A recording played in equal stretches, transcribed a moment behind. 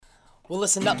Well,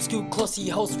 listen up, scoot close to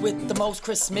your host with the most.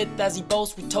 Chris Smith as he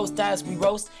boasts, we toast as we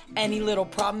roast. Any little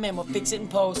problem and we'll fix it in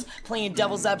post. Playing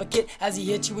devil's advocate as he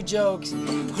hits you with jokes.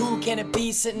 Who can it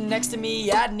be sitting next to me?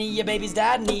 Adney, your baby's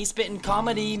dadney, spitting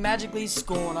comedy, magically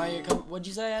schooling all your what'd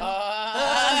you say,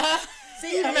 Adney?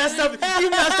 See, you messed up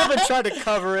and tried to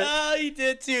cover it. Oh, you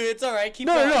did too. It's all right. Keep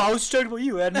No, going. I was talking about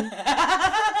you, Edmund. Get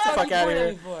the fuck out of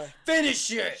here.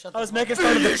 Finish it. I was making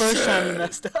fun of the first time you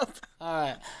messed up.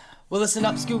 Alright. Well, listen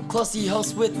up, scoot close to your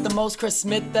host with the most. Chris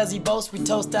Smith as he boasts, we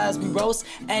toast as we roast.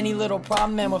 Any little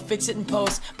problem and we'll fix it in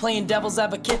post. Playing devil's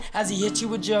advocate as he hits you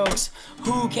with jokes.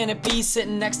 Who can it be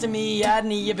sitting next to me?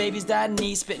 Adney, your baby's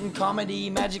dadney, spitting comedy,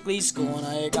 magically schooling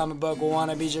all your comic book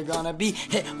wannabes. You're gonna be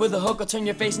hit with a hook or turn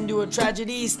your face into a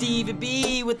tragedy. Stevie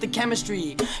B with the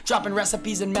chemistry, dropping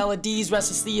recipes and melodies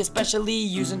restlessly, especially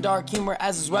using dark humor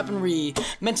as his weaponry.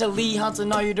 Mentally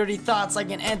haunting all your dirty thoughts like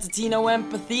an entity, no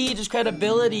empathy, just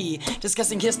credibility.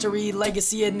 Discussing history,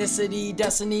 legacy, ethnicity,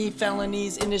 destiny,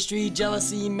 felonies, industry,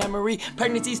 jealousy, memory,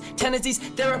 pregnancies, tendencies,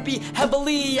 therapy,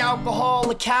 heavily.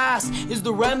 Alcoholic cast is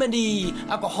the remedy.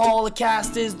 Alcoholic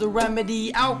cast is the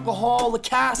remedy. Alcoholic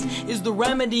cast is the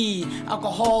remedy.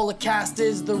 Alcoholic cast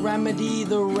is the remedy.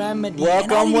 The remedy.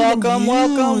 Welcome.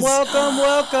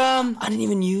 I didn't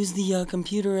even use the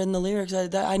computer and the lyrics.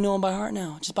 I know them by heart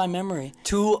now, just by memory.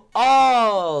 To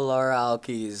all our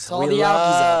alkies, all we the alkies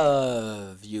out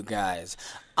love you guys.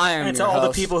 I am And your to all the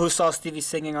host. people who saw Stevie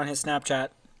singing on his Snapchat.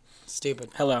 Stupid.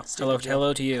 Hello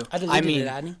to you. I deleted mean- it,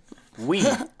 Adney.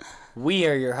 We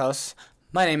are your hosts.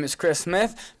 My name is Chris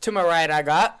Smith. To my right, I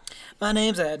got, My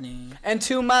name's Edney. and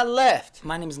to my left.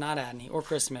 My name is not Adney or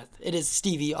Chris Smith. It is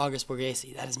Stevie August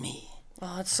Borghese. That is me.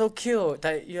 Oh, it's so cute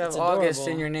that you have It's August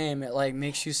adorable. in your name. It like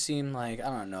makes you seem like, I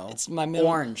don't know, It's my middle.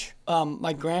 orange.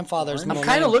 My grandfather's I'm middle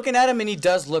kind of name. looking at him and he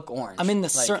does look orange. I'm in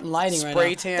the Like, certain lighting right now.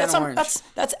 spray tan orange.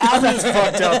 That's Adney's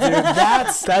Fucked up, dude.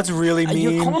 That's That's really mean.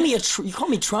 you calling me you call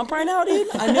me Trump right now, dude?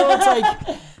 I know it's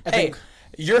like Hey,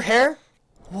 your hair,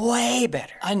 way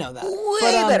better. I know that.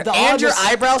 Way better. The And your August,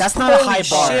 eyebrows. That's not a holy high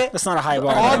bar. shit. That's not a high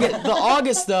bar. The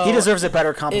August though. He deserves a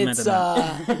better compliment It's than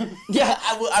that. yeah.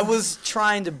 I was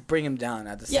trying to bring him down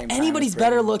at the Yeah, same time. anybody's as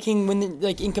better bringing- looking when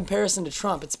like in comparison to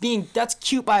Trump. That's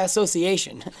cute by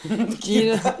association.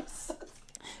 You know?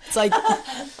 It's like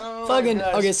fucking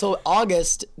okay. So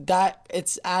August,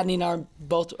 it's Adney and our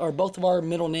both of our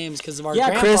middle names because of our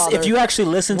Yeah, grandfather. Chris, if you actually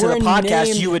listen to the We're podcast,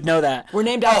 named- you would know that. We're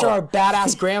named after our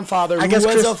badass grandfather who guess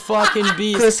was Chris- a fucking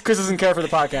beast. Chris doesn't care for the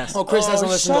podcast. Oh, Chris doesn't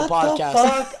listen to a shut the podcast.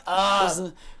 fuck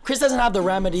up. Chris doesn't have the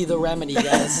remedy,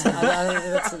 guys.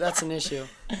 I think that's an issue.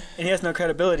 And he has no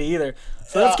credibility either.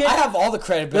 So let's I have all the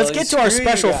credibility. get to our Screw you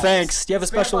special guys. thanks. Do you have a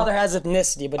special? Grandfather has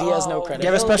ethnicity, but he has no credit. Do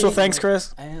you have a special thanks,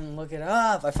 Chris? I didn't look it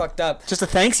up. I fucked up. Just a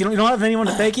thanks? You don't have anyone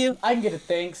to thank you? I can get a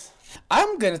thanks.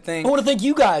 I'm gonna thank. I want to thank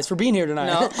you guys for being here tonight.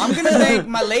 No, I'm gonna thank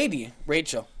my lady,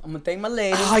 Rachel. I'm gonna thank my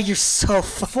lady Oh, you're so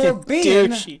fucking for being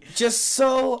douchey. just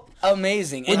so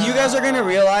amazing. And you guys are gonna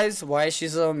realize why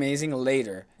she's so amazing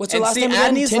later. What's her And last see, name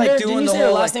again? Adney's Tinder? like Didn't doing you the say her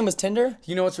whole last like, name was Tinder?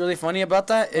 You know what's really funny about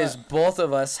that is both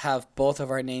of us have both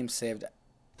of our names saved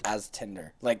as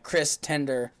Tinder. Like Chris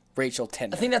Tinder, Rachel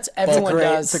Tinder. I think that's everyone great.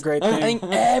 does. It's a great I thing.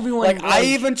 think everyone. like I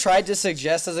even tried to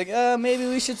suggest. I was like, maybe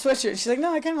we should switch it. She's like,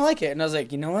 no, I kind of like it. And I was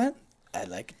like, you know what? I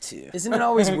like it too. Isn't it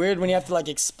always weird when you have to like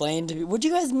explain to people, where'd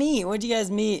you guys meet?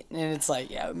 And it's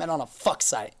like, yeah, we met on a fuck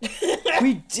site.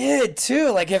 We did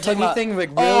too. Like if anything like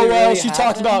really, oh well, really she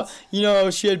talked happens-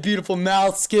 about, she had beautiful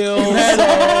mouth skills.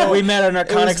 We met at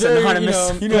Narcotics very,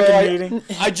 Anonymous you fucking meeting.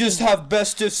 I just have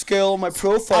bestest scale on my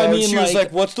profile. I mean, she was like-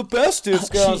 like, "What's the bestest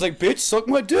scale?" I was like, "Bitch, suck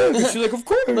my dick." And she's like, "Of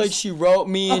course." Like she wrote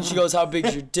me and she goes, how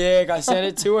big's your dick? I sent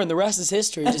it to her and the rest is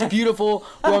history. Just beautiful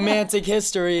romantic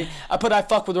history. I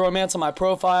fuck with romance on my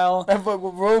profile. I fuck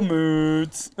with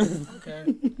romance.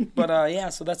 Okay. But yeah,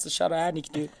 so that's the shout out Adney,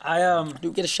 dude. Do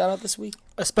we get a shout out this week?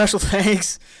 A special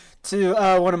thanks to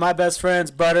one of my best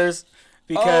friends, Butters,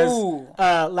 because Oh.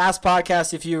 last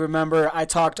podcast, if you remember, I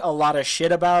talked a lot of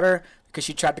shit about her because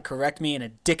she tried to correct me in a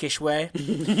dickish way.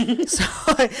 So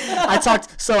I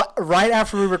talked. So right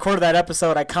after we recorded that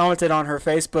episode, I commented on her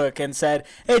Facebook and said,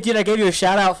 "Hey, dude, I gave you a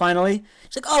shout out finally."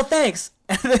 She's like, "Oh, thanks."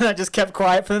 And then I just kept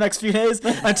quiet for the next few days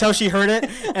until she heard it.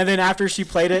 And then after she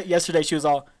played it yesterday, she was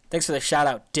all, "Thanks for the shout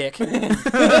out, dick."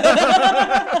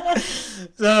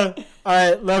 So, all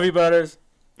right, love you, Butters.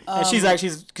 And because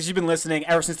she's been listening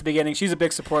ever since the beginning. She's a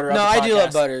big supporter of No, the I podcast. do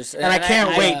love Butters, And I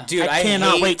can't wait, dude. I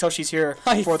cannot hate- wait till she's here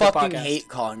I for the fucking podcast. hate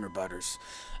calling her Butters.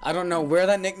 I don't know where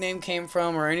that nickname came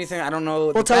from or anything. I don't know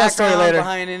We'll the tell that story background later.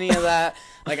 behind any of that.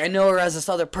 Like, I know her as this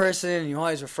other person, and you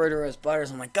always refer to her as Butters.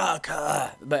 I'm like, God.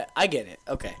 But I get it.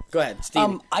 Okay, go ahead,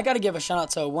 Steve. I got to give a shout out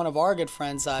to one of our good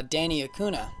friends, Danny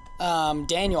Acuna.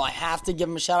 Daniel, I have to give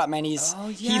him a shout out, man. He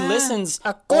yeah. listens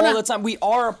all the time. We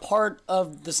are a part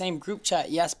of the same group chat,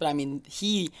 yes, but I mean,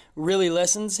 he really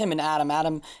listens. Him and Adam.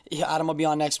 Adam will be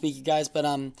on next week, you guys. But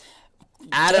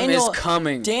Adam is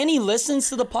coming. Danny listens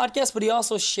to the podcast, but he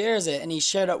also shares it, and he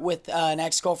shared it with an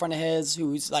ex-girlfriend of his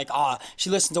who's like,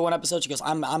 she listened to one episode. She goes,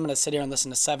 I'm gonna sit here and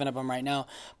listen to 7 of them right now.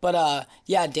 But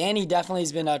yeah, Danny definitely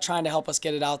has been trying to help us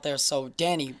get it out there. So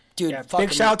Danny, dude,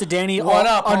 big shout out to Danny. One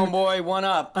up, homeboy, one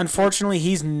up. Unfortunately,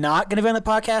 he's not going to be on the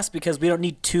podcast because we don't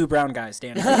need 2 brown guys,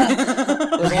 Danny.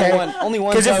 Only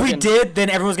one. Because if we did, then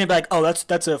everyone's going to be like, oh,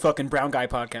 that's a fucking brown guy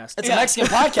podcast. It's a Mexican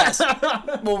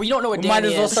podcast. Well, we don't know what Danny is.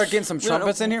 Might as well start getting some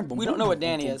trumpets in here. We don't know what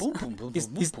Danny is.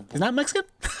 He's not Mexican?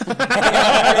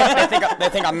 They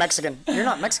think I'm Mexican. You're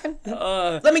not Mexican?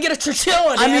 Let me get a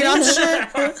chinchilla, Danny. I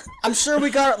mean, I'm sure we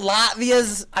got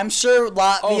Latvia's. I'm sure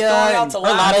Latvia. out to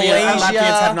Latvia.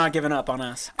 Latvians have not given up on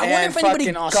us. I wonder if anybody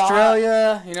fucking got-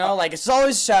 Australia, like it's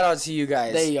always shout out to you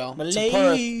guys. There you go.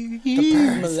 Malaysia.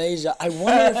 Malaysia. I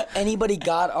wonder if anybody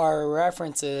got our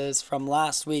references from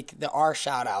last week, our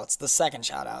shout outs, the second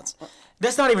shout outs.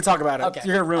 Let's not even talk about it. Okay.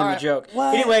 You're going to ruin All the right. joke.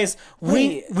 What? Anyways,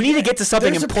 we need to get to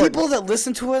something There's important. people that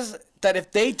listen to us that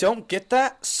if they don't get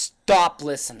that, stop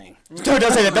listening. Don't say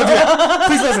that. Don't do that.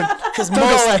 Please listen. Because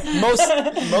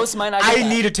most might not get I that.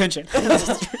 need attention. Don't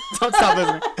stop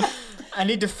listening. I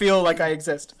need to feel like I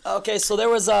exist. Okay, so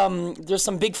there's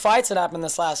some big fights that happened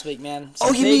this last week, man.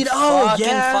 Some You big mean fucking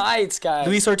yeah, fights, guys.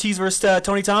 Luis Ortiz versus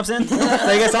Tony Thompson. Is that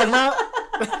what you guys talking about?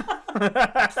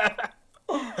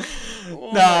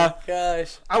 Nah.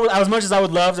 Gosh. As much as I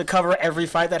would love to cover every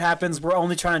fight that happens, we're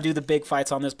only trying to do the big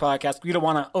fights on this podcast. We don't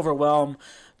want to overwhelm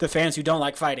the fans who don't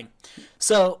like fighting.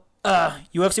 So,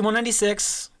 UFC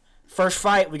 196, first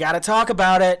fight. We got to talk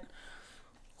about it.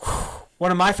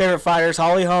 One of my favorite fighters,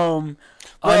 Holly Holm.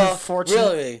 Well,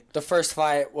 Unfortunately, really, the first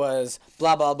fight was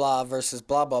blah, blah, blah versus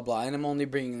blah, blah, blah. And I'm only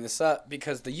bringing this up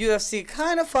because the UFC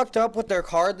kind of fucked up with their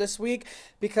card this week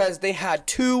because they had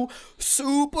 2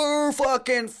 super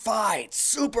fucking fights.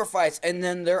 Super fights. And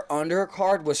then their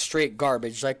undercard was straight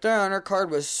garbage. Like, their undercard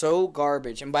was so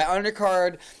garbage. And by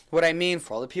undercard, what I mean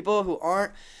for all the people who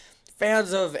aren't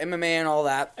fans of MMA and all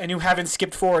that, and you haven't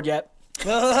skipped forward yet.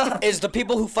 is the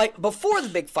people who fight before the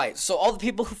big fight. So all the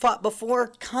people who fought before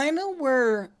kind of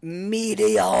were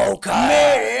mediocre.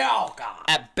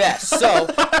 At best. So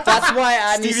that's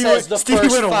why Adney says the Stevie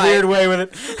first went a fight. weird way with it.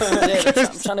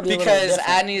 I'm trying to be Because a little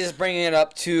Adney is bringing it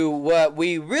up to what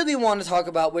we really want to talk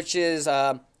about, which is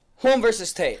Holm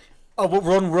versus Tate. Oh,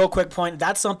 one real quick point.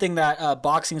 That's something that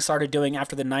boxing started doing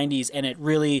after the 90s, and it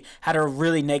really had a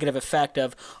really negative effect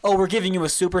of, we're giving you a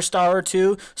superstar or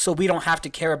two, so we don't have to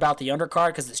care about the undercard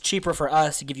because it's cheaper for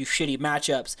us to give you shitty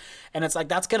matchups. And it's like,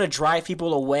 that's going to drive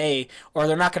people away, or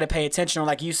they're not going to pay attention. Or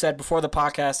like you said before the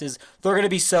podcast, is they're going to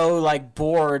be so like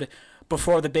bored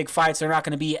before the big fights, they're not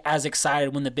going to be as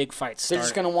excited when the big fights start. They're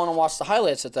just going to want to watch the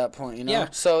highlights at that point, Yeah.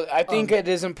 So I think it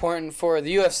is important for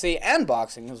the UFC and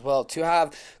boxing as well to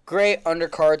have great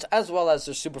undercards as well as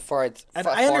their super fights. And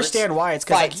I understand why. It's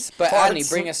 'cause, like, fights. But Adney,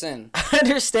 bring us in. I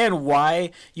understand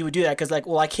why you would do that because, like,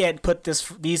 I can't put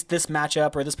this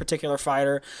matchup or this particular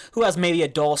fighter who has maybe a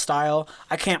dull style.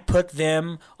 I can't put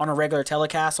them on a regular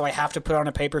telecast, so I have to put it on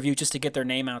a pay-per-view just to get their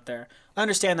name out there. I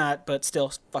understand that, but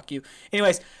still, fuck you.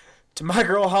 Anyways, to my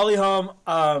girl Holly Holm,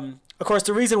 of course,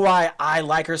 the reason why I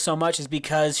like her so much is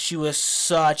because she was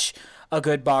such a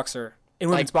good boxer in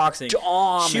women's boxing. She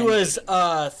was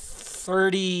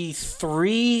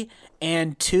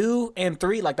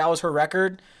 33-2-3. Like, that was her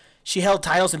record. She held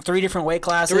titles in 3 different weight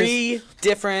classes. 3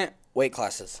 different weight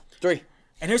classes. 3.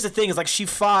 And here's the thing: is like she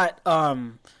fought a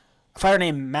fighter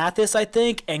named Mathis, I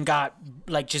think, and got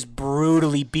like just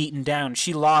brutally beaten down.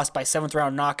 She lost by 7th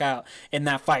round knockout in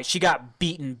that fight. She got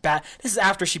beaten bad. This is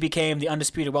after she became the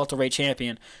undisputed welterweight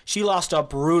champion. She lost a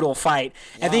brutal fight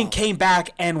and then came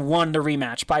back and won the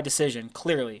rematch by decision,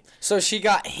 clearly. So she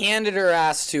got handed her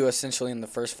ass to essentially in the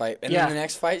first fight, and then the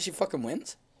next fight she fucking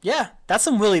wins. Yeah, that's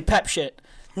some Willie Pep shit.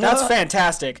 That's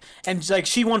fantastic. And like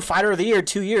she won Fighter of the Year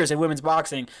 2 years in women's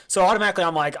boxing. So automatically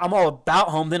I'm like, I'm all about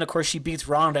Holm. Then of course she beats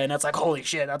Ronda, and that's like, holy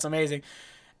shit, that's amazing.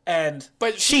 And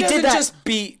But she did that. just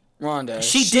beat Ronda.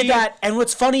 She did that, and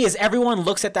what's funny is everyone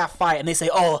looks at that fight and they say,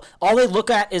 all they look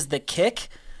at is the kick.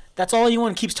 That's all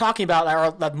anyone keeps talking about,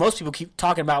 or that most people keep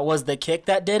talking about, was the kick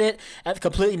that did it, and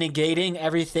completely negating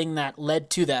everything that led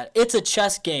to that. It's a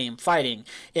chess game, fighting.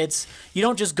 You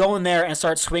don't just go in there and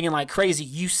start swinging like crazy.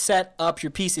 You set up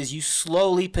your pieces. You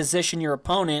slowly position your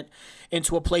opponent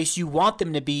into a place you want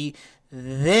them to be.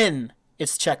 Then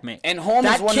it's checkmate. And Holm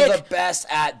is one of the best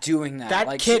at doing that. That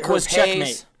like, kick her was pace-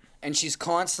 checkmate. and she's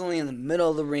constantly in the middle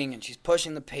of the ring, and she's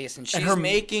pushing the pace, and she's her-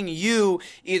 making you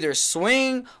either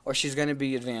swing or she's going to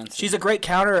be advancing. She's a great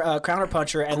counter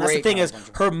puncher, and that's the Great thing is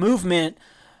counterpuncher. her movement.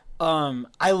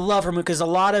 I love her move because a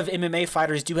lot of MMA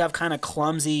fighters do have kind of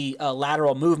clumsy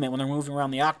lateral movement when they're moving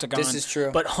around the octagon. This is true.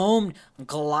 But Home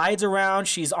glides around.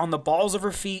 She's on the balls of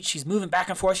her feet. She's moving back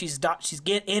and forth. She's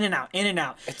getting in and out, in and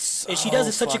out. And she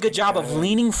does such a good job of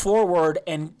leaning forward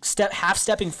and half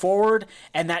stepping forward,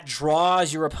 and that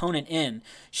draws your opponent in.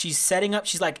 She's setting up.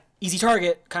 She's like easy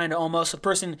target kind of almost. The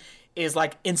person is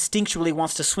like instinctually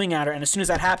wants to swing at her, and as soon as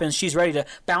that happens, she's ready to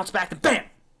bounce back and bam,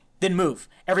 then move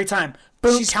every time.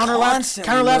 Boom, She's counter left, constantly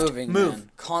counter left, moving, move.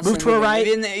 man. Constantly Move to her moving. right,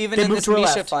 Even then in move this to her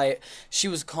Misha left. fight, she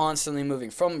was constantly moving.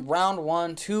 From round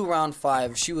 1 to round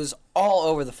 5, she was all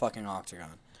over the fucking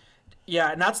octagon.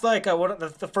 Yeah, and that's like one of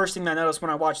the first thing I noticed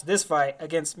when I watched this fight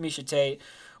against Misha Tate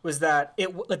was that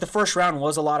the first round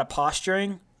was a lot of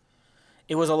posturing.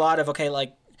 It was a lot of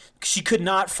she could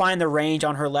not find the range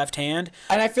on her left hand.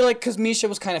 And I feel like because Misha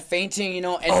was kind of fainting, and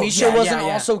Oh, Misha yeah, wasn't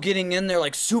yeah. also getting in there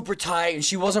like super tight, and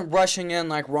she wasn't rushing in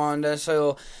like Ronda.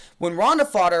 So when Ronda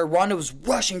fought her, Ronda was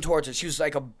rushing towards her. She was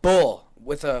like a bull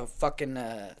with a fucking...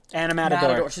 Anna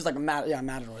Matador. She's like a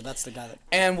Matador. That's the guy that.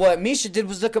 And what Misha did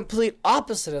was the complete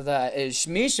opposite of that. Is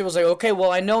Misha was like, okay, well,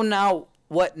 I know now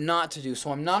what not to do,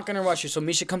 so I'm not going to rush you. So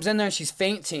Misha comes in there, and she's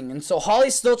fainting. And so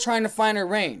Holly's still trying to find her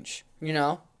range, you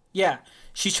know? Yeah,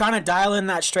 she's trying to dial in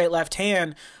that straight left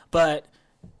hand, but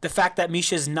the fact that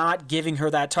Misha's not giving her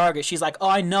that target, she's like, oh,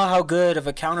 I know how good of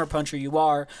a counterpuncher you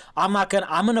are. I'm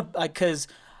gonna, because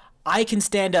I can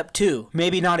stand up too.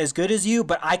 Maybe not as good as you,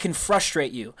 but I can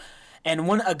frustrate you. And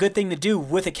a good thing to do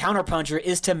with a counterpuncher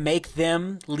is to make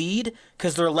them lead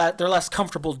because they're less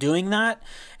comfortable doing that.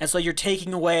 And so you're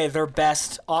taking away their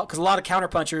best, because a lot of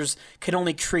counterpunchers can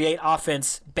only create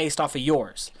offense based off of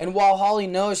yours. And while Holly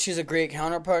knows she's a great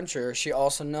counterpuncher, she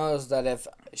also knows that if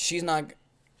she's not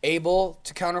able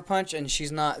to counterpunch and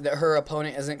that her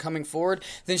opponent isn't coming forward,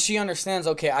 then she understands,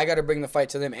 okay, I got to bring the fight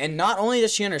to them. And not only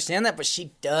does she understand that, but she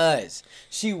does.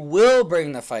 She will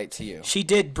bring the fight to you. She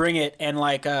did bring it, and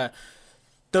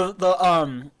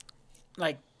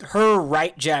her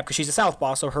right jab, because she's a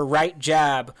southpaw, so her right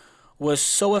jab was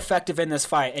so effective in this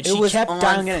fight, and she was kept on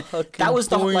dialing in. fucking That was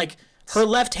point. her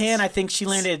left hand. I think she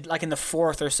landed in the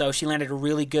fourth or so. She landed a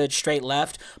really good straight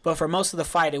left, but for most of the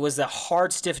fight, it was the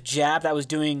hard, stiff jab that was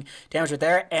doing damage right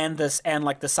there, and the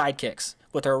side kicks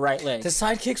with her right leg. The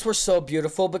side kicks were so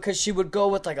beautiful because she would go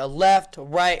with like a left,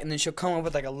 right, and then she'll come up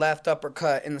with like a left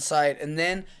uppercut in the side, and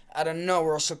then out of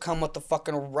nowhere she'll come with the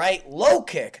fucking right low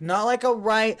kick, not like a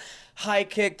right high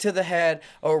kick to the head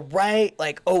or right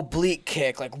like oblique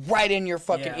kick, like right in your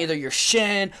fucking either your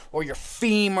shin or your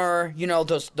femur,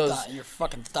 those Your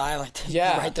fucking thigh, like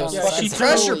right down those the fucking side.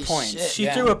 pressure Holy points. shit. She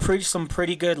Yeah. threw some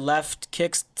pretty good left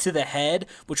kicks to the head,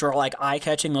 which were like eye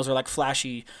catching. Those are like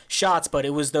flashy shots, but it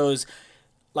was those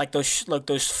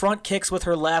front kicks with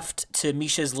her left to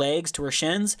Misha's legs, to her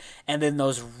shins, and then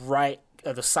those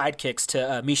the side kicks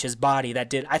to Misha's body.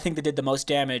 I think that did the most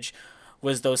damage.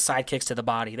 Was those side kicks to the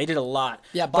body? They did a lot.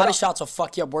 Yeah, body shots will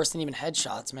fuck you up worse than even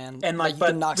headshots, man. And you but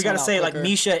can knock we gotta someone say, out like quicker.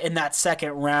 Misha in that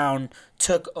second round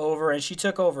took over, and she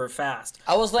took over fast.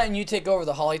 I was letting you take over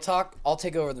the Holly talk. I'll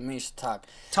take over the Misha talk.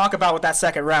 Talk about with that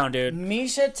second round, dude.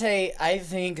 Misha Tate, I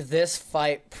think this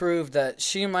fight proved that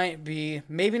she might be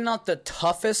maybe not the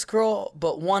toughest girl,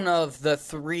 but one of the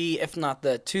 3, if not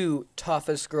the 2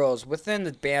 toughest girls within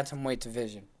the bantamweight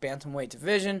division. Bantamweight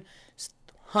division is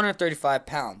 135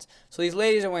 pounds. So these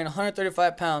ladies are weighing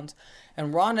 135 pounds,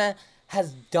 and Ronda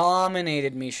has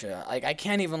dominated Misha. Like, I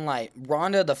can't even lie.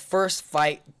 Ronda, the first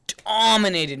fight,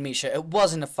 dominated Misha. It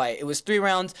wasn't a fight. It was 3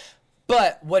 rounds.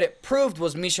 But what it proved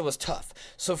was Misha was tough.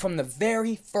 So from the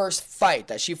very first fight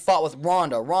that she fought with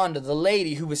Ronda, the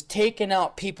lady who was taking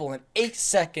out people in 8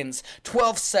 seconds,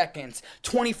 12 seconds,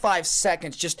 25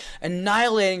 seconds, just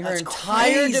annihilating her That's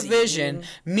entire crazy, division, dude.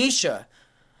 Misha,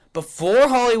 before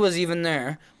Holly was even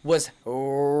there, was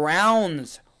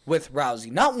rounds with Rousey.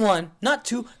 Not 1, not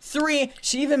 2, 3.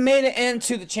 She even made it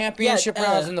into the championship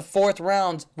rounds in the 4th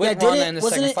round with Ronda in the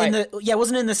second fight.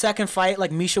 Wasn't it in the second fight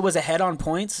like Misha was ahead on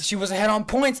points? She was ahead on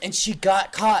points, and she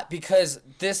got caught because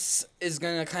this is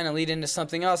going to kind of lead into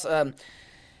something else.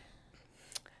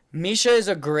 Misha is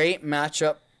a great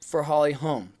matchup for Holly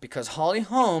Holm because Holly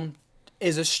Holm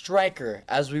is a striker,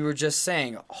 as we were just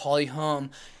saying. Holly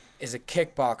Holm is a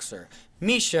kickboxer.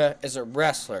 Misha is a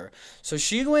wrestler. So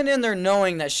she went in there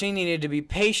knowing that she needed to be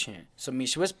patient. So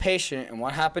Misha was patient, and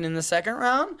what happened in the second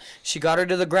round? She got her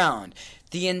to the ground.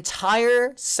 The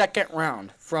entire second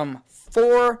round, from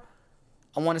 4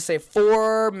 I want to say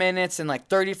 4 minutes and like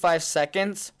 35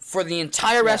 seconds for the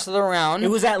entire rest of the round. It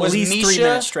was at least Misha 3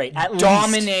 minutes straight. At least.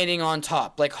 dominating on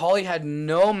top. Like Holly had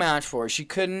no match for her. She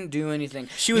couldn't do anything.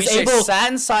 She was Misha able-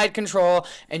 sat in side control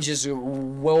and just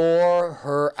wore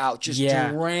her out. Just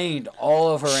drained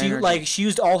all of her energy. She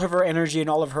used all of her energy and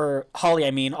all of her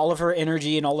all of her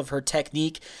energy and all of her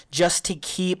technique just to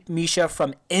keep Misha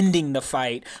from ending the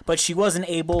fight, but she wasn't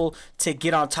able to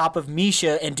get on top of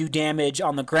Misha and do damage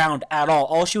on the ground at all.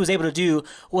 All she was able to do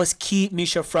was keep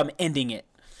Misha from ending it.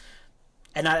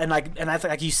 And I think,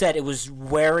 like you said, it was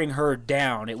wearing her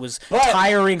down. It was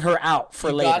tiring her out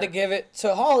for later. You got to give it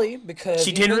to Holly because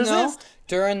she didn't resist.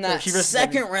 During that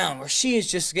second round where she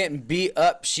is just getting beat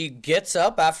up, she gets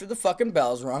up after the fucking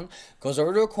bell's rung, goes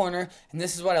over to a corner, and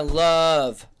this is what I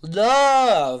love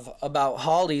about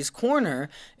Holly's corner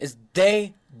is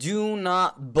they do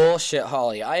not bullshit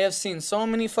Holly. I have seen so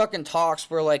many fucking talks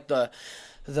where like the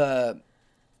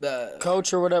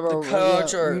coach or whatever, or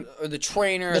the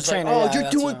trainer is like, oh, you're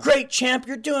doing great, champ.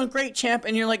 You're doing great, champ.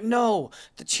 And you're like, no,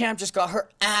 the champ just got her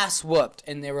ass whooped.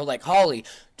 And they were like, Holly,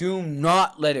 do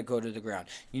not let it go to the ground.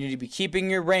 You need to be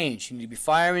keeping your range. You need to be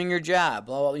firing your jab,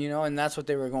 blah, blah, and that's what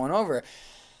they were going over.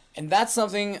 And that's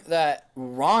something that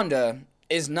Ronda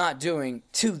is not doing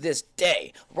to this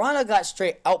day. Ronda got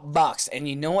straight outboxed. And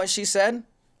you know what she said?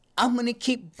 I'm going to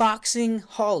keep boxing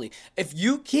Holly. If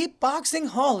you keep boxing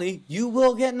Holly, you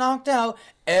will get knocked out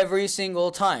every single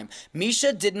time.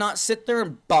 Misha did not sit there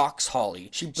and box Holly.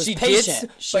 She was patient.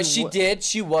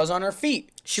 She was on her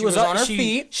feet. She was on her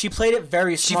feet. She played it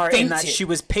very smart in that she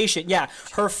was patient. Yeah,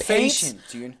 her feints,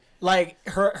 dude. Like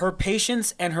her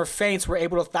patience and her feints were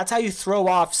able to. That's how you throw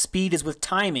off speed, is with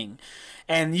timing.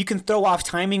 And you can throw off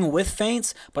timing with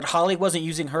feints, but Holly wasn't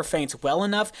using her feints well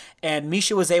enough, and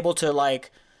Misha was able to,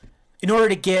 like, in order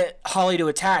to get Holly to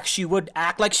attack, she would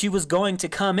act like she was going to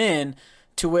come in,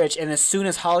 to which, and as soon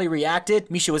as Holly reacted,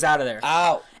 Misha was out of there.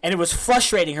 Out. And it was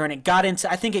frustrating her, and it got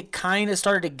into, I think it kind of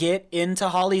started to get into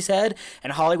Holly's head,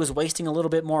 and Holly was wasting a little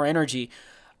bit more energy.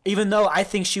 Even though I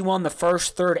think she won the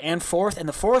first, third, and fourth, and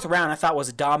the fourth round I thought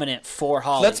was dominant for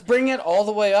Holly. Let's bring it all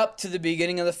the way up to the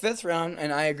beginning of the fifth round,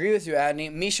 and I agree with you,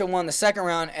 Adney. Misha won the second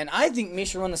round, and I think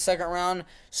Misha won the second round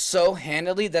so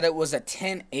handily that it was a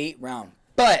 10-8 round.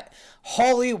 But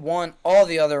Holly won all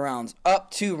the other rounds up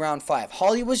to round 5.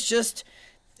 Holly was just...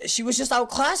 She was just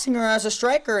outclassing her as a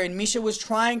striker, and Misha was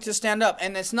trying to stand up.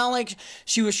 And it's not like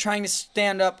she was trying to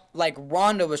stand up like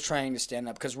Ronda was trying to stand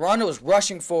up, because Ronda was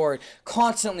rushing forward,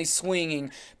 constantly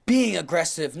swinging, being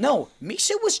aggressive. No,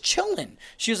 Misha was chilling.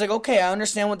 She was like, okay, I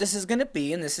understand what this is going to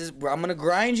be, and I'm going to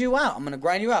grind you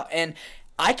out. And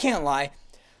I can't lie.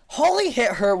 Holly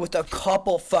hit her with a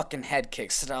couple fucking head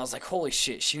kicks, and I was like, holy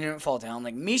shit, she didn't fall down.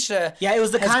 Like, Misha, yeah, it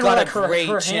was the kind of like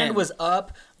her hand was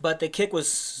up, but the kick was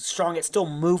strong. It still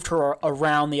moved her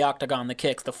around the octagon, the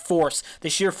kicks, the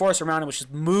sheer force around it was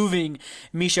just moving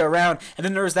Misha around. And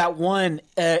then there was that one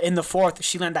in the fourth,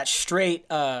 she landed that straight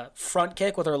front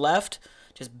kick with her left.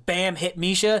 Just bam, hit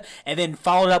Misha, and then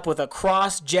followed up with a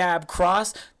jab,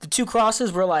 cross. The two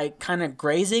crosses were like kind of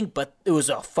grazing, but it was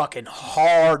a fucking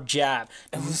hard jab.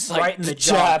 It was right like in the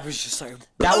jab jaw. was just like,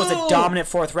 that was a dominant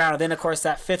fourth round. And then, of course,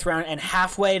 that fifth round, and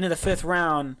halfway into the fifth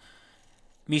round,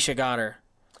 Misha got her.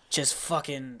 Just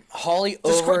fucking... Holly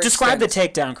Describe the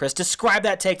takedown, Chris. Describe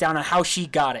that takedown and how she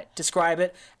got it. Describe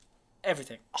it.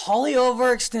 Everything. Holly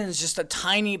overextends just a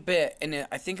tiny bit, and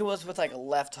I think it was with like a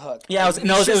left hook. Yeah, it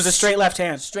was a straight left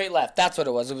hand. Straight left. That's what it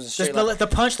was. It was a straight left. The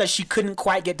punch that she couldn't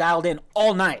quite get dialed in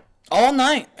all night.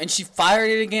 And she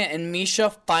fired it again, and Misha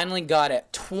finally got it.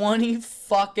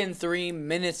 3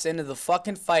 minutes into the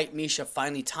fucking fight, Misha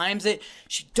finally times it.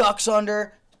 She ducks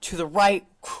under to the right,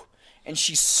 and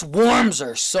she swarms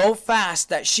her so fast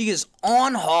that she is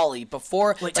on Holly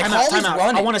before. Wait, time out.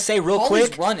 Running. I want to say real Holly's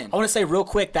quick. running. I want to say real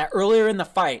quick that earlier in the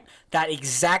fight, that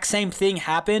exact same thing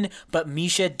happened, but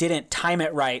Misha didn't time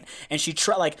it right, and she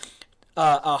tried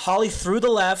Holly threw the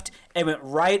left and went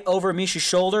right over Misha's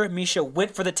shoulder. Misha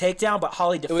went for the takedown, but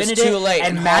Holly defended it, too late,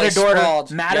 and matadored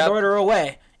her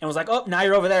away. And was like, oh, now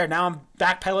you're over there. Now I'm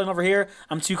backpedaling over here.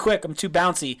 I'm too quick. I'm too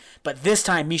bouncy. But this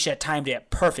time, Misha timed it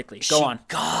perfectly. Go on.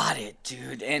 Got it,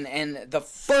 dude. And the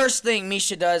first thing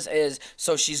Misha does is,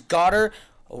 so she's got her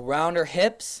around her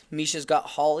hips. Misha's got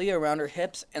Holly around her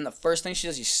hips. And the first thing she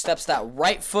does, she steps that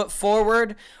right foot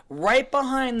forward, right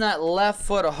behind that left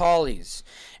foot of Holly's.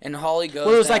 And Holly goes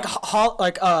Well, it was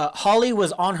down. Holly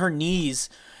was on her knees,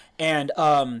 and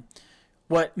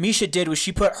what Misha did was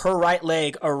she put her right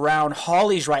leg around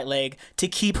Holly's right leg to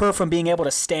keep her from being able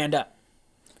to stand up.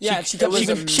 Yeah, she kept was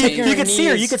kicking amazing. her You could see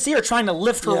her. knees. You could see her trying to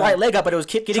lift her Yeah. right leg up, but it was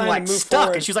kept getting Trying to like move stuck,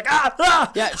 forward. and she was like,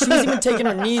 ah. Yeah, she was even taking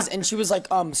her knees, and she was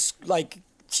like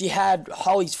she had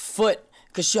Holly's foot.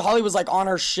 Because Holly was like on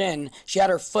her shin. She had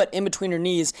her foot in between her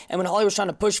knees. And when Holly was trying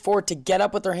to push forward to get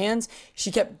up with her hands,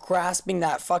 she kept grasping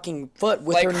that fucking foot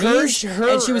with Like her her- knees. her-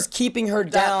 and she was keeping her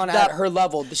down that- at her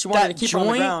level. She wanted to keep her on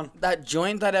the ground. That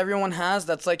joint that everyone has,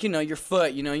 that's like, your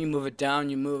foot, you move it down,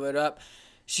 you move it up.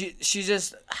 She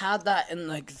just had that, and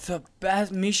like the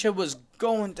best. Misha was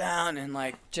going down, and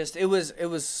like just it was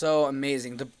so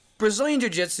amazing. The Brazilian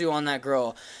Jiu-Jitsu on that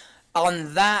girl,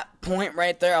 on that point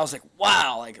right there, I was like,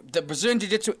 wow, like the Brazilian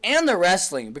Jiu-Jitsu and the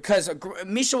wrestling, because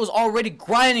Misha was already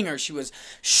grinding her. She was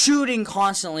shooting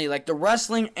constantly. Like the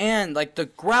wrestling and like the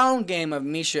ground game of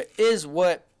Misha is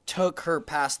what took her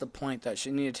past the point that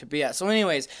she needed to be at. So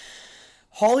anyways,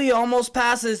 Holly almost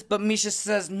passes, but Misha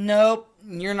says, nope,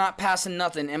 you're not passing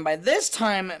nothing. And by this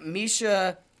time,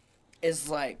 Misha is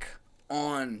like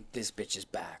on this bitch's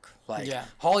back. Like, Yeah.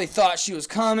 Holly thought she was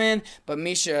coming, but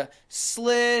Misha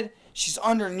slid. She's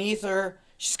underneath her.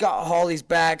 She's got Holly's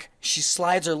back. She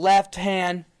slides her left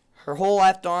hand, her whole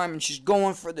left arm, and she's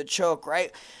going for the choke,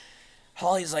 right?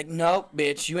 Holly's like, nope,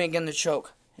 bitch, you ain't getting the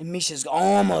choke. And Misha's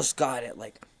almost got it.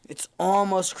 Like, it's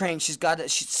almost cranked. She's got it.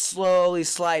 She's slowly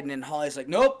sliding, and Holly's like,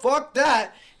 nope, fuck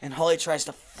that. And Holly tries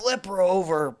to flip her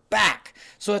over her back.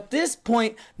 So at this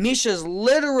point, Misha's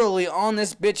literally on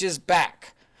this bitch's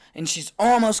back. And she's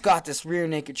almost got this rear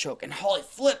naked choke. And Holly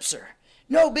flips her.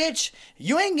 No, bitch,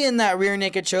 you ain't getting that rear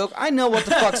naked choke. I know what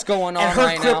the fuck's going on And her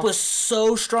right grip now. was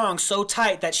so strong, so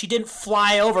tight that she didn't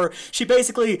fly over. She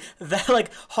basically,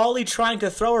 Holly trying to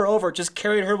throw her over just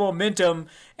carried her momentum,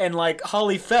 and like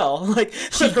Holly fell. Like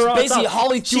Basically,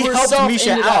 Holly threw herself helped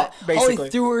Misha into out. that. Basically, Holly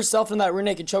threw herself in that rear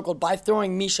naked chokehold by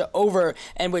throwing Misha over,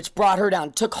 and which brought her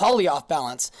down, took Holly off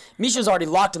balance. Misha's already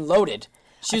locked and loaded.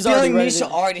 She was I feel already like ready Misha to...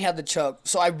 already had the choke,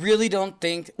 so I really don't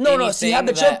think No, she had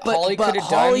the choke, but Holly could have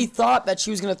Holly done. thought that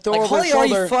she was going to throw Like, over her Holly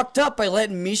shoulder. already fucked up by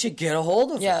letting Misha get a hold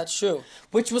of her. Yeah, that's true.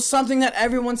 Which was something that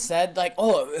everyone said, like,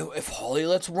 oh, if Holly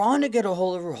lets Ronda get a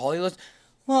hold of her, Holly lets...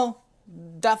 Well,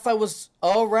 that fight was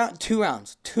two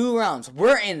rounds.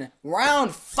 We're in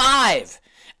round 5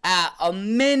 at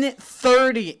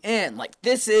 1:30 in. Like,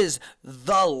 this is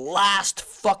the last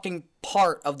fucking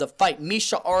part of the fight.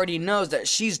 Misha already knows that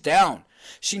she's down.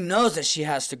 She knows that she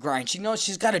has to grind. She knows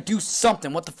she's got to do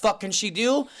something. What the fuck can she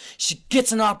do? She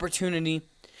gets an opportunity,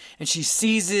 and she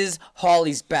seizes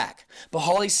Holly's back. But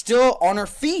Holly's still on her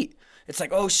feet. It's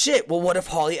like, oh shit, well, what if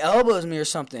Holly elbows me or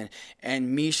something?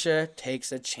 And Misha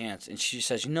takes a chance, and she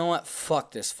says, you know what?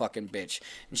 Fuck this fucking bitch.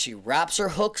 And she wraps her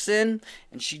hooks in,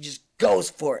 and she just goes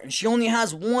for it. And she only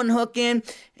has one hook in,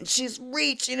 and she's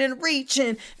reaching and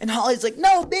reaching. And Holly's like,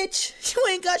 no, bitch, you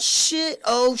ain't got shit.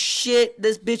 Oh shit,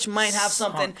 this bitch might have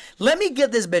something. Let me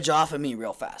get this bitch off of me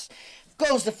real fast.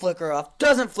 Goes to flick her off,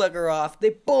 doesn't flick her off.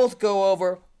 They both go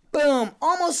over. Boom,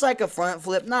 almost like a front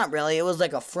flip. Not really. It was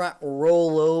like a front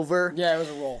roll over. Yeah, it was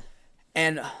a roll.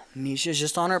 And Misha's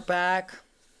just on her back.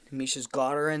 Misha's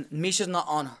got her, and Misha's not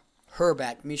on her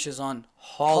back. Misha's on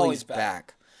Holly's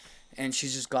back. And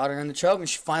she's just got her in the choke, and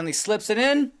she finally slips it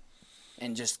in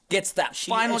and just gets that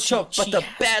final choke. But the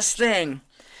best thing,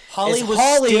 Holly is was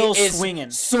Holly still is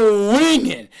swinging.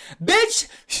 Swinging. Bitch,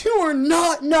 you are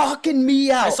not knocking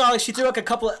me out. I saw like she threw like a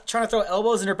couple trying to throw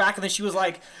elbows in her back, and then she was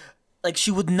like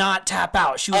she would not tap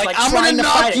out. She was like I'm trying gonna to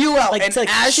knock fight you it. out. Like, And it's like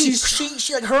as she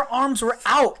she's- like her arms were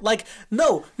out. Like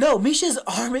no, Misha's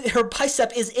arm, her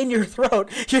bicep is in your throat.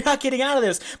 You're not getting out of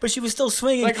this. But she was still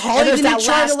swinging. like And Holly there's didn't that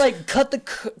try to last- like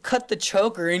cut the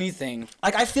choke or anything.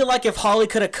 Like I feel like if Holly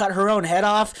could have cut her own head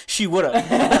off, she would have.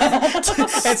 And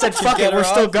said, "Fuck it, get we're her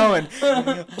still off. going.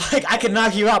 Like I can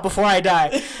knock you out before I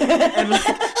die." And like,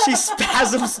 she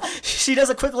spasms. She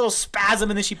does a quick little spasm,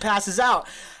 and then she passes out.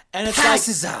 And it's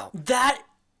Passes like out.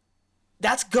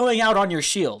 That's going out on your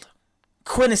shield,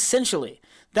 quintessentially.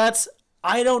 That's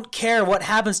I don't care what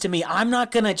happens to me. I'm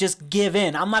not gonna just give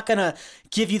in. I'm not gonna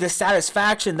give you the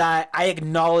satisfaction that I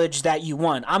acknowledge that you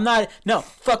won. I'm not. No,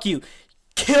 fuck you.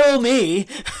 Kill me.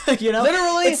 You know.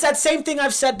 Literally. It's that same thing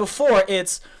I've said before.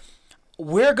 It's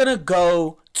we're gonna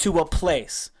go to a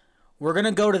place. We're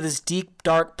gonna go to this deep,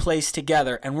 dark place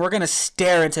together, and we're gonna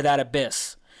stare into that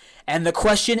abyss. And the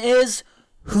question is,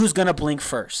 who's gonna blink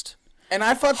first? And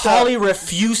I fucked Holly up.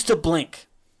 refused to blink.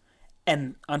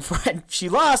 And unfortunately, she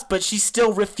lost, but she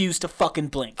still refused to fucking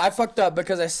blink. I fucked up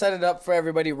because I set it up for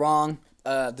everybody wrong.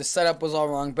 The setup was all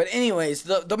wrong. But anyways,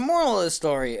 the moral of the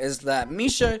story is that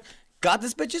Misha got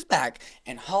this bitch's back,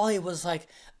 and Holly was like,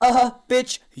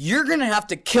 bitch, you're gonna have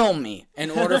to kill me in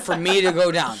order for me to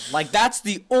go down. Like, that's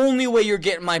the only way you're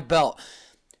getting my belt.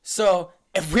 So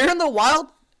if we're in the wild,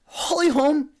 Holly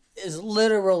Holm is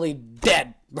literally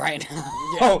dead right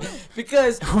now.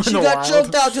 Because she got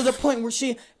choked out to the point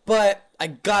where but I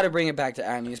gotta bring it back to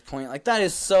Agne's point. Like, that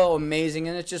is so amazing,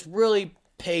 and it just really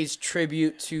pays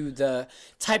tribute to the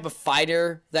type of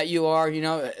fighter that you are. You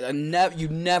know, you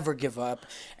never give up.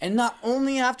 And not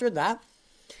only after that,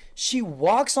 she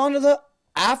walks onto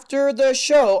after the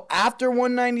show, after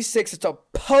 196, it's a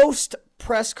post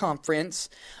press conference,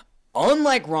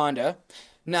 unlike Ronda.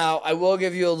 Now, I will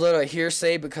give you a little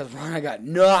hearsay because Ronda got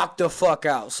knocked the fuck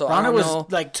out. So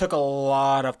Ronda took a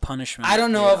lot of punishment. I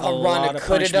don't know if Ronda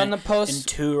could have done the post in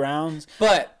 2 rounds.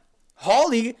 But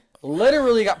Holly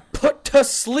literally got put to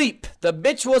sleep. The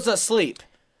bitch was asleep.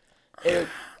 It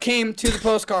came to the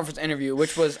post conference interview,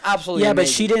 which was absolutely amazing. But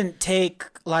she didn't take,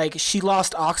 she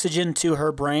lost oxygen to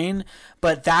her brain,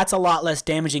 but that's a lot less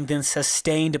damaging than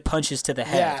sustained punches to the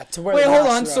head. Yeah, to where Wait, hold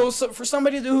on. So for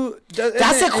somebody who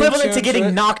that's equivalent to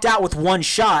getting knocked out with one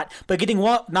shot, but getting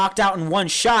knocked out in one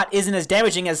shot isn't as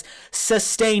damaging as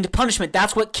sustained punishment.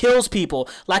 That's what kills people.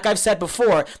 Like I've said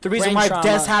before, the reason why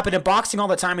deaths happen in boxing all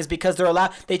the time is because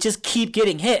they just keep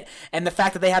getting hit, and the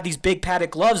fact that they have these big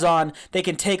padded gloves on, they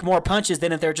can take more punches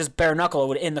than if they're just bare knuckle. It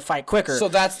would end the fight quicker. So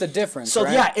that's the difference. So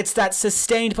right? yeah, it's that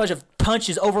sustained punch of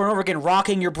punches over and over again,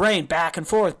 rocking your brain back and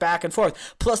forth,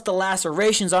 plus the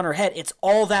lacerations on her head. It's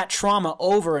all that trauma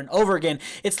over and over again.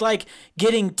 It's like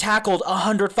getting tackled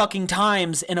 100 fucking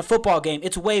times in a football game.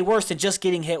 It's way worse than just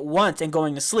getting hit once and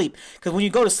going to sleep. Because when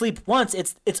you go to sleep once,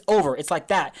 it's over. It's like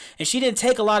that. And she didn't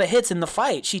take a lot of hits in the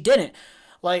fight. She didn't.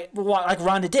 Like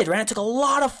Ronda did. Ronda took a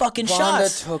lot of fucking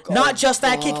shots. Not just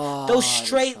that kick. Those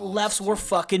straight lefts were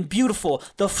fucking beautiful.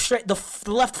 The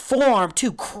left forearm,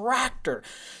 too, cracked her.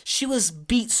 She was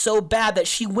beat so bad that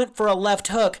she went for a left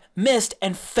hook, missed,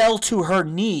 and fell to her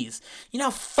knees. You know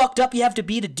how fucked up you have to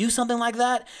be to do something like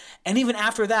that? And even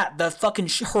after that,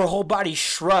 her whole body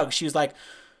shrugged. She was like...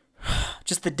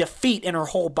 just the defeat in her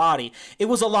whole body. It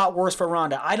was a lot worse for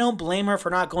Ronda. I don't blame her for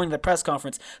not going to the press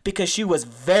conference because she was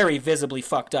very visibly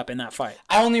fucked up in that fight.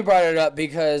 I only brought it up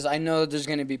because I know there's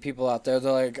going to be people out there.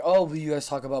 They're like, oh, but you guys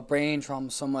talk about brain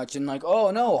trauma so much. And like, oh,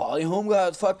 no, Holly Holm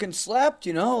got fucking slapped,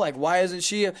 you know? Like, why isn't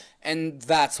she? And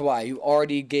that's why. You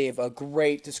already gave a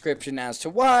great description as to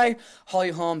why Holly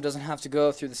Holm doesn't have to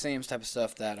go through the same type of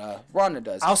stuff that Ronda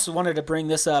does. I also wanted to bring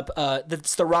this up.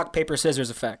 It's the rock, paper, scissors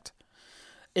effect.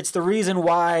 It's the reason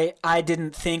why I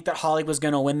didn't think that Holly was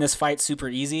going to win this fight super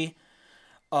easy.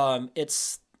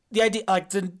 It's the idea, like,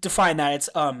 to define that, it's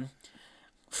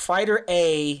fighter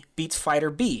A beats fighter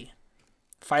B.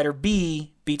 Fighter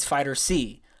B beats fighter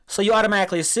C. So you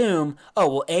automatically assume, oh,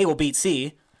 well, A will beat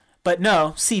C. But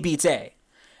no, C beats A.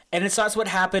 And that's what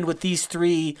happened with these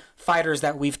 3 fighters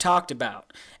that we've talked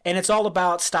about. And it's all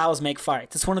about styles make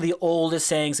fights. It's one of the oldest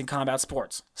sayings in combat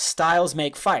sports. Styles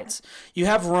make fights. You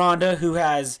have Ronda, who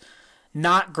has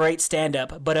not great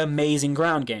stand-up, but amazing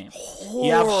ground game.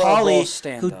 You have Holly,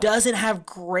 who doesn't have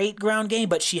great ground game,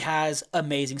 but she has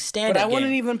amazing stand-up game. But I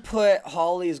wouldn't even put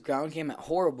Holly's ground game at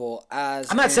horrible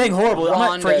as... I'm not saying horrible. I'm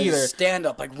not for either.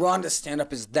 Stand-up. Like, Ronda's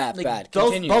stand-up is that bad.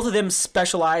 Both of them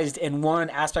specialized in one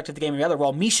aspect of the game or the other,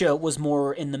 while Misha was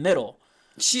more in the middle.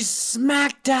 She's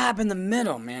smack dab in the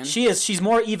middle, man. She is. She's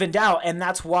more evened out, and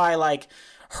that's why, like,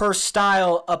 her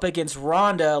style up against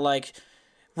Ronda, like,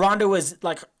 Ronda was,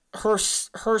 like, her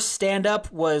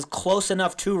stand-up was close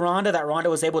enough to Ronda that Ronda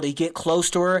was able to get close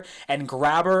to her and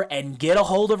grab her and get a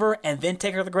hold of her and then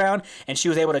take her to the ground, and she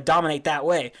was able to dominate that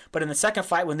way. But in the second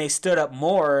fight, when they stood up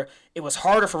more, it was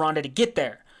harder for Ronda to get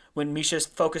there when Misha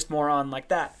focused more on, like,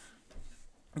 that.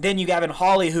 Then you have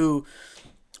Holly, who...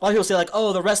 A lot of people say, like,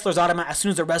 oh, the wrestler's automatic as soon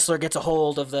as the wrestler gets a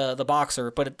hold of the boxer.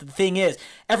 But the thing is,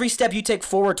 every step you take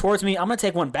forward towards me, I'm going to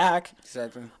take one back.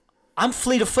 Exactly. I'm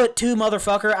fleet of foot too,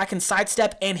 motherfucker. I can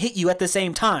sidestep and hit you at the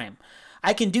same time.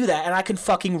 I can do that, and I can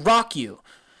fucking rock you.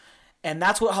 And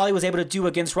that's what Holly was able to do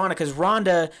against Ronda, because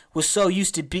Ronda was so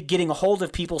used to getting a hold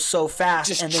of people so fast.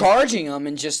 Just charging them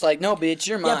and just like, no, bitch,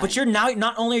 you're mine. Yeah, but you're now,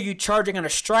 not only are you charging on a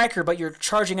striker, but you're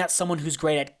charging at someone who's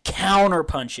great at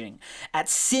counter-punching, at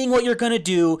seeing what you're going to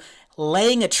do,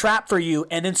 laying a trap for you,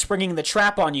 and then springing the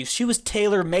trap on you. She was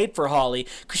tailor-made for Holly,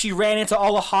 because she ran into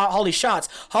all of Holly's shots.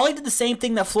 Holly did the same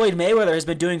thing that Floyd Mayweather has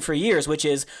been doing for years, which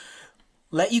is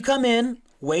let you come in,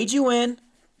 wade you in,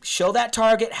 show that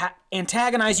target,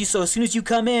 antagonize you, so as soon as you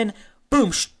come in,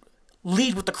 boom,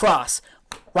 lead with the cross,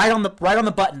 right on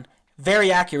the button,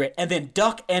 very accurate, and then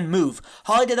duck and move.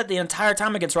 Holly did that the entire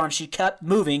time against Ronda. She kept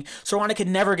moving, so Ronda could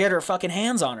never get her fucking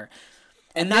hands on her.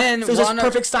 And then so it was a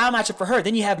perfect style matchup for her.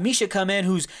 Then you have Misha come in,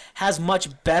 who has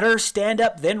much better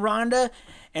stand-up than Ronda,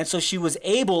 and so she was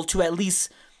able to at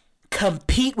least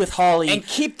compete with Holly. And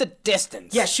keep the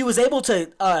distance. Yeah, she was able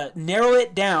to narrow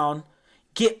it down,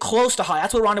 get close to Holly.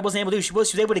 That's what Ronda wasn't able to do. She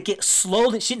was able to get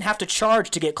slowly. She didn't have to charge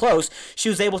to get close. She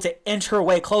was able to inch her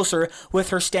way closer with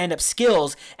her stand-up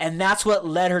skills, and that's what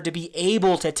led her to be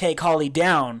able to take Holly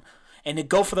down and to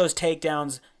go for those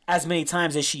takedowns as many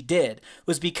times as she did.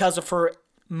 Was because of her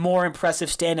more impressive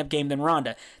stand-up game than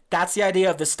Ronda. That's the idea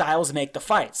of the styles make the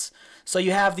fights. So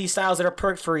you have these styles that are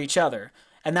perfect for each other,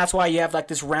 and that's why you have like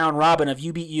this round robin of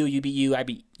you beat you, you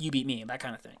beat me, that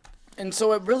kind of thing. And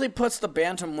so it really puts the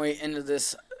bantamweight into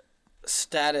this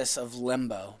status of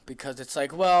limbo because it's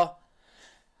like, well,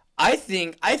 I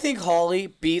think Holly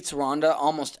beats Ronda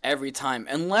almost every time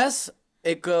unless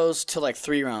it goes to like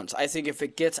 3 rounds. I think if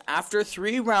it gets after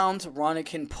 3 rounds, Ronda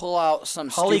can pull out some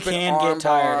Holly stupid can arm get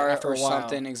tired bar after or a while.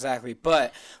 something exactly.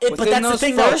 But But within that's those the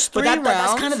thing, though. first 3 rounds,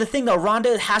 That's kind of the thing, though.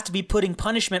 Ronda has to be putting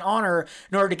punishment on her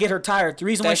in order to get her tired. The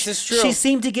reason why That's just true. she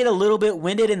seemed to get a little bit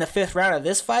winded in the 5th round of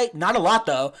this fight, not a lot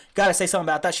though. Got to say something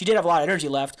about that. She did have a lot of energy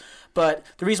left, but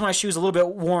the reason why she was a little bit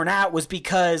worn out was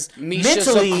because Misha's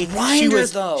mentally a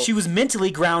grinder, she was mentally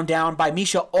ground down by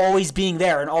Misha always being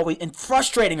there and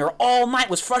frustrating her all night.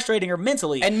 Was frustrating her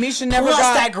mentally. And Misha never Plus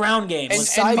got that ground game. and- was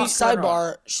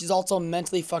Sidebar, she's also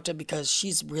mentally fucked up because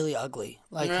she's really ugly.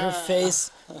 Like, her face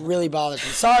really bothers me.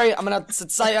 Sorry, I'm gonna, like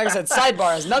I said,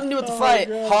 sidebar has nothing to do with the fight.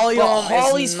 Holly But Holm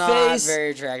Holly's is not face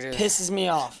very attractive. pisses me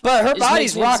off. But her It just body's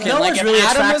makes me rocking. upset. No Like one's if really Adam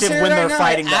was attractive here when right they're now,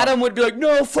 fighting, though. Adam would be like,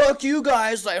 "No, fuck you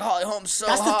guys." Like Holly Holm's so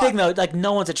That's the hot. thing, though. Like,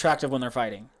 no one's attractive when they're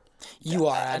fighting. You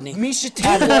are, Adney. Misha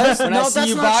Tate was. When I see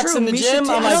you box in the gym,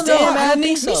 I'm like, I don't know. damn, I don't Adney.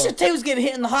 think so. Misha Tate was getting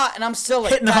hit in the hot, and I'm still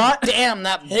like, Hitting the God hot? damn,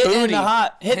 that Hitting booty. the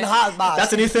hot box.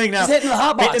 That's a new thing now. She's hitting the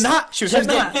hot box. Hitting the hot. She was hitting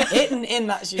the hot.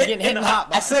 She was getting hit in the hot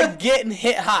I box. said getting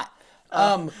hit hot. So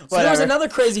there was whatever. another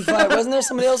crazy fight, wasn't there?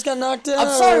 Somebody else got knocked out.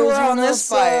 I'm sorry Or we're was on someone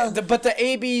this else, fight. But the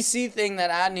ABC thing that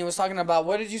Adney was talking about,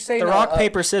 what did you say? The No, rock,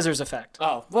 paper, scissors effect.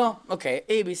 Oh, well, okay.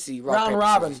 ABC, rock, round paper,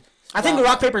 robin. scissors. I think the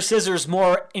rock, paper, scissors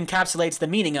more encapsulates the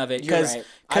meaning of it. You're Because right.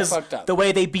 I fucked up. the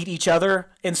way they beat each other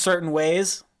in certain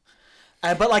ways.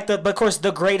 But of course,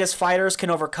 the greatest fighters can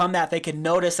overcome that. They can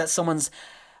notice that someone's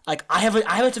like, I have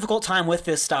a difficult time with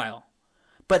this style.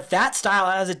 But that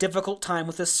style has a difficult time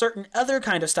with a certain other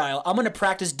kind of style. I'm going to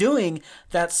practice doing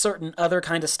that certain other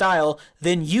kind of style,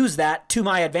 then use that to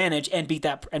my advantage and beat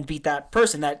that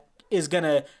person that is going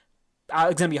to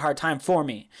it's going to be a hard time for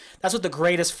me. That's what the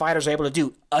greatest fighters are able to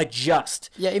do. Adjust.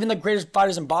 Yeah, even the greatest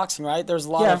fighters in boxing, right? There's a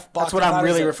lot Yeah, of boxing that's what I'm fighters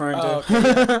really that- referring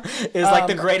to. okay. Is like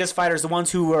the greatest fighters, the ones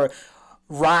who are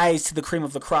rise to the cream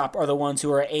of the crop, are the ones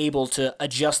who are able to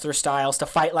adjust their styles to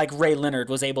fight. Like Ray Leonard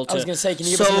was able to. was gonna say, can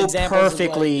you give us some so examples of,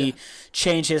 perfectly like,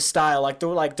 change his style? Like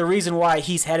the reason why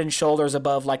he's head and shoulders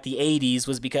above like the '80s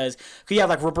was because you have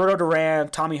like Roberto Duran,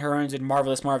 Tommy Hearns, and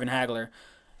Marvelous Marvin Hagler.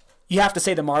 You have to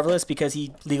say the Marvelous because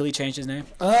he legally changed his name.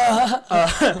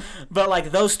 But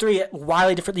like those three,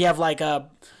 wildly different. You have like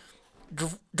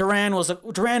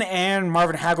Duran and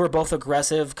Marvin Hagler were both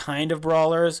aggressive kind of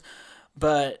brawlers,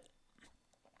 but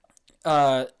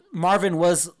Marvin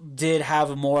did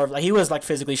have more of like, he was like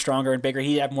physically stronger and bigger.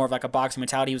 He had more of like a boxing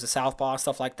mentality. He was a southpaw,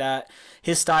 stuff like that.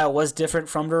 His style was different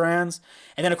from Duran's.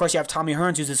 And then of course you have Tommy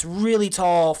Hearns, who's this really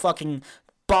tall fucking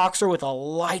boxer with a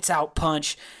lights out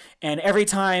punch. And every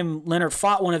time Leonard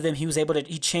fought one of them, he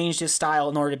changed his style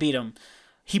in order to beat him.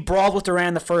 He brawled with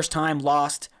Duran the first time,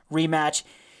 lost, rematch.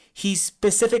 He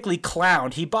specifically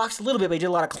clowned. He boxed a little bit, but he did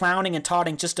a lot of clowning and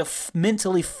taunting just to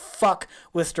mentally fuck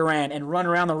with Duran and run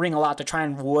around the ring a lot to try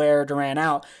and wear Duran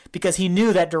out because he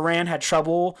knew that Duran had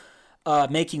trouble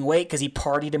making weight because he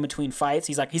partied in between fights.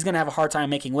 He's like, he's going to have a hard time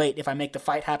making weight if I make the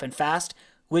fight happen fast,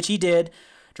 which he did.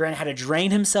 Duran had to drain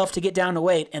himself to get down to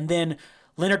weight, and then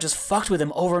Leonard just fucked with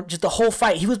him over just the whole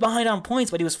fight. He was behind on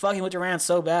points, but he was fucking with Duran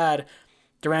so bad,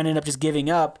 Duran ended up just giving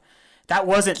up. That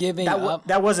wasn't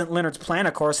that wasn't Leonard's plan.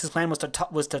 Of course, his plan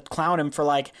was to clown him for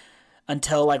like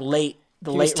until like late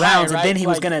rounds, tired, and then he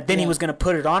was right? he was gonna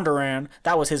put it on Duran.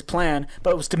 That was his plan,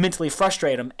 but it was to mentally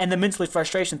frustrate him, and the mentally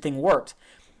frustration thing worked.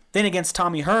 Then against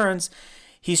Tommy Hearns,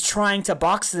 he's trying to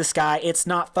box this guy. It's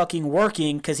not fucking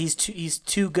working because he's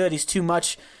too good. He's too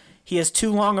much. He has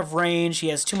too long of range. He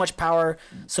has too much power.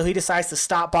 So he decides to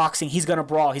stop boxing. He's going to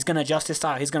brawl. He's going to adjust his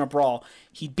style. He's going to brawl.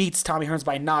 He beats Tommy Hearns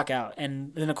by knockout.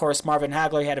 And then, of course, Marvin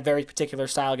Hagler had a very particular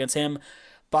style against him.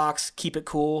 Box, keep it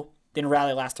cool, then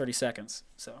rally last 30 seconds.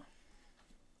 So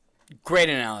Great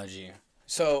analogy.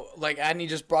 So, like Adney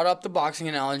just brought up the boxing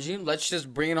analogy, let's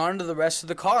just bring it on to the rest of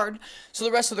the card. So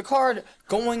the rest of the card,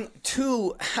 going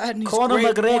to Adney's Conor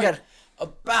great McGregor. point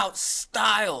about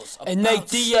styles. And Nate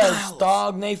Diaz,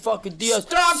 dog. Nate fucking Diaz.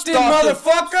 Stockton, Stockton,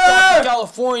 motherfucker!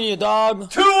 California,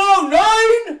 dog.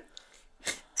 209!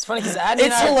 It's funny because Adney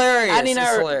It's hilarious. Adney and I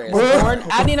It's were hilarious. born.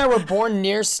 Adney and I were born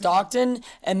near Stockton,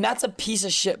 and that's a piece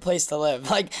of shit place to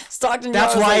live. Like Stockton.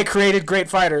 That's you know, why like, it created great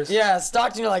fighters. yeah,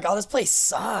 Stockton. You're like, oh, this place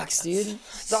sucks, dude.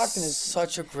 Stockton is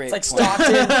Such a great like point.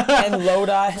 Stockton and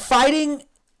Lodi. Fighting.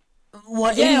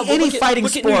 What Yeah, but any look at- fighting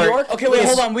look at New sport? York. Okay, wait, is-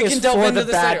 hold on. We is can delve for into the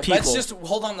this bad later. Let's people. just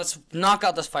hold on. Let's knock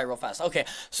out this fight real fast. Okay,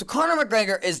 so Conor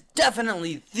McGregor is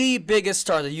definitely the biggest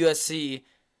star the UFC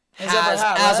has ever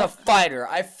had, as right? a fighter.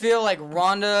 I feel like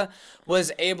Ronda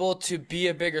was able to be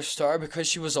a bigger star because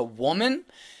she was a woman.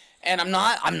 And I'm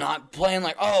not playing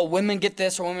like, oh, women get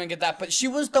this or women get that, but she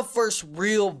was the first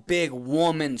real big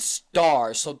woman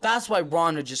star. So that's why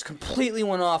Ronda just completely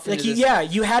went off Like into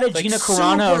this. you had a like, Gina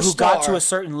Carano who got to superstar. a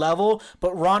certain level,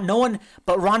 but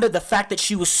Ronda, the fact that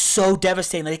she was so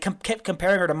devastating, they kept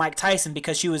comparing her to Mike Tyson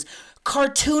because she was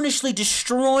cartoonishly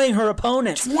destroying her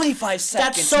opponents. 25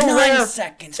 seconds, That's so 9 rare.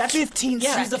 seconds, That's 15 yeah.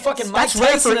 seconds. She's the fucking Mike That's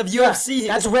rare Tyson for of UFC.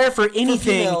 That's rare for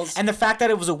anything. females. And the fact that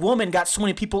it was a woman got so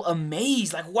many people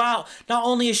amazed. Like, wow! Not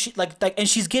only is she like, and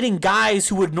she's getting guys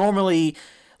who would normally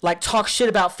like talk shit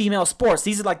about female sports.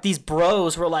 These are like these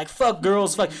bros who are like, fuck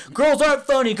girls, like girls aren't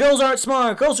funny, girls aren't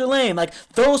smart, girls are lame. Like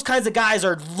those kinds of guys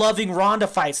are loving Ronda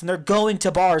fights and they're going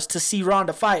to bars to see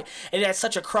Ronda fight. And it has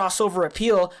such a crossover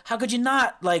appeal. How could you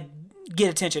not like get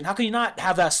attention? How can you not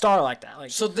have that star like that?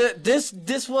 Like, So this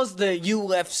was the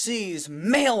UFC's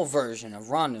male version of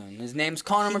Ronda. And his name's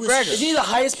Conor McGregor. Is he the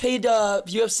highest paid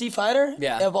UFC fighter?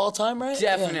 Yeah. Of all time, right?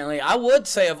 Definitely. I would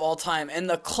say of all time. And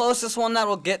the closest one that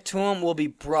will get to him will be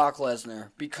Brock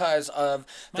Lesnar because of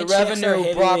the My checks are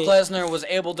revenue Brock heavyweight. Lesnar was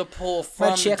able to pull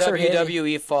from checks are heavy.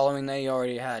 WWE following that he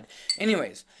already had.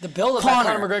 Anyways, The build that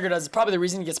Conor McGregor does is probably the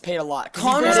reason he gets paid a lot. 'cause he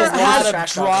Conor brings a lot has, of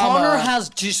trash drama. Conor has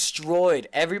destroyed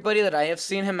everybody that I have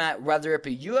seen him at, whether it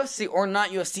be UFC or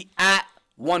not UFC, at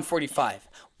 145.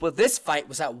 Well, this fight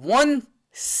was at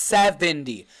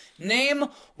 170. Name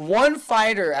one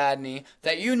fighter, Adney,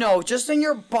 that you know just in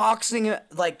your boxing,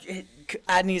 like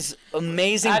Adney's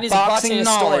amazing Adney's a boxing boxing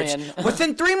knowledge. historian.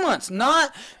 Within 3 months,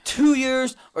 not 2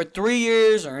 years or 3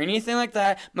 years or anything like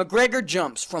that, McGregor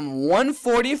jumps from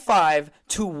 145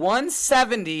 to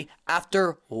 170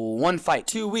 after one fight.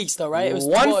 2 weeks though, right? It was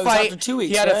One it was fight. after 2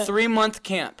 weeks. He had a right? 3-month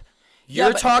camp. Yeah,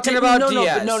 You're but talking did- about no,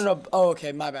 Diaz. No. Oh,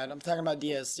 okay, my bad. I'm talking about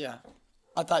Diaz. Yeah,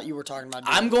 I thought you were talking about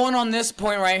Diaz. I'm going on this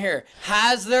point right here.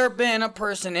 Has there been a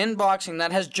person in boxing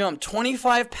that has jumped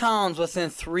 25 pounds within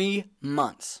 3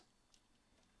 months?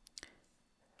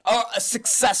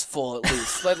 Successful, at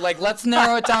least. Let's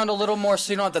narrow it down a little more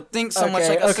so you don't have to think so much.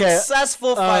 Okay, Like a okay.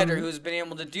 successful fighter who's been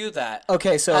able to do that.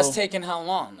 okay, so Has taken how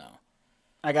long, though?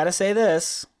 I gotta say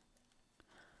this.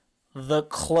 The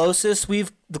closest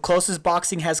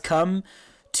boxing has come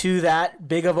to that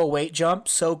big of a weight jump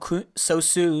so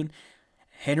soon.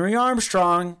 Henry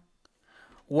Armstrong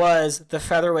was the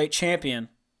featherweight champion.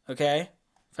 Okay,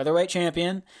 featherweight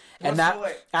champion, and What's the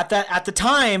weight? at the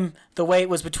time the weight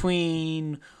was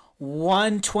between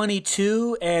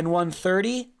 122 and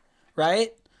 130,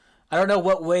 right? I don't know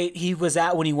what weight he was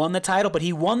at when he won the title, but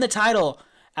he won the title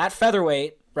at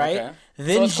featherweight, right? Okay.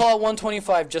 Then So let's call it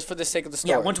 125 just for the sake of the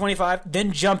story. yeah, 125.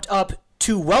 Then jumped up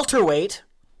to welterweight,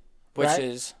 Which right?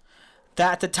 is,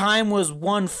 that at the time was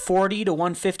 140 to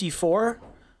 154,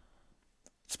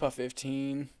 it's about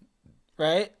 15.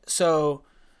 right? So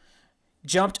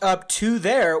jumped up to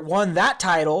there, won that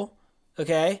title,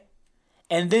 okay?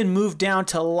 And then moved down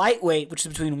to lightweight, which is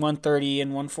between 130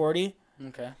 and 140,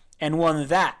 Okay. and won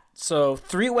that. So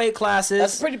 3 weight classes.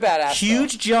 That's pretty badass,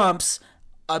 Huge jumps,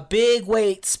 a big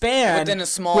weight span.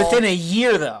 Within a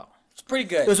year, though. It's pretty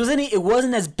good. It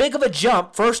wasn't as big of a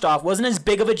jump. First off, wasn't as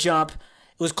big of a jump.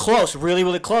 It was close, really,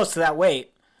 really close to that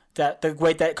weight, the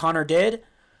weight that Conor did.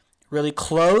 Really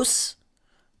close,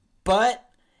 but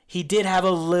he did have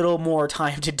a little more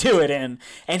time to do it in,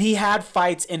 and he had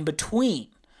fights in between.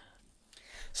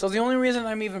 So the only reason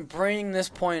I'm even bringing this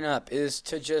point up is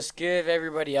to just give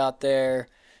everybody out there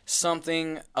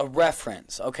a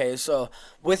reference. Okay, so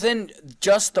within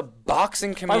just the boxing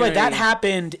By the community. way, that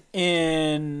happened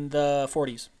in the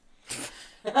 40s.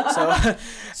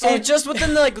 So just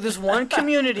within this one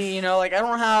community, I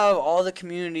don't have all the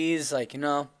communities,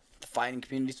 the fighting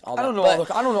communities, all that. I don't know. I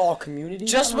don't know all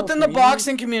communities. Just I don't know within the communities.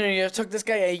 boxing community, it took this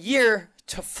guy a year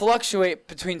to fluctuate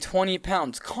between 20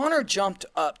 pounds. Conor jumped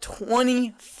up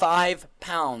 25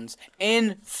 pounds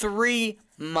in 3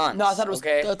 months. No, I thought it was.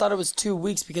 Okay? I thought it was 2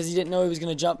 weeks because he didn't know he was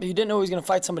gonna jump. He didn't know he was gonna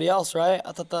fight somebody else, right?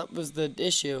 I thought that was the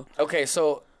issue. Okay,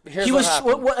 so here's He what was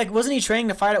happened. wasn't he training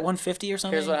to fight at 150 or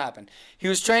something? Here's what happened. He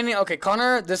was training. Okay,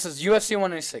 Conor, this is UFC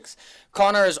 196.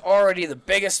 Conor is already the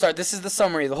biggest star. This is the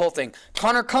summary of the whole thing.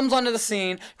 Conor comes onto the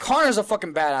scene. Conor's a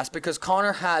fucking badass because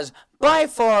Conor has by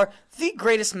far the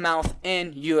greatest mouth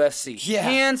in UFC. Yeah.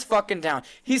 Hands fucking down.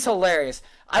 He's hilarious.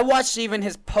 I watched even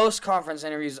his post-conference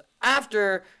interviews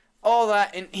after all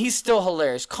that, and he's still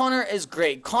hilarious. Conor is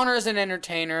great. Conor is an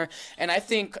entertainer, and I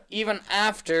think even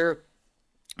after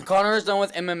Conor is done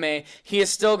with MMA, he is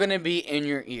still going to be in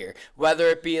your ear. Whether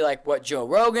it be like what Joe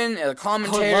Rogan, a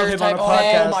commentator him type on a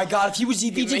podcast. Oh my God! If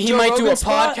he took he Joe might do a Rogan's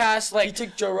spot, podcast. Like he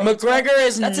took Joe Rogan's McGregor spot.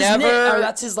 is That's his never. nick- or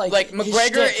that's his his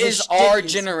McGregor shtick, his is shtick our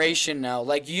is- generation now.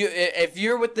 Like if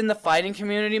you're within the fighting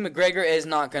community, McGregor is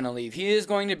not gonna leave. He is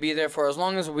going to be there for as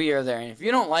long as we are there. And if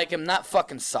you don't like him, that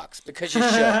fucking sucks because you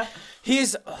should.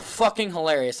 He's fucking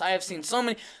hilarious. I have seen so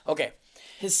many. Okay.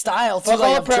 His style too, Fuck all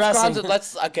like the of press dressing.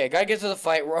 cons. Gotta get to the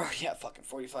fight. We're already at fucking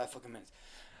 45 fucking minutes.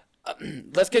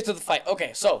 Let's get to the fight. Okay,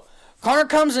 so Conor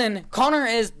comes in. Conor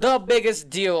is the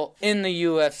biggest deal in the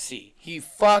UFC. He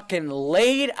fucking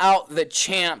laid out the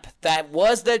champ that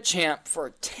was the champ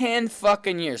for 10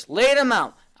 fucking years. Laid him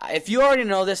out. If you already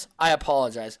know this, I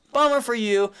apologize. Bummer for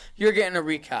you. You're getting a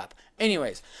recap.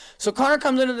 Anyways, so Conor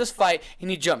comes into this fight and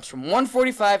he jumps from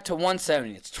 145 to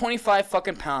 170. It's 25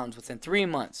 fucking pounds within 3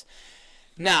 months.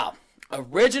 Now,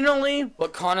 originally,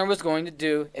 what Conor was going to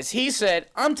do is he said,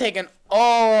 I'm taking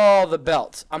all the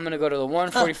belts. I'm going to go to the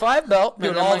 145 belt, and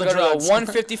Doing then all I'm going the to go to drugs. the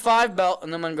 155 belt,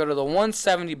 and then I'm going to go to the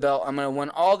 170 belt. I'm going to win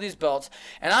all these belts,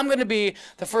 and I'm going to be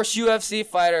the first UFC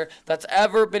fighter that's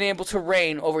ever been able to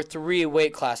reign over 3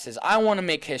 weight classes. I want to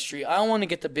make history. I want to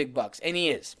get the big bucks, and he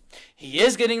is. He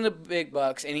is getting the big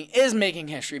bucks, and he is making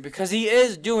history because he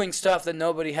is doing stuff that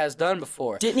nobody has done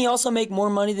before. Didn't he also make more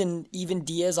money than even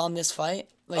Diaz on this fight?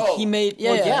 Like Oh, he made,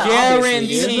 well, yeah, guaranteed.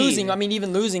 Even losing, I mean,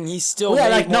 even losing, he's still. Yeah,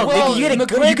 made like no, more Well, you get a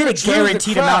McGregor drew the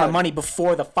guaranteed amount crowd. of money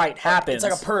before the fight happens.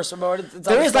 It's like a purse, bro. It's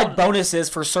There is a like bonuses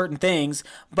for certain things,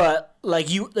 but like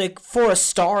for a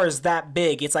star is that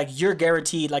big, it's like you're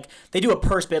guaranteed. Like they do a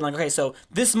purse bid, like okay, so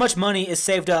this much money is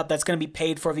saved up that's going to be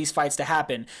paid for these fights to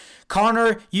happen.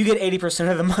 Conor, you get 80%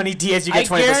 of the money. Diaz, you get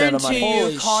 20% of the money. I guarantee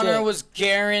Holy you, Conor shit. was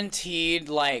guaranteed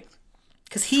like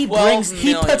Because he 12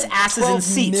 he puts million. asses in 12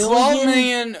 seats. million? 12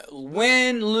 million,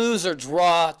 win, lose, or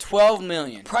draw. 12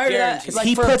 million. Prior to that, Guaranteed. like,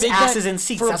 He for a puts big asses name- in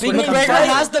seats. for a That's big what it name comes McGregor down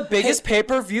to. has the biggest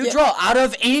pay-per-view draw out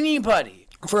of anybody.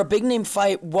 For a big name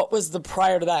fight, what was the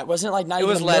prior to that? Wasn't it like not It even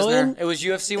was a million? Lesnar. It was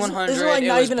UFC Isn't- 100. isn't it like it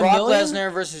not was even a Brock million?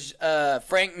 Lesnar versus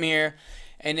Frank Mir,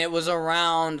 and it was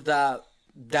around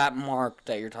that mark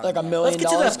that you're talking Like a about. million. Let's get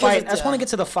to dollars, the fight. 'cause I just want to get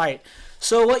to the fight.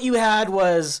 So what you had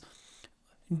was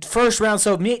first round.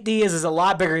 So Nate Diaz is a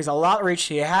lot bigger. He's a lot rich.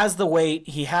 He has the weight.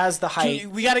 He has the height.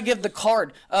 We got to give the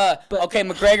card. Okay,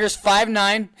 McGregor's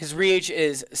 5'9". His reach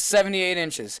is 78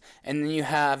 inches. And then you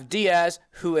have Diaz,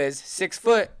 who is 6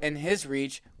 foot, and his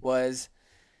reach was,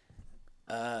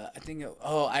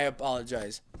 I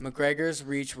apologize. McGregor's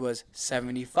reach was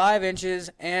 75 inches,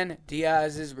 and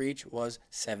Diaz's reach was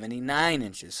 79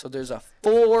 inches. So there's a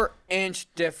 4-inch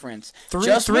difference.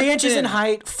 Three inches in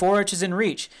height, 4 inches in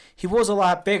reach. He was a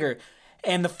lot bigger.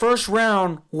 And the first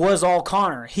round was all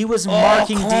Conor. He was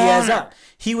marking Diaz Conor. up.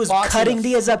 He was Boxing cutting the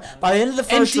Diaz up. By the end of the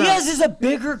And first round, Diaz is a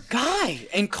bigger guy,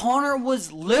 and Conor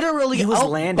was literally He was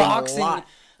landing a outboxing. lot.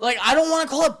 Like, I don't want to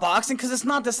call it boxing because it's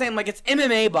not the same. Like, it's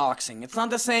MMA boxing. It's not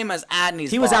the same as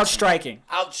Adney's. he was boxing.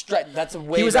 outstriking. That's a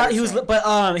way. He was better out. He was, term.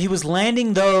 but he was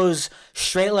landing those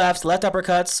straight lefts, left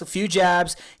uppercuts, a few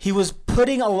jabs. He was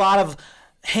putting a lot of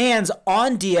hands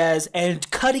on Diaz and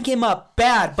cutting him up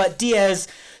bad. But Diaz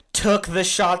took the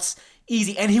shots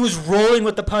easy, and he was rolling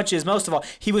with the punches. Most of all,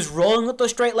 he was rolling with those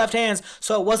straight left hands,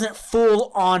 so it wasn't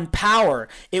full on power.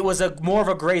 It was more of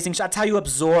a grazing shot. That's how you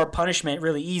absorb punishment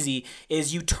really easy.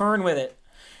 Is you turn with it,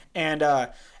 and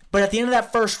but at the end of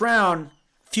that first round,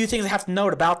 few things I have to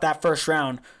note about that first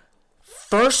round.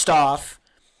 First off,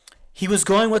 he was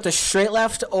going with the straight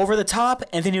left over the top,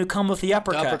 and then he would come with the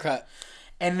uppercut.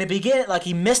 And in the beginning, like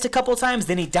he missed a couple of times,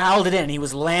 then he dialed it in. He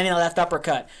was landing a left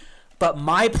uppercut. But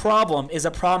my problem is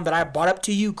a problem that I brought up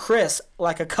to you, Chris,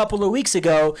 like a couple of weeks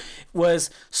ago, was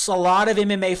a lot of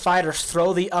MMA fighters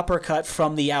throw the uppercut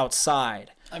from the outside.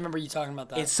 I remember you talking about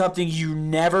that. It's something you're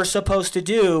never supposed to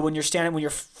do when you're standing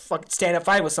up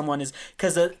fighting with someone, is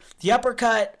because the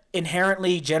uppercut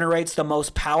inherently generates the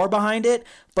most power behind it,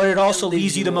 but it also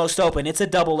leaves you the most open. It's a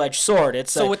double-edged sword.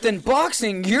 So within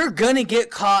boxing, you're gonna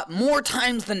get caught more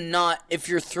times than not if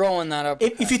you're throwing that up.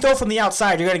 if you throw from the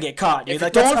outside, you're gonna get caught. If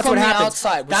Like, you're that's throwing from what the happens.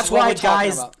 outside, which That's is what why we're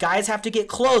talking about. guys have to get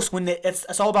close when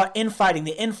it's all about infighting.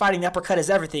 The infighting, the uppercut is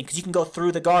everything because you can go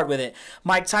through the guard with it.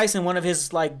 Mike Tyson, one of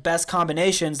his like best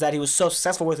combinations that he was so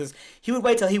successful with is he would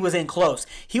wait till he was in close.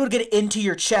 He would get into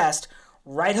your chest,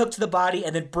 right hook to the body,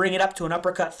 and then bring it up to an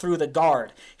uppercut through the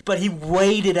guard. But he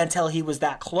waited until he was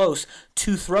that close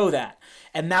to throw that.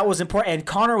 and that was important. And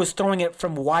Conor was throwing it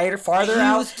from farther He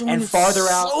out was throwing and it farther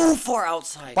out. so far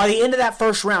outside. By the end of that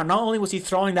first round, not only was he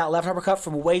throwing that left uppercut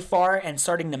from way far and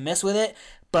starting to miss with it,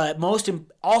 but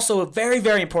also very,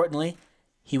 very importantly,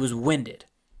 he was winded.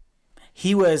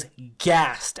 He was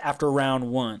gassed after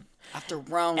round 1. After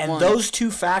round And 1. those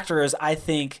two factors, I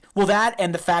think, that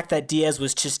and the fact that Diaz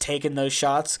was just taking those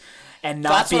shots and not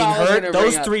That's being what I was hurt, gonna those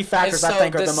bring up. three factors And I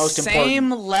think so are the most same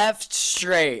important. left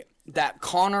straight that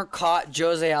Conor caught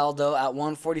Jose Aldo at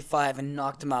 145 and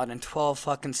knocked him out in 12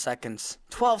 fucking seconds.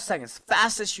 12 seconds.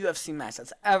 Fastest UFC match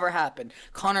that's ever happened.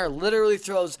 Conor literally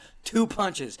throws 2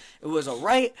 punches. It was a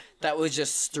right that was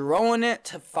just throwing it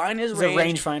to find his He's a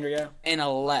range. rangefinder, yeah. And a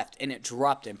left, and it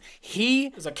dropped him.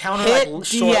 He was a counter, hit like,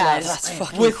 short Diaz left. That's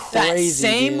fucking with crazy, that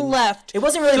same dude. left. It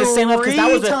wasn't really the same left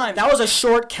because times. that was a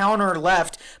short counter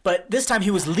left, but this time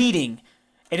he was leading,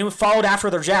 and it followed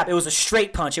after the jab. It was a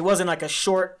straight punch. It wasn't like a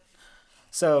short.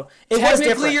 So it was different.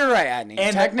 Technically, you're right, Adney.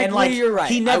 Technically, you're right.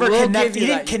 He never I will connected. give you He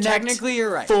that. didn't connect. Technically, you're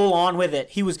right. Full on with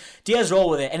it. Diaz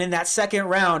rolled with it, and in that second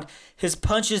round, his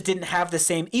punches didn't have the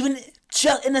same. Even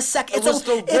just in the second, it's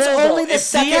only the if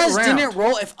second Diaz round. didn't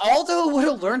roll, if Aldo would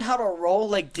have learned how to roll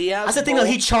like Diaz, That's the thing, though.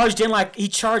 He charged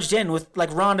in with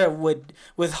like Ronda would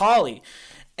with Holly.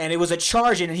 And it was a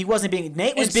charge, and he wasn't being.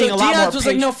 Nate was being a lot Diaz more was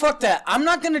patient. like, no, fuck that. I'm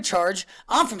not gonna charge.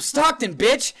 I'm from Stockton,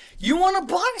 bitch. You want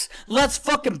to box? Let's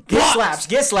fucking box.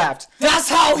 Get slapped. That's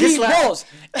how he slapped. rolls.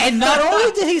 And not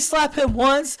only did he slap him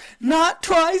once, not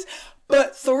twice,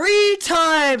 but 3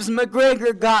 times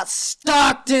McGregor got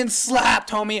Stockton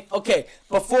slapped, homie. Okay,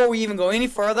 before we even go any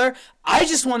further, I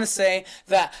just want to say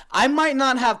that I might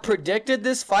not have predicted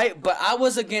this fight, but I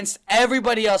was against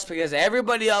everybody else because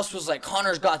everybody else was like,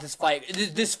 Conor's got this fight.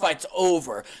 This fight's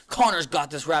over. Conor's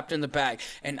got this wrapped in the bag.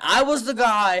 And I was the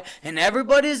guy in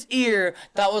everybody's ear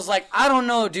that was like, I don't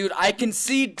know, dude. I can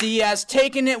see Diaz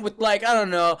taking it with, like, I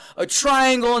don't know, a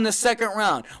triangle in the second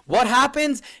round. What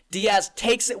happens? Diaz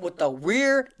takes it with a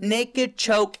rear naked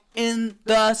choke in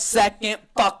the second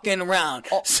fucking round.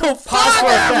 So fuck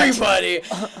everybody.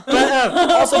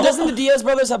 Also, doesn't the Diaz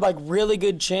brothers have like really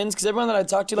good chins? Because everyone that I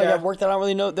talked to, like Yeah. I've worked that I don't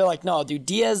really know, they're like, no, dude,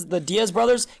 the Diaz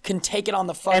brothers can take it on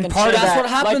the fucking. And part of chin. That's that- what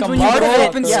happens like a when you part grow of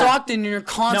up in it, yeah. Stockton and you're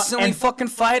constantly and- fucking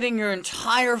fighting your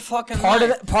entire fucking Part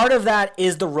life. of that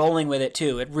is the rolling with it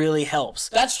too. It really helps.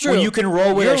 That's true. When you can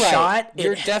roll with You're a right. shot,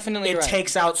 You're definitely it right.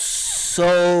 takes out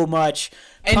so much.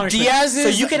 And punishment. Diaz's so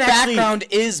you can actually, background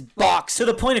is boxing.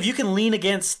 to the point of you can lean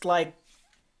against like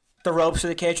the ropes or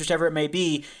the cage, whichever it may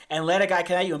be, and let a guy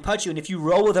come at you and punch you. And if you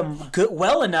roll with him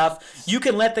well enough, you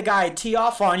can let the guy tee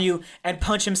off on you and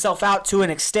punch himself out to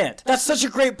an extent. That's such a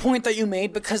great point that you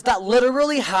made because that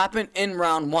literally happened in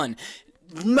round 1.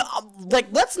 Like,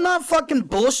 let's not fucking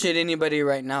bullshit anybody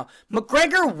right now.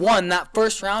 McGregor won that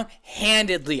first round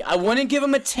handedly. I wouldn't give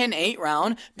him a 10-8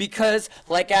 round because,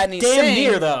 like Adney's Damn saying,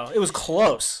 near though. It was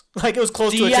close. Like it was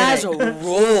close Diaz to a 10-8.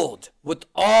 rolled with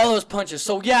all those punches.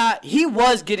 So yeah, he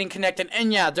was getting connected,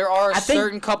 and yeah, there are think-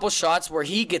 certain couple shots where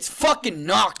he gets fucking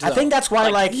knocked. I though. think that's why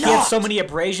like he had so knocked. many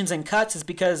abrasions and cuts is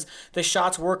because the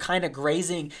shots were kind of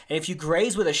grazing, and if you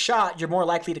graze with a shot, you're more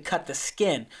likely to cut the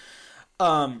skin.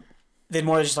 Than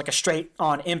more just like a straight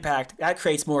on impact. That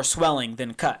creates more swelling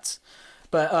than cuts.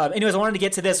 But anyways, I wanted to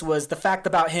get to this was the fact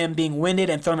about him being winded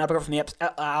and thrown uppercut from the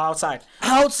outside.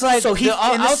 Outside, So he- the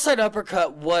in this- outside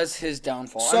uppercut was his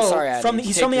downfall. So I'm sorry, Adney. he's Take from the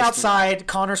this to me. outside.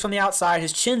 Connor's from the outside.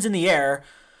 His chin's in the air.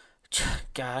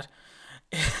 God.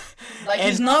 Like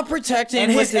he's not protecting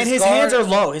And with his guard. hands are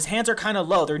low. His hands are kind of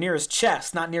low. They're near his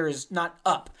chest, not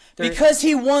up. They're- Because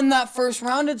he won that first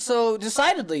round so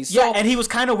decidedly. So Yeah, and he was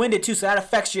kind of winded too, so that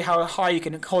affects you how high you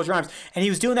can hold your arms. And he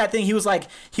was doing that thing. He was like,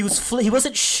 he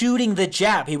wasn't shooting the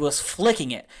jab. He was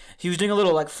flicking it. He was doing a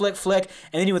little like flick,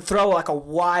 and then he would throw like a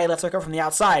wide left hook from the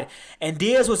outside. And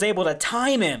Diaz was able to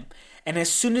time him. And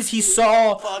as soon as he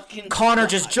saw Fucking Conor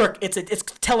just jerk, it's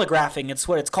telegraphing. It's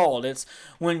what it's called. It's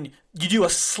when you do a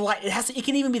slight. It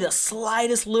can even be the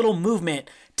slightest little movement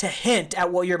to hint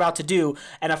at what you're about to do.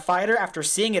 And a fighter, after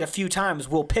seeing it a few times,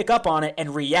 will pick up on it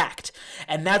and react.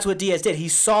 And that's what Diaz did. He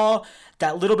saw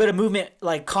that little bit of movement,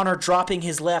 like Conor dropping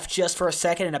his left just for a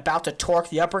second and about to torque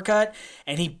the uppercut,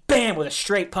 and he bam with a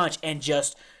straight punch and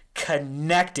just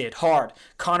connected hard.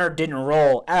 Conor didn't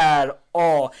roll at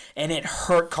all, and it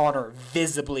hurt Conor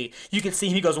visibly. You can see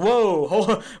him. He goes,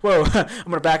 "Whoa, whoa!" I'm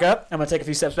gonna back up. I'm gonna take a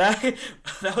few steps back.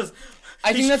 That was.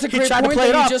 I think that's a he great tried to point play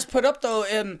that it you off. just put up, though.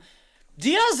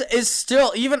 Diaz is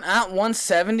still, even at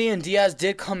 170, and Diaz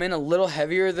did come in a little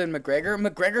heavier than McGregor.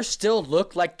 McGregor still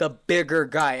looked like the bigger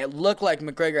guy. It looked like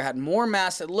McGregor had more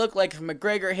mass. It looked like if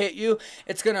McGregor hit you,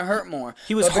 it's going to hurt more.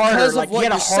 He was But harder, because of like, he what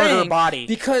had a you're harder saying, body.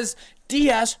 Because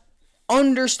Diaz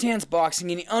understands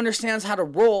boxing and he understands how to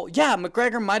roll. Yeah,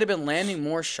 McGregor might have been landing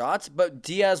more shots, but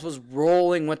Diaz was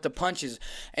rolling with the punches.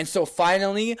 And so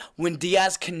finally, when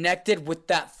Diaz connected with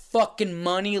that fucking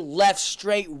money, left,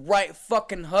 straight, right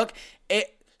fucking hook,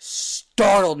 it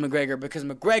startled McGregor because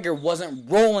McGregor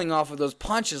wasn't rolling off of those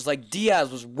punches like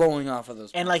Diaz was rolling off of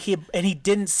those punches. And he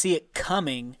didn't see it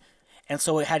coming. And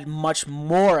so it had much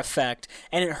more effect,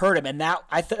 and it hurt him. And that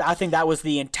I think that was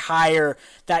the entire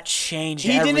that changed.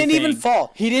 He everything. didn't even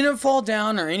fall. He didn't fall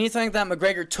down or anything like that.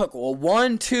 McGregor took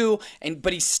 1, 2,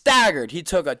 but he staggered. He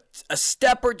took a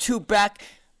step or two back.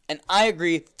 And I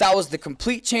agree, that was the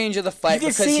complete change of the fight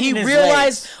because he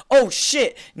realized, oh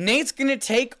shit, Nate's gonna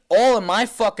take all of my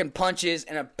fucking punches,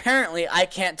 and apparently I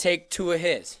can't take 2 of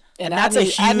his. And that's a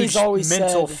huge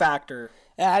mental factor.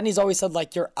 Adney's always said,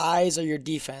 like, your eyes are your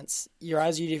defense. Your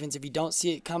eyes are your defense. If you don't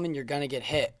see it coming, you're going to get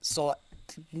hit. So,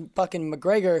 fucking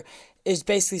McGregor is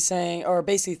basically saying, or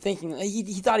basically thinking, he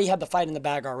thought he had the fight in the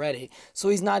bag already. So,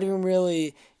 he's not even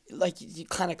really, like,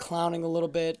 kind of clowning a little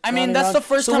bit. I mean, that's the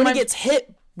first time when he gets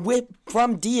hit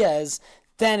from Diaz,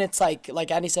 then it's like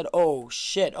Adney said, oh,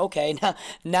 shit, okay,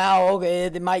 now okay,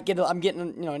 they might get, I'm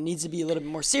getting, it needs to be a little bit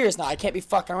more serious now. I can't be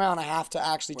fucking around. I have to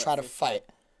actually try to fight.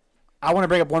 I want to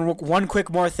bring up one quick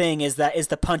more thing is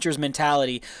the puncher's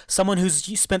mentality. Someone who's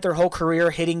spent their whole career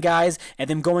hitting guys and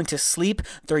then going to sleep,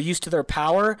 they're used to their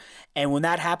power. And when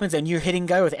that happens and you're hitting a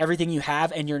guy with everything you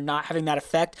have and you're not having that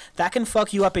effect, that can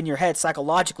fuck you up in your head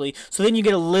psychologically. So then you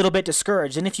get a little bit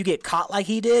discouraged. And if you get caught like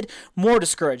he did, more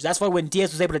discouraged. That's why when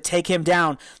Diaz was able to take him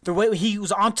down, the way he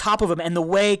was on top of him and the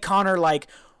way Conor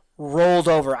rolled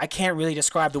over. I can't really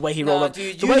describe the way he rolled over.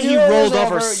 Dude, the way he rolled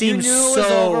over seems so... You knew it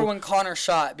was over when Conor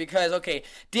shot because, okay,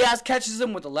 Diaz catches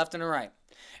him with the left and the right.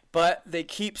 But they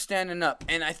keep standing up.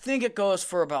 And I think it goes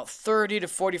for about 30 to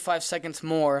 45 seconds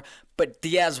more, but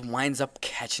Diaz winds up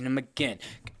catching him again.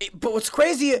 But what's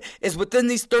crazy is within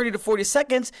these 30 to 40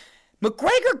 seconds,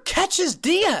 McGregor catches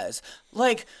Diaz.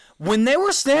 Like, when they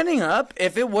were standing up,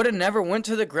 if it would have never went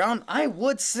to the ground, I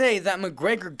would say that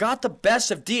McGregor got the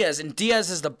best of Diaz, and Diaz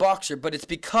is the boxer, but it's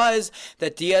because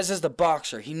that Diaz is the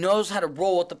boxer. He knows how to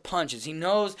roll with the punches. He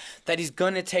knows that he's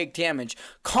going to take damage.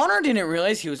 Conor didn't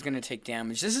realize he was going to take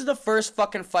damage. This is the first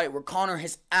fucking fight where Conor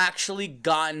has actually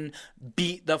gotten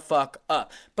beat the fuck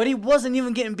up. But he wasn't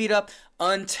even getting beat up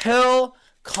until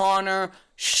Conor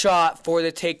shot for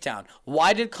the takedown.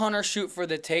 Why did Conor shoot for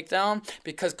the takedown?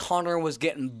 Because Conor was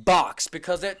getting boxed.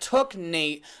 Because it took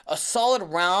Nate a solid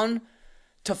round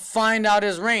to find out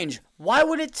his range. Why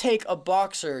would it take a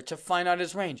boxer to find out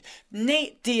his range?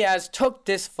 Nate Diaz took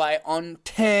this fight on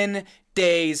 10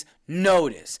 days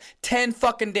notice. 10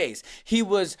 fucking days.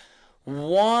 Nate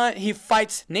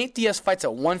Diaz fights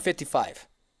at 155.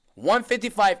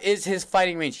 155 is his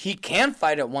fighting range. He can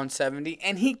fight at 170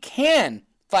 and he can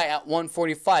fight at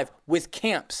 145 with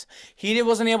camps. He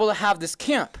wasn't able to have this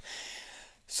camp.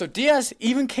 So Diaz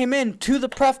even came in to the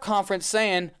press conference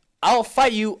saying, I'll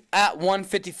fight you at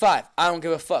 155. I don't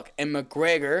give a fuck. And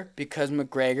McGregor, because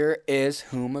McGregor is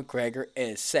who McGregor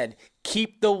is, said,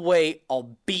 keep the weight,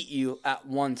 I'll beat you at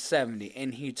 170.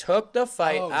 And he took the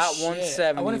fight at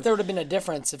 170. I wonder if there would have been a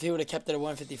difference if he would have kept it at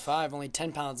 155, only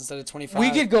 10 pounds instead of 25. We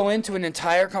could go into an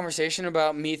entire conversation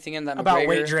about me thinking that about McGregor...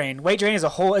 weight drain. Weight drain is it's a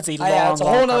whole it's a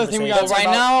whole other thing we got to talk right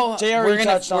now.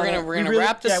 We're gonna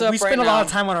wrap this up right now. We spent a lot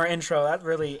of time on our intro. That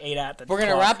really ate at the We're going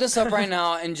to wrap this up right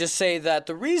now and just say that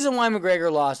the reason why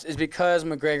McGregor lost is because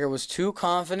McGregor was too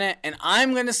confident. And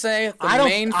I'm going to say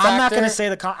main factor... I'm not going to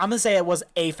say I'm going to say it was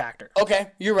a factor.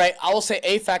 Okay, you're right. I will say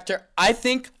a factor. I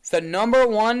think the number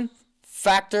one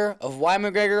factor of why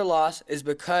McGregor lost is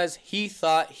because he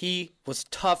thought he was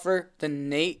tougher than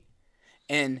Nate,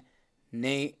 and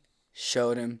Nate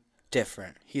showed him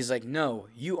different. He's like, no,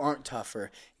 you aren't tougher.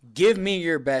 Give me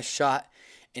your best shot,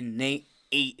 and Nate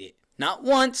ate it. Not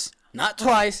once, not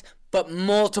twice, but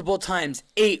multiple times.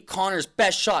 Ate Conor's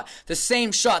best shot. The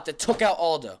same shot that took out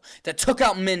Aldo, that took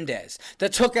out Mendez,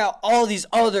 that took out all these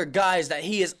other guys that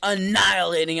he is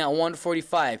annihilating at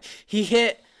 145. He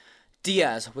hit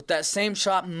Diaz with that same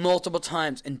shot multiple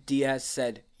times, and Diaz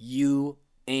said, you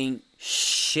ain't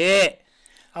shit.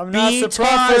 I'm not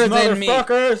surprised,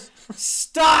 motherfuckers.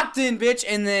 Stockton, bitch.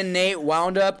 And then Nate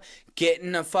wound up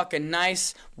getting a fucking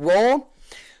nice roll.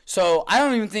 So I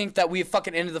don't even think that we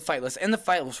fucking ended the fight. Let's end the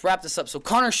fight. Let's wrap this up. So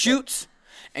Conor shoots,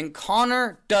 and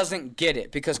Conor doesn't get it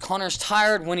because Conor's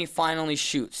tired when he finally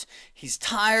shoots. He's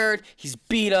tired. He's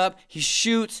beat up. He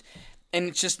shoots, and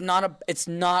it's just not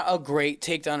a great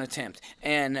takedown attempt.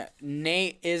 And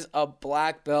Nate is a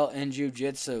black belt in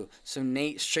jiu-jitsu. So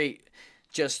Nate straight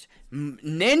just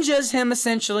ninjas him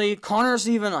essentially. Conor's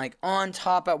even like on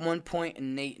top at one point,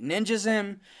 and Nate ninjas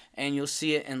him. and you'll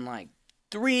see it in like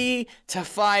 3 to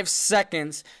 5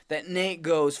 seconds that Nate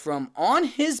goes from on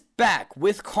his back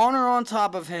with Conor on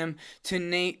top of him to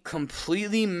Nate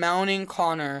completely mounting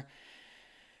Conor.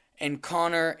 And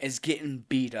Conor is getting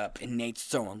beat up, and Nate's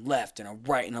throwing left and a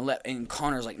right and a left, and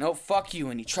Conor's like, no, fuck you,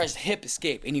 and he tries to hip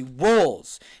escape, and he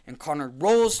rolls, and Conor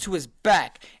rolls to his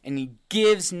back, and he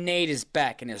gives Nate his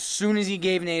back, and as soon as he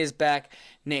gave Nate his back,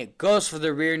 Nate goes for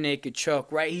the rear naked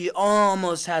choke, right? He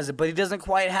almost has it, but he doesn't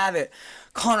quite have it.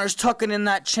 Conor's tucking in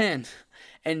that chin,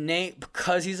 and Nate,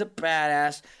 because he's a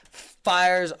badass,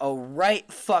 fires a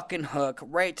right fucking hook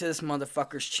right to this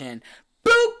motherfucker's chin.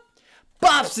 Boop!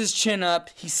 Bops his chin up,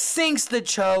 he sinks the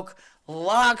choke,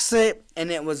 locks it, and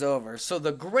it was over. So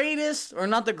the greatest, or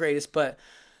not the greatest, but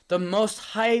the most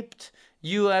hyped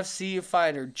UFC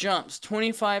fighter jumps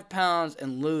 25 pounds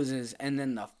and loses, and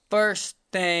then the first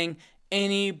thing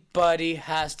anybody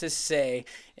has to say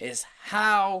is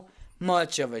how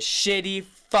much of a shitty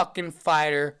fucking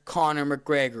fighter Conor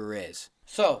McGregor is.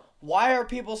 So, why are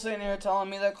people sitting here telling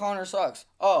me that Conor sucks?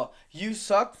 Oh, you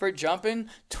suck for jumping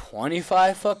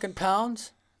 25 fucking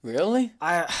pounds? Really?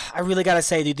 I really gotta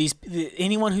say, dude,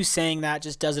 anyone who's saying that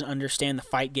just doesn't understand the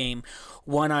fight game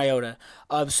one iota.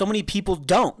 So many people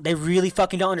don't. They really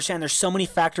fucking don't understand. There's so many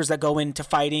factors that go into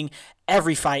fighting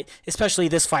every fight, especially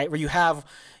this fight where you have,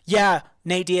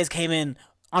 Nate Diaz came in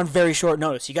on very short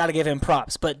notice. You got to give him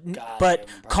props, but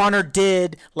Conor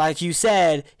did, like you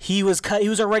said, he was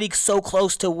already so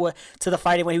close to the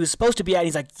fight when he was supposed to be at.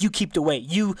 He's like, you keep the weight.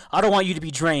 I don't want you to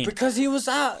be drained because he was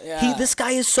out. Yeah. This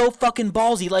guy is so fucking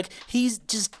ballsy. Like he's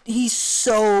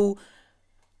so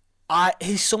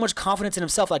much confidence in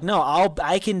himself. Like, no,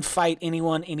 I can fight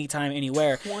anyone, anytime,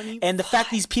 anywhere. 25. And the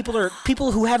fact these people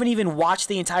who haven't even watched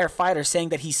the entire fight are saying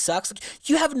that he sucks. Like,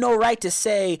 you have no right to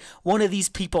say one of these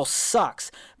people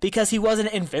sucks because he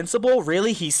wasn't invincible.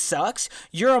 Really, he sucks.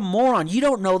 You're a moron. You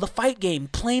don't know the fight game.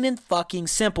 Plain and fucking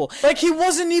simple. Like he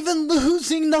wasn't even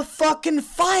losing the fucking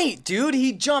fight, dude.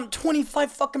 He jumped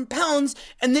 25 fucking pounds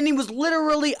and then he was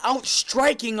literally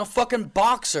outstriking a fucking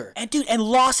boxer. And dude, and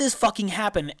losses fucking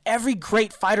happen. Every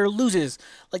great fighter loses.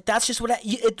 Like that's just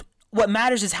what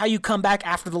matters is how you come back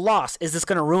after the loss. Is this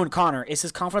going to ruin Conor? Is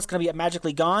his confidence going to be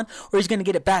magically gone, or is he going to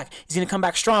get it back? Is he going to come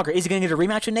back stronger? Is he going to get a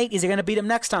rematch with Nate? Is he going to beat him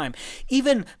next time?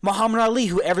 Even Muhammad Ali,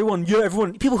 who everyone,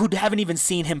 people who haven't even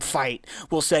seen him fight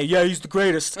will say, yeah, he's the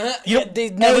greatest.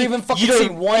 They've never even fucking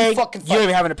seen one fucking fight. You don't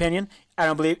even have an opinion. I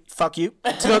don't believe. Fuck you.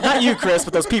 So, not you, Chris,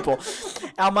 but those people.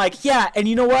 I'm like, yeah, and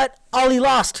you know what? Ali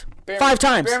lost 5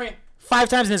 times. 5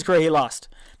 times in his career he lost.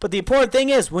 But the important thing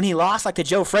is, when he lost, like to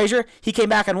Joe Frazier, he came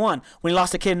back and won. When he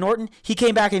lost to Ken Norton, he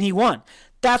came back and he won.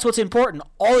 That's what's important.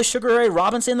 All the Sugar Ray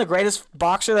Robinson, the greatest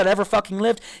boxer that ever fucking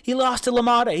lived, he lost to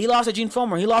LaMotta. He lost to Gene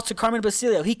Fullmer. He lost to Carmen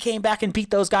Basilio. He came back and beat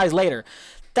those guys later.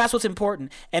 That's what's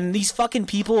important. And these fucking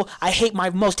people, my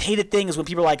most hated thing is when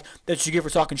people are like, that's what you get for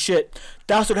talking shit.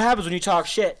 That's what happens when you talk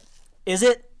shit. Is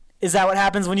it? Is that what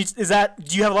happens when do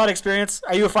you have a lot of experience?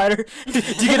 Are you a fighter? Do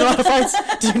you get a lot of fights?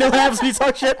 Do you know what happens when you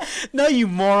talk shit? No, you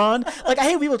moron. Like, I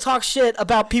hate when people talk shit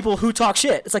about people who talk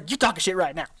shit. It's like, you're talking shit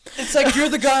right now. It's like you're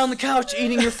the guy on the couch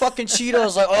eating your fucking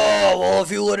Cheetos. Like, oh, well, if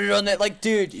you would have done that. Like,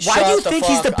 dude, why do you think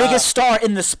he's the biggest star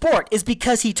in the sport? Is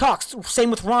because he talks.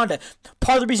 Same with Ronda.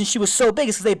 Part of the reason she was so big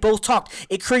is because they both talked.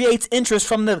 It creates interest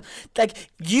from the, like,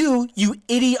 you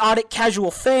idiotic casual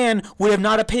fan would have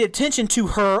not have paid attention to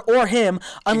her or him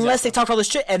unless they talked all this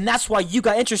shit, and that's why you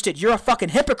got interested. You're a fucking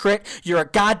hypocrite. You're a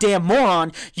goddamn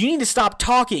moron. You need to stop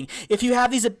talking. If you have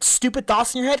these stupid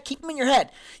thoughts in your head, keep them in your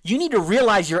head. You need to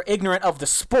realize you're ignorant of the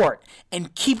sport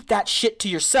and keep that shit to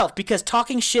yourself, because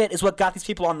talking shit is what got these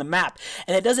people on the map.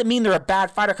 And it doesn't mean they're a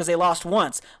bad fighter because they lost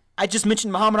once. I just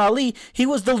mentioned Muhammad Ali. He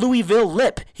was the Louisville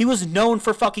Lip. He was known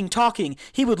for fucking talking.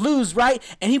 He would lose, right?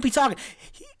 And he'd be talking.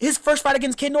 His first fight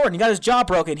against Ken Norton, he got his jaw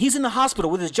broken. He's in the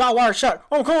hospital with his jaw wired shut.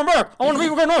 Oh, I'm coming back. I want to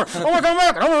beat Ken Norton. I want to come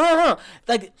back.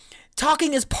 Like,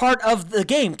 talking is part of the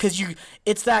game, because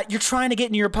it's that you're trying to get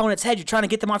in your opponent's head. You're trying to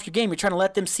get them off your game. You're trying to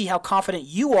let them see how confident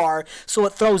you are, so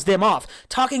it throws them off.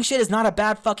 Talking shit is not a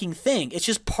bad fucking thing. It's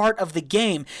just part of the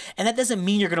game, and that doesn't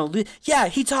mean you're gonna lose. Yeah,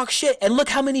 he talks shit, and look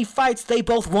how many fights they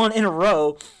both won in a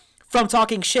row from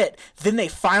talking shit. Then they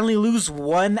finally lose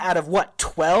 1 out of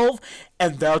 12,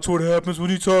 and that's what happens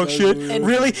when you talk shit. And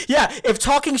really? Yeah. If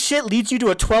talking shit leads you to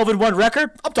a 12-1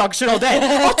 record, I'm talking shit all day.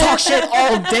 I'll talk shit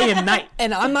all day and night.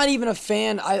 And I'm not even a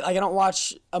fan. I don't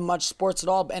watch much sports at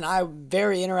all, and I'm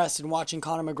very interested in watching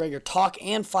Conor McGregor talk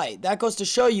and fight. That goes to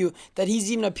show you that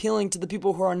he's even appealing to the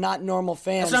people who are not normal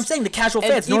fans. That's what I'm saying. The casual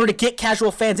fans. In order to get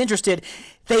casual fans interested,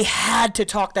 they had to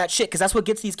talk that shit, because that's what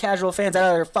gets these casual fans out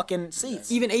of their fucking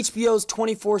seats. Even HBO's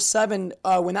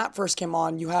 24/7, when that first came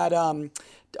on, you had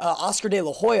Oscar De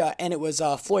La Hoya, and it was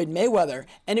Floyd Mayweather,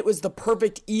 and it was the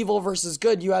perfect evil versus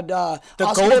good. You had The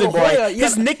Oscar Golden De La Boy. Hoya.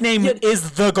 His nickname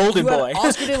is the Golden You had Boy.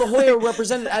 Oscar De La Hoya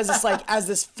represented as this as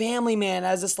this family man,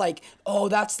 as this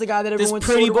that's the guy that everyone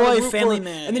pretty sort of wanted boy to root family for.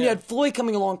 man, And then you yeah. had Floyd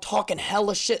coming along talking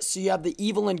hella shit. So you have the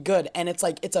evil and good, and it's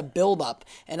a build up.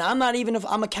 And I'm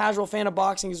a casual fan of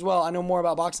boxing as well. I know more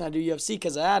about boxing than I do UFC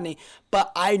because of Adney,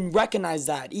 but I recognize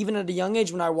that even at a young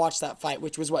age when I watched that fight,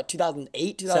 which was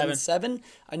 2008, 2007.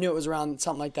 I knew it was around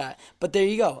something like that. But there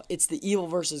you go. It's the evil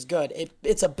versus good.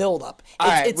 It's a build up. All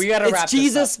right, we gotta wrap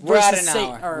Jesus this up. We're at versus an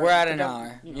Satan. hour. We're at an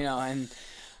hour. And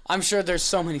I'm sure there's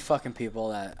so many fucking people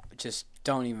that just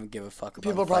don't even give a fuck about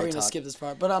People are probably gonna skip this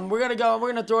part, but we're gonna go. We're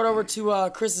gonna throw it over to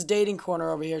Chris's dating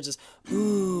corner over here. Just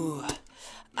ooh,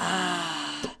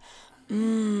 ah,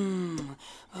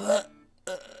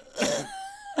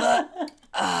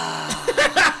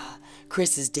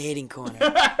 Chris's dating corner.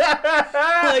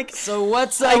 So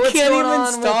what's I what's can't going even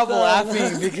on stop with,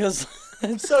 laughing because.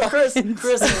 So Chris,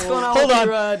 what's going on Hold with on.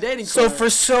 your dating So corner? for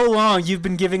so long, you've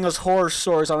been giving us horror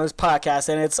stories on this podcast,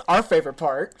 and it's our favorite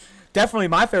part. Definitely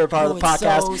my favorite part of the it's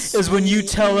podcast so is when you sweet.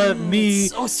 tell me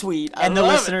It's so sweet. I and the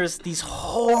love it. listeners these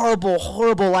horrible,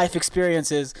 horrible life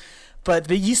experiences.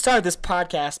 But you started this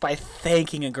podcast by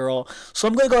thanking a girl. So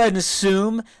I'm going to go ahead and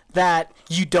assume that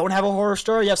you don't have a horror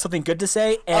story. You have something good to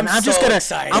say. And I'm I'm just so going to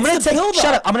excited. I'm going It's to the take build-up.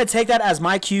 shut up. I'm going to take that as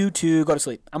my cue to go to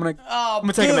sleep. I'm going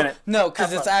to take a minute. No,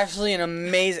 because it's actually an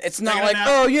amazing. It's not Take a like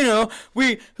nap.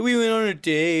 we went on a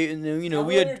date and then we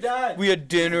when you're done. had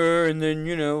dinner and then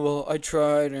I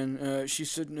tried and she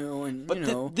said no and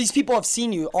These people have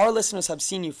seen you. Our listeners have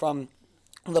seen you from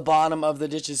the bottom of the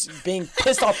ditches, being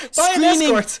pissed off, By an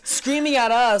escort. screaming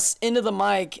at us into the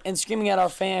mic and screaming at our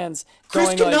fans. Chris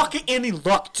going did like, not get any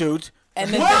luck, dude. And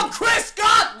then Chris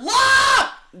got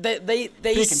luck. they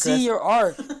Speaking, see Chris. your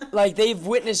arc, like they've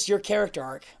witnessed your character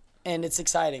arc, and it's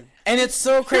exciting. And it's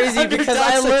so crazy because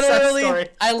Underdog success story.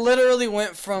 I literally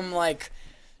went from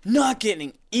not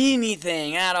getting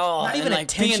anything at all, Not and even being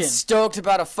attention. stoked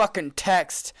about a fucking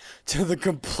text to the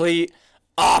complete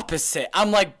opposite. I'm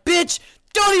like, bitch,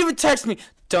 don't even text me.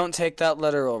 Don't take that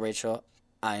literal, Rachel.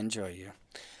 I enjoy you.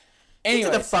 Get to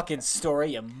Anyway, the fucking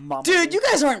story, you mama. dude, you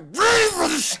guys aren't ready for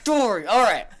the story. All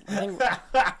right.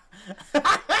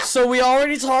 So we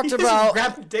already talked about.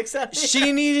 grabbing dicks at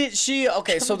me.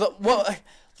 Okay, so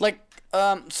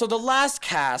so the last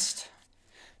cast,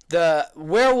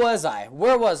 where was I?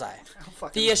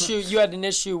 The issue you had an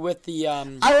issue with the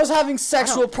I was having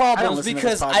sexual I don't problems listen to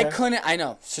because this I podcast. couldn't. I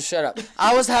know. So shut up.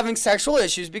 I was having sexual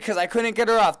issues because I couldn't get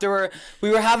her off.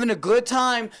 We were having a good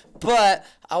time, but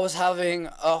I was having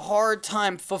a hard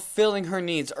time fulfilling her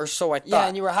needs, or so I thought. yeah,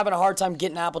 and you were having a hard time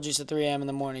getting apple juice at 3 a.m. in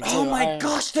the morning. Oh too. my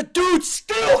gosh, the dude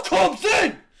still comes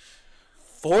in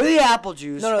for the apple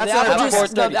juice. No, the That's apple another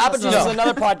juice. No, the apple juice No. is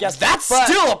another podcast. That's But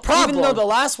still a problem. Even though the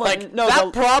last one,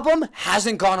 that problem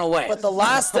hasn't gone away. But the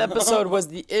last episode was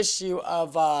the issue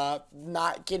of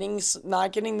not getting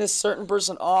this certain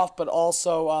person off, but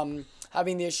also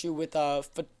having the issue with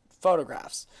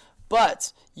photographs.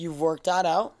 But you've worked that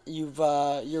out.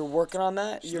 You're working on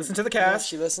that. You listens to the cast.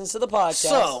 She listens to the podcast.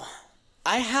 So,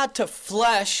 I had to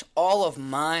flesh all of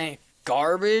my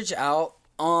garbage out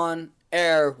on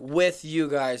air with you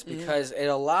guys because it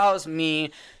allows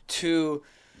me to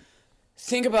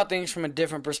think about things from a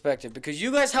different perspective because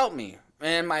you guys help me.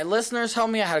 And my listeners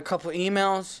helped me. I had a couple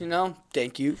emails,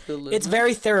 Thank you. For listening. It's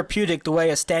very therapeutic the way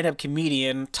a stand-up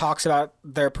comedian talks about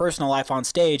their personal life on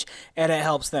stage, and it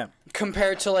helps them.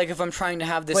 Compared to if I'm trying to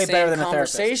have the Way better same than a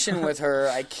therapist. conversation with her,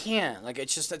 I can't.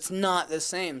 It's not the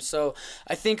same. So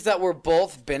I think that we're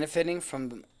both benefiting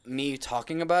from me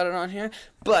talking about it on here.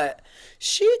 But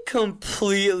she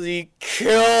completely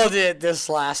killed it this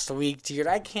last week, dude.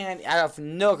 I have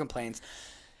no complaints.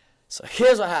 So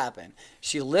here's what happened.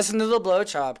 She listened to the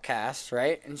Blowjob cast,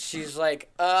 right? And she's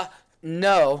like,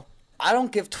 no, I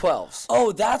don't give 12s.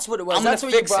 Oh, that's what it was. I'm gonna That's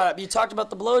what you fix brought it. up. You talked about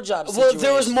the blowjob. Well,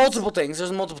 there was situation. multiple things.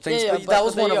 There's multiple things, Yeah, but but that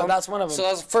was there one you of go. them. That's one of them. So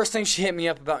that was the first thing she hit me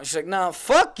up about. She's like, "No,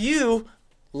 fuck you.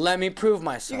 Let me prove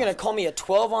myself." You're gonna call me a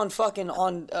 12 on fucking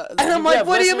on. and I'm like,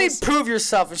 "What do you mean, prove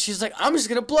yourself?" And she's like, "I'm just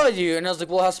gonna blow you." And I was like,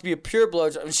 "Well, it has to be a pure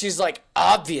blowjob." And she's like,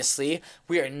 "Obviously,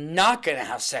 we are not gonna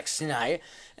have sex tonight."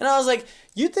 And I was like,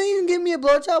 "You think you can give me a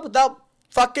blowjob without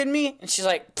fucking me?" And she's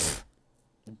like, "Pfft,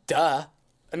 duh."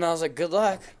 And I was like, "Good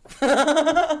luck."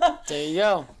 There you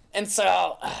go. And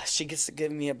so she gets to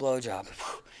give me a blowjob.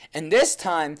 And this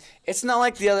time, it's not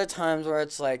like the other times where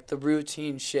it's the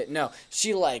routine shit. No,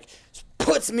 she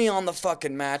puts me on the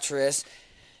fucking mattress,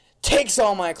 takes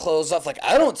all my clothes off. Like,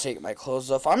 I don't take my clothes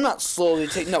off. I'm not slowly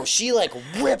taking. No, she like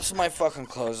rips my fucking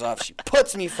clothes off. She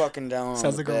puts me fucking down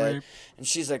Sounds on the like a bed, rape. and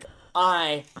she's like,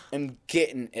 I am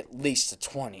getting at least a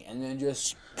 20, and then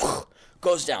just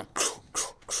goes down,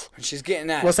 and she's getting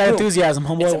that. What's that Boom. enthusiasm,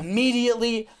 It's homeboy?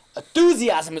 immediately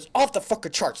enthusiasm is off the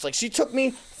fucking charts. Like, she took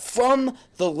me from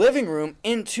the living room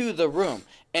into the room,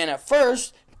 and at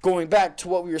first, going back to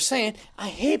what we were saying, I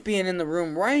hate being in the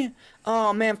room, right?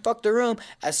 Oh man, fuck the room.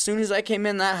 As soon as I came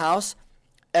in that house,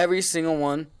 every single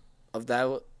one of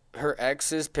her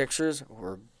ex's pictures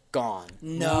were gone.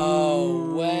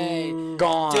 No way.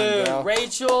 Gone, Dude, bro.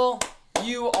 Rachel,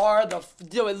 you are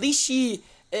dude, at least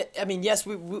I mean, yes,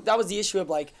 we that was the issue of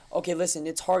like, okay, listen,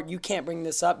 it's hard. You can't bring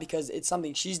this up because it's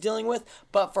something she's dealing with.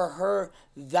 But for her,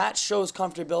 that shows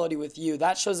comfortability with you.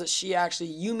 That shows that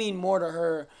you mean more to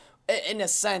her. In a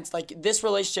sense, like, this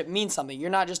relationship means something. You're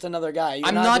not just another guy.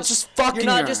 I'm not just fucking You're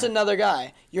not her. just another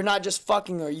guy. You're not just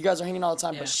fucking her. You guys are hanging all the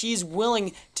time. But she's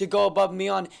willing to go above and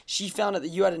beyond. She found out that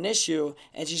you had an issue,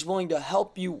 and she's willing to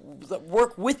help you,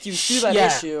 work with you through that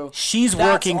issue. She's That's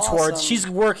working towards. awesome. She's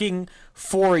working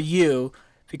for you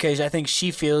because I think she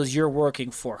feels you're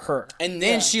working for her. And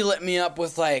then she lit me up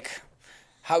with like,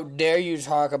 how dare you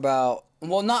talk about,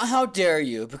 well, not how dare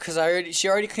you, because she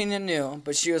already kind of knew,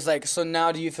 but she was like, so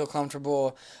now do you feel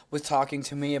comfortable with talking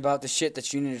to me about the shit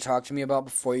that you need to talk to me about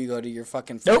before you go to your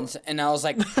fucking friends? And I was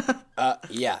like,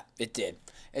 yeah, it did.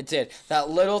 It did. That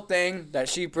little thing that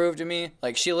she proved to me,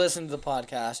 like, she listened to the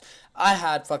podcast. I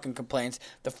had fucking complaints.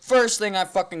 The first thing I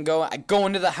go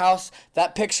into the house,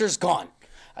 that picture's gone.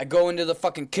 I go into the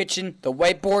fucking kitchen, the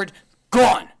whiteboard,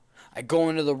 gone. I go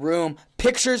into the room,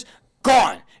 pictures,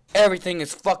 gone. Everything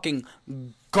is fucking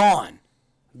gone.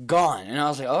 Gone. And I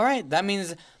was like, all right, that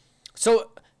means...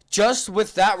 So, just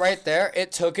with that right there,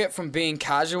 it took it from being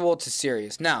casual to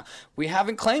serious. Now, we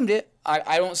haven't claimed it.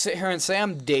 I don't sit here and say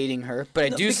I'm dating her, but I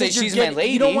do say Because she's my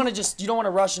lady. You don't want to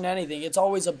rush into anything. It's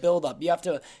always a build-up. You have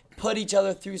to put each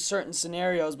other through certain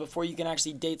scenarios before you can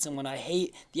actually date someone. I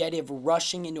hate the idea of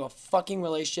rushing into a fucking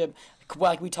relationship.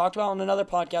 Like we talked about on another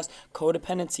podcast,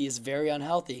 codependency is very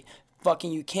unhealthy.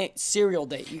 Fucking, you can't serial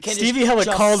date. You can't. Stevie just Hella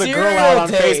jump called a girl serial out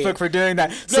on date. Facebook for doing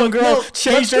that. Some girl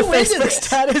changed her let's go into Facebook this.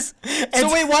 status. And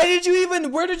So wait, where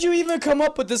did you even come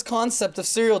up with this concept of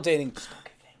serial dating?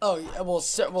 Oh, yeah,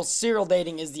 well, serial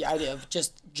dating is the idea of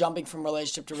just jumping from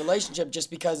relationship to relationship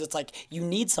just because it's like you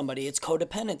need somebody. It's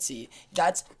codependency.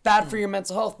 That's bad for your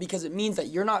mental health because it means that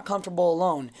you're not comfortable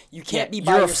alone. You can't be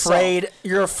by yourself.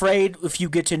 You're afraid if you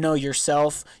get to know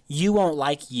yourself, you won't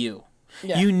like you.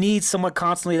 Yeah. You need someone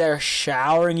constantly there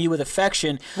showering you with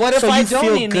affection. What if so I you don't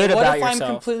feel need good me? What about if I'm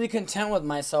yourself? completely content with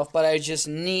myself, but I just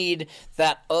need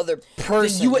that other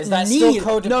person? You Is wouldn't that need-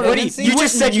 still no, codependency? You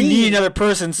just said you need- need another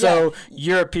person, so Yeah.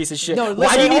 you're a piece of shit. No, why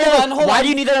listen, do you need hold on. Why do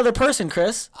you need another person,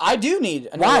 Chris? I do need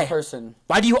another Why? person.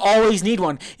 Why do you always need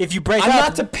one? If you break I'm up,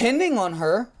 not depending on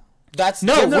her. That's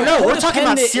no, different. we're talking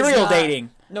about Codependent is serial not- dating.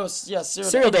 No, yeah,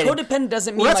 Serial dating. Codependent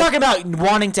doesn't mean We're not like, talking about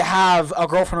wanting to have a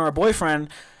girlfriend or a boyfriend.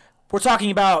 We're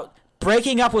talking about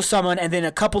breaking up with someone and then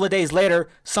a couple of days later,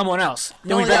 someone else.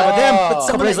 Then we only break up that, with them, but a couple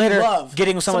someone days that you later, love,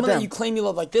 getting with someone with that them. you claim you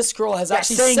love. Like this girl has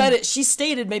actually saying- said it. She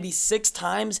stated maybe 6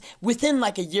 times within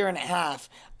like a year and a half.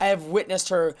 I have witnessed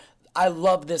her. I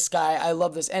love this guy. I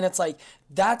love this, and it's like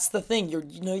that's the thing.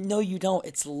 No, you don't.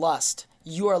 It's lust.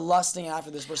 You are lusting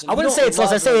after this person. I wouldn't say it's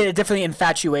lust. I say it differently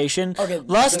infatuation. Okay,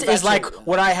 lust is like infatuation.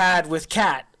 what I had with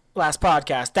Kat last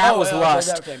podcast. That Oh, was okay,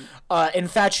 lust. okay.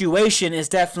 Infatuation is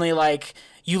definitely like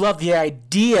you love the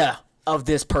idea of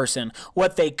this person,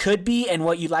 what they could be, and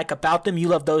what you like about them. You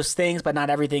love those things, but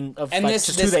not everything of And like, this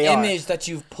just who they image that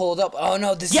you've pulled up. Oh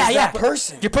no, this are. is that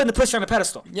person. You're putting the pussy on a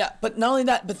pedestal. Yeah, but not only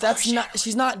that, but that's not.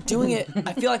 She's not doing it.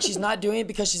 I feel like she's not doing it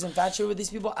because she's infatuated with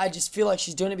these people. I just feel like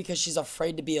she's doing it because she's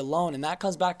afraid to be alone, and that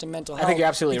comes back to mental health. think you're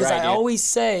absolutely because right, I dude. always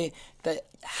say that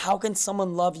how can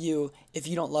someone love you if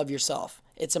you don't love yourself?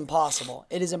 It's impossible.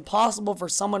 It is impossible for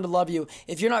someone to love you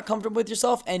if you're not comfortable with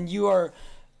yourself and you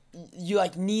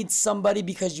like need somebody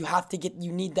because you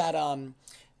need that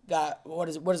that what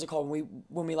is it called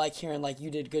when we like hearing like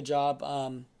you did a good job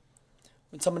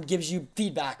when someone gives you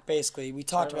feedback. Basically, we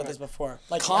talked about this before,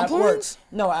 like Compliments? at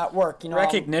work. No, at work,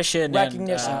 Recognition and,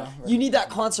 recognition. You need that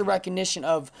constant recognition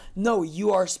of no,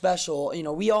 you are special.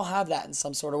 We all have that in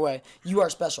some sort of way. You are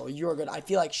special. You are good. I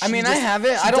feel like I mean, I have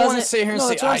it. I don't wanna sit here and say,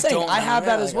 that's what I'm I saying. don't I have have it.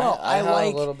 that Like, as well. I have a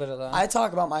like little bit of that. I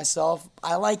talk about myself.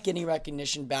 I like getting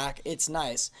recognition back. It's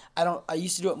nice. I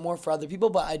used to do it more for other people,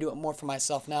 but I do it more for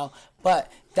myself now.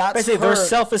 But that's Basically, her. their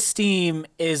self-esteem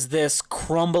is this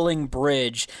crumbling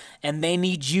bridge, and they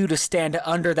need you to stand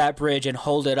under that bridge and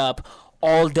hold it up,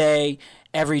 all day,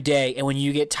 every day. And when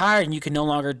you get tired and you can no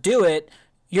longer do it,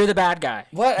 you're the bad guy.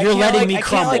 What? You're letting me I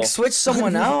crumble. can't, switch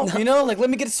someone out, let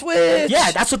me get a switch.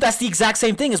 Yeah, that's the exact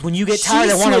same thing. Is when you get tired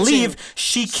and want to leave,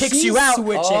 she kicks you out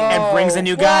and brings a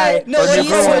new guy. No, or new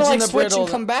she's girl. switching the switch and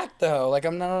come back though. Like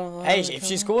I'm not. Hey, if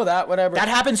she's cool with that, whatever. That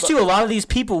happens too. A lot of these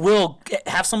people will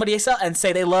have somebody else and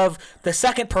say they love the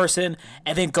second person,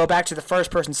 and then go back to the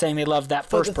first person saying they love that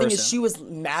first But the thing person. is, she was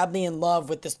madly in love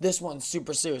with this one's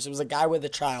super serious. It was a guy with a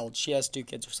child. She has 2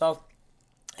 kids herself,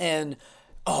 and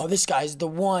this guy's the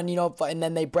one, and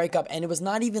then they break up, and it was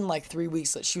not even like 3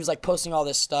 weeks that she was like posting all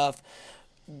this stuff,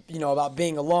 about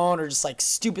being alone, or just like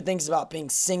stupid things about being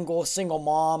single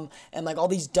mom, and like all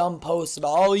these dumb posts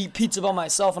about I'll eat pizza by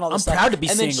myself and all this I'm stuff. proud to be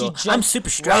and single. Then she I'm jumped super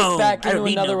strong. right back I don't into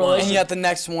need another no one. And relationship. yet the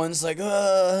next one's like,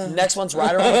 Next one's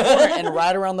right around the corner, and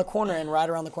right around the corner, and right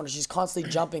around the corner. She's constantly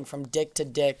jumping from dick to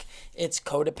dick. It's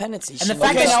codependency. And the She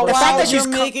fact loves that- her the fact friends. that she's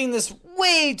you're making this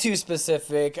way too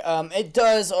specific. It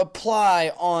does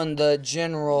apply on the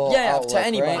general. Yeah, outlook, to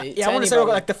anybody. right? Yeah, to I want to say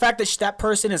anybody. like the fact that that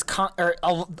person is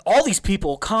all these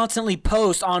people constantly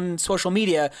post on social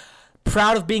media,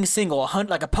 proud of being single,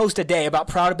 like a post a day about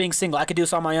proud of being single. I could do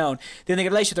this on my own. Then they get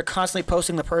a relationship, they're constantly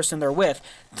posting the person they're with,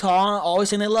 always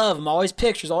saying they love them, always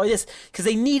pictures, always this, because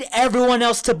they need everyone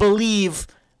else to believe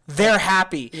they're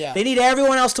happy. Yeah. They need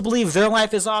everyone else to believe their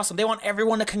life is awesome. They want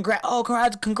everyone to congrats. Oh,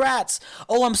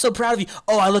 I'm so proud of you.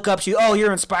 Oh, I look up to you. Oh,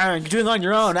 you're inspiring. You're doing it on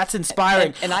your own. That's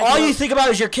inspiring. And I all know- you think about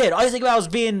is your kid. All you think about is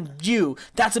being you.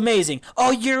 That's amazing.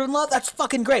 Oh, you're in love. That's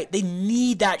fucking great. They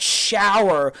need that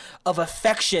shower of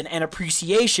affection and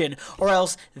appreciation, or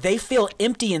else they feel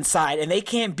empty inside and they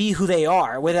can't be who they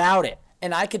are without it.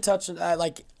 And I could touch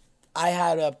like I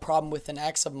had a problem with an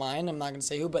ex of mine. I'm not going to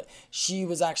say who, but she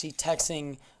was actually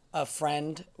texting a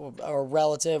friend or a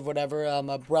relative, whatever, a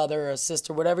brother or a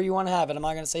sister, whatever you want to have it. I'm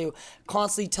not going to say who,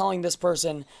 constantly telling this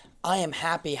person, I am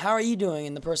happy. How are you doing?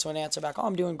 And the person would answer back, oh,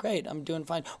 I'm doing great. I'm doing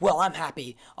fine. Well, I'm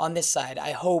happy on this side.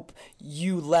 I hope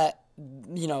you let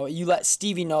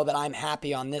Stevie know that I'm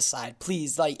happy on this side.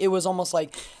 Please. Like, it was almost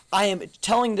like I am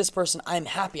telling this person I'm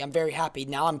happy. I'm very happy.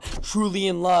 Now I'm truly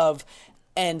in love,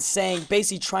 and saying,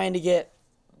 basically trying to get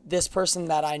this person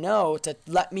that I know to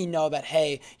let me know that,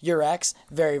 hey, your ex,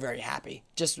 very, very happy.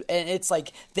 And it's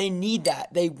like, they need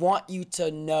that. They want you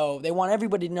to know. They want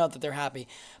everybody to know that they're happy.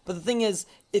 But the thing is,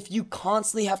 if you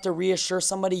constantly have to reassure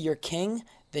somebody you're king,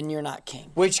 then you're not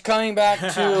king. Which, coming back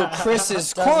to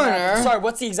Chris's Doesn't corner. happen. Sorry,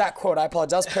 what's the exact quote? I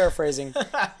apologize. I was paraphrasing.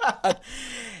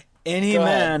 Any Go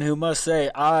man ahead. who must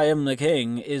say, I am the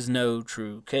king, is no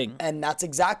true king. And that's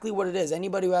exactly what it is.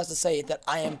 Anybody who has to say that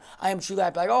I am truly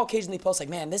happy. Like, I'll occasionally post like,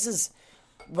 man, this is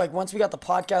like, once we got the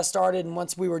podcast started and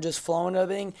once we were just flowing and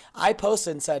everything, I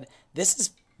posted and said, this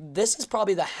is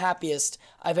probably the happiest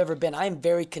I've ever been. I am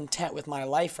very content with my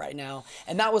life right now.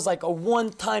 And that was like a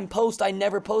one-time post. I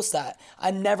never post that. I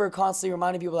never constantly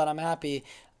reminding people that I'm happy.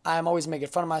 I'm always making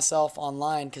fun of myself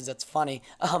online because that's funny.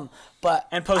 But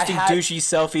And posting I had- douchey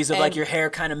selfies of like and- your hair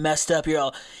kind of messed up. You're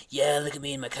all, yeah, look at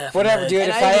me in my coffee Whatever, mug." dude. And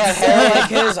If I I had even- hair like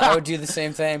his, I would do the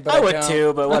same thing. But I would don't.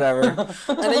 too, but whatever. And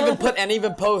I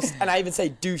even post, and I even say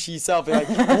douchey selfie. Like,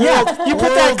 Yeah, you put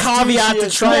that caveat to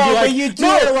try and be like, you do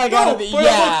it like out of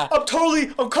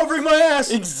the I'm covering my ass.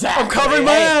 exactly. I'm covering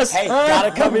my ass. Hey,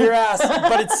 gotta cover your ass,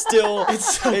 but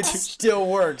it still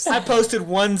works. I posted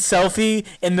one selfie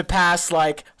in the past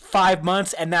like 5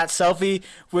 months, and that selfie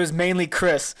was mainly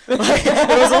Chris. Like,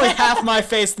 it was only half my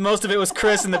face. Most of it was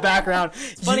Chris in the background,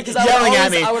 Funny because yelling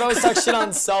at me. I would always talk shit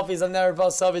on selfies. I've never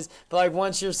post selfies, but like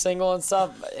once you're single and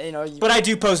stuff, But I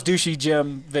do post douchey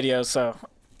gym videos, so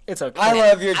it's okay. I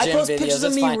love your I gym post videos. pictures of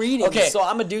That's me fine. reading, Okay, so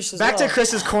I'm a douche as Back well. to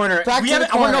Chris's corner. Back to the I want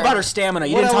to know corner. about her stamina.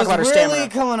 You what didn't I talk about her was really stamina.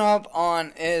 coming up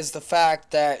on is the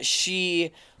fact that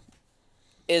she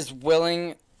is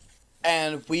willing,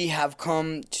 and we have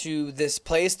come to this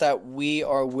place that we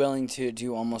are willing to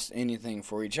do almost anything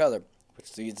for each other,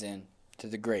 which leads in to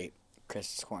the great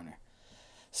Chris's corner.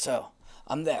 So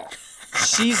I'm there.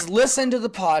 She's listened to the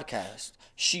podcast.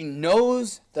 She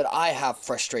knows that I have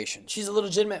frustrations. She's a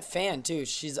legitimate fan too.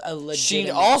 She's a legitimate. She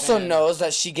also fan. knows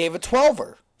that she gave a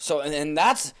 12er. So, and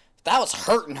that was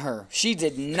hurting her. She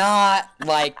did not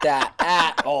like that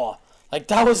at all. Like,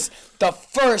 that was the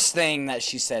first thing that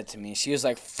she said to me. She was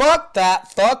like, fuck that,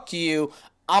 fuck you,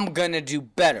 I'm gonna do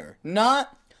better.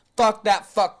 Not, fuck that,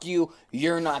 fuck you,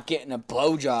 you're not getting a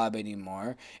blowjob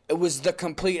anymore. It was the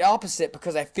complete opposite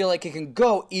because I feel like it can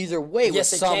go either way with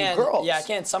some girls. Yeah, it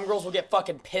can. Some girls will get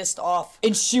fucking pissed off.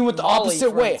 And she went the Molly, opposite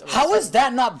for way. instance. How is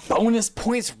that not bonus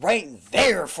points right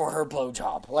there for her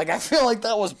blowjob? Like, I feel like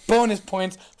that was bonus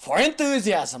points for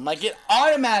enthusiasm. Like, it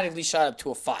automatically shot up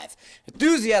to a 5.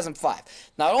 Enthusiasm 5.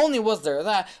 Not only was there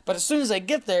that, but as soon as I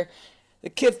get there, the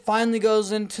kid finally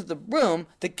goes into the room.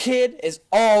 The kid is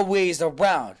always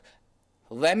around.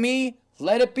 Let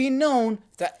it be known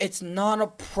that it's not a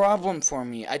problem for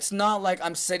me. It's not like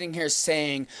I'm sitting here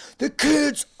saying, the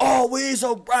kid's always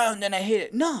around and I hate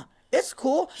it. No, it's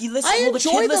cool. He listens. I Well, the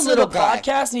enjoy kid the listens little to the guy.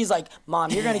 podcast, and he's like, "Mom,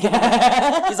 you're gonna give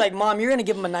him." He's like, "Mom, you're gonna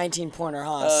give him a 19-pointer,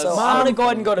 huh?" So I'm gonna go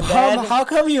ahead and go to bed. How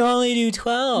come you only do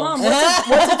 12? Mom,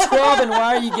 what's a 12, and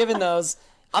why are you giving those?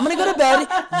 I'm gonna go to bed.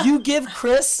 You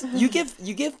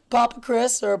give Papa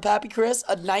Chris or Pappy Chris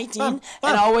a 19, and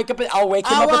I'll wake him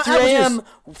up at 3 a.m.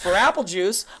 for apple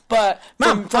juice. But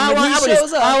from I when want he apple shows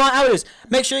juice. up, I want apple juice.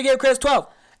 Make sure you give Chris 12.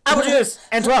 Apple juice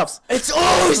and 12s. It's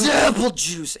always apple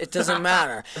juice. It doesn't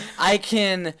matter.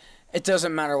 It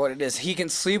doesn't matter what it is. He can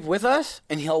sleep with us,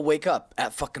 and he'll wake up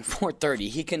at fucking 4:30.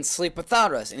 He can sleep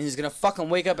without us, and he's gonna fucking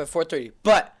wake up at 4:30.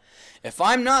 But if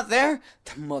I'm not there,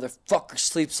 the motherfucker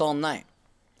sleeps all night.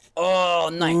 All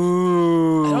night.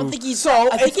 I don't think he's. So,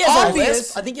 I think it's he has obvious- a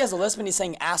lisp. I think he has a lisp when he's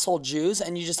saying asshole Jews,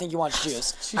 and you just think he wants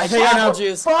juice. I think I know. Apple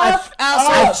juice. Fuck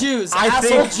Asshole up. Jews. I Asshole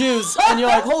think- Jews. And you're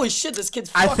like, holy shit, this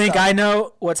kid's I fucked think up. I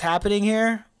know what's happening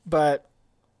here, but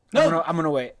I'm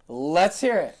gonna wait. Let's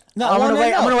hear it. No, I I'm gonna wanna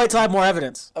wait. know. I'm gonna wait till I have more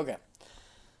evidence. Okay.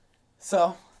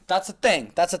 So, that's a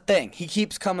thing. That's a thing. He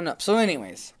keeps coming up. So,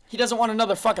 anyways. He doesn't want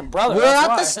another fucking brother. We're that's at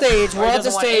why. the stage. Or We're he at the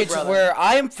doesn't want a stage brother. where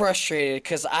I am frustrated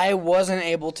because I wasn't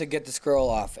able to get this girl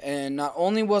off, and not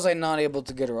only was I not able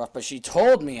to get her off, but she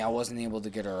told me I wasn't able to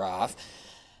get her off.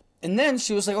 And then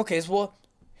she was like, "Okay, so well,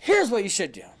 here's what you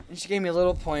should do," and she gave me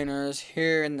little pointers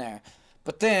here and there.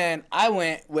 But then I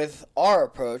went with our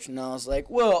approach, and I was like,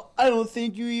 "Well, I don't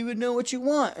think you even know what you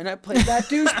want," and I played that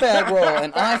douchebag role,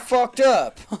 and I fucked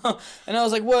up. And I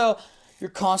was like, "Well, you're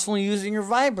constantly using your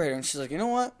vibrator," and she's like, "You know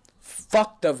what?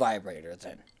 Fuck the vibrator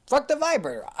then. Fuck the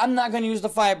vibrator. I'm not gonna use the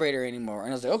vibrator anymore."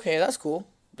 And I was like, "Okay, that's cool.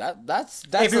 That's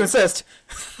If you insist.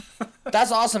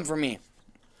 that's awesome for me."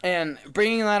 And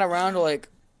bringing that around to like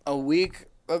a week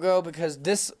ago, because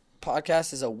this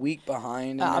podcast is a week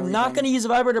behind. and I'm not everything. going to use a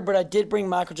vibrator, but I did bring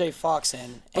Michael J. Fox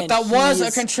in. But and that he was a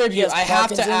is- contribute. he has I have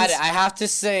to add Parkinson's. it. I have to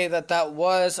say that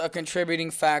was a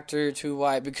contributing factor to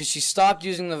why, because she stopped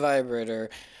using the vibrator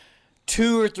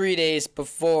 2 or 3 days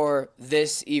before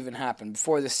this even happened,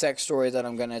 before the sex story that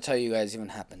I'm going to tell you guys even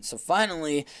happened. So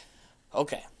finally,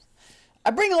 okay.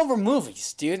 I bring over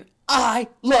movies, dude. I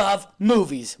love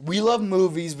movies. We love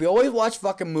movies. We always watch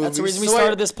fucking movies. That's the reason we So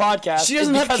started this podcast. She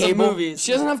doesn't is have because of cable. movies.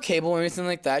 She doesn't have cable or anything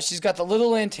like that. She's got the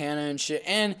little antenna and shit.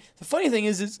 And the funny thing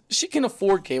is she can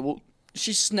afford cable.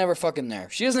 She's just never fucking there.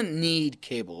 She doesn't need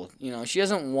cable. You know, she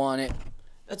doesn't want it.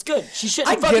 That's good. She I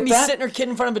shouldn't get fucking be that. sitting her kid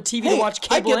in front of a TV Hey, to watch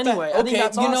I cable get that. anyway. I Okay, think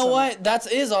that's you know awesome. what?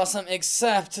 That is awesome,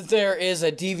 except there is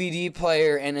a DVD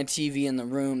player and a TV in the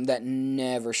room that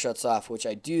never shuts off, which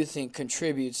I do think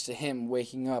contributes to him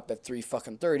waking up at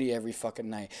 3:30 every fucking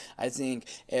night. I think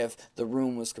if the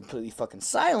room was completely fucking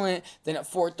silent, then at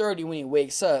 4:30 when he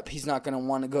wakes up, he's not going to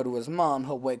want to go to his mom.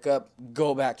 He'll wake up,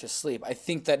 go back to sleep. I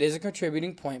think that is a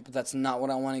contributing point, but that's not what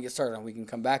I want to get started on. We can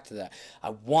come back to that.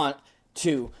 I want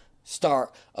to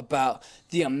start about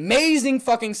the amazing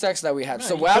fucking sex that we had.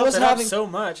 So I was having so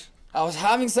much. I was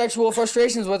having sexual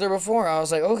frustrations with her before. I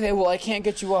was like, okay, well, I can't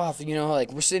get you off. You know,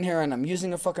 like, we're sitting here and I'm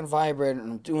using a fucking vibrator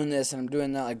and I'm doing this and I'm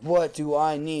doing that. Like, what do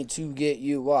I need to get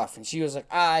you off? And she was like,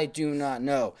 I do not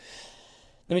know.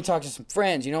 Let me talk to some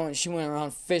friends, you know, and she went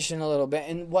around fishing a little bit.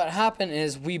 And what happened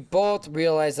is we both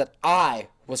realized that I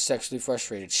was sexually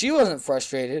frustrated. She wasn't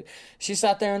frustrated. She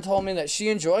sat there and told me that she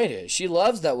enjoyed it. She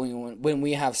loves that when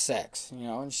we have sex, you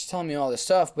know, and she's telling me all this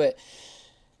stuff, but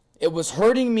it was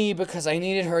hurting me because I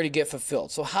needed her to get fulfilled.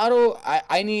 So how do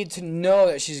I need to know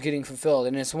that she's getting fulfilled?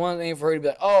 And it's one thing for her to be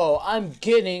like, oh, I'm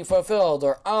getting fulfilled,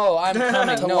 or oh, I'm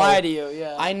coming. To No, lie to you,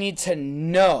 yeah. I need to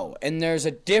know. And there's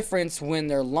a difference when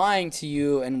they're lying to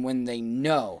you and when they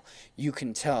know. You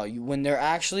can tell. When they're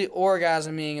actually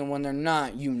orgasming and when they're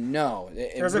not, you know.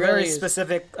 There's a very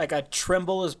specific, like a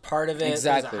tremble is part of it.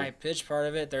 Exactly. There's a high pitch part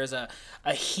of it. There's a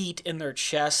heat in their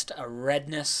chest, a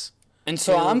redness. And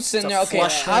so I'm sitting there, okay,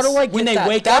 flushness. how do I get When they that?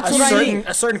 wake That's up, what I need.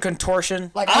 A certain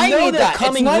contortion. Like, I know need they're that.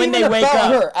 coming It's not when they even wake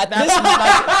about up. her. At That's, this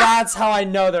like, that's how I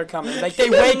know they're coming. Like, they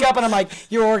wake up and I'm like,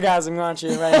 you're orgasming, aren't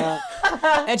you, right now?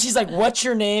 And she's like, what's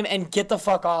your name? And get the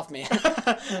fuck off me.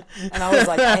 And I was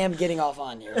like, I am getting off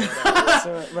on you.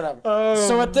 Whatever.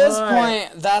 So at this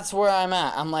point, that's where I'm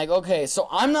at. I'm like, okay, so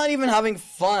I'm not even having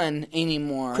fun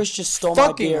anymore. Chris just stole my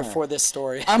Fucking beer her. for this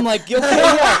story. I'm like, okay,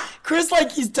 yeah. Chris,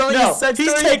 like, he's telling No, his sex he's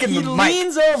story. taking He the mic.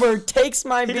 leans over, takes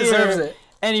my beer. deserves it.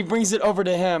 And he brings it over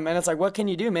to him. And it's like, what can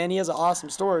you do, man? He has an awesome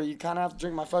story. You kind of have to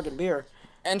drink my fucking beer.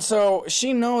 And so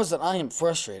she knows that I am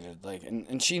frustrated, like,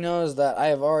 and she knows that I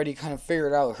have already kind of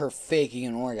figured out her faking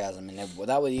an orgasm, and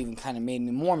that would even kind of made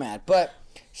me more mad. But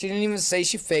she didn't even say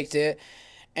she faked it,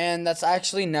 and that's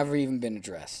actually never even been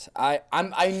addressed. I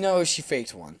know she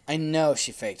faked one. I know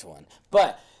she faked one,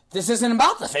 but this isn't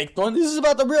about the faked one. This is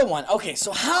about the real one. Okay,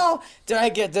 so how did I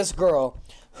get this girl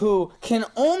who can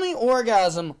only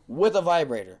orgasm with a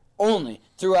vibrator, only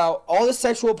throughout all the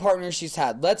sexual partners she's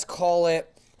had? Let's call it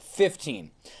 15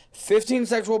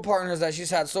 sexual partners that she's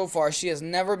had so far. She has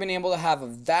never been able to have a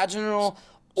vaginal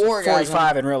orgasm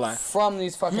 45 in real life. from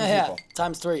these fucking Yeah, people.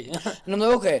 times 3. And I'm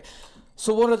like, okay,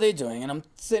 so what are they doing? And I'm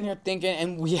sitting here thinking,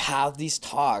 and we have these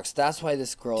talks. That's why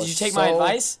this girl Did is you take so... my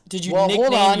advice? Did you hold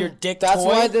nickname on. your dick That's toy?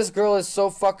 why this girl is so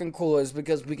fucking cool, is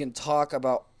because we can talk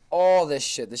about all this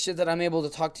shit. The shit that I'm able to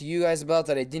talk to you guys about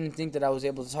that I didn't think that I was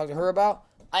able to talk to her about,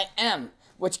 I am.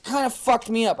 Which kind of fucked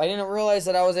me up. I didn't realize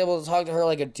that I was able to talk to her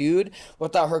like a dude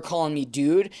without her calling me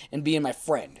dude and being my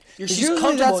friend. She's Usually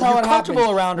comfortable. that's how You're it comfortable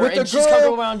happens. around her, With and the she's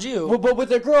comfortable around you. But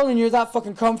with a girl and you're that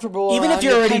fucking comfortable Even around, if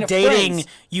you're already kind of dating, friends.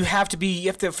 you have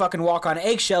to fucking walk on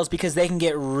eggshells because they can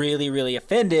get really, really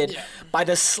offended by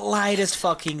the slightest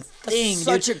fucking thing.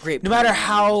 such dude. a great No matter point.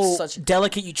 how Such a-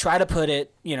 delicate you try to put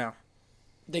it, you know.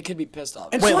 They could be pissed off.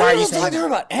 And Wait, so why I are you was saying talking to that? her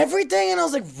about everything, and I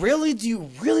was like, "Really? Do you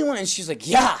really want?" And she's like,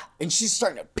 "Yeah." And she's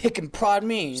starting to pick and prod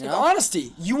me. You know?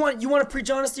 Honesty. You want to preach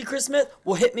honesty, Chris Smith?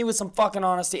 Well, hit me with some fucking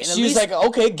honesty. And at She was least like,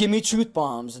 "Okay, give me truth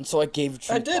bombs," and so I gave her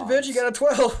truth bombs. You got a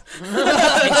 12.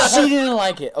 And she didn't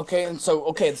like it. Okay, and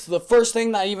so the first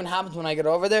thing that even happens when I get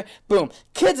over there, boom,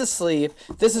 kid's asleep.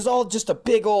 This is all just a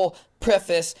big old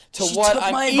preface to She what took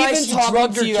I'm my even advice. She talking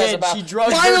drugged to her you guys kid. about. She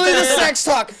drugged her Finally, the kid. sex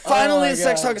talk. Finally, my the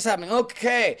sex God. talk is happening.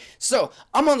 Okay, so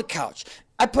I'm on the couch.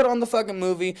 I put on the fucking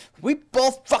movie. We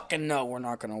both fucking know we're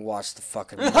not gonna watch the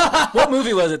fucking movie. What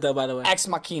movie was it, though, by the way? Ex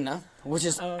Machina, which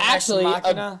is Ex actually a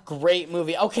Machina? great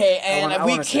movie. Okay, and I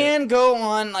we wanna see can go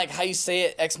on like how you say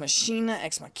it, Ex Machina,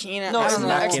 Ex Machina. No, I it's don't know.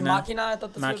 not Ex Machina. Machina. I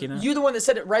thought this Machina. was... You're the one that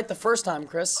said it right the first time,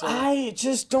 Chris. So. I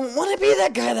just don't want to be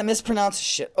that guy that mispronounces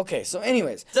shit. Okay, so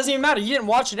anyways, Doesn't even matter. You didn't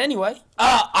watch it anyway.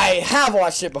 I have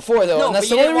watched it before though, No, and that's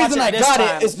but the you only didn't reason I watch it this got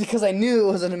time. it is because I knew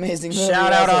it was an amazing movie.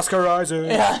 Shout I out was like, Oscar Isaac.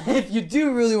 Yeah, if you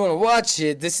do really want to watch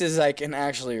it, this is like an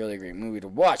actually really great movie to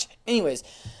watch. Anyways,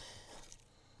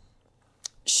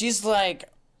 she's like,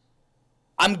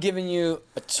 I'm giving you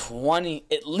a 20,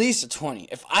 at least a 20.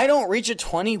 If I don't reach a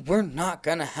 20, we're not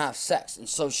gonna have sex. And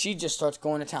so she just starts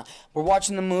going to town. We're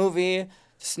watching the movie, the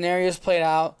scenario's played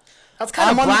out. That's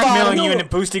kind I'm of on the blackmailing bottom. you into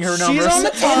boosting her She's numbers. on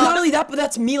the And top. not only that, but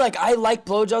that's me. Like, I like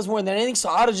blowjobs more than anything, so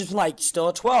I would have just been like, still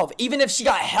a 12. Even if she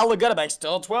got hella good, I'd be like,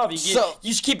 still a 12. You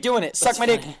just keep doing it. Suck my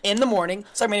dick in the morning.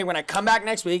 Suck my dick when I come back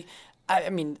next week. I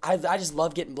mean, I just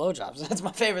love getting blowjobs. That's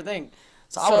my favorite thing.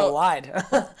 So I would have lied.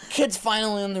 Kid's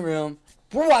finally in the room.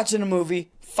 We're watching a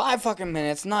movie. 5 fucking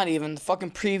minutes, not even. The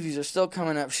fucking previews are still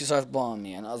coming up. She starts blowing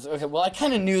me. And I was like, okay, well, I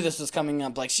kind of knew this was coming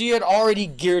up. Like, she had already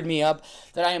geared me up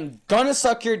that I am gonna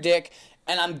suck your dick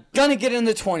and I'm gonna get in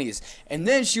the 20s. And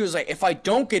then she was like, if I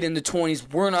don't get in the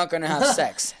 20s, we're not gonna have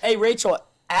sex. Hey, Rachel,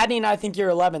 Adney and I think you're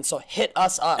 11, so hit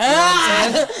us up. You know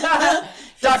what I'm saying?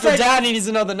 Dr. Dadney needs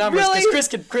to know the numbers Really? because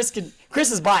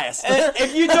Chris is biased.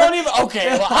 If you don't even,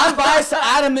 okay, well, I'm biased.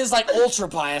 Adam is like ultra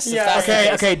biased. if that's the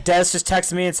case. Okay, Des just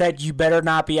texted me and said, you better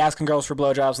not be asking girls for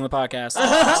blowjobs on the podcast.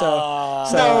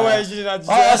 so No way, she did not. Oh,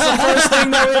 that's the first thing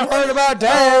that we've heard about Des.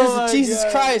 Oh my Jesus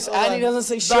God. Christ, Hold Adney on. doesn't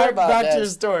say shit about back Des. to your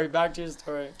story. Back to your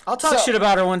story. I'll talk So- shit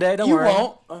about her one day. Don't You worry.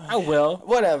 won't. I will.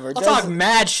 Whatever. I'll Des- talk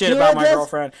mad shit You know about what, my Des?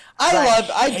 girlfriend.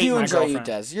 I hate do my enjoy you,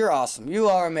 girlfriend. Des. You're awesome. You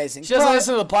are amazing. She doesn't But-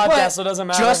 listen to the podcast, but so it doesn't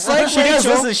matter. Just like She does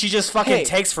Rachel, listen. She just fucking Hey.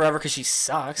 takes forever because she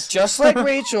sucks. just like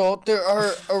Rachel, there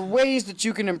are ways that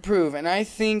you can improve, and I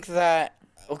think that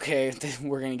okay,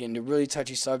 we're gonna get into a really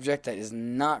touchy subject that is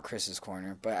not Chris's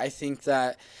corner, but I think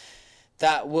that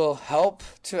will help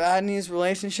to Adney's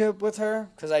relationship with her,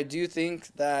 because I do think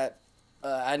that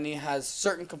Adney has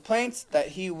certain complaints that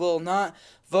he will not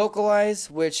vocalize,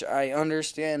 which I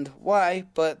understand why,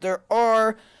 but there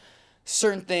are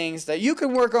certain things that you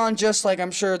can work on, just like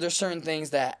I'm sure there's certain things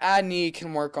that Adney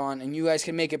can work on and you guys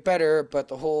can make it better, but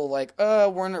the whole like,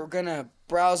 we're not gonna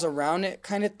browse around it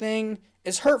kind of thing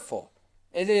is hurtful.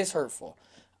 It is hurtful.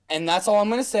 And that's all I'm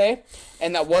going to say.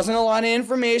 And that wasn't a lot of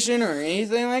information or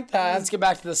anything like that. Let's get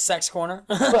back to the sex corner.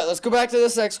 But let's go back to the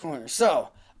sex corner. So,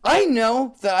 I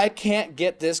know that I can't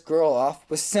get this girl off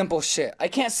with simple shit. I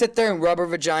can't sit there and rub her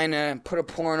vagina and put a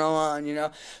porno on, you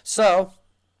know? So,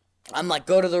 I'm like,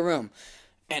 go to the room.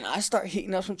 And I start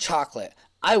heating up some chocolate.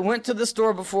 I went to the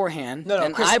store beforehand. No,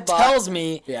 and Chris I bought, tells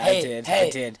me, Yeah, hey, I did. hey, I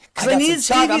did. I Because I got needed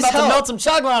some chocolate. I'm Stevie's about to help. melt some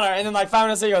chocolate on her. And then like 5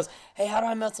 minutes later, he goes, hey, how do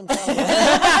I melt some chocolate?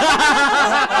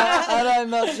 How do I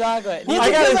melt chocolate? Well, I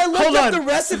because gotta- I looked hold up on. the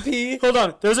recipe. Hold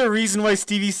on. There's a reason why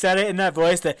Stevie said it in that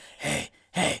voice that,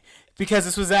 hey, because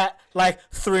this was at like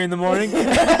 3 a.m.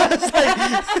 It's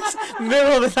like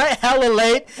middle of the night, hella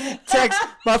late. Text,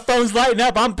 my phone's lighting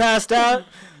up. I'm passed out.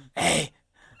 Hey,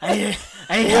 I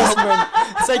need help.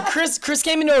 It's like Chris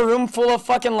came into a room full of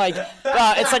fucking like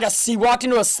it's like he walked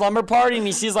into a slumber party and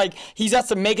he sees like he has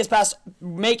to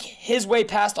make his way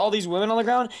past all these women on the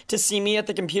ground to see me at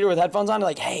the computer with headphones on,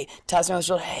 like, hey, taps me on the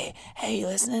shoulder, hey, you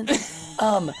listening?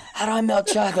 How do I melt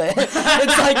chocolate?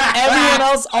 It's like everyone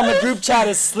else on the group chat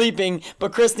is sleeping,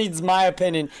 but Chris needs my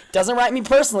opinion. Doesn't write me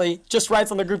personally, just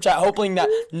writes on the group chat, hoping that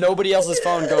nobody else's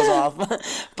phone goes off.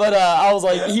 But I was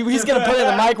like, he's gonna put it in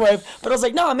the microwave. But I was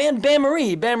like, no, man, Bain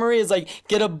Marie is like,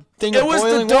 get a thing It of was the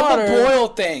boiling double water. boil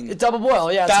thing. It's double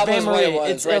boil, yeah. That It's was Bain what it Marie. was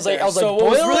It's, right I was like, there. So boil what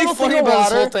was a really little funny thing of about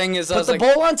this water, whole thing is I put was the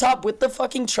like- bowl on top with the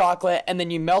fucking chocolate, and then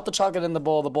you melt the chocolate in the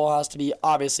bowl. The bowl has to be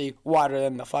obviously wider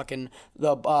than the fucking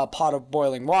pot of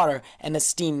boiling water, and the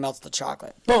steam melts the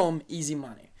chocolate. Boom, easy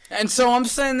money. And so I'm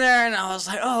sitting there, and I was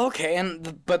like, oh, okay.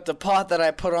 But the pot that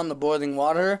I put on the boiling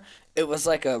water, it was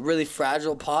like a really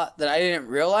fragile pot that I didn't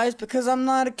realize because I'm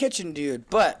not a kitchen dude.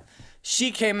 But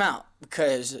she came out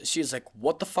because she was like,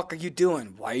 what the fuck are you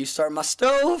doing? Why are you starting my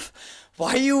stove?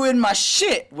 Why are you in my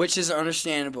shit? Which is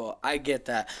understandable. I get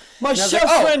that. My And I was chef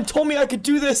like, oh. friend told me I could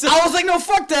do this. I was like, no,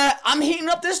 fuck that. I'm heating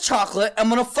up this chocolate. I'm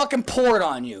gonna fucking pour it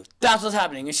on you. That's what's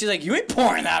happening. And she's like, you ain't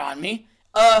pouring that on me.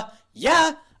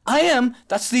 Yeah, I am.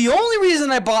 That's the only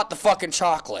reason I bought the fucking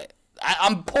chocolate.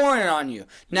 I'm pouring it on you.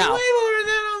 Now, You ain't pouring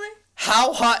that on me.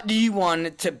 how hot do you want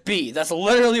it to be? That's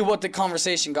literally what the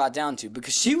conversation got down to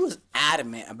because she was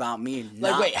adamant about me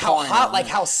not Like, wait, how pouring it hot? on Like,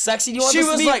 her. how sexy do you want She this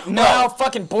to was be? like, Or no. how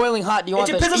fucking boiling hot do you want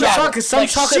this depends on to the be? chocolate, 'cause some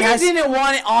chocolate she has- didn't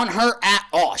want it on her at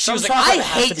all. She Some was like, chocolate I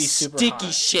has to hate be super sticky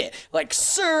hot. shit. Like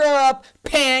syrup,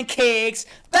 pancakes.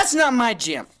 That's not my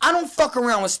jam. I don't fuck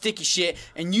around with sticky shit.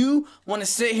 And you want to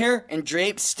sit here and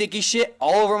drape sticky shit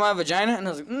all over my vagina? And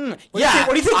I was like, yeah,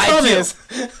 What do you think I cum do. is?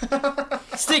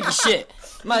 Sticky shit.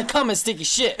 My cum is sticky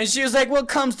shit. And she was like, well,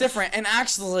 cum's different. And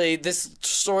actually, this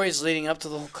story is leading up to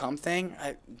the whole cum thing.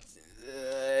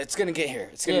 It's going to get here.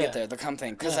 It's going to Yeah. get there, the cum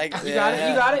thing. Cause You got it?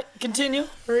 You got it? Continue.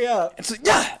 Hurry up. It's like,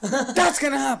 yeah, that's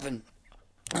gonna happen.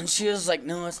 And she was like,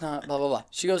 no, it's not, blah, blah, blah.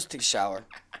 She goes to take a shower.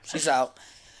 She's out.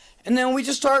 And then we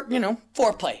just start,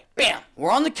 foreplay. Bam!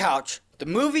 We're on the couch. The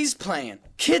movie's playing.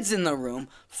 Kids in the room.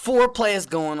 Foreplay is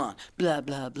going on. Blah,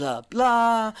 blah, blah,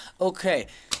 blah. Okay.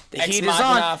 The Ex heat is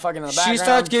machina on. fucking in the She background.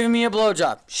 starts giving me a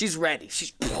blowjob. She's ready.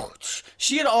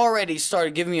 She had already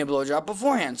started giving me a blowjob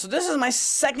beforehand. So this is my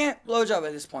second blowjob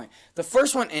at this point. The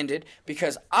first one ended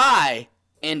because I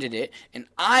ended it, and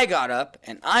I got up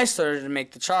and I started to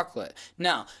make the chocolate.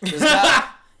 Now,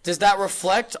 does that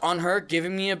reflect on her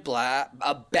giving me a bad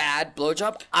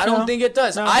blowjob? I don't think it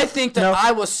does. No. I think that No.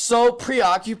 I was so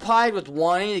preoccupied with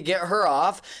wanting to get her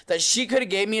off that she could have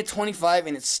gave me a 25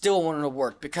 and it still wouldn't have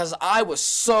worked because I was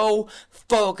so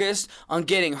focused on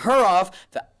getting her off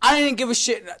that I didn't give a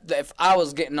shit if I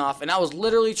was getting off, and I was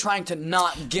literally trying to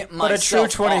not get But myself a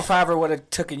true 25er would have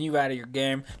taken you out of your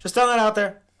game. Just throwing that out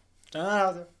there. Throwing that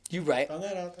out there. You right. Throwing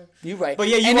that out there. You right. But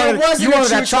yeah, And it wasn't you a wanted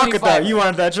true that chocolate though. 25er. You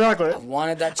wanted that chocolate. I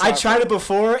wanted that I chocolate. tried it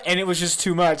before and it was just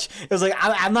too much. It was like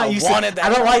I'm not used wanted to. that I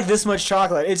don't chocolate. like this much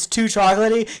chocolate. It's too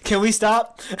chocolatey. Can we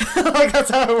stop? Like that's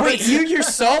how it works. Wait, you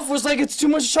yourself was like, it's too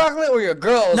much chocolate, or your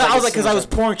girl was No, like, I was it's like, too because I much was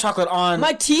chocolate? pouring chocolate on.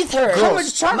 My teeth hurt. How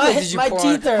much chocolate did you my pour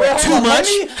teeth on? hurt. Wait, Too hold on, much?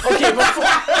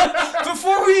 Okay,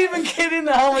 before we even get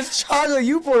into how much chocolate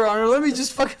you poured on her, let me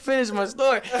just fucking finish my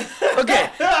story. Okay,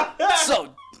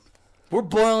 so we're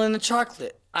boiling the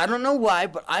chocolate. I don't know why,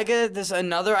 but I get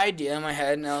another idea in my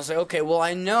head, and I was like, okay, well,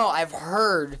 I've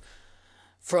heard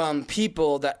from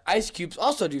people that ice cubes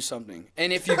also do something.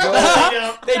 And if you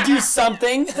go They do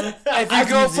something. if you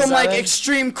go from like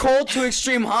extreme cold to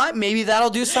extreme hot, maybe that'll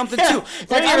do something too.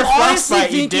 Like Maybe I'm your honestly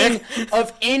frostbite, you thinking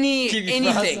of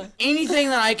anything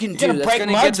that I can do You're gonna that's break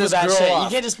gonna get mugs this with that girl shit. off. You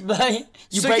can't just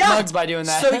you So, break yeah. mugs by doing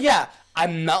that. So yeah,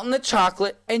 I'm melting the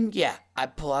chocolate, and yeah, I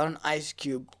pull out an ice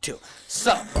cube too.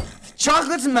 So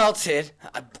chocolate's melted.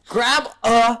 I grab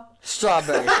a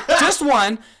strawberry. Just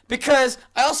one, because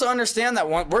I also understand that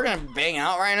we're going to bang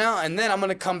out right now, and then I'm going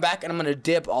to come back and I'm going to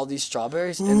dip all these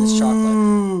strawberries in this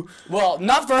chocolate. Well,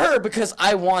 not for her, because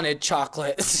I wanted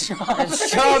chocolate.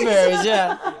 Strawberries,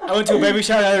 yeah. I went to a baby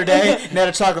shower the other day and they had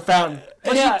a chocolate fountain.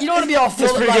 But you don't want to be all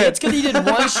full of pretty like, good. it's good that you did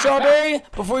one strawberry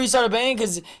before you started banging,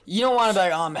 because you don't want to be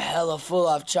like, oh, I'm hella full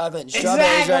of chocolate and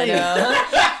strawberries right now.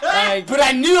 Like, But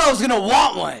I knew I was going to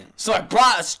want one, so I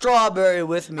brought a strawberry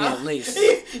with me at least.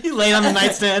 You laid on the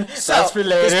nightstand. So, That's for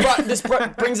later. this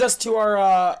brings us to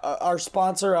our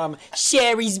sponsor,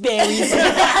 Sherry's Berries.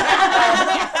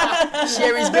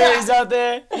 Sherry's Berries out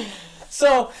there.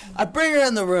 So I bring her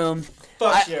in the room.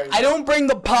 I don't bring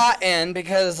the pot in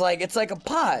because it's like a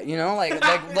pot,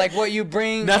 like what you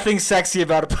bring. Nothing sexy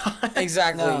about a pie.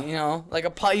 Exactly, No. like a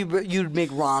pot you'd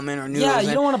make ramen or noodles. Yeah, you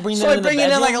in. don't want to bring that So I in the bring it in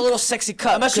bedroom. like a little sexy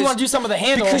cup. Unless you want to do some of the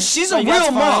handle. Because she's a Like, that's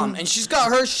real mom, fine. and she's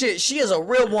got her shit. She is a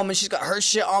real woman. She's got her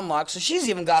shit on lock. So she's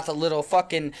even got the little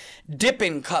fucking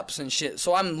dipping cups and shit.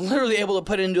 So I'm literally able to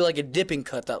put it into like a dipping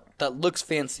cup that looks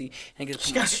fancy and get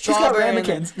some strawberry in there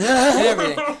ramekins. and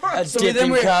everything. A So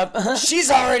dipping then cup.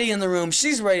 she's already in the room.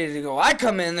 She's ready to go. I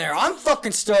come in there. I'm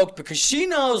fucking stoked because she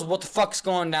knows what the fuck's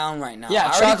going down right now. Yeah,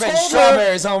 I already chocolate and told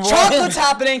strawberries, her homeboy. chocolate's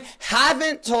happening.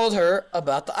 Haven't told her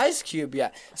about the ice cube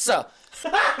yet. So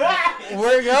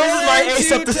we're going My ace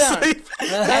to up to town. sleep.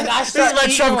 And I This is start my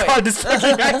eating trump away. card, this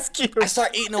fucking ice cube. I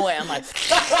start eating away. I'm like,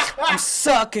 I'm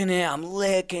sucking it. I'm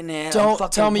licking it. Don't I'm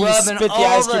fucking tell me you rubbing spit the all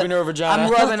ice cube in her vagina.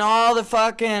 I'm rubbing all the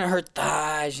fucking her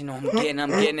thighs. I'm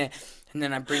getting it. And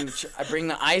then I bring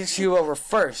the ice cube over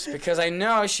first because I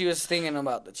know she was thinking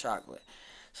about the chocolate.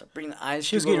 So I bring the ice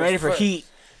She was cube getting over ready for first. heat.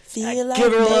 I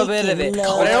give her a little bit of it,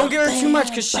 but I don't give her too much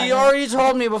because she already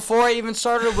told me before I even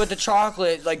started with the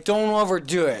chocolate, like, don't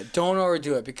overdo it. Don't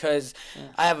overdo it because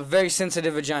I have a very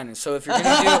sensitive vagina. So if you're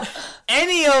gonna do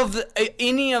any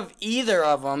of either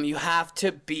of them, you have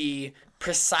to be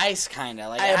precise, kind of.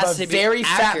 Like, I it have has a to be very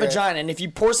fat accurate. vagina, and if you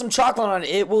pour some chocolate on it,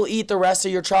 it will eat the rest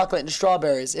of your chocolate and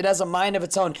strawberries. It has a mind of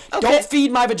its own. Okay. Don't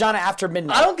feed my vagina after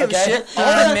midnight. I don't give okay? a shit.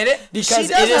 I'll admit it Because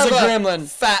she does it is have a gremlin.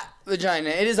 Fat vagina.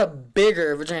 It is a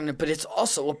bigger vagina, but it's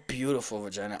also a beautiful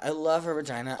vagina. I love her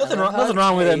vagina. Nothing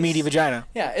wrong with a meaty vagina.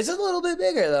 Yeah, it's a little bit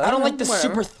bigger though. I don't like the Whatever.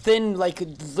 super thin, like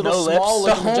little No lips? small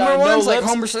lip The Homer vagina. ones, no like lips.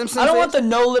 Homer Simpson I don't want face? the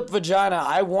no lip vagina.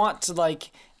 I want to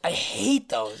I hate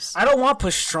those. I don't want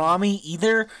pastrami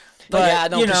either. But yeah,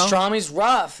 no, you know, pastrami's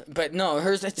rough. But no,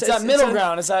 hers it's It's that middle a-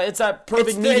 ground. It's that perfect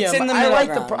It's medium. in the I middle like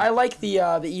ground. I like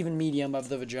the even medium of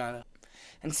the vagina.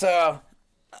 And so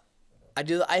I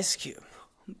do the ice cube.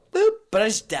 Boop. But I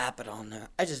just dap it on there.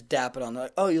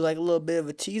 Like, oh, you like a little bit of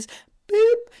a tease?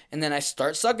 Boop. And then I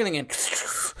start sucking again.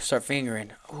 Start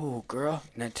fingering. Ooh, girl.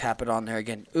 And then tap it on there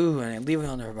again. Ooh, and I leave it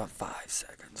on there about 5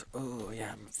 seconds. Ooh,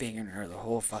 yeah, I'm fingering her the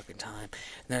whole fucking time.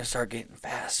 And then I start getting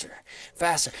faster.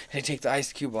 And I take the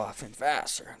ice cube off and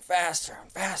faster.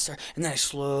 And then I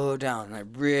slow down and I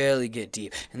really get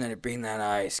deep. And then I bring that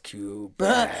ice cube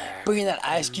back. Bringing that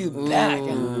ice cube back.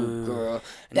 Ooh, girl. And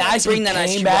The then I ice bring cube that ice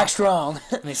came cube back off. strong.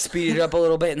 And I speed it up a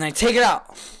little bit, and then I take it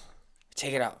out.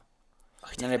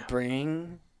 And then I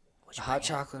bring the hot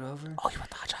chocolate over. Oh, you want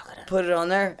the hot chocolate in? Put it on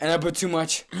there, and I put too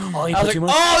much. Oh, you I was put like, too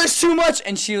much? oh, there's too much.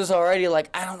 And she was already like,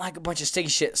 I don't like a bunch of sticky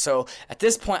shit. So at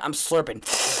this point, I'm slurping.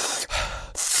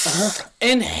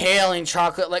 Inhaling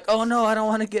chocolate. Like, oh no, I don't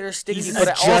want to get her sticky. He's But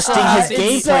I adjusting also, his It's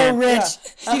game so plan. rich.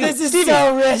 This is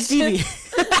so rich. Stevie.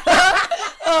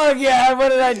 Oh God, what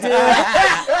did I do?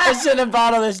 I shouldn't have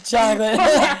bought all this chocolate.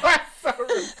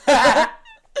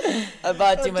 I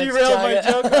bought too much Derailed my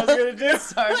chocolate. joke I was going to do.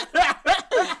 Sorry.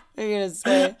 What are you gonna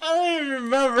say? I don't even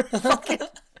remember. Fucking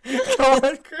go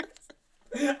on, Chris.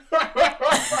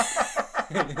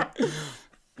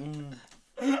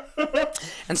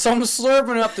 And so I'm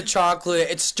slurping up the chocolate.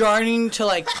 It's starting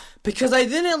to because I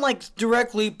didn't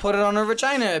directly put it on her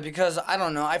vagina because I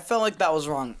don't know. I felt like that was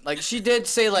wrong. Like she did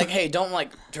say hey, don't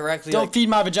directly Don't feed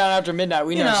my vagina after midnight.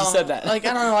 We know, she said that. I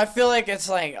don't know. I feel like it's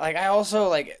I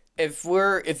also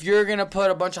if you're gonna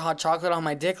put a bunch of hot chocolate on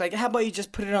my dick, how about you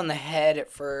just put it on the head at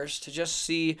first to just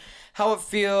see how it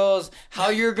feels, how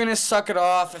you're gonna suck it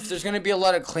off, if there's gonna be a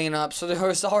lot of cleanup. So there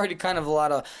was already kind of a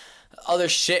lot of other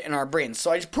shit in our brains.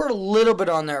 So I just poured a little bit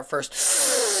on there at first,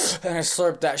 and I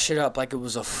slurped that shit up like it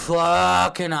was a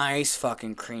fucking ice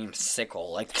fucking cream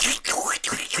sickle,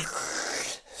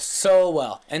 so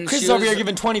well. And Chris she is over was- here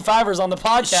giving 25ers on the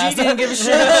podcast. she didn't give a shit.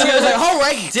 She was like, all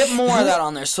right, dip more of that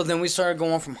on there. So then we started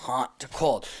going from hot to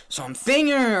cold. So I'm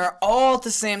fingering her all at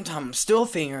the same time. I'm still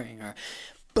fingering her.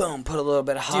 Boom, put a little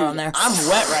bit of hot on there. I'm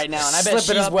wet right now, and I bet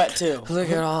Slip it she's up. wet too. Look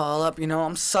it all up,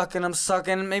 I'm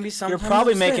sucking. Maybe sometimes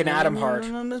probably I'm making slipping. Adam hard.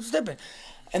 I'm slipping.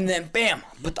 and then bam,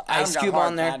 put the Adam ice got cube hard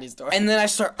on there, patty story. and then I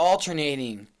start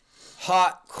alternating.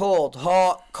 Hot,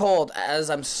 cold,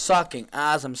 as I'm sucking,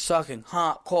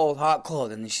 hot,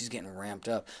 cold, and then she's getting ramped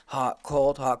up. Hot,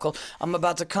 cold. I'm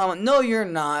about to comment. No, you're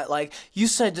not. Like, you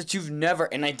said that you've never,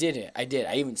 and I did it.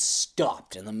 I even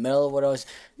stopped in the middle of what I was,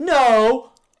 no,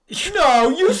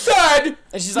 you said,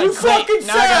 And she's you like, great, fucking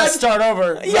now I gotta said. start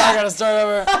over. Now Yeah. I gotta start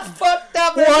over. Fuck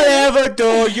that. baby. Whatever,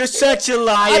 dude. You're such a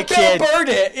liar, I kid. Bill Burred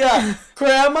it, yeah.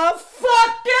 Grandma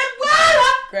fucking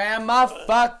water. Grandma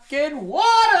fucking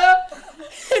water.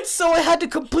 And so I had to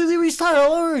completely restart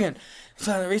all over again.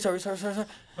 Restart.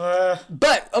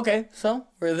 But, okay, so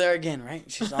we're there again, right?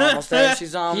 She's almost there. You're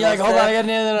like, hold on, I got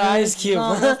another ice cube.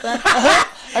 almost there.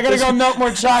 I gotta go melt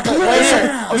more chocolate. Wait, sir.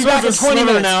 I'll be back in 20 sliver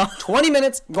minutes. now. 20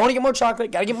 minutes. Going to get more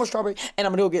chocolate. Gotta get more strawberry. And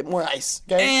I'm gonna go get more ice.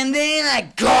 Okay? And then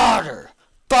I got her.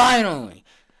 Finally.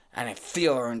 And I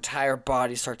feel her entire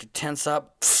body start to tense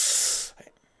up.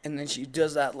 And then she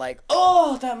does that, like,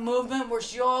 that movement where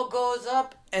she all goes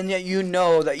up. And yet you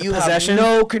know that you possession? have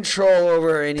no control over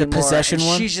her anymore. possession and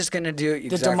one? She's just going to do it.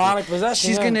 The demonic possession,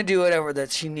 She's yeah. going to do whatever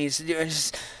that she needs to do. And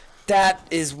just, that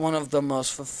is one of the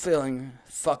most fulfilling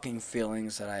fucking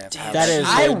feelings that I have had. That is,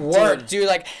 I dude. worked, dude.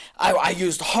 Like, I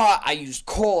used hot, I used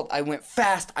cold, I went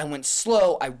fast, I went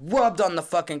slow, I rubbed on the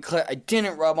fucking clit, I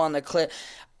didn't rub on the clit.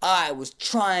 I was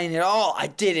trying it all. I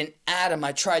did an atom.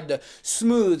 I tried the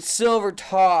smooth silver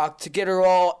talk to get her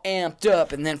all amped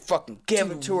up and then fucking give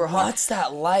it to her hot. What's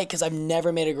that like? Because I've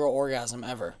never made a girl orgasm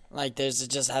ever. Like, it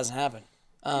just hasn't happened.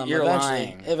 You're eventually,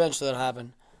 lying. Eventually it'll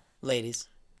happen. Ladies.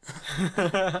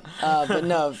 But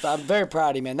no, I'm very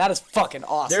proud of you, man. That is fucking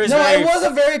awesome. There is- No, very it was a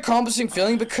very accomplishing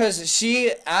feeling because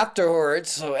she, afterwards,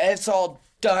 so it's all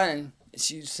done.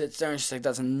 She sits there and she's like,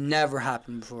 that's never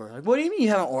happened before. Like, what do you mean you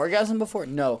haven't orgasmed before?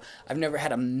 No, I've never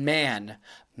had a man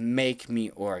make me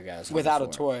orgasm Without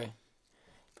before. a toy.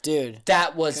 Dude.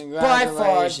 That was by far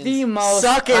Congratulations. the most.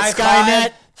 Suck it, High Skynet.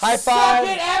 five. High Suck five.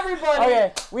 it, everybody.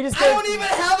 Okay, we just I gave, don't even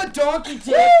have a donkey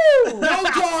tip. No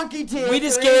donkey tip. we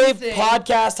just or gave anything.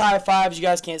 podcast high fives. You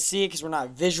guys can't see it because we're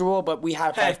not visual, but we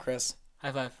high five Hey. Chris.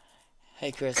 High five.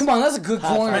 Hey, Chris. Come on, that's a good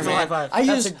corner, five. man. High five. I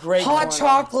That's used a great hot corner.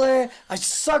 chocolate. I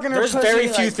suck in her There's pussy. very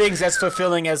few like, things that's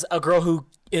fulfilling as a girl who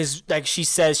is, like she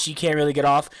says, she can't really get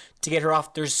off. To get her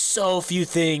off, there's so few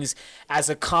things as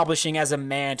accomplishing as a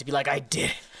man to be like, I did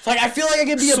it. Like, I feel like I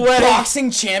could be Sweating. a boxing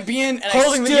champion and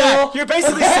Holding I the, still... yeah, you're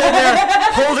basically sitting there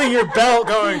holding your belt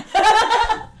going,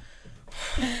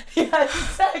 Yeah,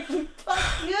 exactly.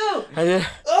 Fuck you. I did it.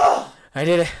 I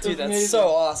did it. Dude, that's so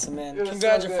awesome, man. was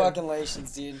so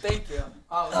Congratulations, dude. Thank you.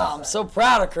 Oh, I'm so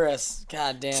proud of Chris.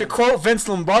 God damn. To quote Vince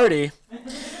Lombardi,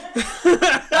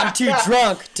 I'm too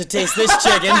drunk to taste this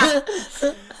chicken.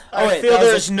 I wait, feel that was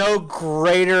there's no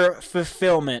greater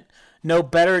fulfillment, no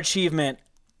better achievement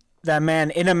that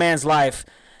man in a man's life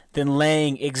than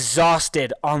laying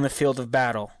exhausted on the field of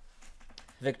battle.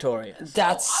 Victorious.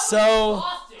 That's so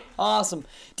awesome.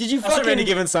 Did you That's any fucking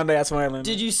given Sunday. That's when I learned.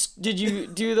 did you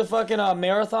do the fucking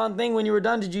marathon thing when you were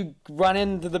done? Did you run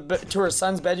into to her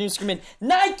son's bedroom screaming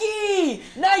Nike,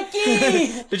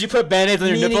 Nike? Did you put band-aids on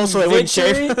your Meaning nipples so they wouldn't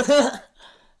shave? victory?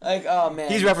 Like, oh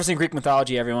man. He's referencing Greek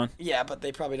mythology, everyone. Yeah, but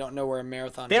they probably don't know where a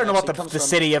marathon. They don't know about actually the comes the from.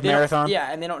 city of They don't- Marathon.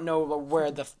 Yeah, and they don't know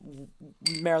where the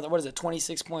marathon. What is it?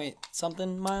 26 point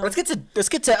something miles. Let's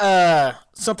get to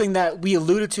something that we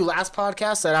alluded to last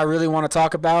podcast that I really want to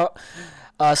talk about.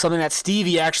 Something that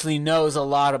Stevie actually knows a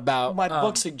lot about. My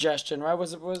book suggestion, right?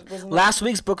 Wasn't it? Last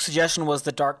week's book suggestion was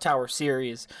the Dark Tower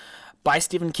series by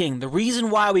Stephen King. The reason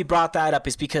why we brought that up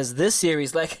is because this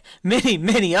series, like many,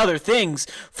 many other things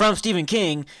from Stephen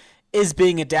King, is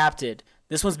being adapted.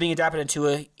 This one's being adapted into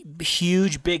a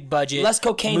huge, big budget Less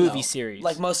cocaine movie though, series.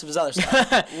 like most of his other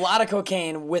stuff. A lot of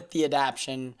cocaine with the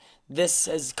adaptation. This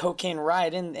is cocaine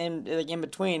right in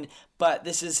between, but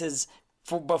this is his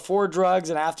before drugs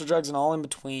and after drugs and all in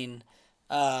between.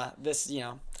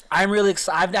 I'm really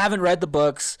excited. I haven't read the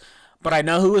books, but I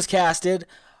know who was casted.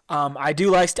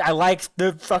 I like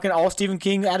the fucking all Stephen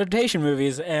King adaptation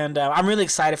movies, and I'm really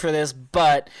excited for this.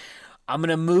 But I'm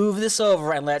gonna move this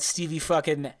over and let Stevie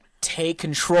fucking take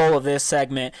control of this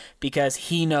segment because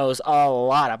he knows a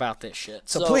lot about this shit.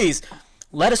 So please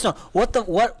let us know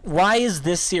why is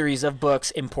this series of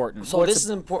books important? So this is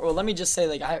important. Well, let me just say,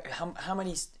 like, how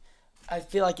many? I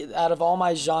feel like out of all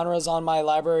my genres on my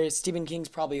library, Stephen King's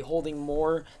probably holding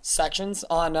more sections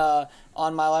on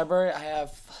my library.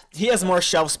 He has more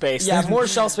shelf space. Yeah, than- more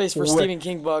shelf space for Stephen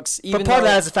King books. But part of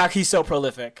that is the fact he's so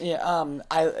prolific.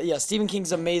 Yeah, Stephen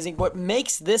King's amazing. What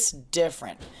makes this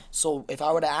different? So if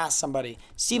I were to ask somebody,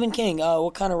 Stephen King,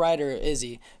 what kind of writer is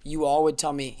he? You all would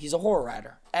tell me he's a horror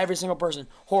writer. every single person.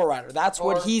 Horror writer. That's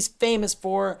what he's famous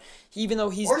for. Even though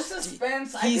he's Or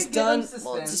suspense. he's I could done give him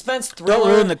well, suspense. suspense, thriller. Don't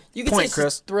ruin the you could point, say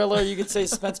Chris. thriller. You could say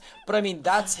suspense. But I mean,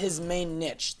 that's his main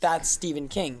niche. That's Stephen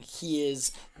King. He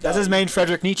is. That's his main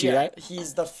Friedrich Nietzsche, Yeah, right?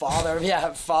 he's the father.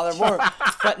 Yeah, father of horror.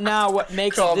 But now, what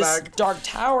makes this Callback. Dark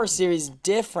Tower series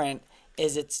different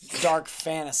is it's dark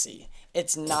fantasy.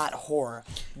 It's not horror.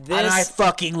 This And I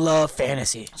fucking love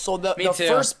fantasy. so the Me too.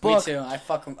 first book. Me too. I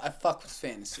fuck with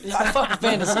fantasy. I fuck with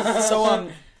fantasy. So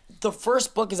the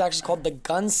first book is actually called The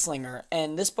Gunslinger,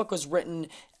 and this book was written.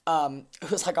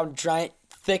 It was like on giant,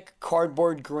 thick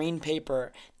cardboard green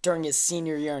paper during his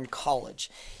senior year in college.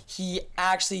 He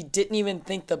actually didn't even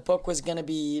think the book was gonna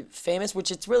be famous,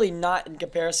 which it's really not in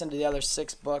comparison to the other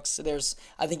 6 books.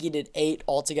 I think he did 8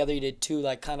 altogether. He did 2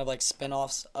 like kind of like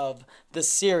spin-offs of the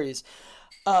series.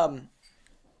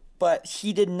 But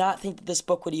he did not think that this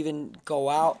book would even go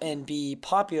out and be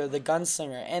popular, The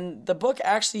Gunslinger. And the book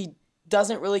actually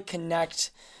doesn't really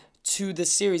connect to the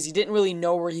series. He didn't really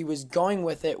know where he was going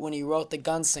with it when he wrote The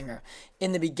Gunslinger.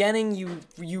 In the beginning,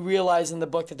 you realize in the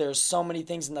book that there's so many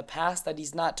things in the past that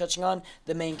he's not touching on,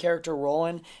 the main character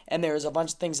Roland, and there's a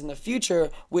bunch of things in the future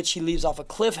which he leaves off a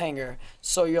cliffhanger.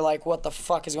 So you're like, what the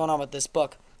fuck is going on with this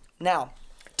book? Now,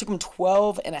 it took him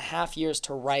 12 and a half years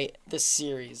to write this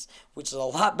series, which is a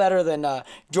lot better than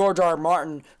George R. R.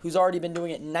 Martin, who's already been doing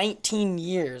it 19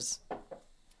 years.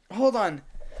 Hold on.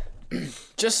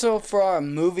 Just so for our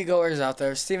moviegoers out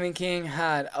there, Stephen King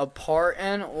had a part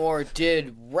in or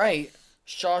did write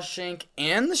Shawshank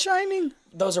and The Shining?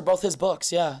 Those are both his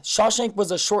books, yeah. Shawshank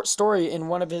was a short story in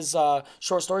one of his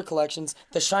short story collections.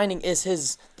 The Shining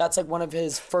is that's like one of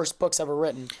his first books ever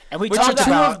written. And we Which talked are two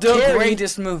about of the Carrie-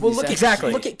 greatest movies. Well, look ever.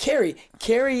 Exactly. Look at Carrie.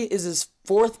 Carrie is his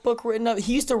 4th book written of.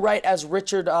 He used to write as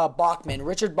Richard Bachman.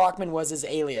 Richard Bachman was his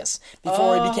alias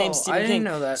before he became Oh, Stephen I King. didn't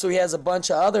know that. So he has a bunch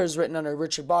of others written under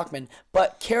Richard Bachman.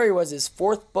 But Carrie was his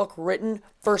 4th book written,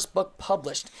 1st book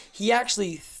published. He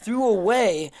actually threw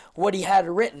away what he had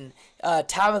written.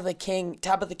 Tabitha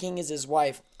King is his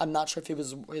wife. I'm not sure if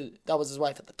that was his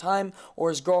wife at the time or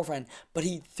his girlfriend, but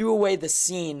he threw away the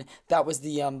scene that was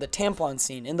the tampon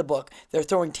scene in the book. They're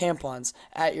throwing tampons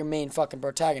at your main fucking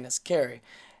protagonist, Carrie,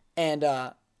 and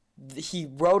he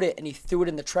wrote it and he threw it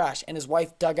in the trash, and his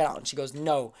wife dug it out and she goes,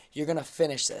 "No, you're gonna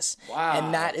finish this." Wow.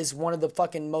 And that is one of the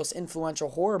fucking most influential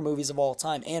horror movies of all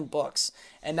time and books.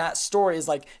 And that story is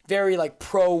like very like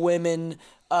pro women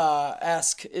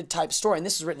esque type story, and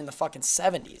this was written in the fucking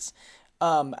 70s.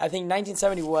 I think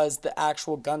 1970 was the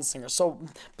actual Gunslinger. So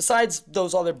besides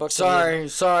those other books, Sorry,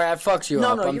 I fucked you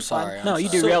No, up. no, I'm you're sorry. fine. No, you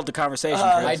So- derailed the conversation, Chris.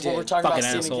 I what did. we're talking Fucking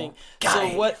about Stephen asshole. King.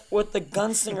 Guy. So what the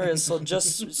Gunslinger is? So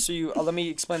just so you, let me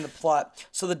explain the plot.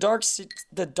 So the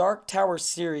Dark Tower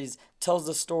series tells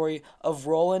the story of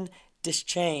Roland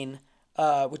Deschain,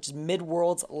 which is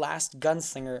Midworld's last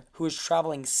gunslinger, who is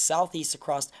traveling southeast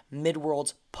across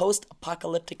Midworld's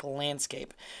post-apocalyptic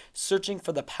landscape, searching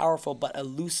for the powerful but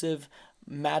elusive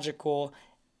magical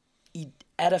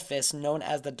edifice known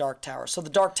as the Dark Tower. So the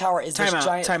Dark Tower is this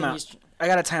giant Time thing. out. I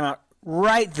got a timeout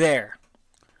right there.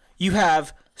 You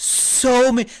have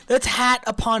so many. That's hat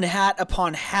upon hat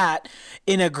upon hat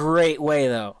in a great way,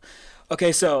 though.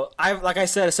 Okay, so like I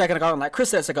said a second ago, and like Chris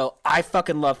said a second ago, I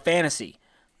fucking love fantasy.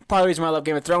 Part of the reason why I love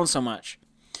Game of Thrones so much.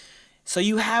 So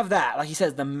you have that, like he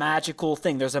says, the magical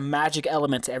thing. There's a magic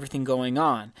element to everything going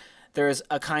on. There's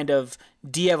a kind of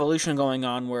de-evolution going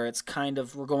on where it's kind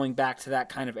of, we're going back to that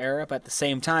kind of era, but at the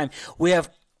same time, we have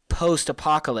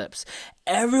post-apocalypse.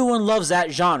 Everyone loves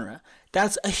that genre.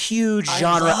 That's a huge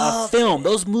genre of film.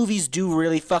 Those movies do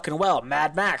really fucking well.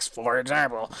 Mad Max, for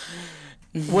example,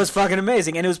 was fucking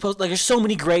amazing. And it was like there's so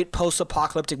many great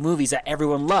post-apocalyptic movies that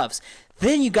everyone loves.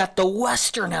 Then you got the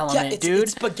Western element, dude.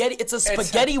 It's spaghetti. It's a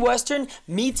spaghetti Western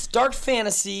meets dark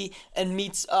fantasy and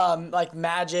meets like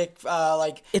magic,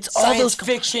 like It's all science those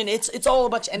fiction. It's all a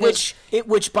bunch. And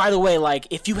Which, by the way, like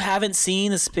if you haven't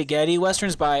seen the spaghetti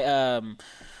westerns by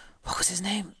what was his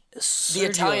name? the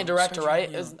Italian director,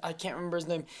 right? I can't remember his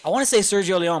name. I want to say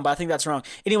Sergio Leone, but I think that's wrong.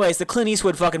 Anyways, the Clint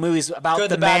Eastwood fucking movies about Good,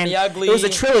 the the Bad, man. the Ugly. It was a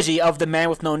trilogy of the man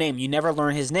with no name. You never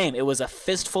learn his name. It was A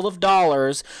Fistful of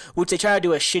Dollars, which they tried to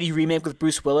do a shitty remake with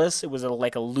Bruce Willis. It was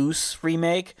like a loose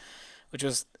remake, which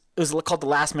was. It was called The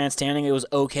Last Man Standing. It was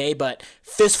okay, but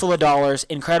Fistful of Dollars,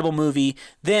 incredible movie.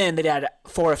 Then they had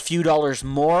For a Few Dollars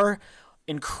More,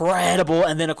 incredible.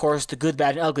 And then, of course, The Good,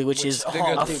 Bad, and Ugly, which is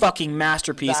a fucking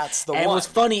masterpiece. That's the and one. what's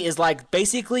funny is, like,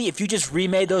 basically, if you just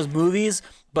remade those movies,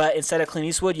 but instead of Clint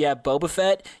Eastwood, you have Boba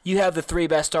Fett, you have the 3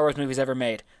 best Star Wars movies ever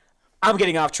made. I'm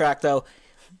getting off track, though.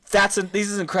 This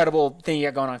is an incredible thing you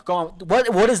got going on. Go on.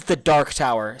 What is the Dark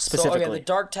Tower specifically? So, okay, the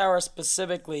Dark Tower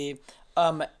specifically,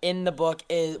 in the book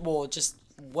is, well, just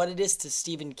what it is to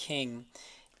Stephen King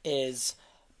is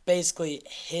basically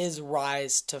his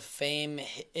rise to fame.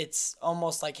 It's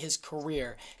almost like his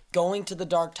career. Going to the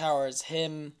Dark Tower is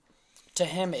to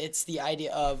him, it's the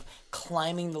idea of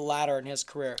climbing the ladder in his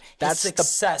career. His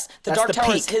success. The Dark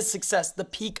Tower is his success, the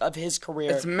peak of his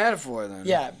career. It's a metaphor then.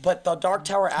 Yeah, but the Dark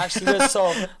Tower actually was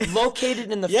so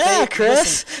located in the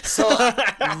Chris.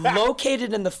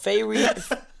 Located in the Fey region.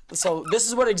 So this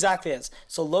is what it exactly is.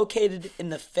 So located in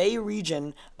the Fey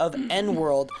region of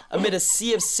N-World, amid a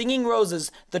sea of singing roses,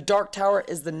 the Dark Tower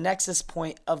is the nexus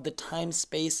point of the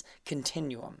time-space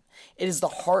continuum. It is the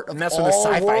heart of all worlds. And that's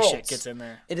where the sci-fi shit gets in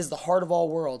there. It is the heart of all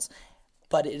worlds.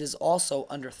 But it is also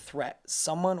under threat.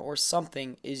 Someone or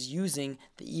something is using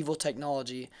the evil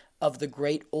technology of the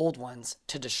great old ones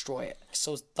to destroy it.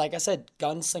 So, like I said,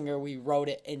 Gunslinger, we wrote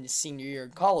it in senior year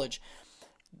in college.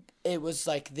 It was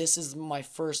like, this is my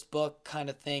first book kind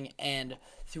of thing. And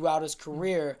throughout his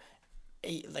career,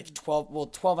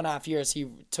 12 and a half years he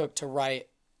took to write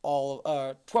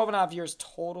 12 and a half years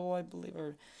total, I believe.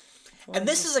 And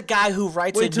this is a guy who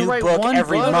writes a new book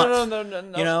every month.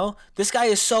 No. You know, this guy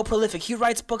is so prolific. He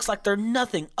writes books like they're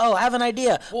nothing. Oh, I have an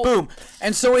idea. Boom.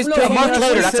 And so he's a month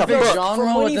later, that's a book.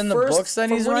 Genre within the books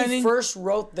that he's writing. When he first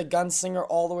wrote The Gunslinger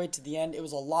all the way to the end, it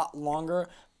was a lot longer.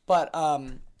 But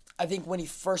I think when he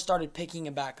first started picking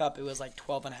it back up, it was like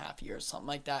 12 and a half years, something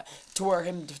like that. To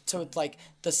where to like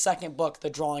the second book, The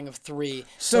Drawing of Three,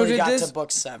 so he got to book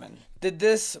 7. Did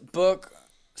this book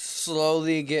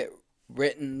slowly get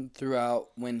written throughout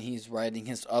when he's writing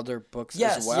his other books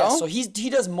as well? Yes, so he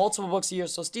does multiple books a year.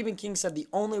 So Stephen King said the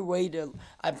only way to,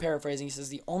 I'm paraphrasing, he says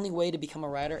the only way to become a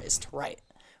writer is to write,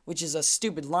 which is a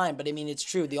stupid line, but I mean, it's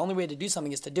true. The only way to do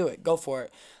something is to do it. Go for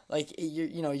it. Like, you're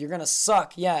going to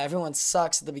suck. Yeah, everyone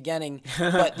sucks at the beginning,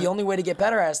 but the only way to get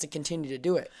better at it is to continue to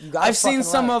do it. I've seen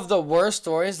some of the worst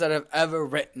stories that I've ever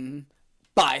written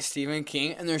by Stephen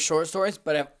King, and they're short stories,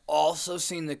 but I've also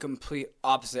seen the complete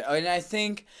opposite. And I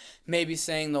think maybe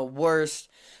saying the worst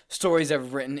stories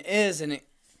I've written is an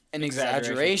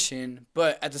exaggeration,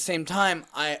 but at the same time,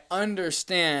 I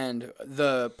understand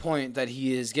the point that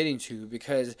he is getting to,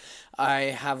 because I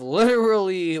have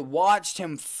literally watched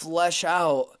him flesh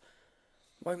out.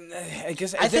 I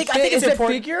guess I think it's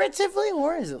important. Figuratively,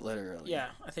 or is it literally? Yeah,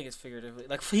 I think it's figuratively.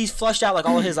 Like, he's fleshed out like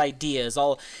all his ideas.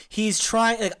 He's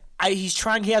trying.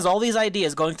 He has all these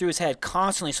ideas going through his head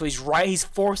constantly. So he's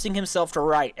forcing himself to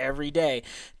write every day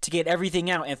to get everything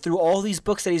out. And through all these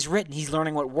books that he's written, he's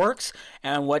learning what works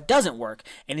and what doesn't work,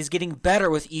 and he's getting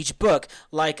better with each book.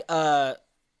 Like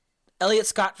Elliot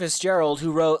Scott Fitzgerald,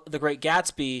 who wrote The Great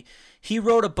Gatsby, he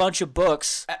wrote a bunch of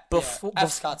books before.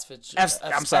 F. Scott Fitzgerald.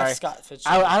 I'm sorry. F. Scott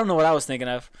Fitzgerald. I don't know what I was thinking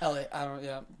of. Elliot, I don't.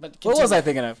 Yeah, but what was I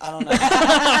thinking of? I don't know.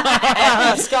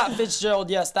 F. Scott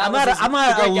Fitzgerald. Yes, I'm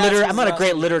not a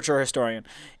great literature historian.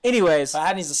 Anyways,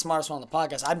 Adney's the smartest one on the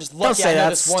podcast. I'm just lucky. Don't say I know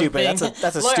that's this stupid. One thing.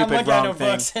 That's a stupid wrong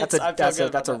thing.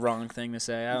 That's a wrong thing to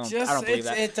say. I don't believe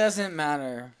that. It doesn't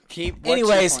matter.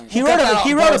 Anyways, he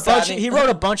wrote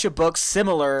a bunch of books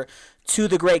similar to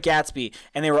The Great Gatsby,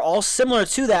 and they were all similar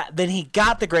to that. Then he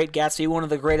got The Great Gatsby, one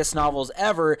of the greatest novels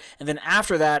ever, and then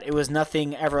after that, it was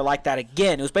nothing ever like that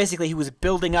again. It was basically he was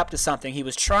building up to something. He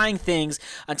was trying things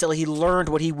until he learned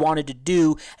what he wanted to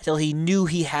do, until he knew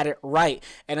he had it right.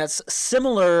 And it's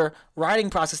similar writing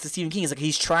process to Stephen King. It's like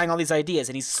he's trying all these ideas,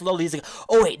 and he's like,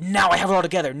 oh wait, now I have it all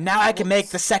together. Now I can make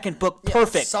the second book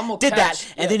perfect.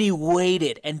 And then he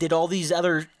waited and did all these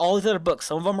other books.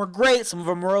 Some of them were great, some of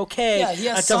them were okay,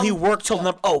 until he worked till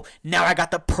them. Oh, now I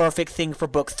got the perfect thing for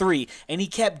book 3, and he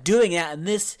kept doing that. And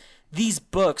these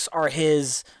books are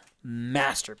his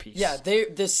masterpiece. Yeah,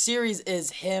 this series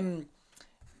is him.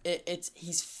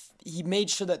 He made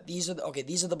sure that these are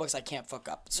the books I can't fuck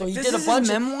up. So he did a bunch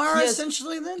of memoir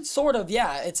essentially. Then sort of,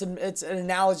 yeah. It's an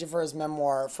analogy for his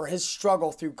memoir, for his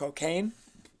struggle through cocaine,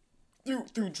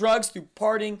 through drugs, through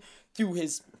partying, through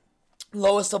his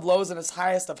lowest of lows and his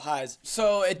highest of highs.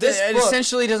 So it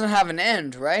essentially doesn't have an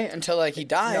end, right? Until he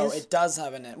dies. No, it does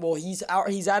have an end. Well, he's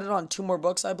added on 2 more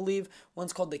books, I believe.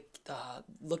 One's called the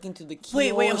Looking Through the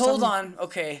Keyhole. Wait, hold on.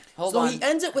 Okay, hold on. So he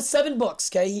ends it with 7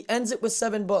 books. Okay, he ends it with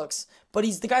 7 books. But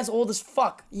the guy's old as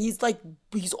fuck. He's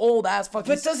old as fuck.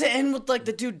 But does it end with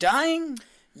the dude dying?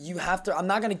 You have to. I'm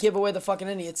not gonna give away the fucking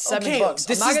ending. It's 7 books.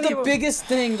 This is the biggest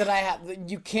thing that I have.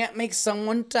 You can't make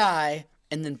someone die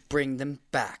and then bring them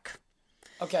back.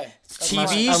 Okay.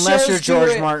 TV shows unless you're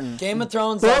George Martin. Game of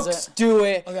Thrones does Books it. do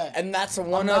it. Okay. And that's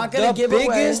one of the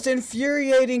biggest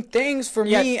infuriating things for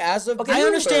me as a viewer. I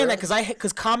understand that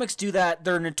because comics do that.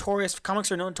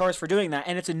 Comics are notorious for doing that,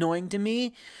 and it's annoying to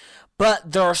me.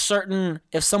 But there are certain,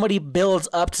 if somebody builds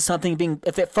up to something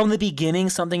from the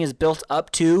beginning something is built up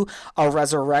to a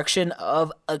resurrection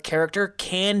of a character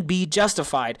can be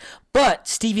justified. But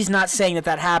Stevie's not saying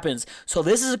that happens. So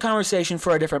this is a conversation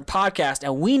for a different podcast,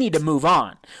 and we need to move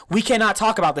on. We cannot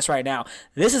talk about this right now.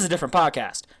 This is a different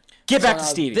podcast. Get back to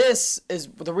Stevie. This is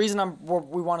the reason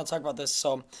we want to talk about this.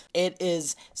 So it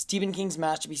is Stephen King's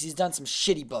masterpiece. He's done some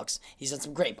shitty books. He's done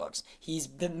some great books. He's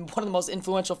been one of the most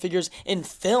influential figures in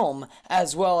film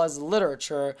as well as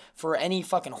literature for any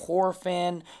fucking horror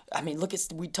fan. I mean,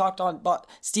 we talked about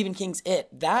Stephen King's It.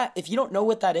 That, if you don't know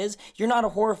what that is, you're not a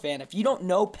horror fan. If you don't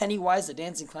know Pennywise the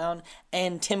Dancing Clown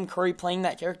and Tim Curry playing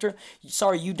that character,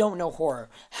 sorry, you don't know horror.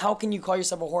 How can you call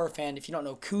yourself a horror fan if you don't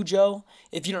know Cujo,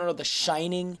 if you don't know The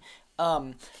Shining?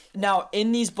 Now,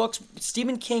 in these books,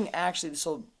 Stephen King actually,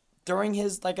 so during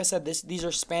his, like I said, these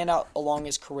are spanned out along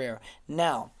his career.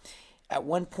 Now, at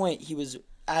one point, he was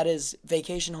at his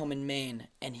vacation home in Maine,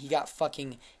 and he got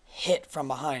fucking hit from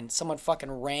behind. Someone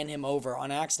fucking ran him over on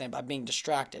accident by being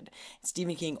distracted.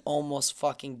 Stephen King almost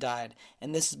fucking died,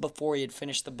 and this is before he had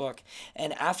finished the book.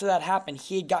 And after that happened,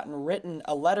 he had gotten written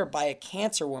a letter by a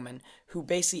cancer woman who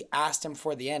basically asked him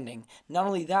for the ending. Not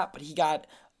only that, but he got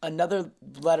another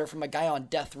letter from a guy on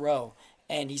death row,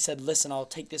 and he said, listen, I'll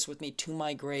take this with me to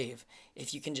my grave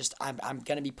if you can just, I'm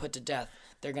gonna be put to death.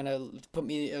 They're gonna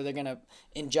they're gonna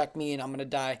inject me and I'm gonna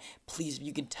die. Please, if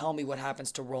you could tell me what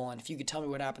happens to Roland, if you could tell me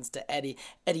what happens to Eddie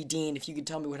Dean, if you could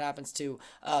tell me what happens to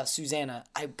Susanna,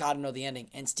 I've got to know the ending.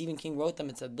 And Stephen King wrote them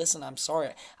and said, listen, I'm sorry,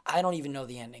 I don't even know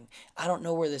the ending. I don't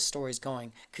know where this story's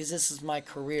going because this is my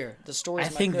career. The story. I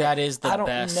think that is the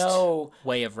best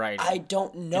way of writing. I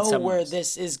don't know where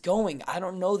this is going. I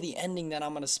don't know the ending that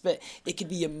I'm gonna spit. It could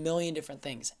be a million different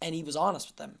things. And he was honest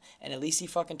with them, and at least he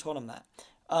fucking told him that.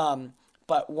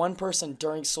 But one person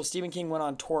so Stephen King went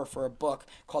on tour for a book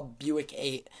called Buick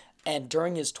 8, and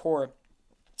during his tour,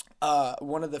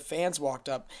 one of the fans walked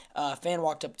up,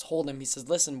 told him, he says,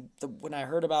 listen, when I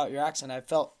heard about your accident, I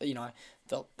felt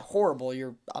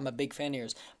horrible. I'm a big fan of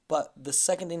yours. But the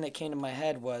second thing that came to my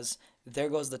head was, there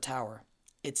goes the tower.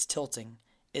 It's tilting.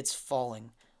 It's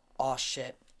falling. Aw,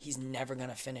 shit. He's never going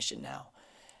to finish it now.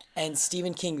 And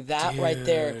Stephen King, right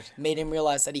there made him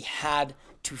realize that he had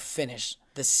to finish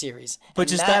the series. But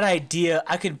just that idea,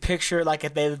 I can picture like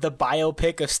the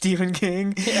biopic of Stephen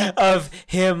King, of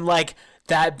him like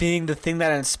that being the thing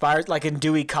that inspired, like in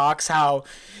Dewey Cox, how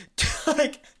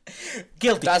like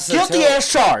guilty as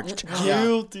charged.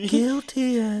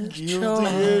 Guilty as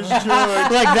charged.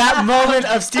 Like that moment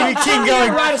of Stephen King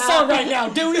going, write a song right now,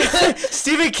 Dewey.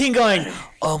 Stephen King going,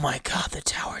 oh my God, the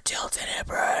tower tilts and it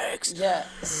breaks. Yeah,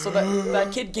 so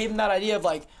that kid gave him that idea of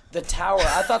like, the tower.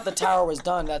 I thought the tower was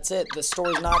done. That's it. The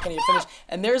story's not going to get finished.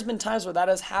 And there's been times where that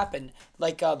has happened.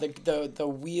 Like the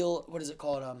wheel. What is it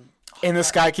called? In the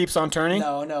Sky Keeps on Turning.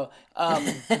 No.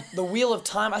 The Wheel of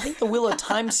Time. I think the Wheel of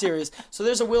Time series. So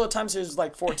there's a Wheel of Time series,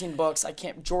 like 14 books.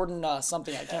 Jordan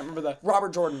something. I can't remember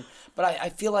Robert Jordan. But I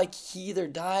feel like he either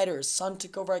died or his son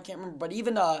took over. I can't remember. But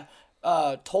even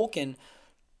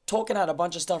Tolkien had a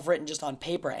bunch of stuff written just on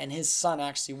paper, and his son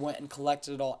actually went and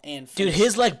collected it all and finished. Dude,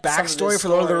 his like backstory for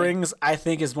Lord of the Rings, I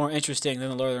think, is more interesting than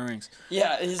the Lord of the Rings.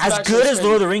 Yeah, as good as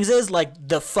Lord of the Rings is, like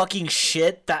the fucking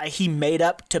shit that he made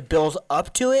up to build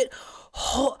up to it.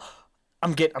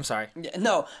 I'm sorry. Yeah,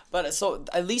 no, but so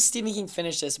at least Stephen King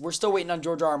finished this. We're still waiting on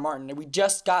George R.R. Martin.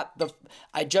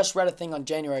 I just read a thing on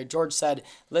January. George said,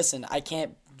 "Listen, I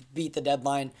can't beat the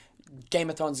deadline. Game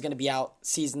of Thrones is going to be out.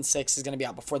 Season 6 is going to be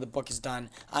out before the book is done.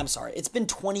 I'm sorry. It's been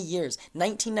 20 years.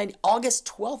 August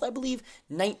 12th, I believe,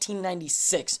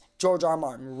 1996, George R. R.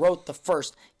 Martin wrote the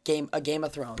first Game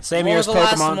of Thrones. Same year as Pokemon. What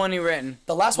was the last one he written?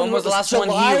 The last one was the last one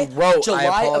he wrote?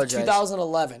 July of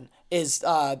 2011 is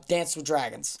Dance with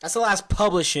Dragons. That's the last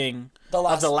publishing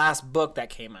of the last book that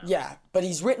came out. Yeah, but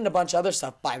he's written a bunch of other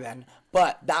stuff by then.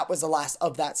 But that was the last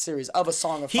of that series, of A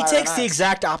Song of Fire and Ice. He takes the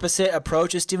exact opposite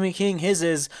approach as Stephen King. His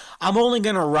is, I'm only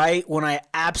going to write when I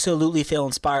absolutely feel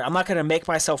inspired. I'm not going to make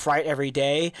myself write every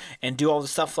day and do all the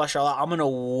stuff flesh out. I'm going to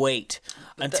wait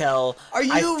until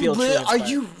I feel truly inspired. Are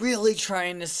you really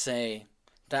trying to say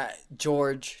that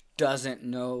George doesn't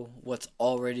know what's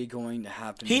already going to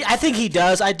happen? I think he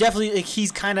does. I definitely,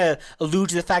 he's kind of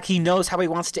alludes to the fact he knows how he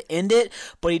wants to end it,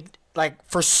 but he... Like,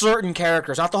 for certain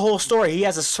characters, not the whole story. He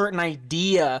has a certain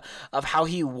idea of how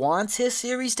he wants his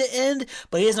series to end,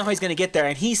 but he doesn't know how he's going to get there.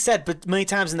 And he said many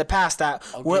times in the past that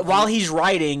while he's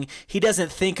writing, he doesn't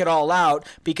think it all out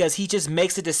because he just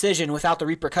makes a decision without the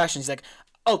repercussions. He's like,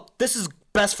 oh, this is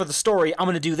best for the story. I'm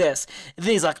going to do this. And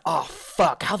then he's like, oh,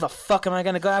 fuck. How the fuck am I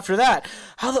going to go after that?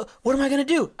 What am I going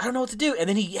to do? I don't know what to do. And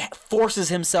then he forces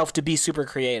himself to be super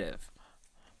creative.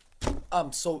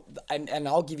 And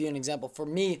I'll give you an example. For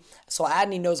me, so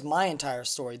Adney knows my entire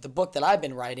story. The book that I've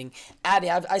been writing,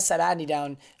 I sat Adney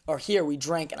down, or here we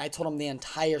drank, and I told him the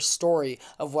entire story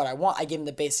of what I want. I gave him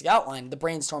the basic outline, the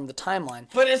brainstorm, the timeline.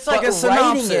 But it's like a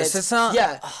synopsis. It's not.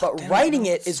 Yeah, writing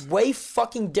it is way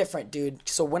fucking different, dude.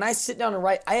 So when I sit down and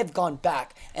write, I have gone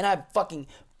back and I've fucking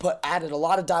added a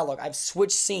lot of dialogue. I've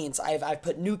switched scenes. I've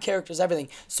put new characters, everything.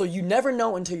 So you never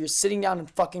know until you're sitting down and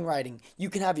fucking writing.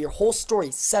 You can have your whole story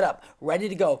set up, ready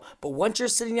to go. But once you're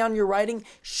sitting down and you're writing,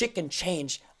 shit can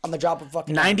change on the drop of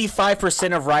fucking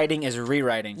 95% of writing is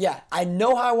rewriting. Yeah, I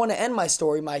know how I want to end my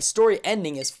story. My story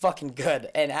ending is fucking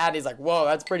good. And Addie's like, whoa,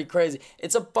 that's pretty crazy.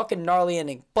 It's a fucking gnarly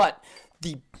ending. But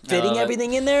the fitting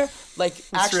everything in there, like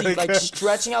actually really like good.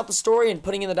 stretching out the story and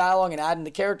putting in the dialogue and adding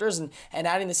the characters and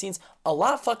adding the scenes, a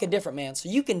lot fucking different, man. So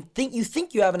you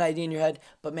think you have an idea in your head,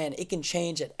 but man, it can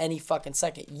change at any fucking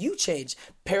second. You change.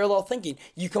 Parallel thinking.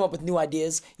 You come up with new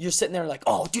ideas. You're sitting there like,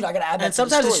 oh, dude, I gotta add that. And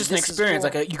sometimes it's just an This is experience.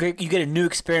 cool. Like you get a new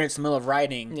experience in the middle of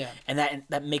writing, Yeah. and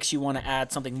that makes you want to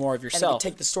add something more of and it yourself.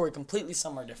 can take the story completely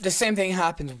somewhere different. The same thing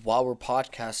happens while we're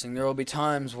podcasting. There will be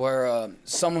times where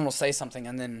someone will say something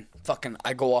and then fucking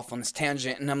I go off on this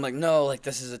tangent and I'm like, no, like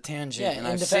this is a tangent. Yeah, and in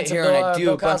I defense sit of here and I Bill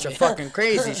do a bunch of Cosby. fucking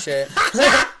crazy shit.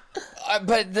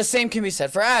 But the same can be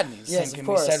said for Adney. The Yes, same of can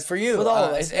course. be said for you. With all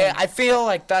of us, yeah. I feel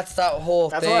like that's that whole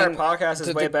That's thing. why our podcast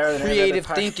is way better than any other creative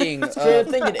podcast. thinking. Creative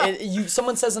thinking.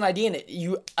 Someone says an idea and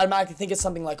you automatically think it's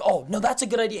something like, oh no, that's a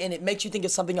good idea, and it makes you think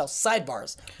it's something else.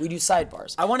 Sidebars. We do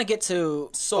sidebars. I want to get to.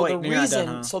 So the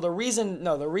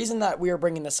the reason that we are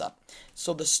bringing this up.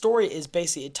 So the story is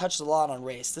basically, it touches a lot on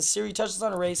race. The series touches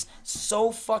on race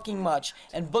so fucking much,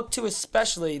 and book 2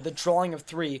 especially, the drawing of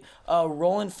 3.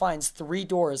 Roland finds 3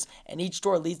 doors, and each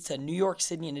door leads to New York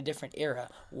City in a different era.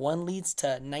 One leads to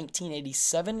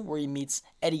 1987, where he meets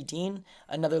Eddie Dean.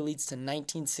 Another leads to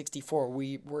 1964,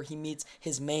 where he meets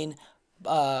his main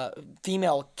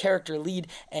female character lead,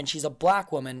 and she's a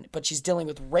black woman, but she's dealing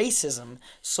with racism.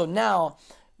 So now,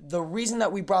 the reason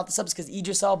that we brought this up is because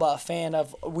Idris Elba,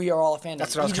 we are all a fan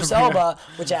That's of what I was Idris gonna bring Elba,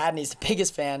 which Adney's the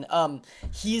biggest fan.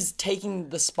 He's taking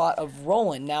the spot of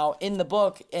Roland. Now, in the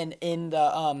book and in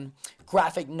the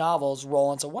graphic novels,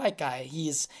 Roland's a white guy.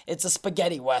 It's a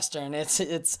spaghetti western. It's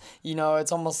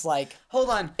almost like, Hold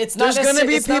on. it's not There's gonna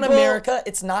be it's not people- America.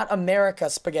 It's not America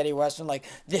spaghetti western. Like,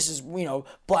 this is,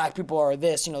 black people are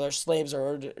this, they're slaves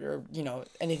or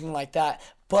anything like that.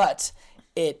 But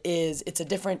it's a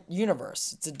different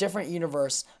universe. It's a different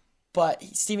universe. But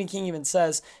Stephen King even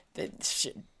says that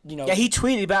shit, Yeah, he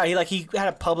tweeted about it. He had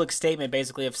a public statement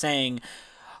basically of saying,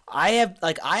 I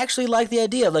actually like the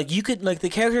idea. You could, the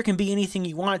character can be anything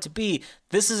you want it to be.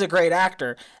 This is a great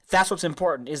actor. That's what's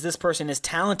important, is this person is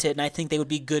talented, and I think they would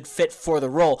be good fit for the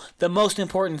role. The most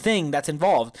important thing that's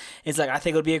involved is, I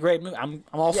think it would be a great movie. I'm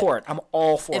all for it. I'm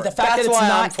all for And the it. fact That's that why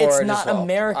I'm it's for it not as well.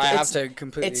 America. I have it's, to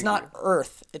completely It's not agree.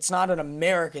 Earth. It's not an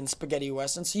American spaghetti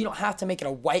western. So you don't have to make it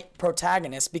a white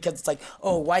protagonist because it's like,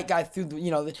 oh, white guy through the,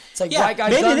 it's like Yeah, white guy.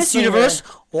 maybe in this gunslinger. universe,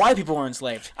 white people were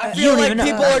enslaved. I You feel don't like even know.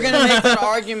 people are going to make that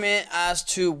argument as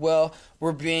to, well,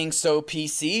 we're being so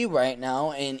PC right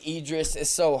now, and Idris is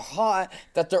so hot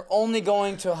that they're only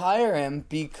going to hire him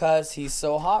because he's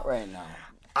so hot right now.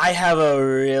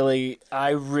 I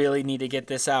really need to get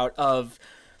this out of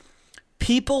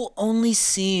people only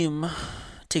seem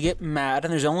to get mad,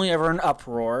 and there's only ever an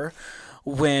uproar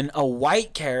when a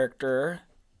white character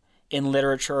in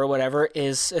literature or whatever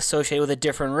is associated with a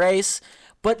different race,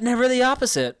 but never the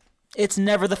opposite. It's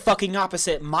never the fucking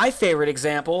opposite. My favorite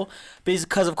example,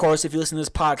 because of course, if you listen to this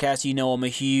podcast, you know I'm a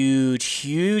huge,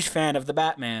 huge fan of the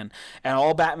Batman and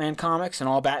all Batman comics and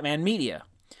all Batman media.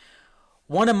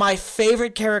 One of my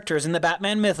favorite characters in the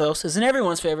Batman mythos, isn't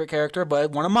everyone's favorite character,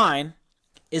 but one of mine,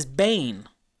 is Bane.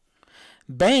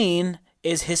 Bane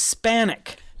is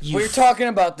Hispanic. We're talking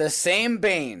about the same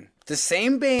Bane. The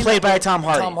same Bane. Played by Tom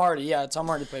Hardy. Tom Hardy, yeah, Tom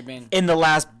Hardy played Bane. In the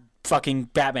last fucking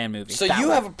Batman movie. So That you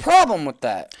one. have a problem with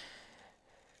that.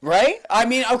 Right? I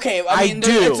mean, okay. I mean,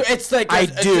 do. It's like I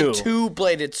it's do. a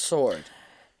two-bladed sword.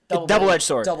 Double-edged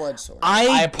sword. Double-edged sword.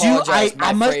 I apologize,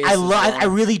 my phrase is wrong. I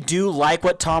really do like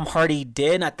what Tom Hardy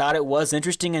did, and I thought it was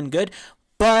interesting and good,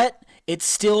 but it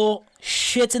still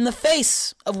shits in the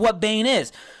face of what Bane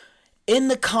is. In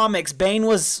the comics, Bane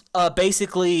was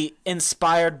basically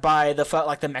inspired by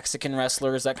the Mexican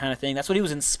wrestlers, that kind of thing. That's what he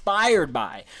was inspired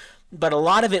by. But a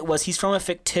lot of it was he's from a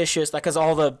fictitious, because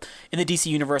in the DC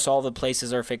universe, all the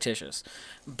places are fictitious.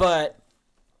 But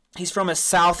he's from a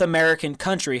South American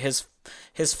country.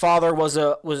 His father was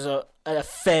a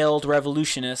failed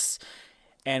revolutionist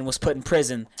and was put in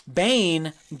prison.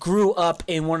 Bane grew up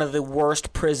in one of the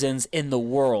worst prisons in the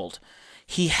world.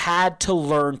 He had to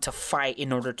learn to fight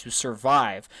in order to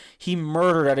survive. He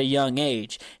murdered at a young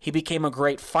age. He became a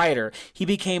great fighter. He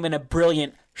became a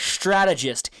brilliant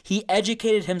strategist. He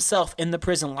educated himself in the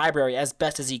prison library as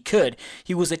best as he could.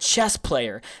 He was a chess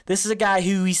player. This is a guy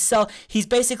who he's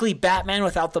basically Batman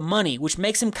without the money, which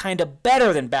makes him kind of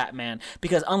better than Batman,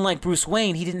 because unlike Bruce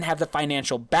Wayne, he didn't have the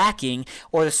financial backing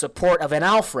or the support of an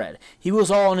Alfred. He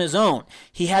was all on his own.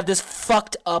 He had this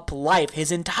fucked up life.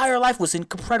 His entire life was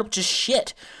incredible, just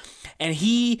shit. And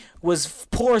he was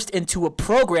forced into a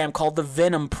program called the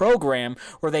Venom program,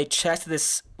 where they checked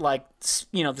this, the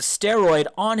steroid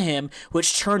on him,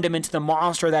 which turned him into the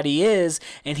monster that he is,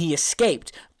 and he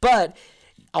escaped. But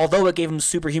although it gave him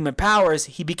superhuman powers,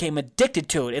 he became addicted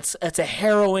to it. It's a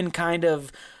heroin kind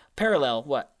of parallel.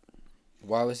 What?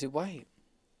 Why was he white?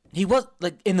 He was,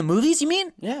 in the movies, you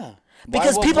mean? Yeah.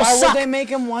 Because people suck. Why would they make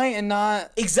him white and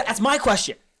not... That's my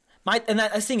question. The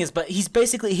thing is, but he's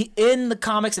basically in the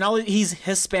comics, and he's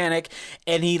Hispanic,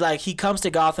 and he comes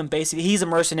to Gotham. Basically, he's a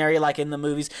mercenary like in the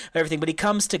movies, everything. But he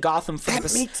comes to Gotham for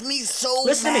that makes me so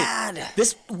Listen mad. To me.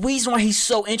 This reason why he's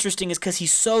so interesting is because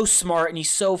he's so smart and he's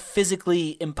so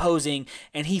physically imposing,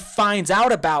 and he finds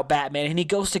out about Batman, and he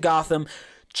goes to Gotham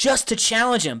just to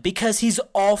challenge him, because he's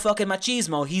all fucking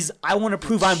machismo. I want to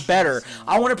prove I'm better.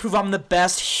 I want to prove I'm the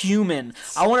best human.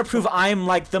 I want to prove I'm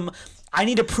I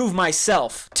need to prove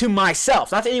myself to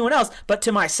myself, not to anyone else, but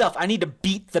to myself. I need to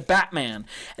beat the Batman.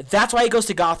 That's why he goes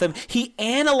to Gotham. He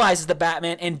analyzes the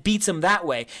Batman and beats him that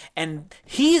way. And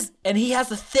he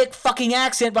has a thick fucking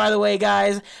accent, by the way,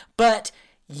 guys. But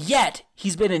yet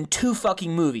he's been in 2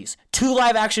 fucking movies, 2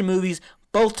 live action movies.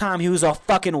 Both time he was a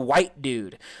fucking white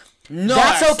dude. No,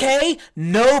 that's okay.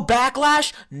 No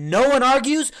backlash. No one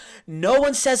argues. No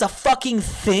one says a fucking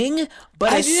thing.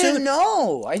 But I didn't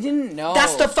know.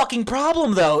 That's the fucking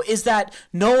problem, though, is that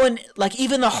no one,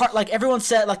 even everyone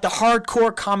said, the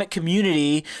hardcore comic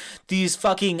community, these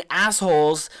fucking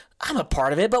assholes, I'm a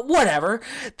part of it, but whatever.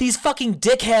 These fucking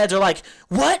dickheads are like,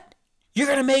 what? You're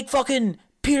gonna make fucking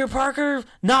Peter Parker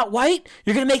not white?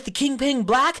 You're going to make the Kingpin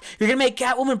black? You're going to make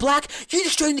Catwoman black? You're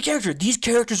destroying the character. These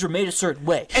characters were made a certain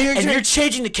way. And you're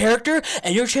changing the character,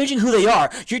 and you're changing who they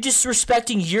are. You're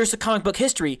disrespecting years of comic book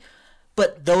history.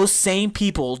 But those same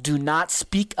people do not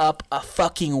speak up a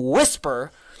fucking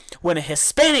whisper when a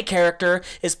Hispanic character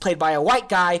is played by a white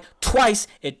guy twice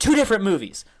in 2 different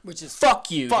movies. Which is fuck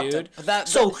you, dude.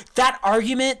 That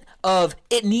argument of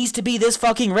it needs to be this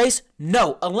fucking race,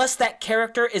 no, unless that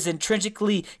character is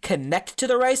intrinsically connected to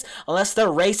the race, unless the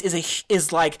race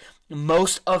is like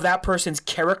most of that person's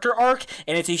character arc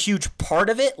and it's a huge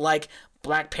part of it, like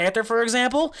Black Panther, for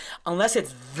example, unless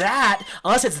it's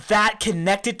that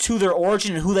connected to their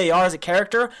origin and who they are as a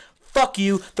character, fuck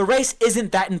you, the race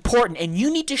isn't that important, and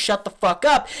you need to shut the fuck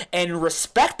up and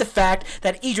respect the fact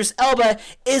that Idris Elba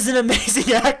is an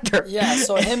amazing actor. Yeah,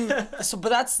 but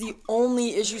that's the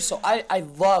only issue. So I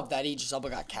love that Idris Elba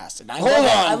got casted.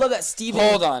 I love that Steven.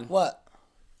 Hold on. What?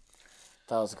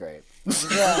 That was great.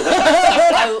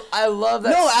 Yeah. I love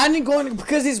that. No, I'm going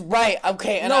because he's right.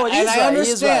 Okay, and I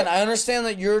understand. I understand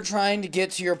that you're trying to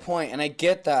get to your point, and I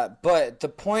get that. But the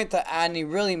point that Adney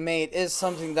really made is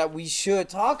something that we should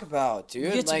talk about,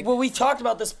 dude. We talked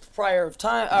about this prior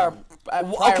time.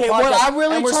 Okay, what I'm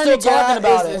really trying to talk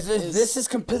about is this is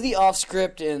completely off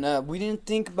script, and we didn't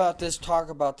think about this, talk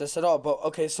about this at all. But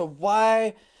okay, so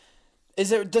why?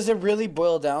 Does it really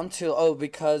boil down to,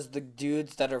 because the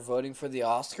dudes that are voting for the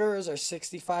Oscars are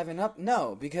 65 and up?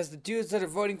 No, because the dudes that are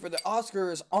voting for the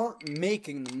Oscars aren't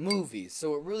making the movies.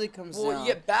 So it really comes down. Well,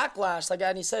 you get backlash, like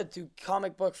Adney said, through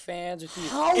comic book fans or through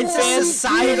It's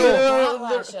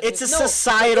a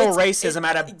societal racism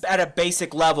at a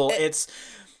basic level. It's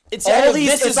all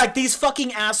these. It's like these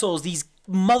fucking assholes. These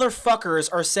motherfuckers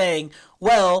are saying,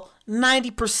 well,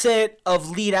 90% of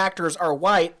lead actors are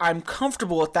white. I'm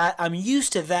comfortable with that. I'm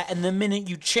used to that. And the minute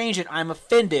you change it, I'm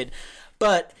offended.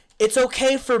 But it's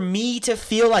okay for me to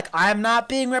feel like I'm not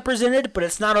being represented, but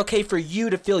it's not okay for you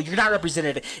to feel you're not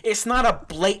represented. It's not a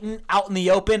blatant, out in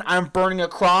the open, I'm burning a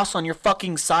cross on your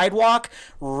fucking sidewalk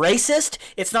racist.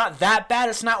 It's not that bad.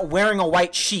 It's not wearing a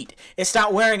white sheet. It's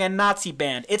not wearing a Nazi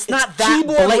band. It's not that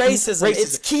blatant racism.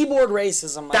 It's keyboard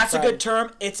racism. That's a good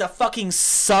term. It's a fucking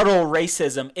subtle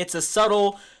racism. It's a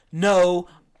subtle, no,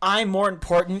 I'm more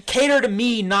important. Cater to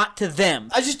me, not to them.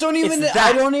 I just don't even.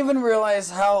 I don't even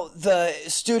realize how the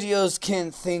studios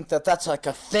can think that that's like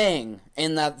a thing,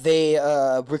 and that they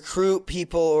recruit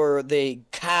people or they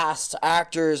cast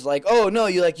actors like, oh no,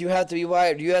 you have to be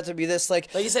white, or you have to be this.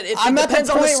 Like you said, I'm at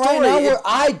the point right now where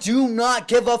I do not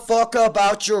give a fuck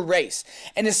about your race,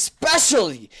 and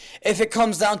especially if it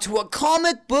comes down to a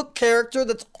comic book character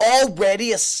that's already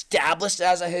established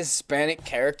as a Hispanic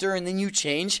character, and then you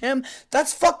change him.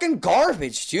 That's fucking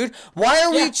garbage, dude. Why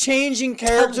are we changing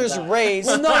characters' race?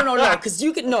 Well, no, because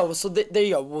you can no. So there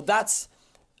you go. Well, that's.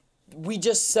 We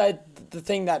just said the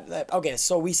thing that okay.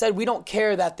 So we said we don't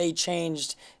care that they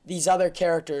changed these other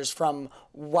characters from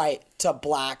white to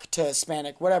black to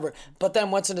Hispanic, whatever. But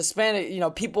then once in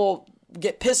Hispanic, people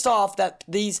get pissed off that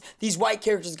these white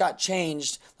characters got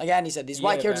changed. Like Andy said, these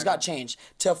white characters got changed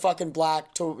to fucking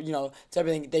black, to to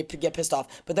everything. They get pissed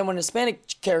off. But then when a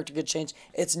Hispanic character gets changed,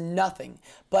 it's nothing.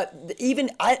 But even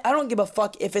I don't give a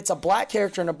fuck if it's a black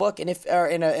character in a book, and if or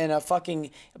in a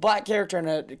fucking black character in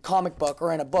a comic book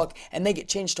or in a book, and they get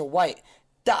changed to white.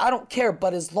 I don't care,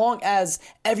 but as long as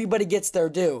everybody gets their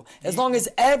due, as long as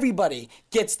everybody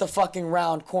gets the fucking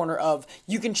round corner of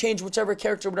you can change whichever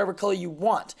character, whatever color you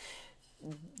want.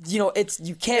 It's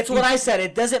you can't. It's what I said.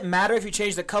 It doesn't matter if you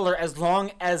change the color as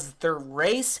long as their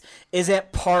race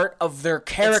isn't part of their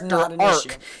character arc.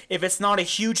 Issue. If it's not a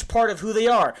huge part of who they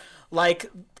are.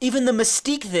 Like, even the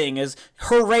Mystique thing is,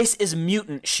 her race is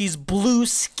mutant. She's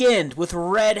blue-skinned with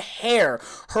red hair.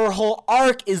 Her whole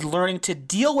arc is learning to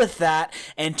deal with that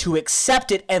and to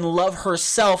accept it and love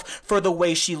herself for the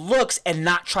way she looks and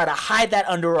not try to hide that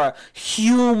under a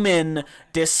human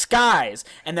disguise.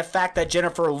 And the fact that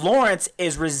Jennifer Lawrence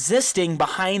is resisting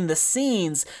behind the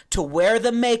scenes to wear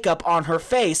the makeup on her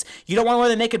face. You don't want to wear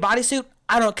the naked bodysuit?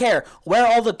 I don't care. Wear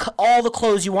all the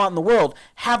clothes you want in the world.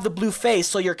 Have the blue face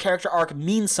so your character arc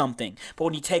means something. But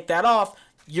when you take that off,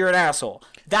 you're an asshole.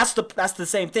 That's the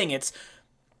same thing. It's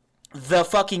the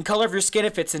fucking color of your skin.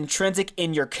 If it's intrinsic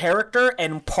in your character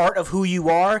and part of who you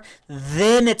are,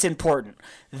 then it's important.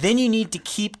 Then you need to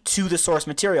keep to the source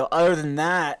material. Other than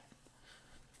that,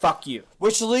 fuck you.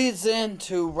 Which leads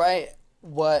into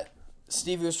what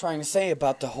Stevie was trying to say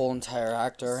about the whole entire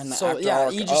actor and the actor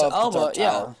arc Idris of Elba, Dark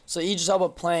Tower. So Idris Elba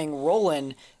playing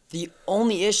Roland. The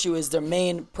only issue is their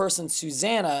main person,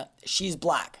 Susanna. She's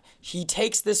black. He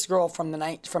takes this girl from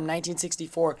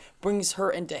 1964, brings her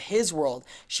into his world.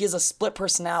 She has a split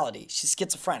personality. She's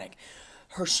schizophrenic.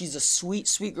 She's a sweet,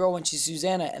 sweet girl when she's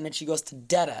Susanna, and then she goes to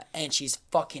Detta, and she's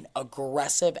fucking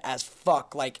aggressive as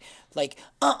fuck. Like,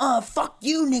 fuck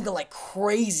you, nigga. Like,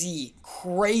 crazy,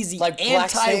 like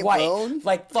anti-white.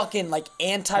 Like, fucking, like,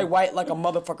 anti-white, like a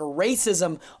motherfucker.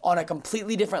 Racism on a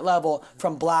completely different level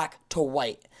from black to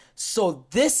white. So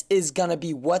this is gonna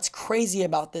be what's crazy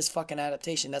about this fucking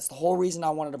adaptation. That's the whole reason I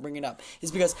wanted to bring it up.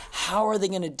 Is because how are they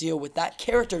gonna deal with that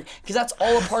character? Because that's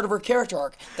all a part of her character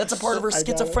arc. That's a part of her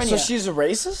schizophrenia. So she's a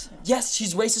racist? Yes,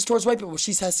 she's racist towards white people.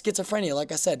 She has schizophrenia.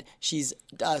 Like I said, she's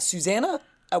Susanna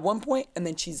at one point, and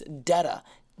then she's Detta.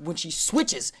 When she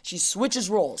switches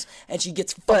roles, and she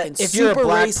gets fucking super racist. If you're a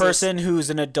black person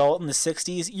who's an adult in the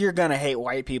 60s, you're gonna hate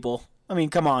white people. I mean,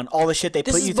 come on, all the shit they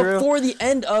put you through. This is before the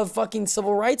end of fucking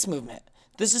civil rights movement.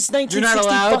 This is 1960 You're not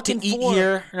allowed to fucking eat four.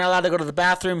 here. You're not allowed to go to the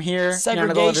bathroom here. Segregation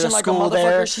you're not allowed to go to like a school motherfucker.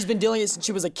 there. She's been dealing with it since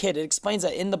she was a kid. It explains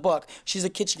that in the book. She's a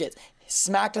kid. She gets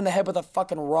smacked in the head with a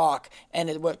fucking rock, and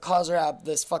it would cause her to have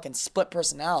this fucking split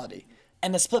personality.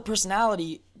 And the split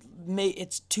personality,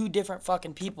 it's two different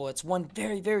fucking people. It's one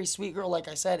very, very sweet girl, like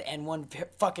I said, and one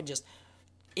fucking just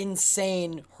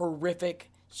insane,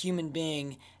 horrific human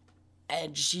being.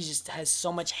 And she just has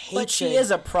so much hatred. But she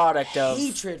is a product of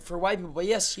hatred for white people. But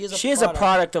yes, she is a she is a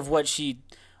product of what she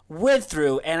went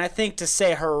through. And I think to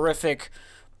say horrific,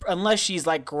 unless she's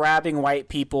like grabbing white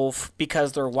people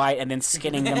because they're white and then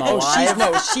skinning them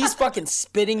alive. She's fucking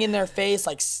spitting in their face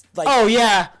like. Oh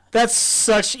yeah, that's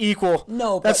such equal.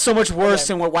 No, that's so much worse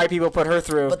than what white people put her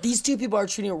through. But these two people are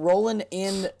treating Roland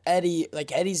and Eddie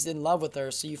like Eddie's in love with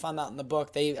her. So you find out in the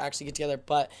book they actually get together,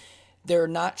 but. They're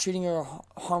not treating her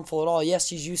harmful at all. Yes,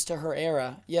 she's used to her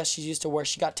era. Yes, she's used to where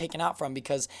she got taken out from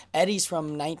because Eddie's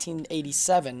from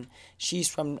 1987. She's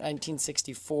from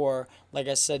 1964. Like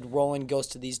I said, Roland goes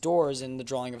to these doors in the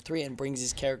Drawing of Three and brings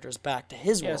these characters back to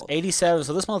his world. 87.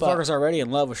 So this motherfucker's already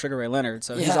in love with Sugar Ray Leonard.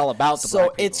 So he's all about the black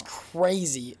people. So it's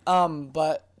crazy.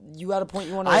 But you had a point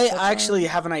you wanted to touch on? I actually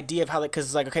have an idea of how that, because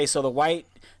it's like, okay, so the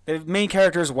main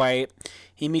character is white.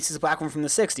 He meets his black one from the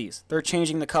 60s. They're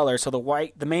changing the color, so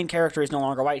the main character is no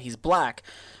longer white. He's black.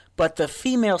 But the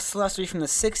female Celeste from the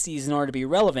 60s, in order to be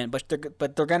relevant,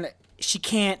 she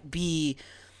can't be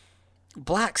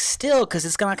Black still, because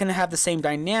it's not going to have the same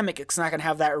dynamic. It's not going to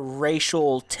have that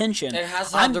racial tension. It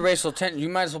has to have the racial tension. You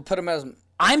might as well put him as...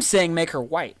 I'm saying make her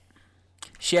white.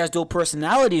 She has dual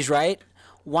personalities, right?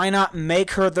 Why not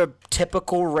make her the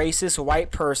typical racist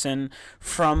white person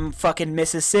from fucking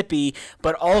Mississippi,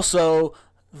 but also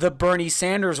the Bernie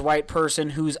Sanders white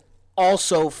person who's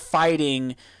also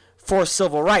fighting for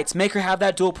civil rights? Make her have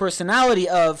that dual personality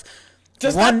of...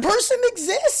 Does that person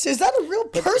exist? Is that a real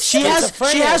person? She has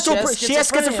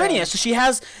schizophrenia.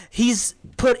 So he's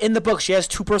put in the book, she has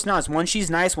two personalities. One she's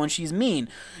nice, one she's mean.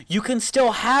 You can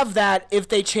still have that if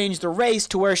they change the race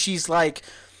to where she's like,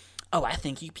 oh, I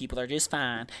think you people are just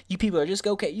fine. You people are just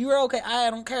okay. You're okay.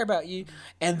 I don't care about you.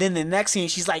 And then the next scene,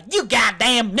 she's like, you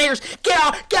goddamn niggers, get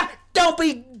off, don't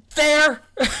be there.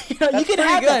 You can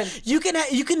have that.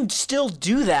 You can still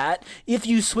do that if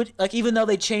you switch. Like, even though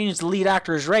they changed the lead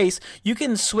actor's race, you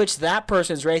can switch that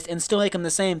person's race and still make them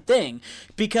the same thing.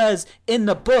 Because in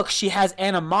the book, she has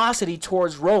animosity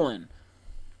towards Roland.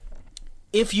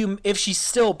 If she's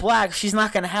still black, she's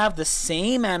not going to have the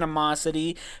same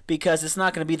animosity because it's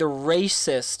not going to be the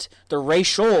racial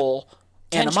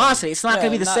animosity. It's not going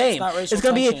to be the same. It's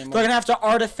going to be, they're going to have to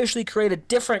artificially create a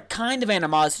different kind of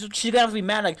animosity. She's going to have to be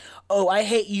mad like, oh, I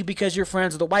hate you because you're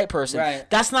friends with a white person. Right.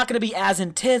 That's not going to be as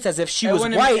intense as if she was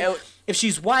white. If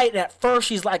she's white, and at first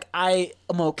she's like, I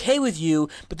am okay with you,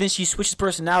 but then she switches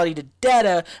personality to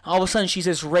Detta, all of a sudden she's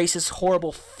this racist,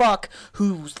 horrible fuck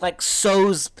who's like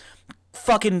sews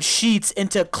fucking sheets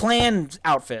into Klan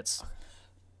outfits.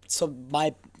 So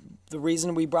the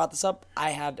reason we brought this up,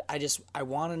 I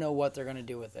want to know what they're gonna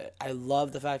do with it. I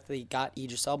love the fact that they got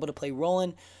Idris Elba to play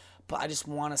Roland, but I just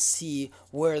want to see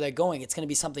where they're going. It's gonna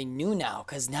be something new now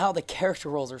because now the character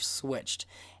roles are switched,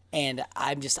 and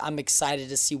I'm excited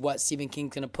to see what Stephen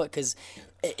King's gonna put because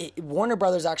Warner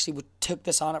Brothers actually took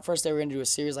this on at first. They were gonna do a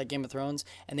series like Game of Thrones,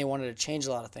 and they wanted to change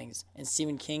a lot of things. And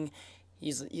Stephen King,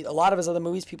 a lot of his other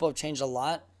movies, people have changed a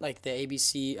lot. Like the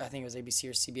ABC, I think it was ABC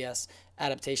or CBS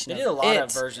adaptation. They did a lot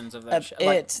of versions of that shit.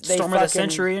 Like Storm of the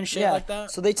Century and shit like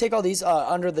that. So they take all these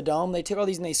Under the Dome. They take all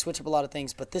these and they switch up a lot of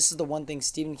things. But this is the one thing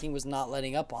Stephen King was not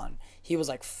letting up on. He was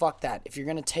like, fuck that. If you're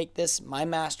going to take this, my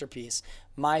masterpiece,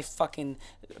 my fucking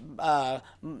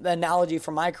analogy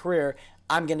for my career,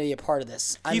 I'm going to be a part of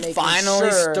this. He finally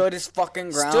stood his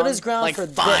fucking ground. Stood his ground like for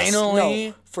finally?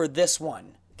 this. No, for this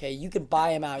one. Okay, you could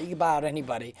buy him out. You could buy out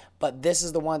anybody. But this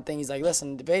is the one thing. He's like,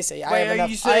 listen, basically, I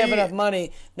have enough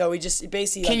money. No, he just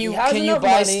basically. Can you buy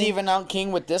money. Stephen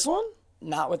King with this one?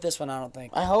 Not with this one, I don't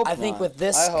think. I hope. I think not. with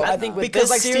this. I think with because,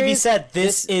 this like series, Stevie said,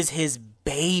 this is his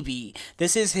baby.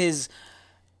 This is his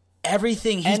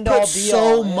everything. He's put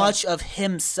so much of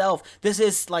himself. This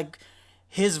is like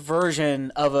his version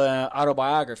of an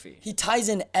autobiography. He ties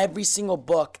in every single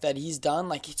book that he's done,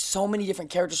 like so many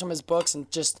different characters from his books and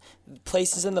just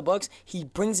places in the books. He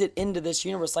brings it into this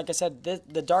universe. Like I said,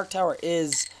 the Dark Tower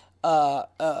is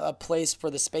a place for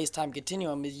the space-time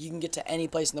continuum. You can get to any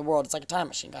place in the world. It's like a time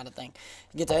machine kind of thing.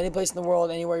 You get to any place in the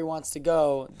world, anywhere he wants to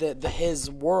go, his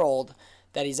world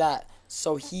that he's at.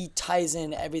 So he ties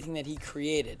in everything that he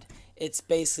created. It's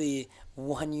basically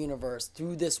one universe.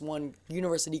 Through this one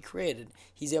universe that he created,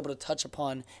 he's able to touch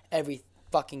upon every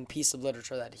fucking piece of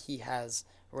literature that he has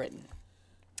written.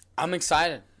 I'm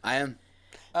excited. I am.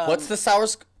 What's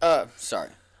the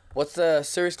What's the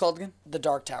series called again? The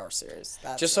Dark Tower series.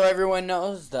 Just so everyone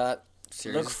knows that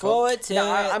series. Look forward to it.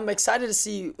 I'm excited to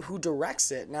see who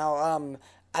directs it. Now,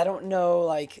 I don't know,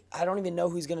 I don't even know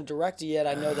who's going to direct it yet.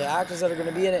 I know the actors that are going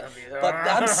to be in it, but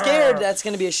I'm scared that's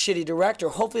going to be a shitty director.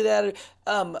 Hopefully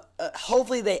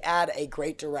they add a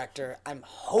great director. I'm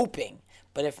hoping.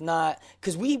 But if not,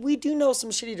 because we do know some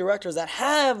shitty directors that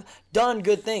have done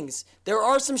good things. There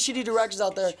are some shitty directors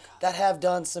out there that have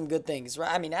done some good things,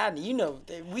 right? I mean, Adney, you know,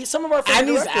 some of our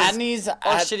favorite directors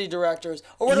are shitty directors.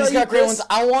 Or he's got great ones.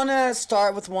 I want to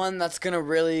start with one that's going to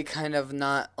really kind of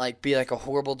not be like a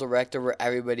horrible director where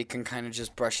everybody can kind of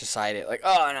just brush aside it. Like,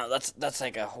 oh, no, that's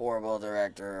like a horrible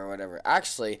director or whatever.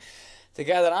 Actually, the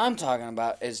guy that I'm talking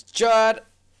about is Judd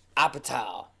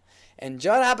Apatow. And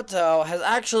Judd Apatow has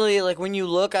actually, when you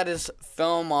look at his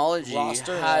filmology,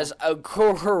 has a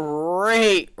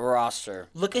great roster.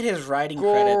 Look at his writing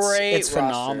credits. It's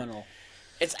phenomenal.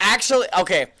 It's actually,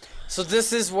 okay, so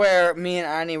this is where me and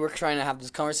Annie were trying to have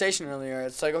this conversation earlier.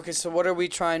 It's like, okay, so what are we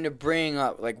trying to bring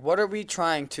up? What are we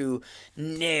trying to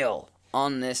nail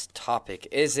on this topic?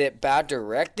 Is it bad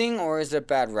directing or is it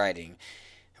bad writing?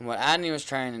 And what Annie was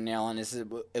trying to nail on is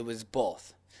it was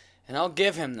both. And I'll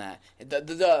give him that.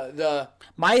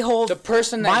 My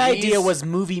idea was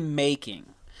movie making.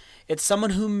 It's someone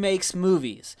who makes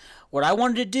movies. what I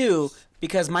wanted to do,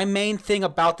 because my main thing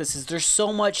about this is there's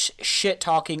so much shit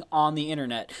talking on the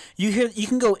internet. You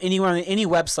can go anywhere on any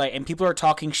website and people are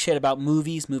talking shit about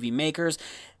movies, movie makers.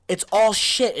 It's all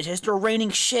shit. It's just raining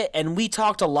shit. And we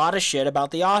talked a lot of shit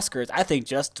about the Oscars. I think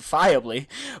justifiably,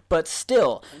 but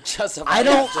still, I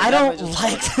don't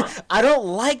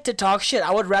like to talk shit.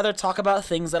 I would rather talk about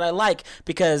things that I like,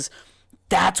 because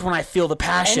that's when I feel the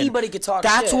passion. Anybody could talk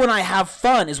That's shit. when I have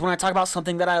fun, is when I talk about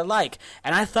something that I like.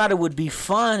 And I thought it would be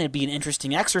fun, it'd be an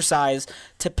interesting exercise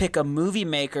to pick a movie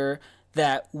maker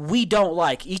that we don't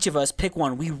like. Each of us pick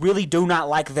one. We really do not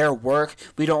like their work.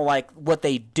 We don't like what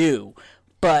they do.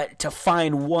 But to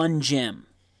find one gem,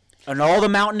 and all the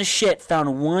mountain of shit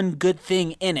found one good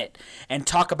thing in it, and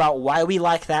talk about why we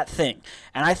like that thing.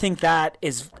 And I think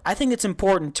it's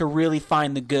important to really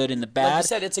find the good in the bad. Like you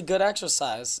said, it's a good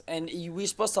exercise, and we're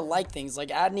supposed to like things. Like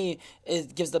Adney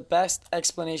gives the best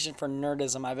explanation for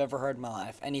nerdism I've ever heard in my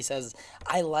life, and he says,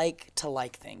 "I like to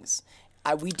like things."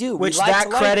 We do. Which we like that to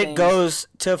like credit things. goes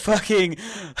to fucking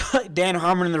Dan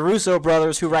Harmon and the Russo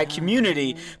brothers who write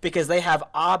Community, because they have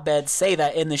Abed say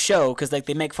that in the show, because like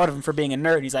they make fun of him for being a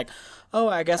nerd. He's like, "Oh,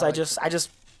 I guess I just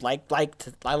like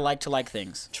to like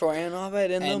things." Troy and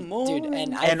Abed in the morning. Dude,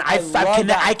 and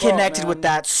I connected with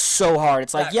that so hard.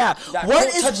 It's like, that what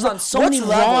quote is touches on so what's many wrong?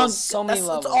 levels, so many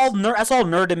levels. That's all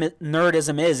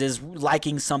nerdism is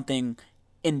liking something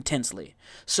intensely.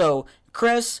 So,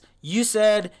 Chris, you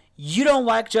said you don't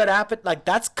like Judd Apatow. Like,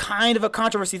 that's kind of a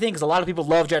controversy thing, because a lot of people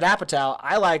love Judd Apatow.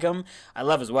 I like him. I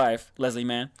love his wife, Leslie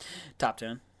Mann. Top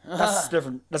 10. That's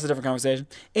different. That's a different conversation.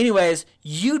 Anyways,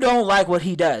 you don't like what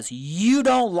he does. You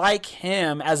don't like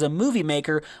him as a movie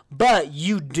maker, but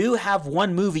you do have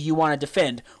one movie you want to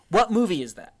defend. What movie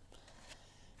is that?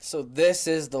 So this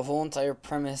is the whole entire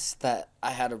premise that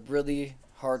I had a really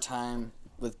hard time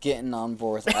with getting on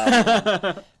board with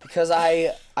Adam. Because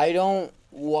I don't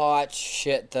watch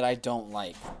shit that I don't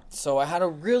like. So I had a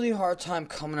really hard time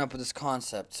coming up with this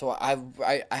concept. So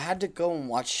I had to go and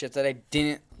watch shit that I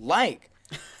didn't like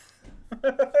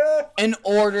in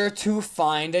order to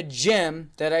find a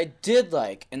gem that I did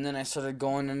like. And then I started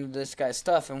going into this guy's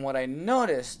stuff, and what I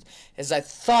noticed is I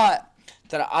thought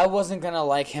that I wasn't gonna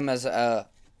like him as a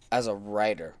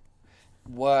writer.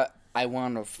 What I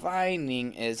wound up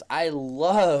finding is I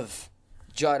love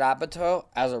Judd Apatow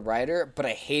as a writer, but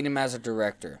I hate him as a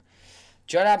director.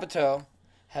 Judd Apatow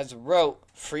has wrote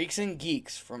Freaks and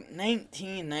Geeks from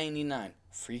 1999.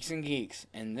 Freaks and Geeks.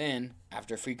 And then,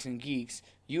 after Freaks and Geeks,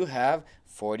 you have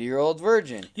 40-Year-Old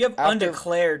Virgin. You have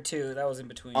Undeclared, too. That was in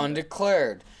between.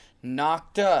 Undeclared.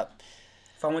 Knocked Up.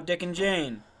 Fun with Dick and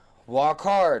Jane. Walk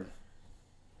Hard.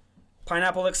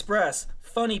 Pineapple Express.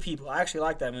 Funny People. I actually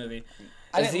like that movie.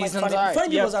 I didn't like Season's Funny alright.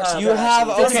 People's actually you good, have-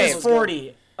 actually. okay. This was good.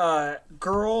 40.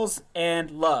 Girls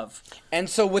and Love. And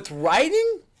so with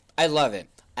writing, I love it.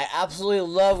 I absolutely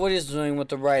love what he's doing with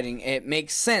the writing. It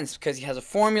makes sense because he has a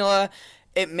formula.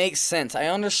 It makes sense. I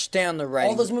understand the writing.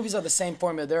 All those movies are the same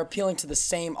formula. They're appealing to the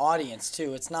same audience,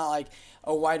 too. It's not like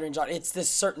a wide range audience. It's this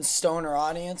certain stoner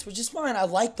audience, which is fine. I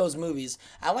like those movies.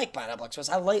 I like Pineapple Express.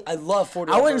 I love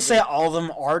 40. I wouldn't say all of them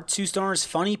are two stoners.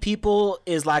 Funny People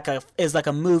is like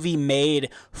a movie made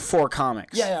for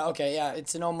comics. Yeah, okay, yeah.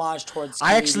 It's an homage towards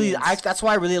That's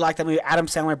why I really like that movie. Adam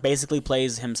Sandler basically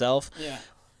plays himself. Yeah.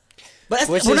 But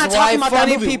Which we're is not why talking about that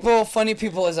Funny movie. People. Funny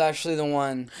People is actually the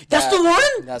one. That's the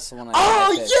one? That's the one.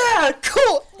 Yeah,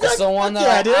 cool. It's the one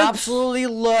that dude. I absolutely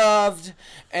loved,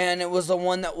 and it was the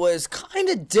one that was kind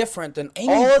of different than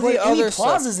all of the Amy other stuff.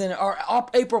 Plaza's in it, or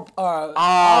April. Aubrey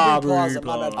Aubrey Plaza.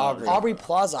 My bad. Aubrey. Aubrey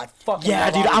Plaza. I fucking Yeah,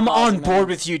 love dude, Aubrey I'm Plaza, on man. board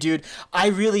with you, dude. I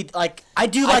really like. I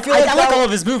feel like that all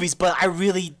of his movies, but I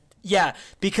really,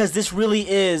 because this really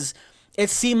is. It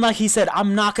seemed like he said,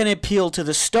 I'm not going to appeal to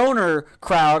the stoner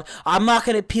crowd. I'm not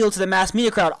going to appeal to the mass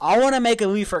media crowd. I want to make a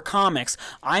movie for comics.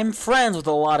 I'm friends with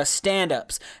a lot of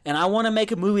stand-ups, and I want to make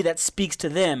a movie that speaks to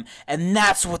them. And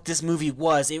that's what this movie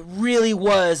was. It really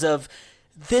was of...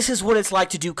 This is what it's like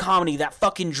to do comedy, that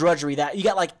fucking drudgery, that you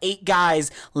got like 8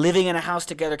 guys living in a house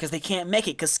together because they can't make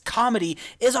it, because comedy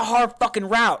is a hard fucking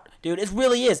route, dude. It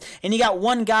really is. And you got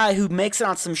one guy who makes it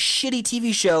on some shitty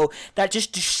TV show that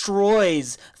just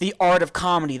destroys the art of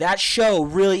comedy. That show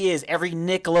really is every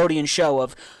Nickelodeon show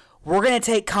of, we're going to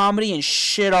take comedy and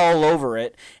shit all over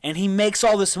it, and he makes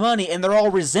all this money, and they're all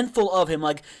resentful of him,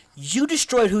 like, you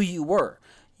destroyed who you were.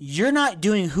 You're not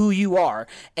doing who you are,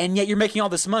 and yet you're making all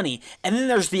this money. And then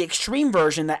there's the extreme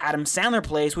version that Adam Sandler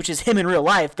plays, which is him in real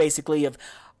life, basically, of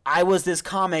I was this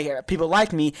comic, people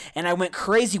liked me, and I went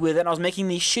crazy with it, and I was making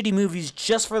these shitty movies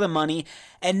just for the money,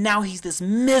 and now he's this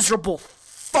miserable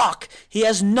fuck. He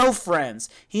has no friends.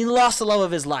 He lost the love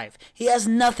of his life. He has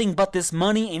nothing but this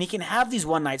money, and he can have these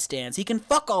one-night stands. He can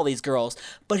fuck all these girls,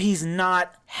 but he's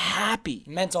not happy.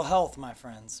 Mental health, my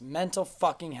friends. Mental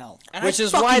fucking health. And Which I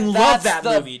is why fucking that's love that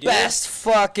the movie, dude. best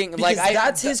fucking Because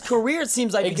that's his career. It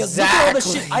seems like because look at all the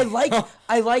shit. I like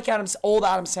old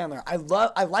Adam Sandler.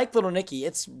 I like Little Nicky.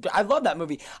 I love that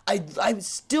movie. I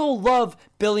still love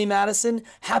Billy Madison.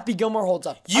 Happy Gilmore holds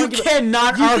up. You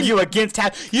cannot argue against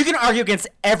You can argue against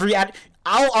every.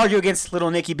 I'll argue against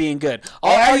Little Nicky being good.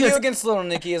 I'll argue against Little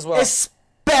Nicky as well.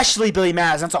 Especially Billy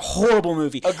Madison. That's a horrible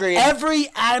movie. Agreed. Every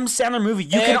Adam Sandler movie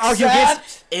you can argue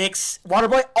against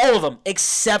Waterboy, all of them,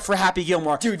 except for Happy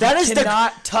Gilmore. Dude, that you is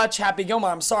cannot touch Happy Gilmore.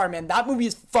 I'm sorry, man. That movie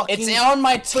is fucking. It's on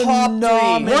my top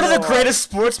phenomenal. 3. one of the greatest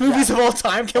sports movies of all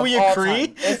time. Can we all agree?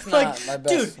 time. It's like, not my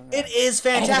dude, best. it is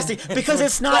fantastic because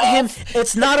it's not him.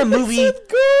 It's not a movie.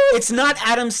 It's not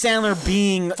Adam Sandler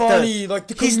being Funny, like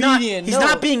the He's comedian. He's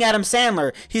not being Adam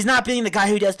Sandler. He's not being the guy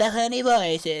who does the honey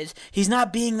voices. He's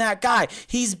not being that guy.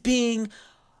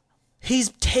 He's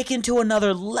taken to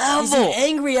another level. He's an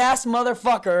angry ass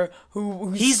motherfucker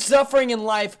who's suffering in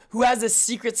life, who has a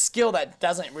secret skill that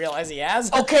doesn't realize he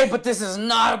has. Okay, but this is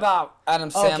not about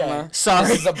Adam Sandler. Okay. Sorry.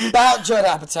 This is about Judd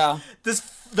Apatow.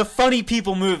 The Funny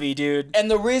People movie, dude. And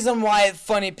the reason why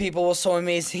Funny People was so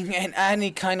amazing, and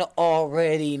Annie kind of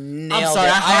already nailed it. I'm sorry,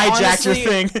 I hijacked your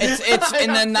thing. It's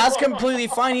and then that's completely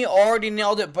fine. He already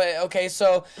nailed it. But okay,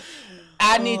 so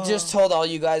Annie just told all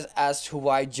you guys as to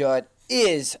why Judd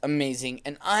is amazing,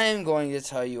 and I am going to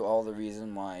tell you all the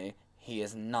reason why he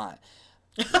is not.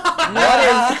 We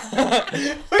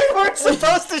weren't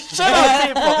supposed to shit on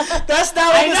people. That's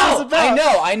not what this is about.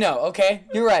 I know. Okay,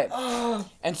 you're right.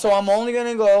 And so I'm only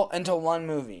gonna go into one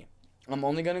movie. I'm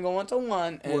only gonna go into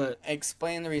one and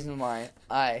explain the reason why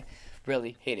I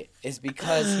really hate it. Is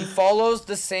because he follows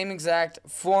the same exact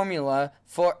formula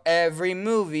for every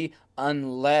movie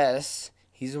unless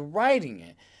he's writing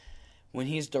it. When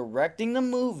he's directing the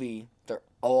movie, they're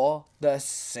all the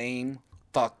same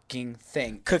fucking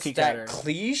thing. Cookie cutter. That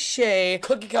cliche.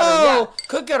 Cookie cutter,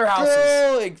 Cookie cutter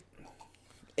houses.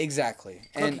 Exactly.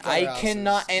 Cookie And cutter I houses.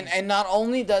 cannot. And not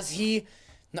only does he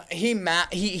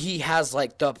has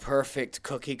like the perfect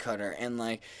cookie cutter, and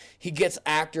like he gets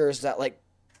actors that like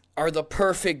are the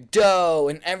perfect dough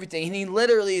and everything, and he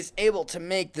literally is able to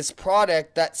make this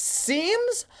product that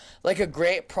seems like a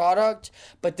great product,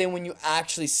 but then when you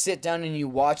actually sit down and you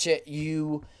watch it,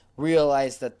 you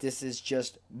realize that this is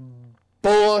just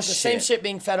bullshit. The same shit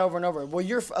being fed over and over. Well,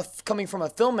 you're coming from a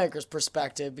filmmaker's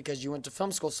perspective because you went to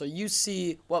film school, so you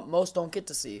see what most don't get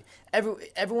to see.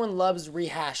 Everyone loves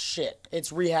rehash shit.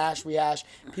 It's rehash.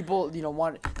 People,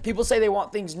 people say they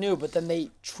want things new, but then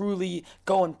they truly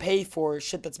go and pay for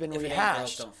shit that's been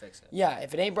rehashed. Don't fix it. Yeah,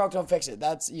 if it ain't broke, don't fix it.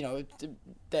 That's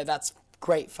that's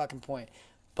great fucking point.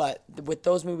 But with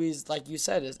those movies, like you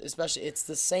said, especially it's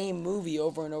the same movie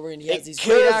over and over, and he has these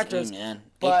great actors. Man.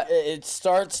 But it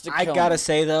starts to. I kill gotta me.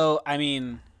 say though, I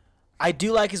mean, I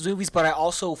do like his movies, but I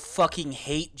also fucking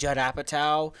hate Judd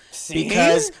Apatow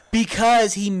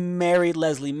because he married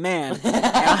Leslie Mann. And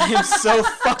I am so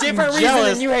fucking different jealous.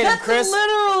 reason than you hate him, Chris.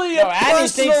 Literally No, Annie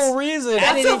thinks- reason.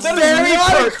 Annie thinks That's very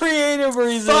not a per- creative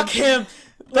reason. Fuck him.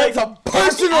 That's a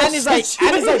personal Annie's like,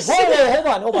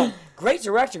 whoa, hold on. Great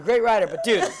director, great writer, but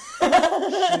dude, she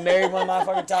married one of my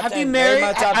fucking top 10. Have you married?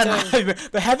 my top 10.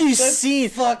 But have you seen?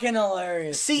 fucking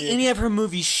hilarious. See any of her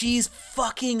movies? She's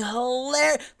fucking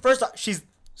hilarious. First off, she's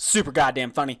super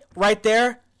goddamn funny. Right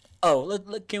there. Oh,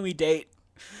 look, can we date?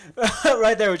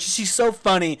 Right there, she's so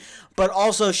funny, but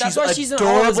also she's That's why she's in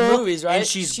all of his adorable, movies, right? And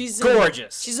she's in-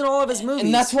 gorgeous. she's in all of his movies.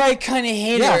 And that's why I kind of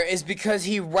hate Yeah. her, is because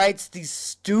he writes these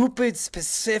stupid,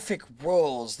 specific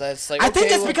roles. That's like, I think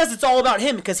okay, it's well, because it's all about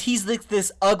him, because he's like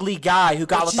this ugly guy who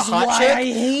got Which with the is hot why chick. I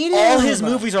hate All him. his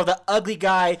movies are the ugly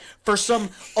guy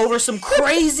over some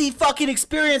crazy fucking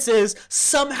experiences.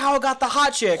 Somehow got the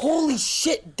hot chick. holy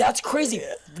shit, that's crazy.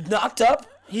 Knocked Up.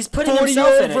 He's putting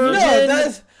himself in it. virgin. No,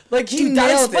 that's like he Dude, that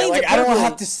nailed it. explains Like, it I don't perfectly.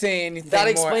 have to say anything That more.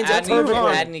 explains it Adney,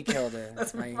 perfectly. Adney killed it.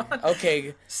 That's my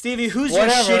okay. Stevie, who's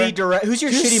Whatever. your shitty Who's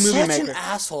your You're shitty movie such maker? an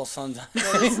asshole sometimes.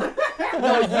 Chris,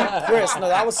 no,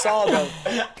 that was solid though.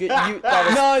 That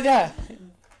was No, yeah.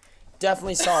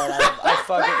 definitely solid. I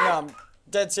fucking I'm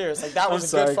dead serious. Like that was a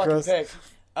sorry, good fucking Chris. pick.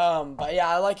 But yeah,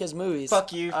 I like his movies.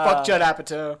 Fuck you. Fuck Judd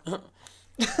Apatow.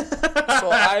 So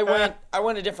I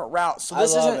went a different route. So I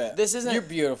love it. this isn't You're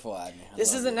beautiful, Adney.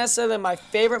 this isn't necessarily my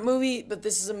favorite movie, but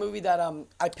this is a movie that I It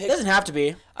doesn't picked. have to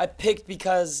be. I picked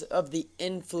because of the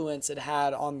influence it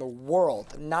had on the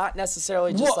world, not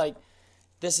necessarily just What? like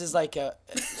This is like a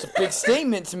Big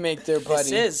statement to make there, buddy.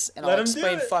 This is, and Let I'll him do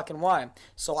explain it. fucking why.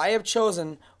 So I have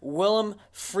chosen Willem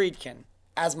Friedkin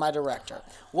as my director.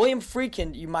 William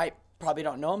Friedkin, you might probably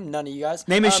don't know him. None of you guys.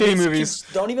 Name his shitty he's- movies.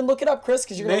 Don't even look it up, Chris,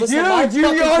 because you're gonna listen to my Dude,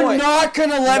 fucking you're point. not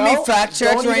gonna let me No, fact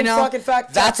check don't right even now. fucking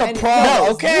fact That's check a any- problem. No,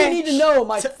 Okay. You need to know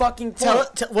my fucking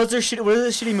point. What are the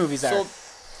shitty movies there? So,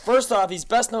 first off, he's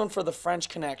best known for The French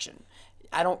Connection.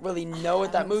 I don't really know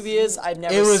what that movie is. I've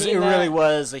never seen that. really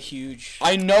was a huge.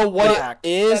 I know what Impact. it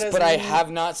is, That is but I me.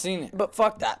 have not seen it. But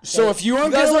fuck that. So if you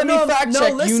aren't guys gonna let don't me know- fact no, check,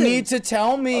 you listen. need to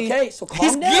tell me. Okay, so calm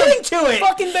He's down. getting to it.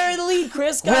 Fucking bury the lead,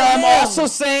 Chris. Well, I'm Goddamn. also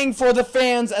saying for the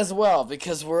fans as well,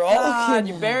 because we're all. God,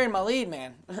 you're burying my lead,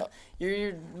 man.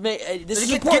 This is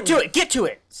Get important. to it. Get to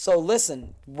it. So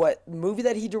listen, what movie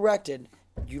that he directed?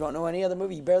 You don't know any other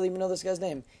movie. You barely even know this guy's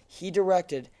name. He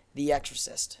directed The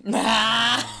Exorcist.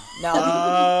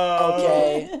 Now,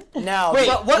 okay. Now, Wait,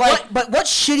 But what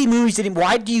shitty movies did he?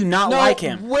 Why do you not No, like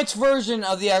him? which version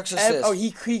of The Exorcist?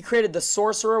 he created The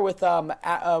Sorcerer with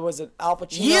was it Al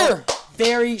Pacino? Year?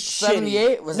 Very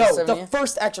 78? shitty. Was it no, 78? the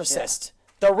first Exorcist,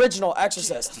 the original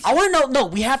Exorcist. I want to know. No,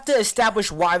 we have to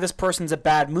establish why this person's a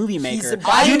bad movie maker. a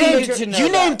bad you movie named, maker. know you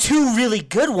that. named two really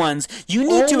good ones. You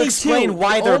need to Only explain two.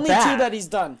 why The they're only bad. two that he's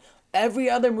done. Every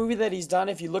other movie that he's done,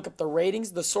 if you look up the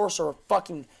ratings, The Sorcerer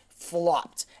fucking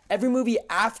flopped. Every movie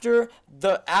after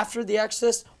the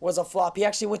Exorcist was a flop. He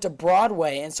actually went to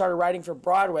Broadway and started writing for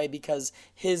Broadway because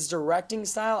his directing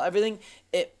style, everything,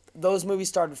 those movies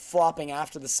started flopping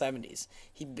after the 70s.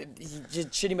 He did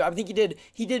shitty. I think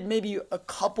he did maybe a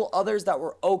couple others that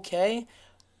were okay,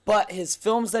 but his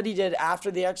films that he did after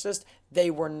The Exorcist, they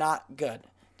were not good.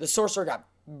 The Sorcerer got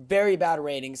very bad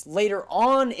ratings. Later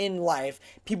on in life,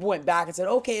 people went back and said,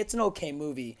 okay, it's an okay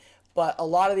movie. But a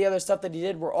lot of the other stuff that he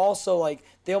did were also like,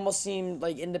 they almost seemed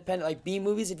like independent, like B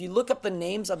movies. If you look up the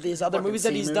names of these other movies that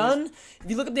C he's movies. done, if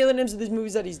you look up the other names of these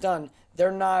movies that he's done,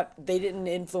 they didn't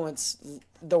influence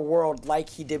the world like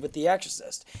he did with The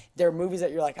Exorcist. They're movies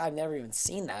that you're like, I've never even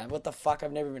seen that. What the fuck?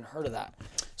 I've never even heard of that.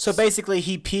 So basically,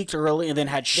 he peaked early and then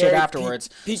had shit Very afterwards.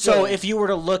 peaked So early. if you were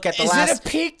to look at the Is last, it a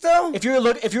peak though? if you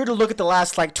were to look at the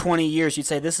last like 20 years, you'd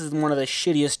say this is one of the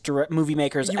shittiest movie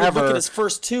makers You would ever. look at his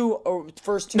first two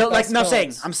No, like best no,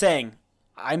 films.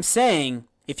 I'm saying,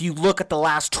 if you look at the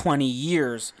last 20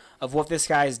 years of what this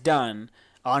guy's done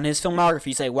on his filmography,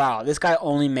 you say, wow, this guy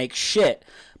only makes shit.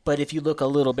 But if you look a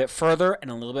little bit further and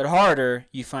a little bit harder,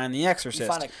 you find The Exorcist. You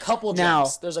find a couple gems. Now,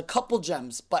 There's a couple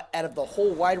gems, but out of the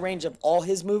whole wide range of all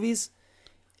his movies,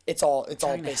 it's all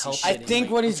trying to basically help shitty. I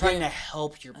think what I'm he's trying getting to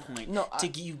help your point. No,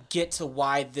 you get to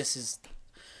why this is.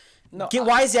 No,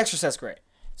 Why is The Exorcist great?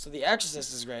 So The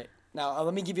Exorcist is great. Now,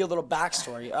 let me give you a little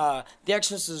backstory. The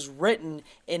Exorcist was written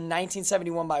in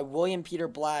 1971 by William Peter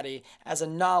Blatty as a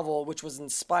novel which was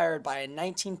inspired by a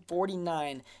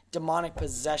 1949 demonic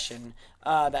possession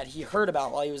that he heard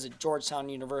about while he was at Georgetown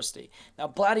University. Now,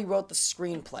 Blatty wrote the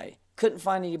screenplay. Couldn't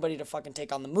find anybody to fucking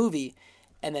take on the movie.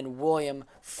 And then William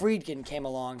Friedkin came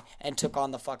along and took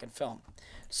on the fucking film.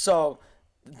 So,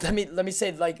 let me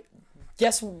say, like,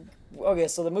 guess... Okay,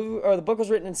 so the book was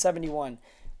written in 71.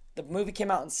 The movie came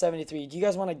out in 73. Do you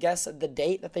guys want to guess the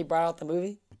date that they brought out the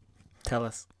movie? Tell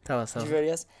us. Do you ready to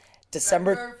guess?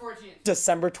 December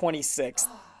 26th.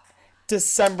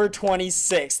 December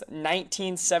 26th,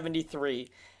 1973.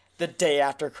 The day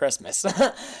after Christmas.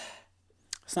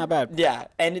 It's not bad. Yeah,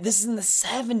 and this is in the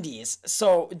 70s.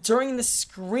 So during the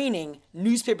screening,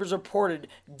 newspapers reported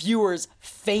viewers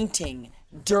fainting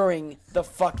during the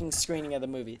fucking screening of the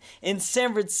movie. In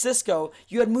San Francisco,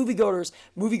 you had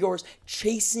moviegoers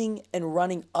chasing and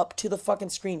running up to the fucking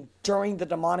screen during the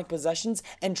demonic possessions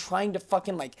and trying to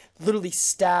fucking like literally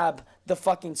stab the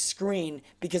fucking screen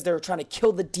because they were trying to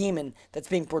kill the demon that's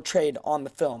being portrayed on the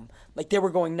film. Like they were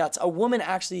going nuts. A woman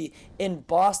actually in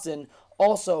Boston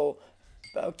also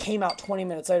came out 20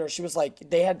 minutes later. She was like,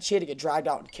 she had to get dragged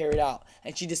out and carried out,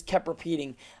 and she just kept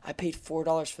repeating, I paid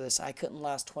 $4 for this. I couldn't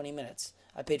last 20 minutes.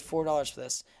 I paid $4 for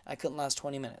this. I couldn't last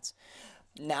 20 minutes.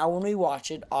 Now when we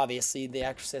watch it, obviously The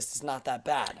Exorcist is not that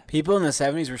bad. People in the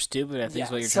 70s were stupid, I think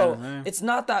is what you're So trying to say. it's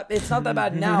not that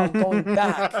bad now.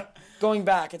 Going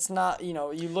back, it's not. You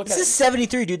look This at is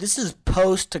 73, dude. This is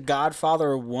post to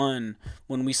Godfather 1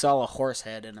 when we saw a horse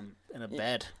head in a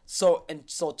bed. So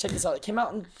check this out. It came out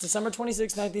on December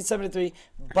 26, 1973.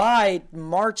 By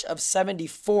March of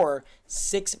 74,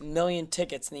 6 million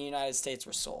tickets in the United States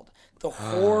were sold. The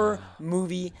horror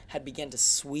movie had begun to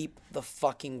sweep the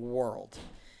fucking world.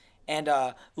 And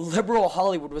liberal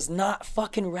Hollywood was not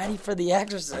fucking ready for The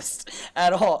Exorcist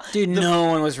at all. Dude, no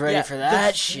one was ready for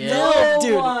that shit. No,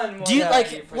 dude. Do you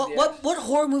like what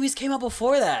horror movies came out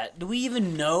before that? Do we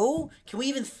even know? Can we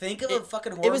even think of a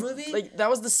fucking horror movie? Like that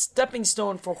was the stepping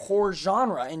stone for horror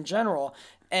genre in general.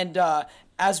 And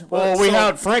as well, we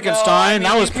had Frankenstein.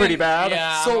 That was pretty bad.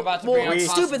 Yeah, So, I'm about to well, bring up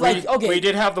stupid, possibly- like, okay. We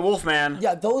did have the Wolfman.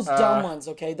 Yeah, those dumb ones,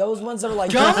 okay? Those ones that are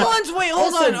like... Dumb ones? Wait,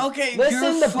 hold Listen, on. Okay, listen,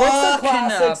 you're the books are fucking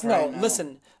classics. up No, right now.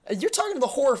 listen. You're talking to the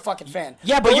horror fucking fan.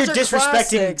 Yeah, but Those you're are disrespecting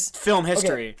classics. film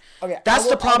history. Okay, That's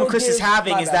the I problem will Chris is give-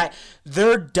 having my is bad. that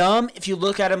they're dumb if you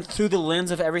look at them through the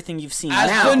lens of everything you've seen As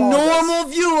now. the normal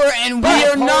viewer, and we I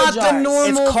are not the apologize.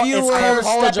 normal it's viewer. called a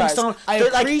apologize. stepping stone. I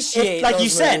They're like, appreciate like you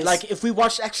those said, movies. like if we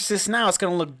watch Exorcist now, it's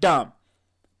gonna look dumb,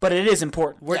 but it is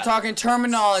important. We're talking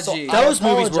terminology. I Those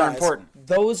movies were apologize. important.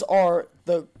 Those are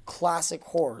the classic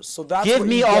horrors. So that's Give what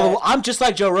me you all get. the. I'm just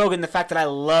like Joe Rogan. The fact that I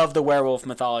love the werewolf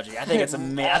mythology. I think it's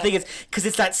amazing. I think it's because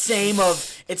it's that same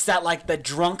of. It's that like the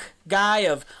drunk guy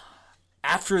of.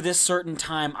 After this certain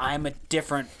time, I'm a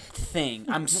different thing.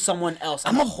 I'm someone else.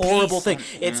 I'm a horrible beast. thing.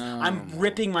 It's I'm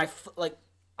ripping my like.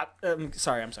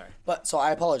 Sorry, I'm sorry. But so I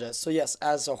apologize. So yes,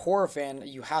 as a horror fan,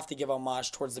 you have to give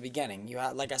homage towards the beginning. You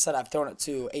have, like I said, I've thrown it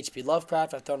to H.P.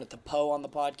 Lovecraft. I've thrown it to Poe on the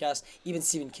podcast, even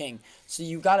Stephen King. So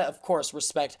you gotta, of course,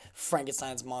 respect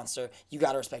Frankenstein's monster. You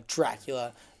gotta respect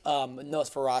Dracula,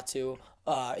 Nosferatu,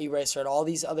 Eraserhead, all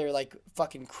these other like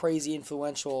fucking crazy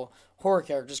influential horror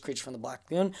characters, Creature from the Black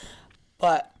Lagoon.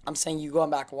 But I'm saying you going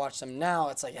back and watch them now,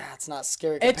 it's like it's not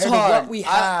scary compared It's to hard. what we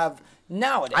have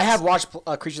nowadays. I have watched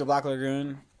Creature of the Black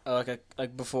Lagoon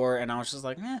like before, and I was just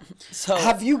like, eh. So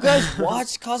Have you guys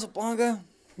watched Casablanca?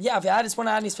 yeah, it's one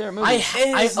of Andy's favorite movies.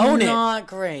 I own it. Not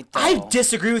great. Though. I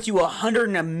disagree with you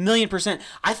 100,000,000%.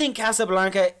 I think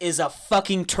Casablanca is a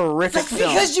fucking terrific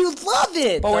film. because you love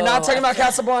it. But we're not talking about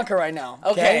Casablanca right now.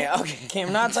 Okay, Okay. okay.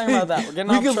 We're not talking about that. We're getting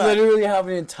We off could track. literally have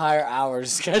an entire hour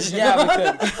discussion. Yeah,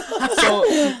 we could.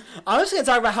 So I'm just gonna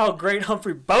talk about how great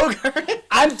Humphrey Bogart is.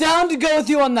 I'm down to go with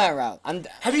you on that route.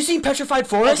 Have you seen Petrified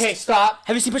Forest? Okay, stop.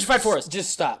 Have you seen Petrified Forest? Just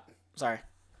stop. Sorry.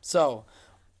 So,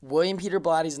 William Peter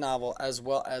Blatty's novel, as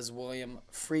well as William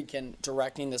Friedkin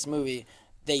directing this movie,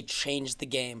 they changed the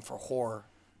game for horror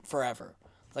forever.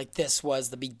 Like, this was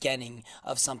the beginning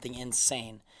of something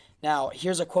insane. Now,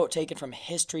 here's a quote taken from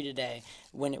History Today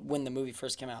when the movie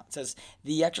first came out. It says,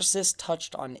 "The Exorcist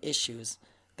touched on issues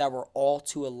that were all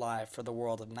too alive for the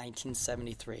world of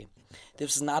 1973.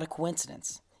 This was not a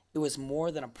coincidence. It was more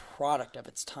than a product of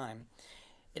its time.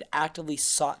 It actively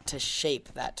sought to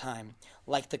shape that time.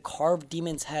 Like the carved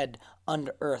demon's head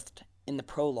unearthed in the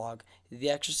prologue, The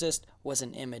Exorcist was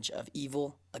an image of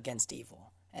evil against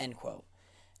evil." End quote.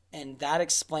 And that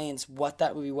explains what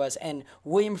that movie was. And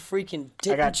William Friedkin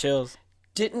I got chills.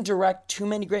 didn't direct too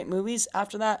many great movies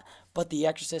after that, but The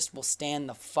Exorcist will stand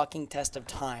the fucking test of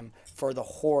time for the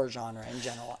horror genre in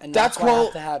general. And that's why I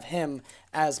have to have him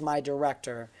as my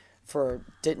director for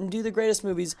didn't do the greatest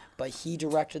movies, but he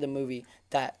directed the movie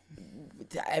that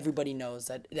everybody knows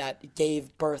that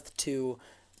gave birth to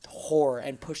horror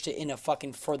and pushed it in a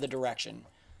fucking further direction.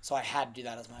 So I had to do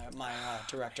that as my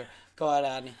director. Go ahead,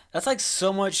 Adney. That's like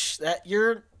so much that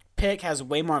your pick has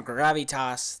way more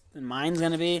gravitas than mine's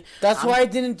gonna be. That's why I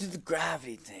didn't do the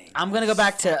gravity thing. I'm gonna go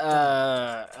back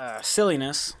to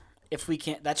silliness. If we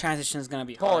can't, that transition is gonna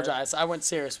be hard. Apologize. I went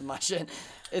serious with my shit.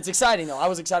 It's exciting though. I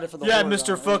was excited for the Yeah, horror Mr.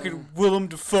 genre. fucking Willem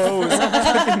Dafoe is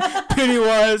fucking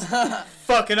Pennywise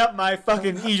fucking up my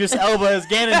fucking Idris Elba as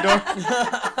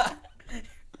Ganondorf.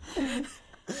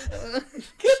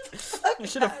 I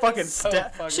should have fucking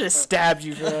stabbed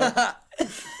you for that.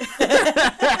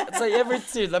 It's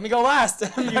like dude, let me go last.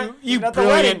 You Even at the brilliant,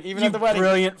 wedding, even you at the wedding.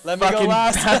 brilliant Let me go fucking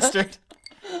last. bastard.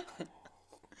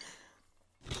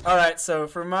 All right, so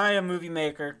for my movie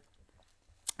maker,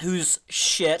 who's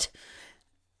shit,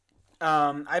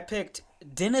 I picked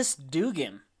Dennis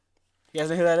Dugan. You guys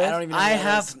know who that is? I don't even know I who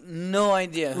that is. have no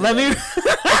idea. Let me.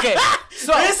 Okay,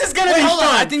 so This is gonna wait, be hold on.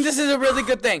 fun. I think this is a really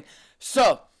good thing.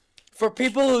 So, for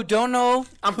people who don't know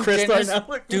I'm who Chris Dennis right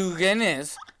now. Dugan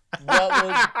is,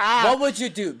 what would you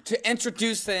do to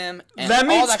introduce him? And Let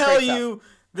me all that tell great stuff? you,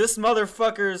 this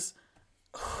motherfucker's.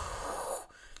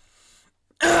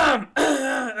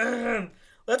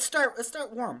 Let's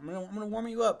start warm. I'm gonna warm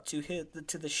you up to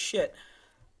the shit.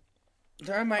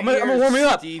 They're in my I'm gonna warm you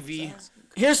up. Stevie.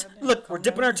 Look, we're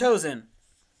dipping our toes in.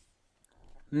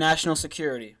 National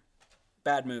Security,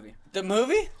 bad movie, The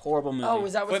movie? horrible movie. Oh,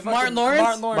 is that With fucking Martin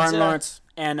Lawrence? Martin yeah. Lawrence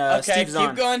and Okay, Steve keep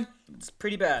Zahn. going. It's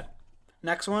pretty bad.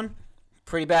 Next one,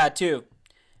 pretty bad too.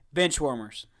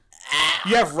 Benchwarmers.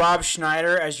 You have Rob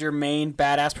Schneider as your main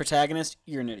badass protagonist.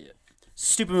 You're an idiot.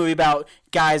 Stupid movie about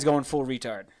guys going full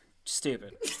retard.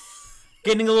 Stupid.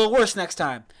 Getting a little worse next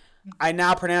time. I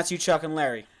now pronounce you Chuck and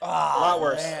Larry. A lot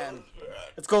worse. Man.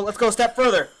 Let's go a step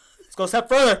further.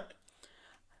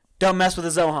 Don't mess with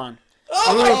the Zohan.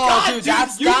 Oh my god,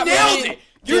 dude, you nailed it.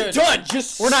 You're done.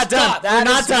 We're not done. That We're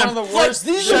not is done. one of the worst.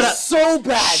 These Shut are up. so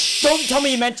bad. Don't tell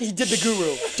me he he did the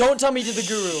Guru. Don't tell me he did the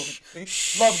Guru.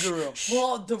 Love Guru.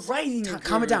 Well, the writing.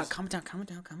 Calm it down. I'm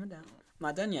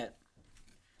not done yet.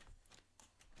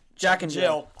 Jack and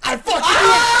Jill. I fucking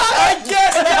I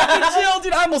guess Jack and Jill,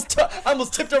 dude. I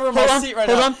almost tipped over in my seat right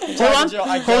now.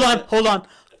 Hold on.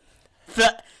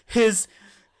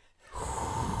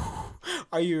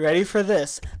 Are you ready for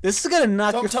this? This is gonna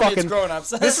knock Don't your tell me it's fucking. grown-ups.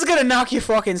 This is gonna knock your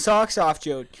fucking socks off,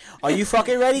 Joe. Are you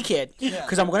fucking ready, kid? Yeah.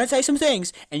 Because I'm gonna tell you some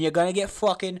things, and you're gonna get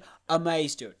fucking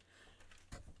amazed, dude.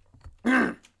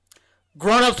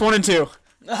 Grown-ups 1 and 2.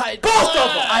 Both of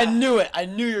them. I knew it. I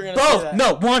knew you were gonna say Both. that.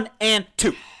 No, 1 and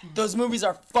 2. Those movies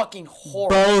are fucking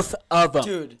horrible. Both of them.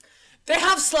 Dude. They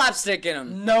have slapstick in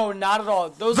them. No, not at all.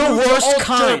 Those The movies worst are all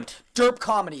kind. Derp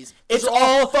comedies. It's Those are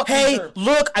all, fucking hey, derp.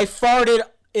 look, I farted.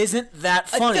 Isn't that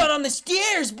funny? I fell on the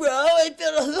stairs, bro. I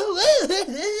fell.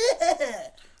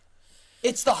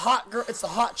 It's the hot girl. It's the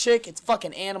hot chick. It's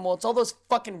fucking Animal. It's all those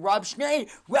fucking Rob Schneider.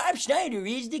 Rob Schneider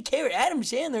is the carrot. Adam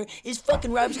Sandler is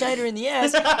fucking Rob Schneider in the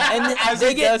ass. And then As they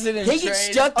he get does it in they get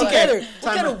Train. stuck Okay, together. What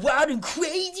time kind out. of wild and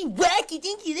crazy wacky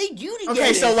thinky they do together?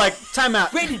 Okay, so like, time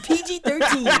out. rated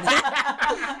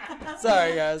PG-13.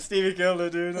 Sorry, guys. Stevie killed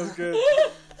it, dude. That's good.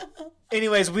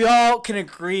 Anyways, we all can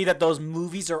agree that those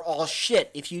movies are all shit.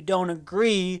 If you don't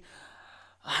agree,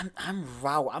 I'm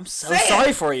raw. I'm so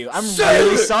sorry for you. I'm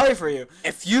really sorry for you.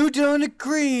 If you don't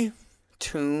agree,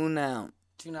 tune out.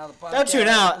 Tune out of the podcast. Don't tune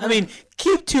out. I mean,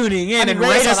 keep tuning in and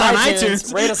rate us on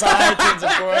iTunes. Rate us on iTunes,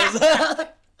 of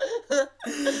course.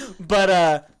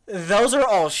 But those are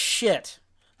all shit.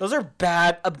 Those are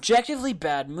bad, objectively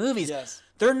bad movies. Yes.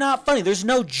 They're not funny. There's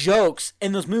no jokes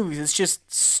in those movies. It's just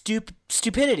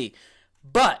stupidity.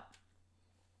 But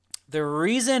the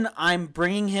reason I'm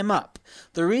bringing him up,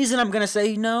 the reason I'm going to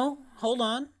say, no, hold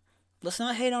on, let's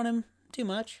not hate on him too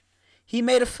much. He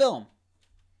made a film.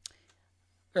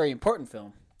 Very important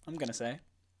film, I'm going to say.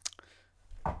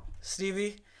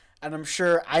 Stevie, and I'm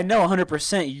sure, I know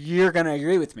 100% you're going to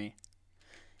agree with me.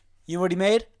 You know what he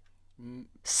made?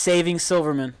 Saving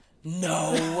Silverman.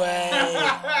 No way.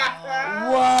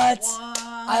 What?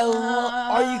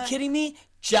 Are you kidding me?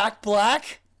 Jack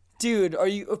Black? Dude, are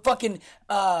you fucking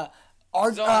what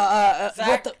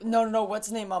the no, what's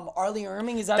his name? Arlie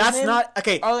Erming, is that his That's name? not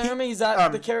okay. Arlie Erming, is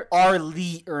that the character?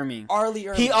 Arlie Erming. Arlie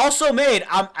Erming. He also made.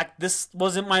 This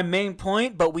wasn't my main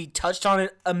point, but we touched on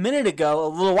it a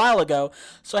little while ago,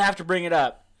 so I have to bring it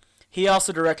up. He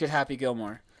also directed Happy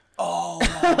Gilmore. Oh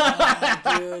my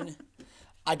God, dude.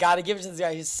 I gotta give it to this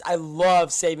guy. I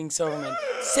love Saving Silverman.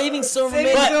 Saving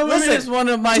Silverman. Silverman is one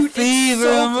of my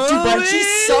favorite movies. Dude, but he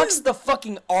sucks the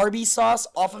fucking Arby's sauce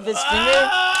off of his finger.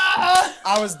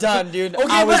 I was done, dude. Okay,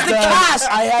 I was but the done. cast,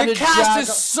 I had the to cast jack is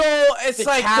up. so, it's The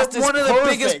like cast is one of the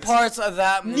biggest perfect. parts of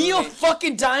that movie. Real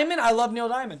fucking Diamond. I love Neil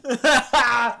Diamond. All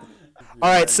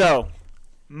right, so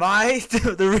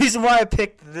the reason why I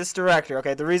picked this director,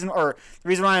 okay, the reason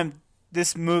why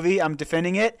this movie, I'm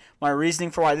defending it. My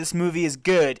reasoning for why this movie is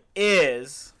good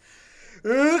is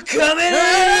coming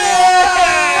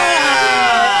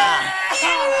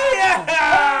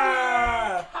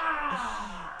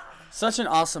Such an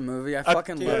awesome movie. I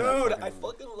fucking love it. Dude, I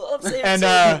fucking love Saving and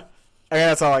Silverman. okay,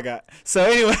 that's all I got. So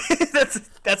anyway,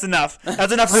 that's enough.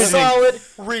 That's enough reasoning. Solid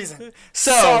reason.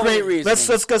 So Great reasoning.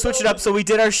 let's go switch it up. So we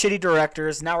did our shitty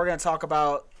directors. Now we're gonna talk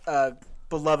about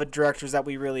beloved directors that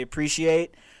we really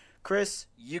appreciate. Chris,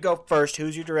 you go first.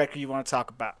 Who's your director you want to talk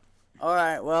about? All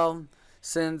right, well,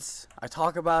 since I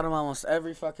talk about him almost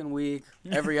every fucking week,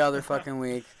 every other fucking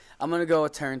week, I'm going to go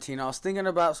with Tarantino. I was thinking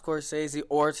about Scorsese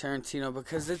or Tarantino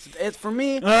because it's for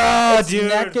me, Oh, it's dude.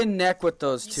 neck and neck with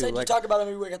those You two. said Like, you talk about him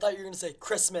every week. I thought you were gonna say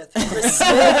Chris Smith. Chris Smith.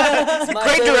 is my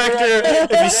Great favorite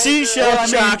director. If you see Shell I mean,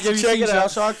 Shocked, have you check seen it Shell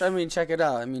out. Shocked? I mean, check it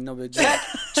out. I mean, no big deal.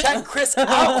 Check Chris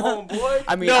out, homeboy.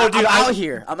 I mean, No, dude, I'm out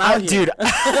here. I'm out here. Dude,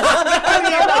 I'm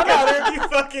out here. You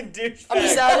fucking douchebag. I'm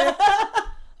just out here.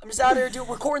 I'm just out here, dude,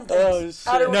 recording things.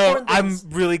 Out here No, recording I'm things.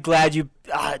 really glad you,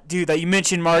 dude, that you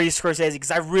mentioned Marty Scorsese because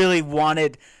I really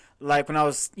wanted, like, when I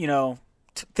was,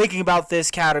 thinking about this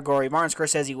category, Martin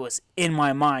Scorsese was in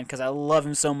my mind because I love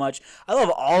him so much. I love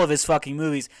all of his fucking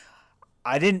movies.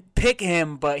 I didn't pick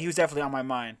him, but he was definitely on my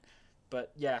mind.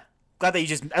 But yeah, I'm glad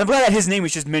that his name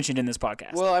was just mentioned in this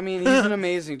podcast. Well, I mean, he's an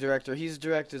amazing director. He's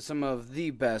directed some of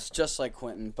the best, just like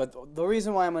Quentin. But the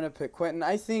reason why I'm going to pick Quentin,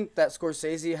 I think that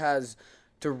Scorsese has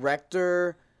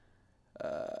director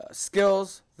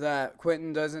skills that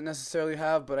Quentin doesn't necessarily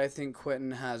have, but I think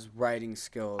Quentin has writing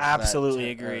skills. Absolutely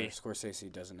agree.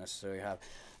 Scorsese doesn't necessarily have.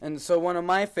 And so one of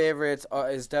my favorites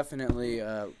is definitely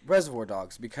Reservoir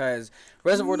Dogs, because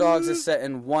Reservoir Dogs is set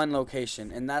in one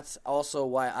location, and that's also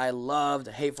why I loved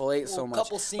Hateful Eight so much.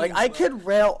 Couple scenes, like, I could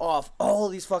rail off all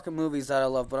these fucking movies that I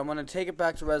love, but I'm going to take it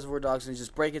back to Reservoir Dogs and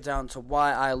just break it down to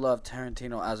why I love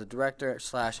Tarantino as a director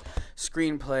 /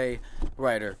 screenplay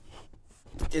writer.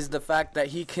 Is the fact that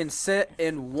he can sit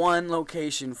in one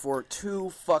location for 2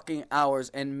 fucking hours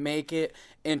and make it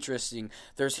interesting.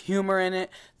 There's humor in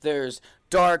it. There's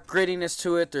dark grittiness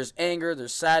to it. There's anger.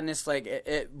 There's sadness. Like,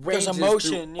 it ranges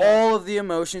emotion, through all of the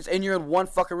emotions, and you're in one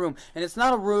fucking room. And it's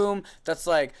not a room that's,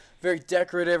 like, very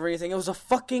decorative or anything. It was a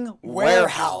fucking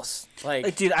warehouse.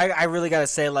 Like, dude, I really gotta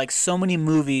say, like, so many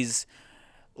movies,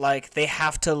 like, they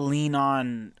have to lean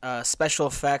on special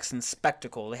effects and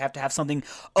spectacle. They have to have something.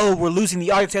 Oh, we're losing the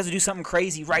audience. We have to do something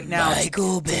crazy right now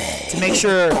to make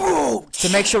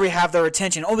sure we have their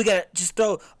attention. Oh, we gotta just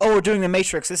throw. Oh, we're doing The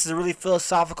Matrix. This is a really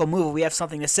philosophical movie. We have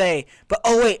something to say. But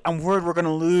oh wait, I'm worried we're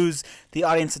gonna lose the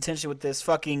audience attention with this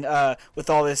fucking with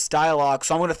all this dialogue.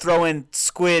 So I'm gonna throw in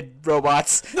squid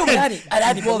robots. No, but Addy,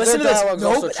 Well, listen to their this. dialogue's No,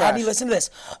 also but trash. Addy, listen to this.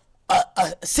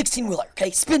 A 16-wheeler,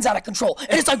 okay, spins out of control,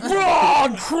 and it's like,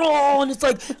 rah, and it's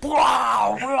like,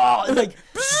 rah, rah, and like,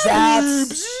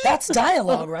 that's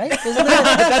dialogue, right? Isn't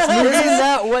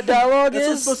that what dialogue That's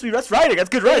what's is? supposed to be. That's writing. That's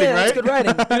good writing, Yeah, right? that's good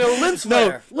writing. lens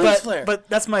flare. But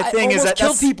that's my I thing is almost that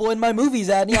kill people in my movies,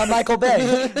 Adney, on Michael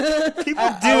Bay. people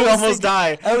do almost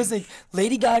die. I was thinking,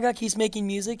 Lady Gaga keeps making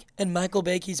music, and Michael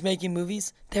Bay keeps making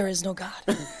movies. There is no God.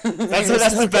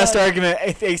 That's the best argument,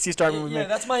 atheist argument we Yeah, make.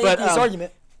 that's my But, atheist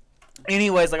argument.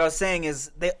 Anyways, like I was saying,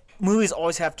 movies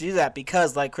always have to do that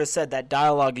because, like Chris said, that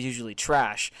dialogue is usually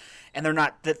trash, and they're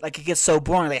not that, like, it gets so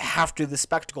boring. They have to do the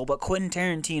spectacle. But Quentin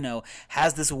Tarantino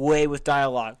has this way with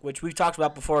dialogue, which we've talked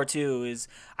about before too. Is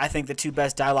I think the 2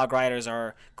 best dialogue writers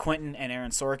are Quentin and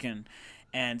Aaron Sorkin,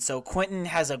 and so Quentin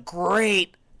has a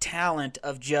great talent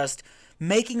of just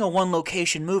making a one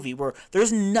location movie where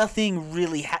there's nothing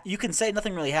really. You can say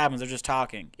nothing really happens. They're just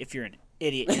talking. If you're an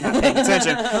idiot, you're not paying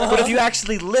attention. But if you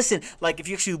actually listen, like if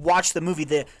you actually watch the movie,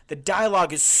 the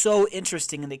dialogue is so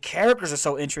interesting and the characters are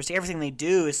so interesting. Everything they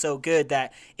do is so good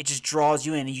that it just draws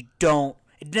you in, and you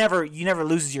never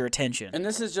loses your attention. And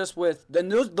this is just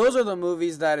those are the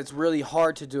movies that it's really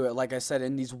hard to do it, like I said,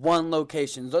 in these one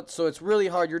locations. So it's really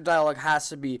hard. Your dialogue has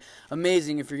to be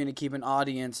amazing if you're going to keep an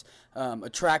audience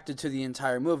attracted to the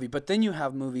entire movie. But then you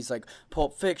have movies like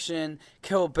Pulp Fiction,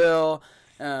 Kill Bill,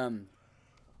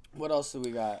 what else do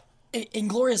we got?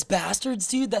 Inglourious Bastards,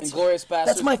 dude. Inglourious Bastards.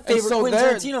 That's my favorite Quentin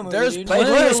Tarantino movie, There's dude. plenty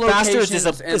Inglourious of Bastards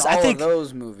locations in I all think- of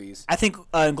those movies. I think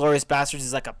Inglourious Bastards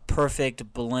is like a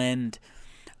perfect blend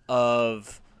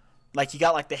of, like, you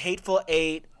got like the Hateful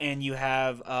Eight and you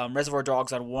have Reservoir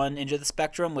Dogs on one end of the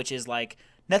spectrum, which is like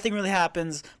nothing really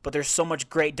happens, but there's so much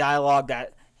great dialogue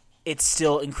that it's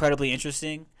still incredibly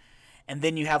interesting. And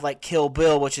then you have like Kill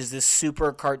Bill, which is this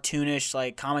super cartoonish,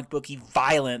 like comic booky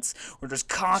violence where there's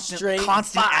constant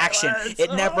action.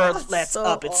 It never lets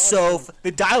up. It's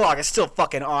the dialogue is still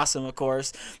fucking awesome, of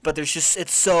course, but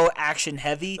it's so action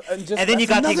heavy. And then you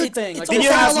got another thing. It's Like, the the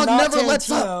dialogue dialogue never lets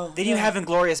up. Then you have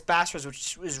Inglourious Bastards,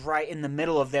 which is right in the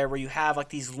middle of there, where you have like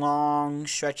these long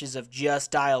stretches of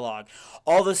just dialogue.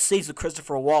 All the scenes with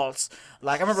Christopher Waltz.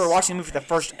 Like, I remember watching the movie the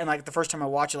first time I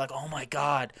watched it, like, oh my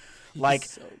god. Like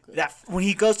that when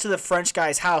he goes to the French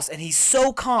guy's house and he's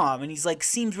so calm and he's like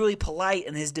seems really polite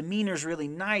and his demeanor's really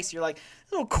nice. You're like,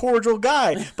 little cordial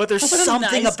guy, but there's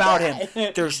something nice about guy.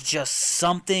 him. There's just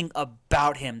something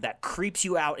about him that creeps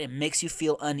you out and makes you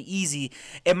feel uneasy.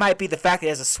 It might be the fact that he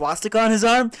has a swastika on his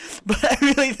arm, but I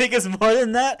really think it's more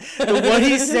than that. What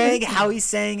he's saying, how he's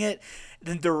saying it,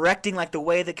 then directing, like the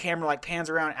way the camera like pans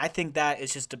around. I think that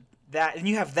is just that, and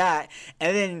you have that,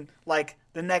 and then like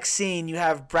the next scene you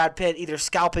have Brad Pitt either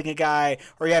scalping a guy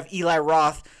or you have Eli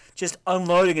Roth just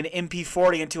unloading an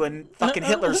MP40 into a fucking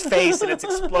Hitler's face and it's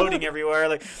exploding everywhere.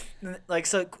 Like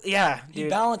so, yeah, dude. He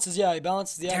balances the action.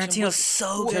 Tarantino's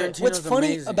so good. What's funny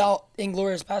amazing. about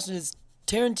Inglourious Bastards is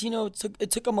Tarantino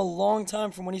took him a long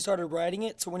time from when he started writing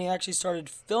it to when he actually started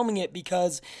filming it,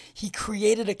 because he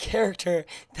created a character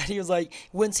that he was like,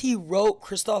 once he wrote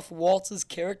Christoph Waltz's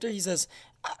character, he says,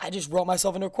 I just wrote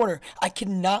myself into a corner. I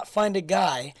cannot find a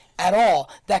guy at all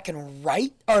that can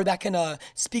write or that can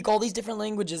speak all these different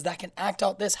languages, that can act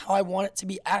out this how I want it to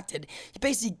be acted. He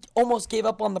basically almost gave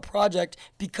up on the project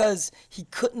because he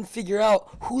couldn't figure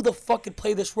out who the fuck could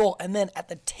play this role. And then at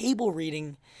the table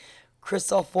reading,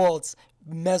 Christoph Waltz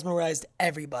mesmerized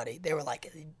everybody. They were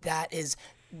like, that is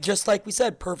just like we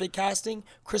said, perfect casting.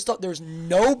 There's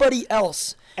nobody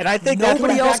else. And I think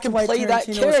nobody Back else to can why play that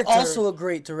Tarantino character. is also a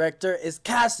great director is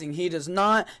casting. He does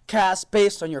not cast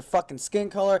based on your fucking skin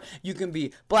color. You can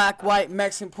be black, white,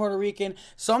 Mexican, Puerto Rican.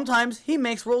 Sometimes he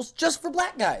makes roles just for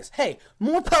black guys. Hey,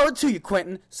 more power to you,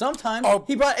 Quentin. Sometimes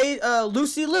he brought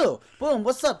Lucy Liu. Boom,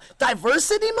 what's up?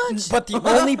 Diversity much? But the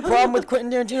only problem with Quentin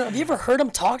Tarantino, have you ever heard him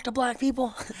talk to black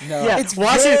people? No. Yeah, It's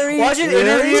watch an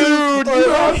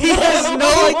interview. He has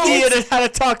no idea how to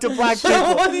talk to black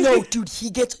people. No, dude, he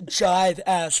gets jive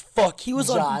as fuck. He was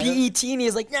on Jive? BET and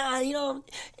he's like, nah,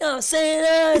 saying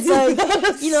that. It's like,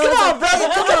 come on, brother,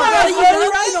 come come on, on, brother,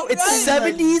 right, it's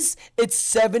right. 70s.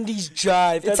 It's 70s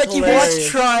jive. It's That's like he hilarious. watched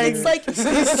Trying. It's like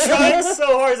He's trying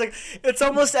so hard. It's like it's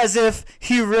almost as if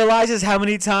he realizes how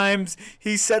many times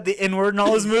he said the N-word in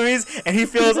all his movies, and he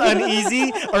feels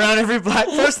uneasy around every black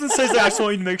person. So he's like, I just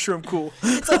want you to make sure I'm cool.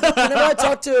 whenever I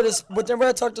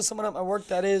talk to someone at my work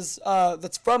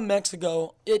that's from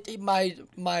Mexico,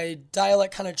 my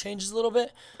dialect kind of changes a little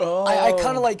bit. I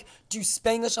kind of like do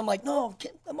Spanglish. I'm like, no,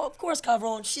 of course,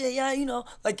 cabrón, shit, yeah,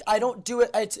 like I don't do it.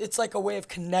 It's like a way of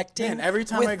connecting. Man, every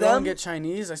time with I go them. and get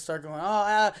Chinese, I start going,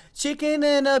 chicken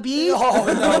and beef. Oh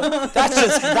no,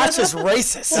 that's just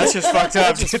racist. That's just fucked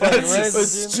up. Dude. That's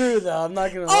just- It's true though. I'm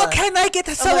not gonna lie. can I get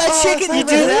some of like, that oh, chicken?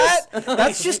 it's You not do racist. that?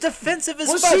 That's just offensive as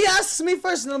Well, fuck. she asks me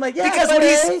first, and I'm like, yeah.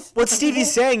 Because what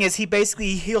Stevie's saying is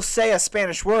he'll say a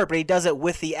Spanish word, but he does it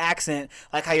with the accent,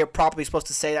 like how you're properly supposed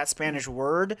to say that Spanish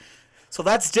word. So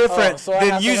that's different so I than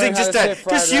have to using learn how to say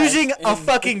fried using rice a in-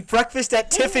 fucking breakfast at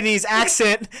Tiffany's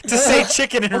accent to say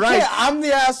chicken and Okay, rice. I'm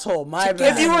the asshole. My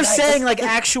bad. If you were Nice. saying like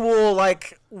actual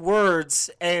like words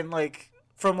and like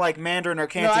from like Mandarin or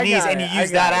Cantonese got and you it. I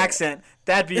use that got it. accent,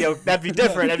 that'd be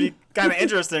different. That'd be kind of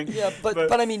interesting. Yeah,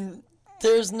 but I mean,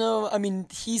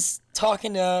 he's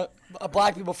talking to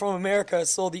black people from America,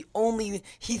 so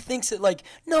he thinks it like,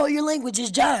 no, your language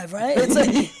is jive, right?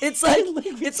 It's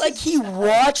like he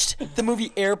watched the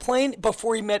movie Airplane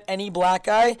before he met any black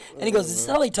guy, and he goes, "Is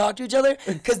this how they talk to each other?"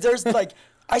 Because there's like,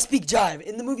 I speak jive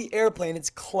in the movie Airplane. It's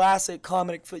classic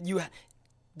comedic.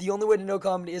 The only way to know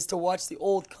comedy is to watch the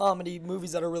old comedy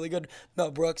movies that are really good.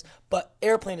 Mel Brooks, but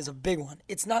Airplane is a big one.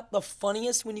 It's not the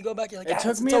funniest when you go back. You're like, It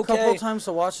took it's me a couple okay. times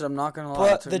to watch it. I'm not gonna lie. It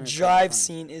But took the me a couple jive times.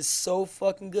 scene is so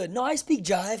fucking good. No, I speak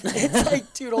jive. It's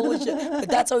like, dude, holy shit. But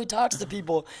that's how he talks to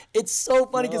people. It's so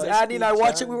funny because No, I Addy and I speak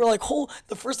watched it. jive. We were like,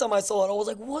 the first time I saw it, I was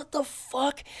like, what the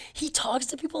fuck? He talks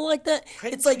to people like that?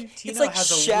 It's like Tarantino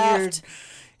has a Shaft. weird-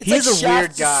 It's He's like a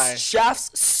weird Shaft's- guy.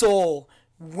 Shaft's soul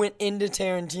went into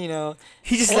Tarantino.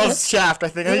 He just loves Shaft. I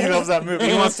think he loves that movie.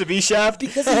 He wants to be Shaft.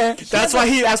 Because That's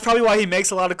probably why he makes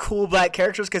a lot of cool black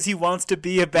characters, because he wants to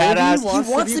be a badass.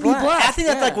 He wants to be black. I think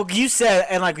that's like what you said,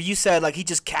 and like you said, like he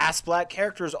just casts black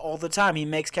characters all the time. He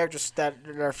makes characters that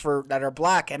are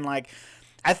black, and like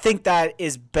I think that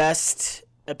is best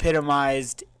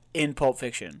epitomized in Pulp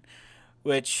Fiction,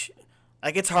 which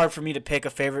like it's hard for me to pick a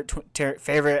favorite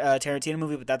Tarantino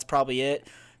movie, but that's probably it.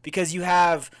 Because you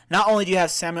have, not only do you have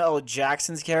Samuel L.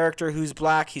 Jackson's character who's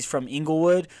black, he's from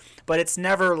Inglewood, but it's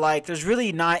never like, there's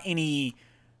really not any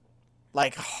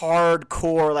like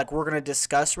hardcore, like we're going to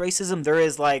discuss racism. There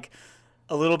is like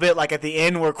a little bit like at the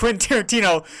end where Quentin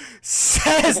Tarantino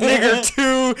says nigger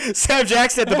to Sam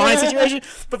Jackson at the Vine situation.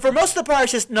 But for most of the part,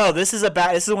 it's just, no, this is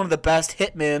one of the best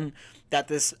hitmen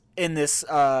in this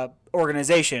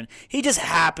organization. He just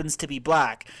happens to be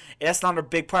black. That's not a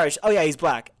big part. It's, oh yeah, he's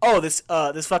black. Oh, this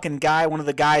fucking guy, one of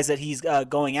the guys that he's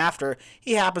going after,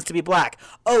 he happens to be black.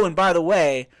 Oh, and by the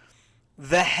way,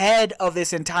 the head of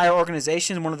this entire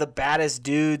organization, one of the baddest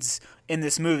dudes in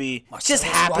this movie, just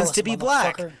happens to be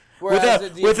black.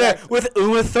 With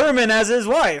Uma Thurman as his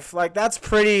wife. Like that's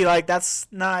pretty, like that's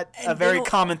not a very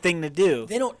common thing to do.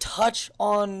 They don't touch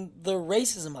on the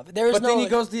racism of it. There is But no. then he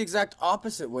goes the exact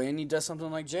opposite way, and he does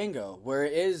something like Django, where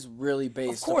it is really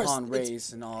based upon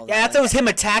race and all that. Yeah, that was him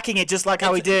attacking it just like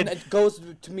how he did. It goes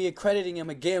to me accrediting him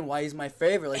again why he's my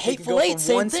favorite. Like he can Hateful go Eight, from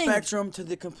same one thing. spectrum to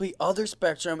the complete other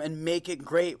spectrum and make it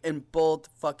great in both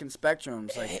fucking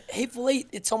spectrums. Like Hateful Eight,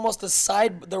 it's almost a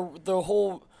side,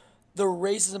 the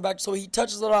racism back. So he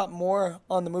touches a lot more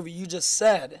on the movie you just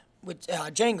said, with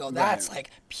Django. That's like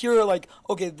pure, like,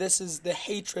 okay, this is the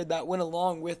hatred that went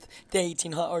along with the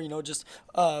 1800, or just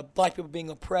black people being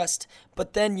oppressed.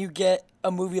 But then you get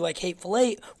a movie like Hateful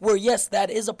Eight, where yes, that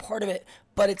is a part of it,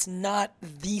 but it's not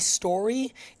the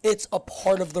story. It's a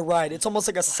part of the ride. It's almost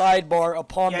like a sidebar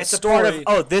upon the It's a story.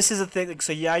 part of, this is a thing.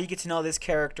 So yeah, you get to know this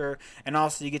character, and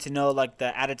also you get to know like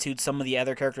the attitude some of the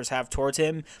other characters have towards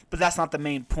him. But that's not the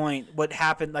main point. What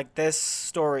happened, like this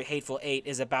story, Hateful Eight,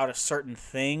 is about a certain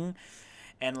thing,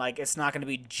 and like it's not going to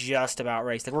be just about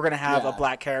race. Like we're going to have a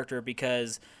black character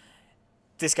because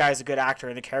this guy's a good actor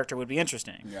and the character would be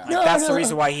interesting. Yeah. Like, that's the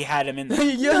reason why he had him in there.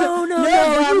 No,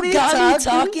 you got me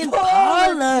talking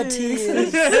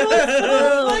politics.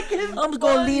 I'm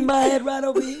gonna lean my head right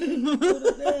over here.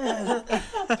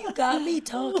 You got me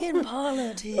talking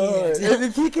politics.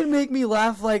 If he can make me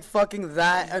laugh like fucking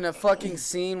that in a fucking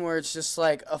scene where it's just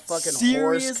like a fucking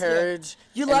Serious? horse carriage.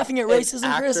 You and- laughing at and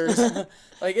racism, Chris?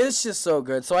 Like, it's just so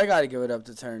good. So I gotta give it up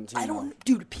to Tarantino. I don't,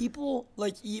 dude. People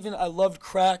like even I loved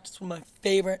Cracked. It's one of my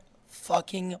favorite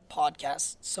fucking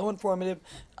podcasts. So informative.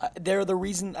 They're the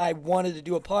reason I wanted to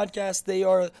do a podcast. They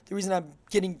are the reason I'm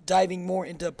diving more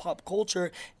into pop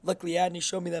culture. Luckily, Adney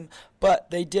showed me them. But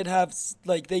they did have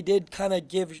they did kind of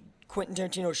give Quentin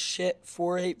Tarantino shit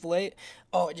for Hateful Eight.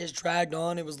 Oh, it just dragged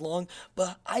on. It was long.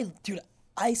 But I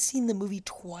seen the movie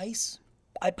twice.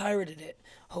 I pirated it.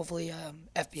 Hopefully,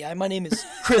 FBI. My name is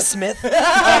Chris Smith. I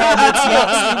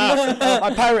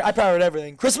pirate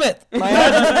everything. Chris Smith. My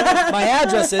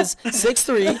address is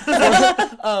 63.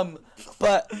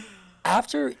 But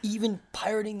after even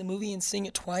pirating the movie and seeing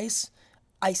it twice,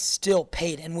 I still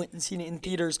paid and went and seen it in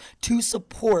theaters to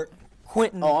support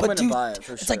Quentin. Oh, I'm but gonna buy it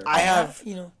for it's sure. like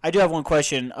I do have one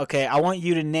question. Okay, I want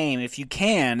you to name, if you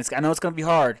can. I know it's going to be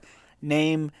hard.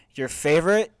 Name your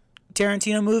favorite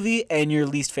Tarantino movie and your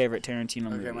least favorite Tarantino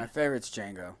movie. Okay, my favorite's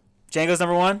Django. Django's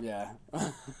number one? Yeah.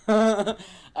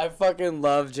 I fucking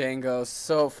love Django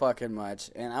so fucking much.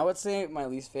 And I would say my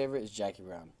least favorite is Jackie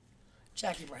Brown.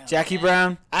 Jackie Brown. Jackie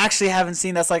Brown. I actually haven't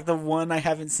seen. That's like the one I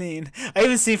haven't seen. I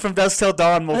even seen From Dusk Till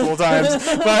Dawn multiple times,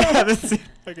 but I haven't seen.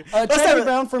 Okay. Jackie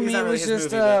Brown for he's me not really was his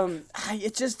just movie,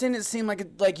 it just didn't seem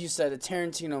like you said, a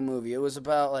Tarantino movie. It was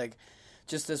about like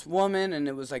just this woman, and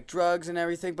it was like drugs and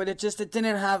everything, but it didn't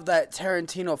have that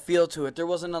Tarantino feel to it. There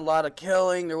wasn't a lot of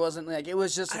killing. There wasn't like, it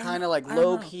was just kind of like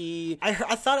low key. I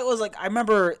thought it was like, I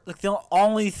remember like the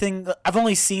only thing I've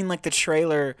only seen like the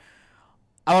trailer.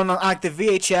 I don't know, like the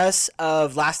VHS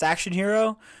of Last Action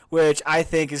Hero, which I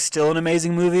think is still an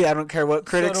amazing movie. I don't care what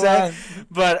critics say,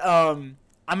 but I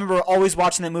remember always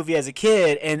watching that movie as a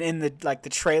kid, and in the like the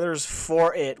trailers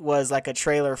for it was like a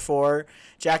trailer for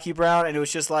Jackie Brown, and it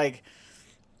was just like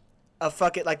there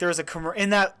was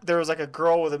there was like a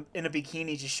girl in a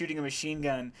bikini just shooting a machine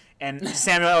gun, and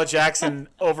Samuel L. Jackson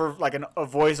over like a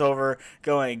voiceover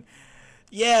going,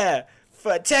 "Yeah,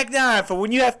 for Tech 9, for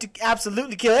when you have to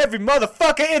absolutely kill every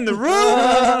motherfucker in the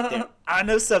room." There are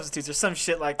no substitutes or some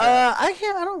shit like that. I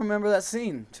don't remember that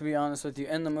scene, to be honest with you,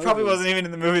 in the movie. Probably wasn't even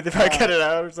in the movie. They probably cut it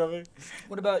out or something.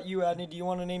 What about you, Adney? Do you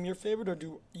want to name your favorite, or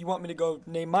do you want me to go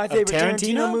name my favorite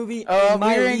Tarantino? Tarantino movie and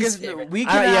my least favorite? We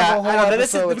can have a whole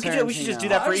episode with we should just do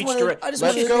that for each director.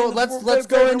 Let's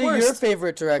go into your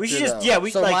favorite director. We should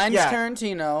just though. Mine's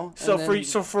Tarantino.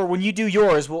 So for when you do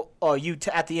yours,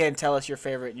 at the end tell us your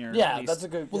favorite and your least. That's a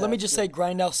good. Well, let me just say,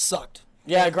 Grindhouse sucked.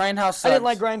 Yeah, Grindhouse sucked. I didn't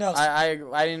like Grindhouse.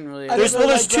 I didn't really.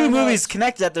 There's two movies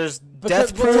connected. That there's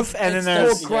Death Proof, and then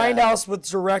there's Grindhouse was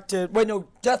directed. Wait, no,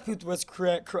 Death Proof was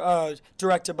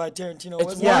directed by Tarantino.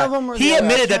 It's one of them. He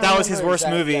admitted that was his worst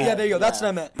movie. Yeah, there you go. That's what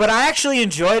I meant. But I actually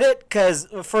enjoyed it because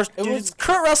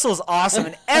Kurt Russell is awesome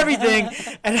in everything,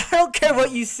 and I don't care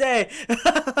what you say.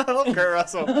 I love Kurt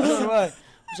Russell. So do I.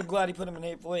 I'm glad he put him in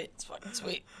Hateful Eight. It's fucking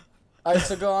sweet. All right,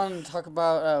 so go on and talk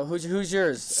about who's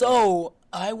yours. So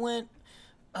I went.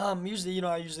 Usually,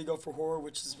 I usually go for horror,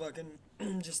 which is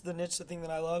fucking just the niche, the thing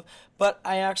that I love. But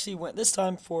I actually went this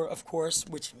time for, of course,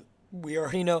 which we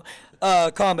already know,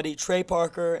 comedy. Trey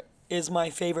Parker is my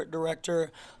favorite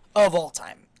director of all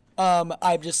time.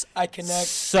 I connect.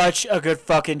 Such a good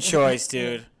fucking choice,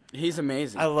 dude. He's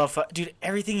amazing. I love, dude.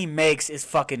 Everything he makes is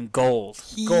fucking gold.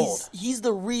 He's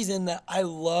the reason that I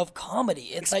love comedy.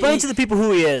 It's Explain to the people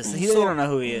who he is. They don't know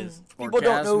who he is. People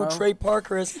don't know who Trey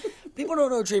Parker is. People don't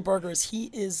know who Trey Parker is. He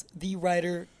is the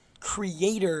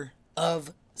creator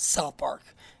of South Park.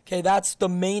 Okay, that's the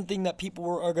main thing that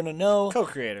people are gonna know.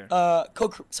 Co-creator.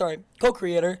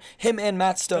 Co-creator. Him and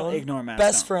Matt Stone. Don't ignore Matt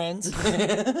Best Stone. friends.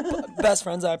 Best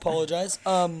friends. I apologize.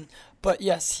 But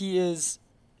yes, he is.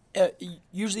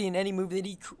 Usually in any movie that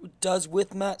he does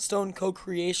with Matt Stone,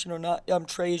 co-creation or not,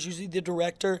 Trey is usually the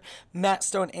director. Matt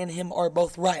Stone and him are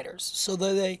both writers, so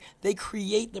they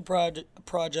create the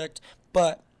project,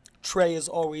 but Trey is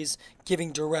always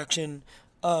giving direction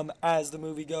as the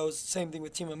movie goes. Same thing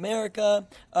with Team America.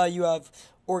 You have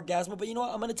Orgasmo, but you know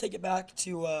what? I'm gonna take it back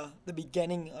to the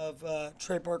beginning of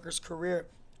Trey Parker's career.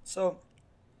 So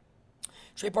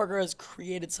Trey Parker has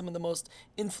created some of the most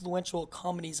influential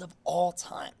comedies of all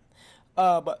time.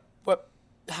 But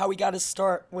how he got his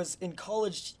start was in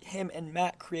college. Him and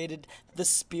Matt created the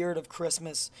Spirit of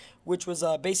Christmas, which was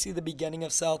basically the beginning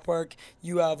of South Park.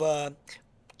 You have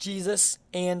Jesus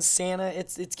and Santa.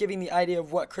 It's giving the idea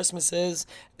of what Christmas is.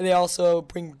 And they also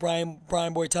bring Brian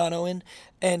Boitano in,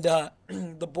 and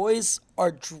the boys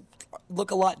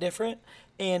look a lot different.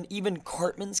 And even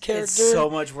Cartman's character. It's so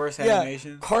much worse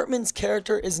animation. Cartman's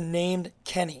character is named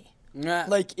Kenny. Yeah.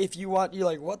 Like, if you want, you're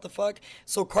like, what the fuck?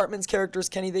 So Cartman's character is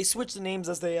Kenny. They switch the names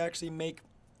as they actually make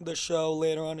the show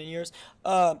later on in years.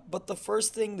 But the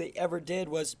first thing they ever did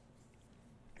was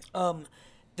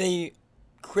they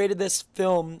created this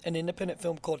film, an independent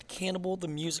film called Cannibal the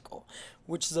Musical,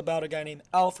 which is about a guy named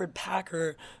Alfred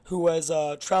Packer who was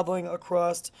traveling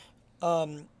across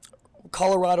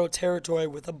Colorado territory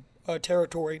with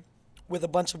a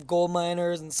bunch of gold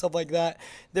miners and stuff like that.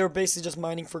 They were basically just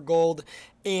mining for gold,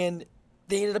 and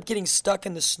they ended up getting stuck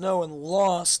in the snow and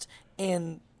lost,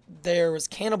 and there was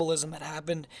cannibalism that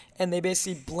happened, and they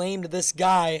basically blamed this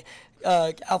guy,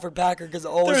 Alfred Packer, because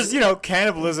There's,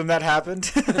 cannibalism that happened.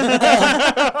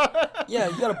 Yeah,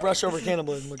 you gotta brush over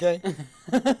cannibalism, okay?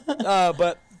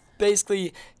 But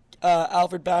basically,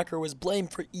 Alfred Packer was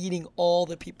blamed for eating all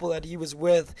the people that he was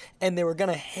with, and they were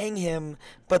gonna hang him,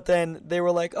 but then they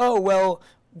were like, oh, well,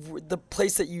 the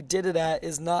place that you did it at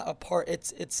is not a part,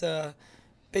 it's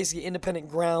basically independent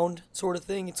ground sort of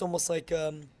thing. It's almost like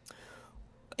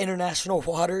international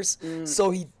waters.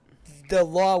 So the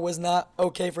law was not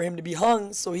okay for him to be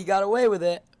hung, so he got away with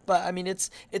it. But I mean, it's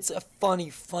a funny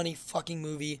fucking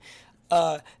movie.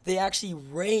 They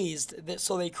actually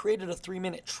so they created a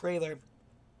 3-minute trailer,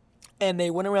 and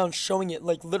they went around showing it,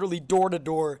 like, literally door to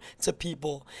door to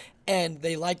people, and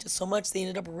they liked it so much they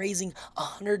ended up raising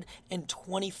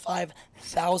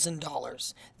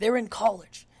 $125,000. They're in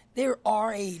college. They're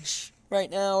our age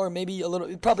right now, or maybe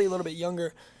probably a little bit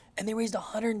younger. And they raised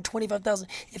 $125,000.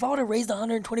 If I would have raised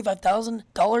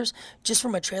 $125,000 just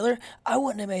from a trailer, I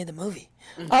wouldn't have made the movie.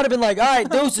 I'd have been like, all right,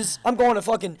 doses. I'm going to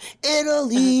fucking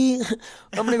Italy.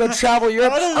 I'm going to go travel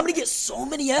Europe. I'm going to get so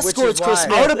many escorts, Chris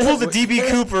Smith. I would have pulled the DB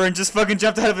Cooper and just fucking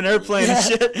jumped out of an airplane and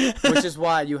shit. Which is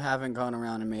why you haven't gone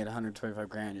around and made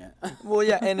 $125,000 yet. Well,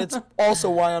 yeah, and it's also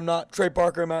why I'm not Trey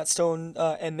Parker, Matt Stone,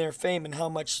 and their fame and how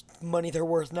much money they're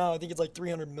worth now. I think it's like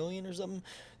 $300 million or something.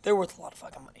 They're worth a lot of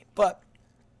fucking money. But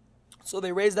so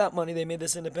they raised that money. They made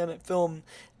this independent film,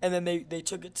 and then they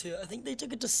took it to, I think they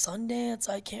took it to Sundance.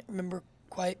 I can't remember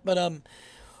quite, but a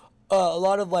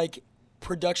lot of like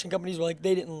production companies were like,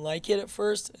 they didn't like it at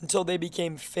first until they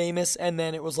became famous, and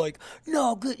then it was like,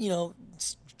 no, good,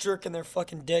 jerking their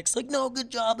fucking dicks, like, no, good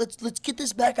job. Let's get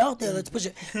this back out there. Let's push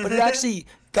it. But it actually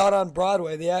got on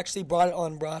Broadway. They actually brought it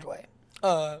on Broadway.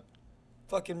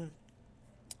 Fucking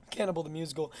Cannibal the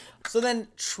Musical. So then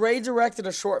Trey directed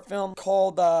a short film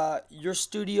called Your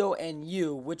Studio and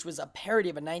You, which was a parody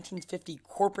of a 1950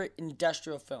 corporate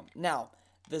industrial film. Now,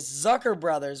 the Zucker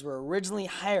brothers were originally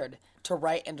hired to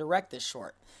write and direct this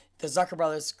short. The Zucker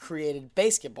brothers created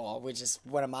Basketball, which is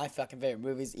one of my fucking favorite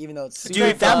movies, even though it's super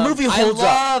Dude, that fun. movie holds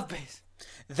up. Basketball.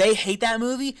 They hate that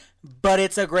movie, but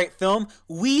it's a great film.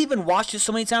 We even watched it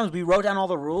so many times. We wrote down all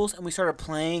the rules, and we started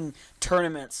playing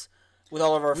tournaments with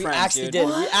all of our We friends. actually dude. did.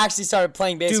 We actually started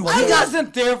playing baseball. we I got-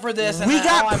 wasn't there for this. And We now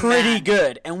got I'm pretty mad.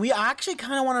 good, and we actually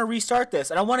kind of want to restart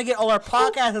this. And I want to get all our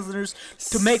podcast listeners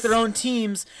to make their own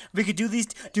teams. We could do these.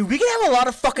 Dude, we could have a lot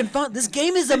of fucking fun. This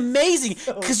game is amazing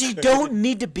because you don't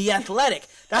need to be athletic.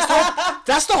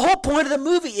 That's the whole point of the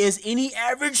movie is any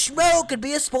average schmo could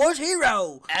be a sports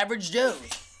hero. Average Joe.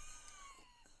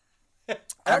 I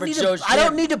Average Joe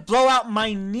don't need to blow out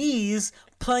my knees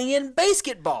playing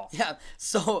basketball. Yeah,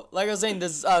 so like I was saying, the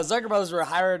Zucker brothers were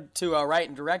hired to write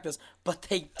and direct this, but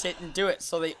they didn't do it.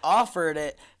 So they offered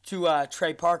it to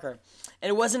Trey Parker. And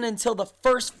it wasn't until the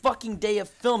first fucking day of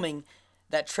filming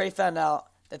that Trey found out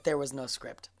that there was no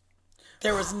script.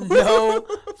 There was no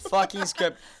fucking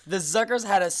script. The Zuckers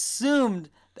had assumed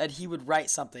that he would write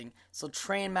something. So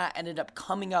Trey and Matt ended up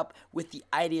coming up with the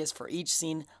ideas for each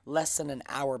scene less than an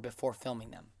hour before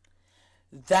filming them.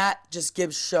 That just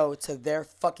gives show to their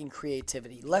fucking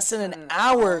creativity. Less than an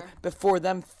hour before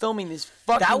them filming these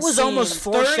fucking That was scenes. almost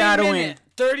foreshadowing.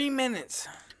 30 minutes.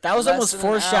 That was Less almost than an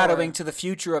foreshadowing hour. to the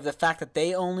future of the fact that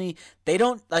they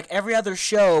don't, like every other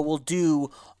show will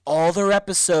do all their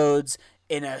episodes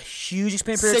in a huge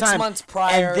expansive period of 6 time. months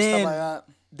prior, and then, stuff like that.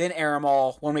 Then air them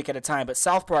all 1 week at a time. But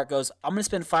South Park goes, I'm going to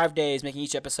spend 5 days making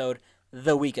each episode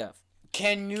the week of.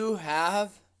 Can you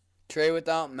have Trey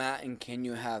without Matt, and can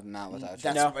you have Matt without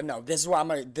Trey? No, this is why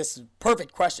this is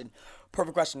perfect question.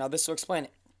 Perfect question. Now this will explain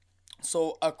it.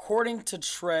 So according to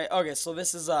Trey, okay, so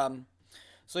this is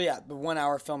So yeah, the 1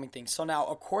 hour filming thing. So now,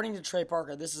 according to Trey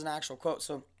Parker, this is an actual quote.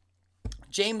 So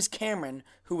James Cameron,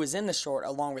 who was in the short,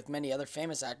 along with many other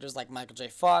famous actors like Michael J.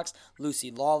 Fox, Lucy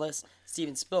Lawless,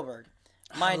 Steven Spielberg.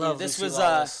 Mind you, this Lucy was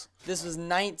Lawless. this was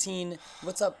 19.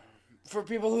 What's up? For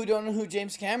people who don't know who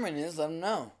James Cameron is, let them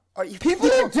know. Are you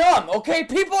People are dumb, okay?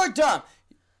 People are dumb.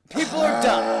 People are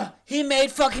dumb. He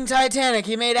made fucking Titanic.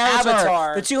 He made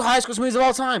Avatar. The 2 high school movies of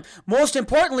all time. Most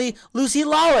importantly, Lucy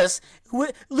Lawless.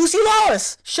 Lucy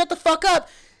Lawless. Shut the fuck up.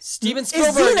 Steven Is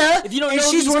Spielberg. Xena, If you don't and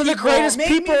know she's these one of the people, greatest Make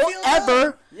me people feel ever.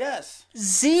 dumb. Yes.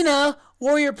 Xena,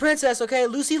 warrior princess. Okay,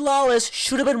 Lucy Lawless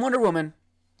should have been Wonder Woman.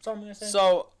 That's all I'm gonna say.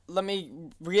 So let me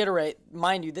reiterate,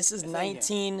 mind you, this is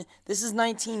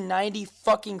 1990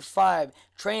 fucking 5.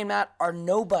 Trey and Matt are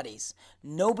nobodies.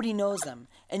 Nobody knows them,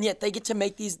 and yet they get to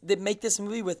make this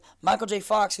movie with Michael J.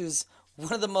 Fox, who's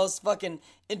one of the most fucking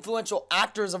influential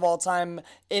actors of all time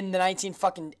in the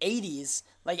 1980s.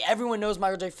 Like, everyone knows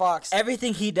Michael J. Fox.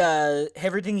 everything he did,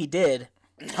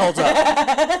 holds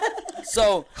up.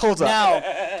 So Hold up.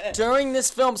 now, during this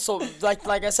film, so like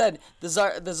I said, the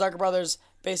Zucker brothers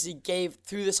basically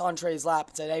threw this on Trey's lap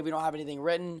and said, "Hey, we don't have anything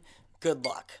written. Good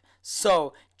luck."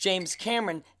 So James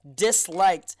Cameron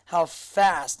disliked how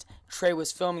fast Trey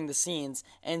was filming the scenes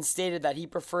and stated that he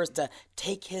prefers to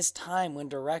take his time when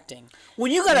directing.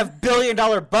 When you got a $1 billion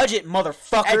budget,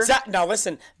 motherfucker. Exactly. Now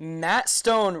listen, Matt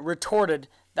Stone retorted,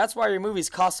 "That's why your movies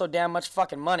cost so damn much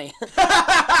fucking money."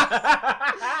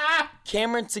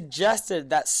 Cameron suggested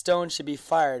that Stone should be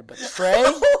fired, but Trey...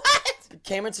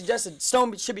 Cameron suggested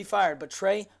Stone should be fired, but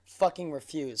Trey fucking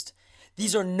refused.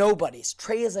 These are nobodies.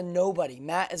 Trey is a nobody.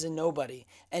 Matt is a nobody.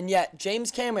 And yet, James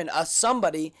Cameron, a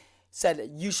somebody,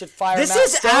 said you should fire This Matt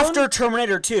is Stone. after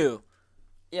Terminator 2.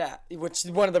 Yeah, which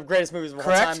is one of the greatest movies of all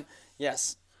Correct? time.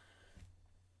 Yes.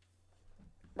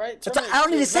 Right? I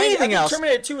don't need to say anything else.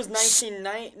 Terminator 2 was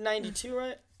 1992,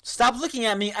 right? Stop looking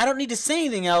at me. I don't need to say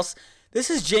anything else. This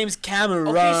is James Cameron.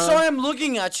 Okay, sorry I'm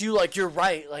looking at you like you're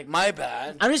right. Like, my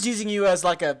bad. I'm just using you as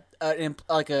like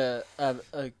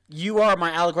you are my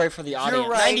allegory for the audience.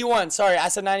 right. 91. Sorry, I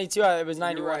said 92. It was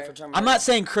 91 right. for Terminator. I'm not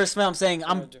saying Chris Smith. I'm saying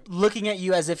I'm looking at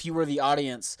you as if you were the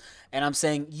audience, and I'm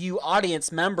saying you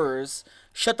audience members,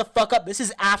 shut the fuck up. This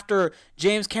is after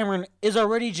James Cameron is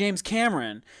already James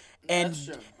Cameron, and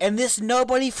this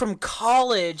nobody from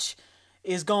college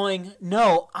is going,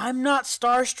 "No, I'm not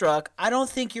starstruck. I don't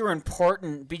think you're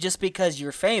important just because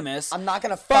you're famous. I'm not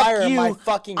gonna Fuck fire you. my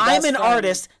fucking best I'm an friend."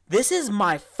 artist. This is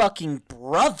my fucking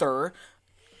brother.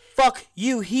 Fuck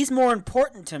you. He's more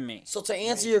important to me." So to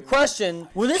answer your question,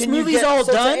 When this can you movie's all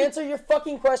so done- to answer your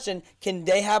fucking question, can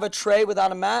they have a Trey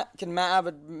without a Matt? Can Matt have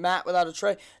a Matt without a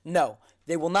Trey? No,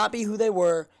 they will not be who they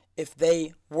were if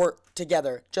they work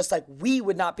together. Just like we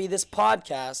would not be this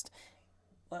podcast.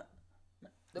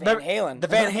 Van Halen. The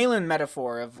Van Halen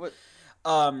metaphor of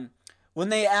when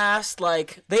they asked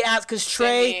because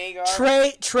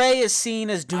Trey is seen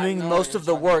as doing most of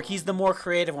the work. He's the more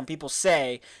creative when people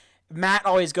say. Matt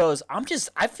always goes,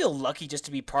 I feel lucky just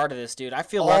to be part of this, dude. I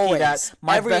feel lucky that Always.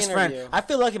 my Every best interview. friend, I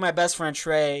feel lucky my best friend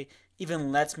Trey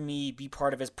even lets me be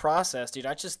part of his process, dude.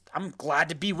 I'm glad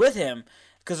to be with him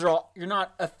because you're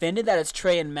not offended that it's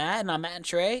Trey and Matt and not Matt and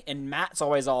Trey, and Matt's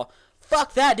always all,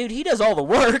 fuck that, dude. He does all the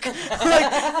work.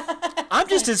 Like, I'm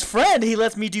just his friend. He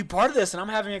lets me do part of this, and I'm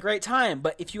having a great time.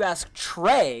 But if you ask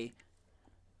Trey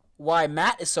why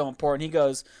Matt is so important, he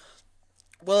goes,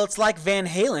 well, it's like Van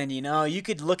Halen, you know. You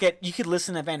could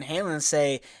listen to Van Halen and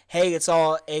say, hey, it's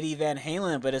all Eddie Van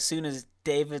Halen, but as soon as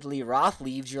David Lee Roth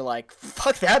leaves, you're like,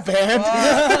 fuck that band.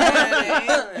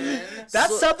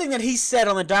 That's something that he said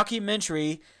on the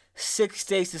documentary 6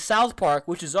 Days to South Park,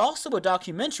 which is also a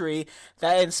documentary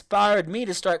that inspired me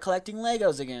to start collecting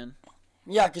Legos again.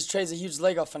 Yeah, because Trey's a huge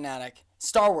Lego fanatic.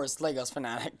 Star Wars Legos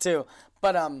fanatic, too.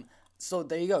 But, so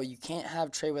there you go. You can't have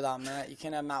Trey without Matt. You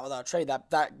can't have Matt without Trey.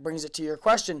 That brings it to your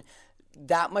question.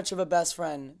 That much of a best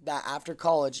friend that after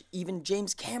college, even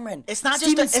James Cameron, It's not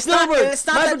Steven just a- it's not- Spielberg, it's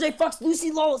not Michael that- J. Fox,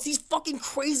 Lucy Lawless, these fucking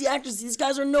crazy actors, these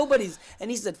guys are nobodies.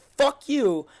 And he said, fuck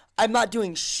you. I'm not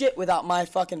doing shit without my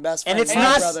fucking best friend. And it's my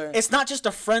not brother. it's not just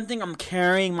a friend thing. I'm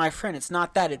carrying my friend. It's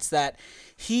not that. It's that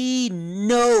he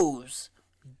knows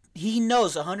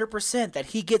 100% that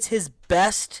he gets his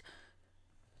best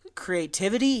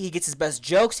creativity. He gets his best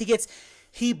jokes.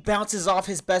 He bounces off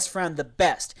his best friend the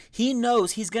best. He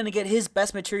knows he's going to get his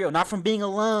best material, not from being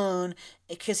alone,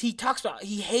 because he talks about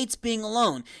he hates being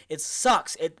alone. It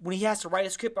sucks. When he has to write a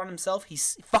script on himself, he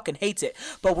fucking hates it.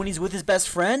 But when he's with his best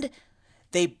friend,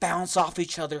 they bounce off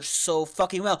each other so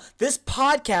fucking well. This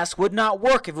podcast would not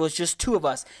work if it was just two of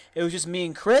us. It was just me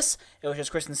and Chris. It was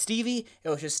just Chris and Stevie. It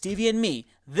was just Stevie and me.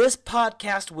 This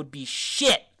podcast would be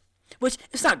shit. which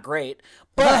it's not great.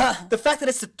 But the fact that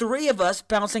it's the three of us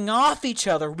bouncing off each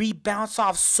other, we bounce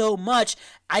off so much.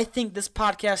 I think this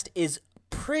podcast is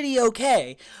pretty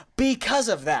okay because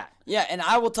of that. Yeah, and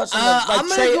I will touch on I'm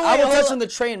gonna go I will with- touch on the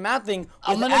Trey and Matt thing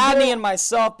with gonna Adney go- and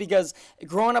myself, because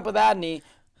growing up with Adney,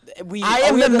 I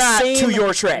am we the have Matt same, to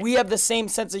your Trey. We have the same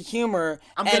sense of humor.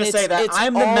 I'm and gonna say that it's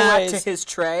I'm the Matt always- to his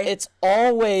Trey. It's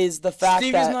always the fact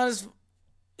Stevie's that not as.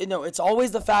 no, it's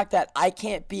always the fact that I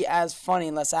can't be as funny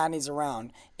unless Adney's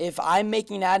around. If I'm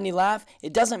making Adney laugh,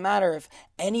 it doesn't matter if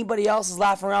anybody else is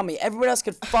laughing around me. Everybody else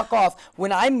could fuck off.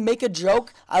 When I make a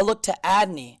joke, I look to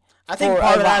Adney. I think for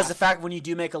part a of that laugh. is the fact when you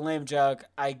do make a lame joke,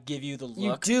 I give you the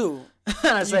You look. do.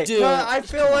 And I say, do. I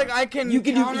feel like I can. You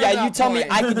can do. counter Yeah, that you tell me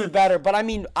point. I can do better. But I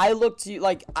mean, I look to you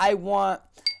like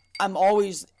I'm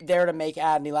always there to make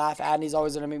Adney laugh. Adney's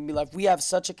always there to make me laugh. We have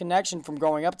such a connection from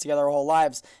growing up together our whole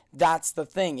lives. That's the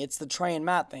thing. It's the Trey and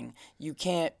Matt thing. You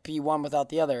can't be one without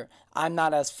the other. I'm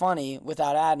not as funny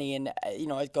without Adney, and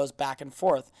it goes back and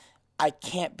forth. I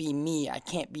can't be me. I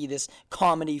can't be this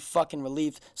comedy fucking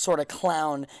relief sort of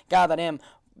clown guy that I am.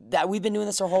 That we've been doing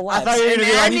this our whole lives. thought you were And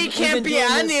gonna be like, Andy we've can't been be doing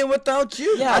this- Andy without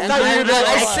you. Yeah, I thought you were gonna-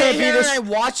 I I sit can't be here this- and I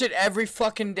watch it every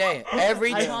fucking day.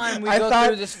 Every time we go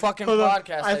through this fucking hold on.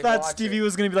 podcast, I thought watch Stevie it.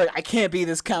 was gonna be like, I can't be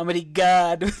this comedy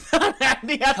god without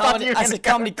Andy. I thought Comedy, you were I gonna said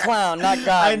go- comedy clown, not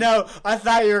God. I know. I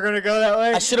thought you were gonna go that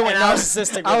way. I should've went and I was-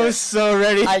 narcissistic I with was it. so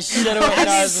ready. I should have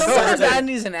went Sometimes narcissistic.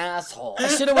 Andy's an asshole. I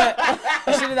should have went.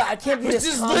 I should have. I can't be This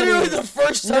this. is comedy. literally the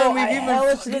first time No, we've I even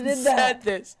hella fucking should've did that. said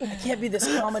this. I can't be this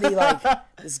comedy like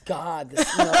this God. This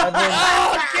everyone,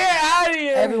 Oh, get out of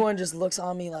here! everyone just looks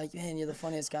on me like, man, you're the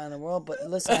funniest guy in the world. But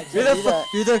listen, I You're can't the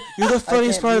do that. you're the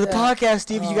funniest can't part of do the that. podcast,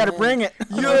 Stevie. You got to man. bring it.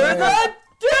 You're the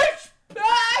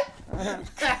douchebag.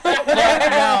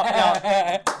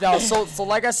 No, so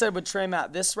like I said with Trey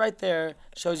Matt, this right there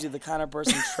shows you the kind of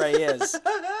person Trey is.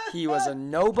 He was a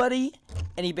nobody,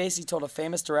 and he basically told a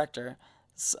famous director,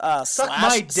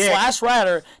 my dick. slash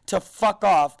writer, to fuck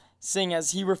off, seeing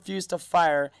as he refused to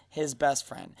fire his best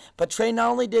friend. But Trey not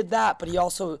only did that, but he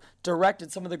also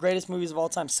directed some of the greatest movies of all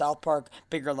time: South Park,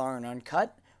 Bigger, Longer, and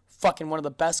Uncut. Fucking one of the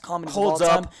best comedies Holds of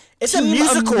all up. time. It's a Team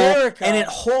musical, America. and it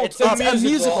holds It's a up.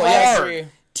 musical, yes.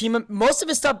 hard. Most of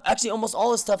his stuff, actually almost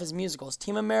all his stuff is musicals.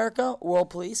 Team America, World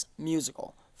Police,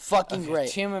 musical. Fucking great.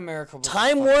 Team America. Was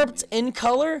Time fucking Warped in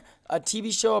Color, a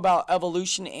TV show about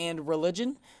evolution and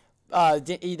religion.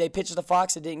 They pitched it to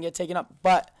Fox. It didn't get taken up,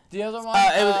 but The other one.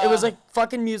 it was a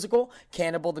fucking musical.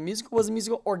 Cannibal, the musical was a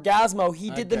musical. Orgasmo, he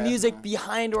did the music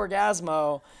behind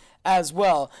Orgasmo as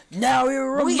well. Now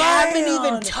you're a We man. haven't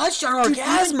even touched on Dude,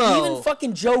 Orgasmo. Even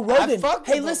fucking Joe Rogan. fucked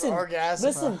Hey, with listen, Orgasmo.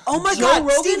 listen. Oh my Joe God,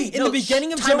 Rogan Stevie, in no, the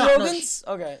beginning of time Joe out, no, Rogan's.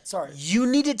 Okay, sorry. You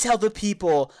need to tell the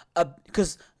people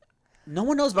because no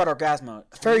one knows about Orgasmo.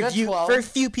 got 12. Very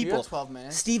few You got people. 12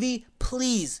 minutes. Stevie,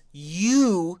 please,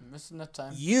 you Missing the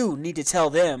time. need to tell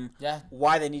them Yeah.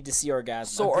 why they need to see Orgasmo.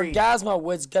 So Orgasmo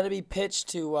was gonna be pitched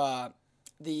to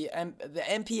the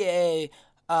MPAA,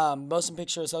 Motion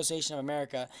Picture Association of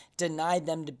America, denied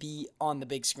them to be on the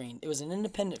big screen. It was an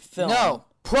independent film. No,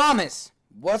 promise.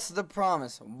 What's the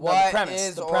promise? What premise,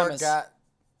 is the premise.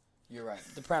 You're right.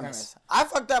 The premise. I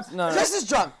fucked up. No, no. Chris is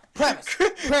drunk. Premise.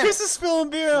 Chris Premise. is spilling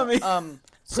beer on me.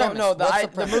 So Premise. no, What's the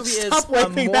the premise? movie is Stop a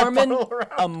waving that Mormon, bottle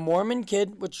around. a Mormon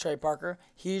kid with Trey Parker.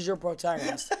 He's your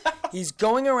protagonist. He's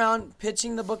going around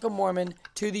pitching the Book of Mormon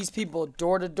to these people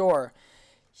door to door.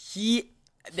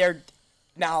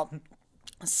 Now,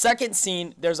 second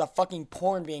scene, there's a fucking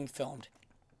porn being filmed.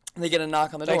 They get a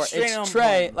knock on the Like door. straight on It's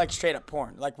Trey, porn. like straight up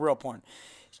porn, like real porn.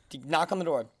 Knock on the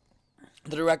door.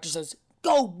 The director says,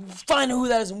 "Go find who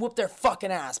that is and whoop their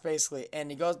fucking ass," basically.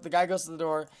 And the guy goes to the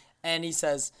door and he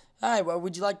says, "Hi, well,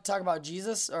 would you like to talk about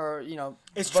Jesus or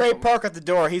It's Book Trey of- Park at the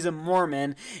door. He's a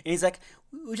Mormon, and he's like,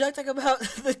 "Would you like to talk about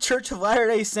the Church of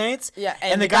Latter-day Saints?" Yeah,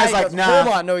 and the guy's guy like, goes, "Nah."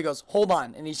 Hold on. No, he goes, "Hold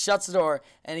on," and he shuts the door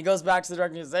and he goes back to the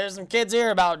director. And he goes, "There's some kids here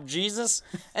about Jesus,"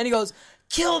 and he goes,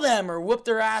 "Kill them or whoop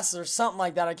their ass or something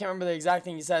like that." I can't remember the exact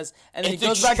thing he says. And then It's he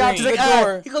goes back out to extreme. the He's like,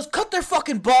 door. He goes, "Cut their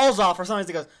fucking balls off," or something.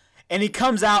 He goes, and he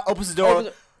comes out, opens the door.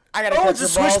 Opens- I gotta Oh, cut it's your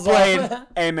a balls switchblade. off.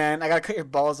 Hey man, I gotta cut your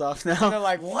balls off They're now.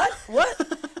 like, "What?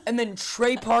 And then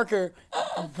Trey Parker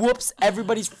whoops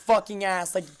everybody's fucking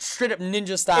ass like straight up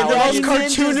ninja style. In the Like, most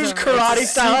it's cartoonish ninjas, karate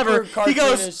it's style ever. super He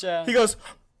goes, cartoonish, yeah. he goes,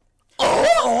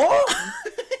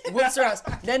 whoops her ass.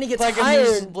 Then he gets Like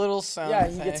hired. a little sound. Yeah,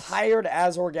 he gets effects. hired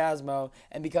as Orgasmo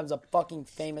and becomes a fucking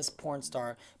famous porn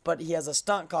star. But he has a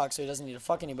stunt cock, so he doesn't need to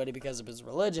fuck anybody because of his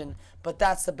religion. But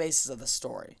that's the basis of the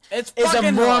story. It's is a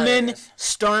fucking Mormon hilarious.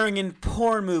 starring in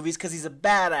porn movies because he's a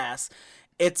badass.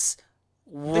 It's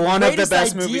one of the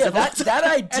best movies of all time. That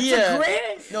idea. It's a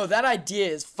great. No, that idea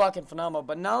is fucking phenomenal.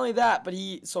 But not only that, but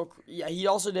he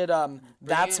also did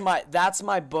That's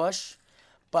My Bush.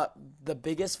 But the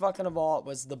biggest fucking of all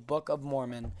was the Book of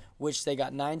Mormon, which they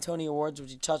got 9 Tony Awards,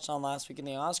 which you touched on last week in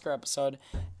the Oscar episode.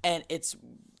 And it's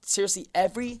seriously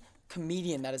every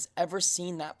comedian that has ever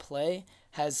seen that play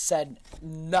has said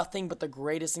nothing but the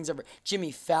greatest things ever.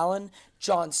 Jimmy Fallon,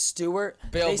 Jon Stewart,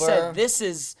 Bill they Burr. said this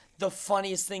is the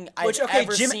funniest thing I've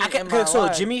ever seen in my So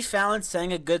life. Jimmy Fallon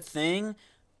saying a good thing,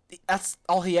 that's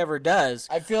all he ever does.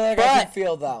 I feel like I can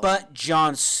feel that. But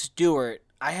Jon Stewart,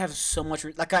 I have so much,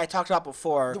 like I talked about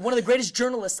before. One of the greatest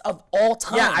journalists of all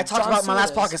time. Yeah, I talked Jon about in my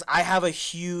last Stewart is. podcast. I have a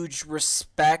huge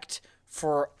respect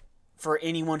for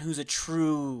anyone who's a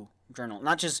true journalist,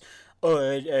 not just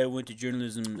I went to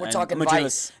journalism. We're and talking I'm a Vice.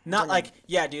 journalist. Not like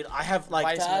dude. I have like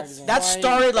Vice That's magazine. that why-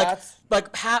 started that's-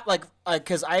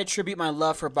 because I attribute my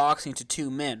love for boxing to 2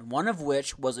 men, one of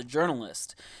which was a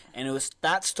journalist, and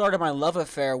that started my love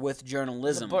affair with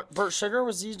journalism. Burt Sugar,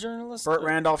 was he a journalist? Burt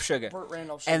Randolph Sugar. Burt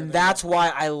Randolph Sugar, And there that's you why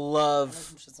I love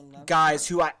some shit sometimes. guys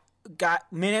who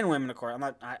got men and women, of course.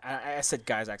 I said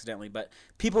guys accidentally, but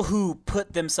people who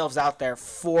put themselves out there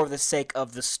for the sake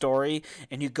of the story,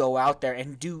 and you go out there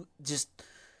and do just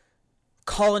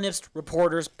columnists,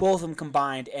 reporters, both of them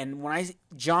combined. And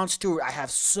Jon Stewart, I have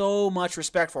so much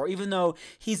respect for, even though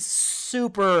he's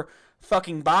super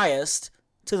fucking biased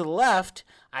to the left.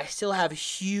 I still have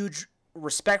huge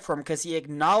respect for him because he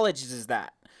acknowledges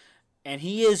that, and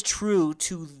he is true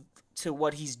to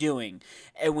what he's doing.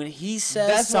 And when he says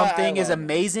That's why I something is love him.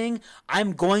 amazing,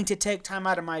 I'm going to take time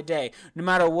out of my day, no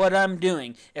matter what I'm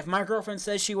doing. If my girlfriend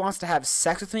says she wants to have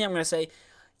sex with me, I'm going to say,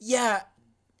 yeah,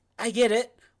 I get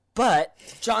it, but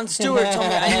Jon Stewart told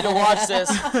me I need to watch this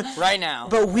right now.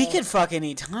 we could fuck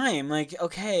any time. Like,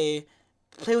 okay,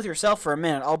 play with yourself for a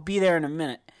minute. I'll be there in a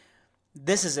minute.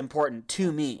 This is important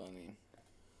to me.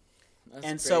 That's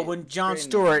And so great. when Jon Great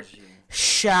Stewart analogy.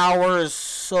 showers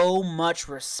so much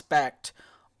respect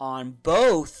on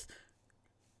both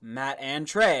Matt and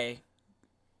Trey,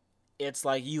 it's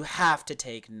like you have to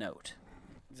take note.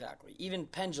 Exactly. Even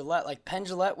Penn Jillette, Penn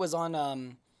Jillette was on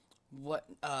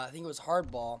I think it was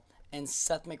Hardball, and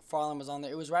Seth MacFarlane was on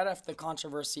there. It was right after the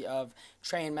controversy of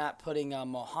Trey and Matt putting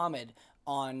Mohammed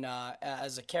on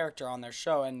as a character on their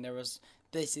show, and there was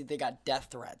basically they got death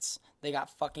threats. They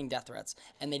got fucking death threats,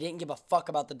 and they didn't give a fuck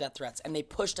about the death threats, and they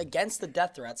pushed against the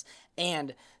death threats.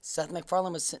 And Seth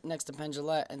MacFarlane was sitting next to Penn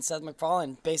Jillette, and Seth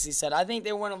MacFarlane basically said, "I think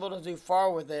they went a little too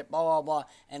far with it." Blah blah blah.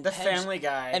 And The Family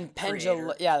Guy and Penn creator.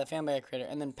 Jillette, yeah, the Family Guy creator,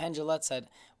 and then Penn Jillette said,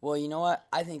 "Well, you know what?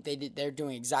 I think they're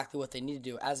doing exactly what they need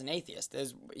to do as an atheist.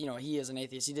 He is an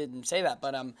atheist. He didn't say that,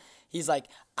 but he's like,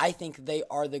 I think they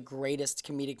are the greatest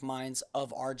comedic minds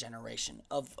of our generation,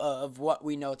 of what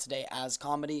we know today as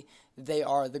comedy. They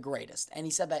are the greatest." And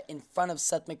he said that in front of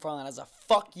Seth MacFarlane as a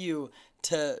fuck you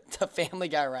to Family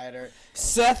Guy writer.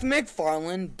 Seth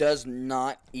MacFarlane does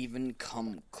not even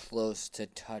come close to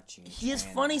touching. He is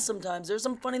funny sometimes. There's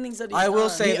some funny things that he's I will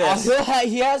done. say this.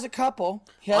 He has a couple.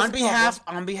 On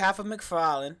behalf of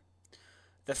MacFarlane,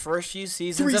 the first few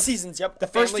seasons 3 of, seasons, yep. The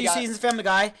first Family few Guy. seasons of Family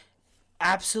Guy,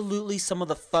 absolutely some of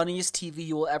the funniest TV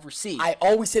you will ever see. I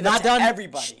always say that Not to done.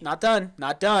 everybody. Not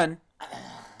done.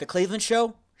 The Cleveland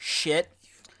Show, shit.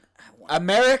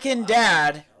 American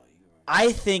Dad,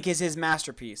 I think, is his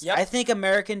masterpiece. Yep. I think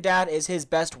American Dad is his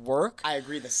best work. I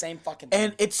agree. The same fucking thing.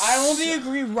 And it's I only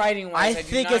agree writing wise.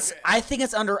 I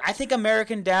think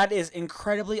American Dad is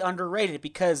incredibly underrated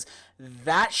because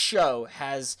that show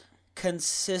has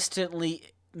consistently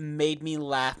made me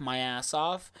laugh my ass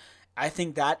off. I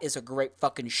think that is a great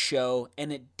fucking show,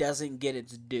 and it doesn't get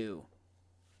its due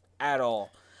at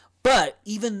all. But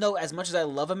even though, as much as I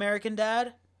love American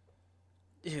Dad,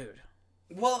 dude,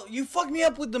 Well, you fucked me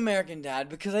up with American Dad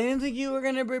because I didn't think you were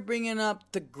gonna be bringing up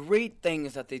the great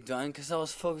things that they've done because I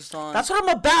was focused on. that's what I'm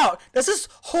about. This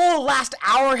whole last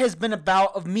hour has been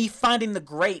about of me finding the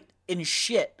great in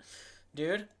shit,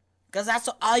 dude. Because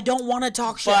I don't want to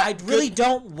talk shit. But I really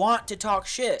don't want to talk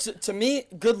shit. to me,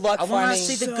 good luck I want to finding.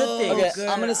 see the good things. Okay, good.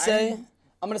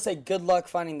 I'm gonna say good luck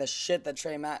finding the shit that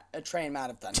Trey and Matt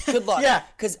have done. Good luck. Yeah.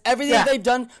 Because everything Yeah. that they've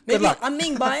done, maybe luck. I'm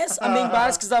being biased. I'm being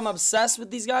biased because I'm obsessed with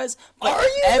these guys. But Are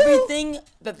you? everything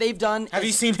that they've done Have is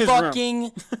you seen his room?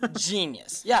 fucking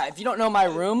genius. Yeah, if you don't know my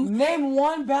room, Name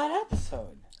one bad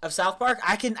episode. of South Park,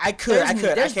 I could.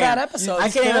 There's bad episodes. I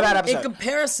can name a bad episode. In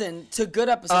comparison to good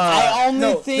episodes. I only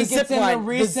No, think the it's in the Zipline.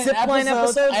 recent The Zipline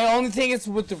episodes. episode. I only think it's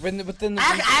within the.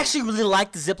 I actually really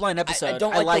like the Zipline episode. I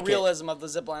don't like the realism of the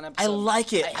Zipline episode. I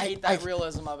like it. I hate that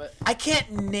realism of it. I can't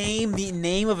name the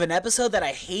name of an episode that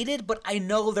I hated, but I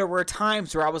know there were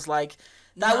times where I was like,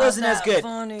 that Not wasn't as that good.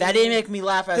 funny. That didn't make me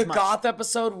laugh as The much. goth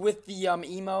episode with the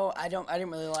emo, I didn't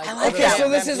really like. I like other it. than So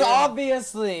this is Vampire.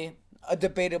 obviously a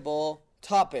debatable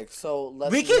topic. So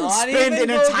let's We can not spend even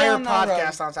an go entire down that road.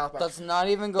 podcast on South Park. Let's not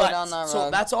even go But, down that road.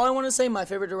 so that's all I want to say. My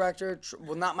favorite director,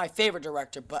 well, not my favorite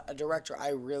director, but a director I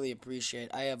really appreciate.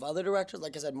 I have other directors,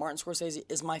 like I said, Martin Scorsese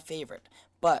is my favorite,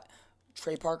 but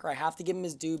Trey Parker, I have to give him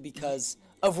his due because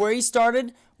of where he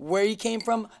started, where he came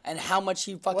from, and how much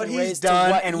he fucking what he's raised done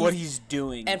to what and what he's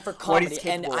doing. and for what he's comedy.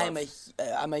 And capable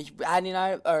I'm of. Adney and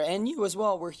I, and you as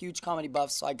well. We're huge comedy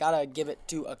buffs, so I gotta give it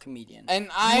to a comedian. And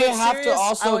I You were have to serious? I'm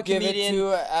also a give comedian. it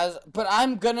to but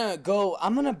I'm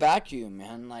gonna back you,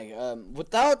 man. Like,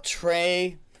 without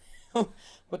Trey,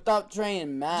 without Trey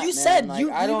and Matt, You man, said- like,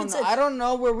 you I even don't, said- I don't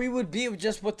know where we would be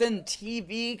just within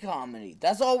TV comedy.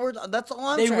 That's all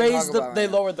I'm they trying to raised talk the, about they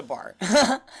right now. lowered the bar.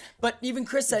 But even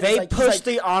Chris said They he's like, pushed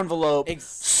the envelope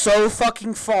so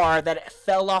fucking far that it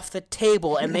fell off the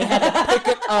table, and they had to pick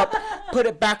it up, put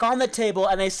it back on the table,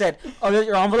 and they said, "Oh, that's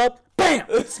your envelope." Bam!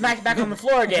 Smack it back on the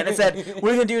floor again and said,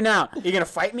 "What are you gonna do now? You're gonna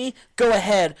fight me? Go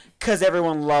ahead, cause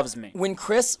everyone loves me." When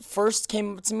Chris first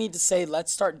came up to me to say,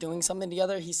 "Let's start doing something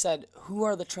together," he said, "Who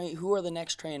are the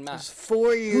next Trey and Matt? 4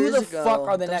 Who years the ago. fuck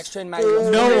are the That's next Trey and Matt?"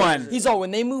 No one. He's all,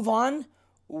 when they move on,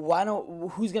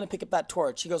 who's gonna pick up that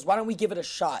torch? He goes, "Why don't we give it a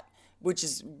shot?" Which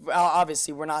is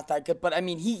obviously we're not that good, but I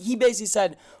mean, he basically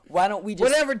said, "Why don't we just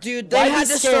Whatever, dude. They why had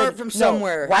be to scared? start from No,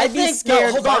 somewhere. Why I be think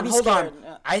scared? no, Why hold be on. scared?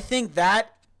 I think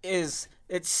that is.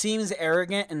 It seems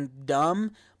arrogant and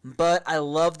dumb, but I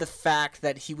love the fact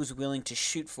that he was willing to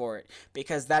shoot for it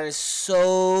because that is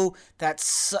so that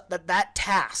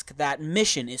task, that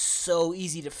mission is so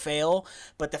easy to fail.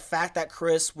 But the fact that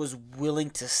Chris was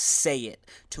willing to say,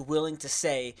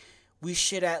 we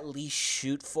should at least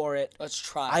shoot for it. Let's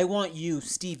try. I want you,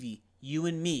 Stevie, you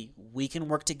and me, we can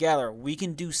work together. We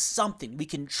can do something. We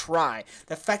can try.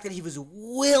 The fact that he was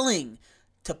willing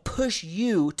to push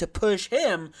you to push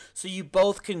him so you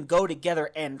both can go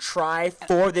together and try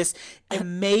for this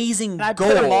amazing And I goal.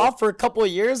 put him off for a couple of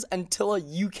years until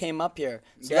you came up here.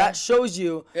 So Yeah. that shows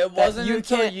you It that wasn't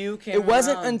until can't- you came It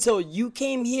wasn't around. until you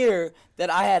came here that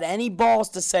I had any balls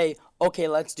to say, "Okay,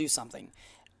 let's do something."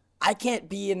 I can't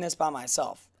be in this by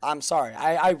myself. I'm sorry.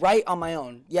 I write on my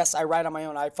own. Yes, I write on my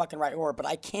own. I fucking write horror, but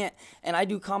I can't. And I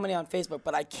do comedy on Facebook,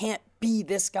 but I can't be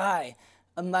this guy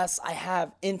unless I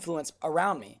have influence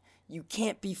around me. You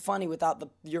can't be funny without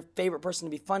your favorite person to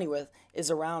be funny with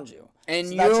is around you. And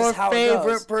So that's your just how it favorite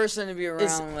goes. person to be around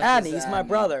Is with Adney. is He's my Adney.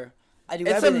 brother. I do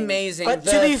It's everything. amazing. But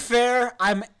to be fair,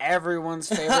 I'm everyone's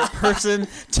favorite person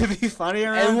to be funny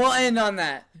around. And we'll end on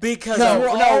that. because No, We're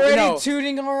no, already no.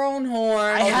 tooting our own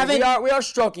horn. Okay, haven't- we are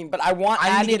stroking, but I want I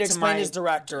need to Adney get to to explain my his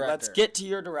director. director. Let's get to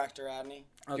your director, Adney.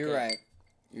 You're right.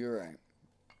 You're right.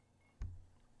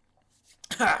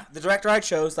 the director I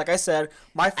chose, like I said,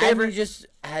 my Favorite favorite. just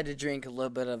had to drink a little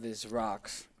bit of his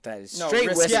rocks. That is No, straight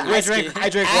whiskey. whiskey. Yeah, I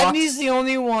drink rocks. Adney's the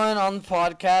only one on the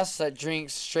podcast that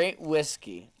drinks straight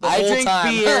whiskey. The I whole drink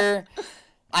time. beer.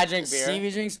 I drink beer.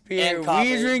 Stevie drinks beer. And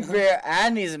coffee. We drink beer.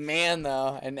 Adney's a man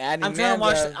though, and Adney I'm trying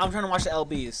to watch the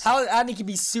LBs. How Adney can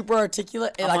be super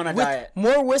articulate and I'm like on a with diet.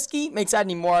 more whiskey makes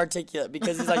Adney more articulate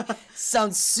because he's like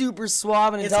sounds super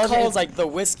suave and intelligent. called- It's like the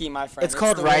whiskey, my friend. It's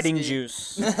called the riding whiskey.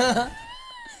 juice.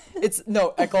 It's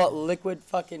no, I call it liquid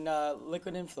fucking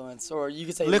liquid influence, or you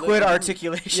could say Liquid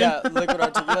articulation. Yeah, liquid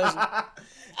articulation.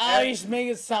 Oh, you should make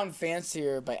it sound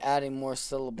fancier by adding more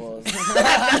syllables.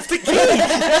 That's the key.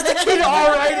 That's the key to all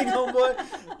writing, homeboy.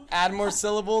 Add more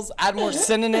syllables. Add more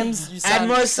synonyms. You Add sound,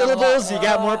 more you sound a lot- syllables, you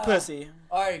got more pussy.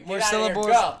 All right, More syllables.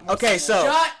 Okay, so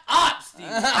Shut up, Steve.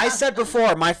 I said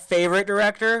before, my favorite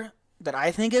director that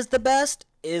I think is the best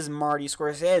is Marty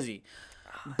Scorsese.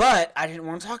 But I didn't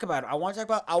want to talk about it.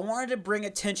 I wanted to bring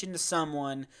attention to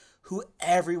someone who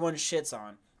everyone shits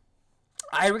on.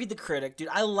 I read The Critic. Dude,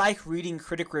 I like reading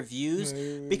critic reviews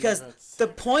because the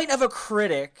point of a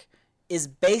critic is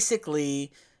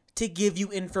basically to give you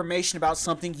information about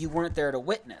something you weren't there to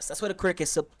witness. That's what a critic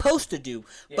is supposed to do.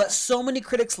 Yeah. But so many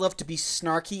critics love to be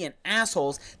snarky and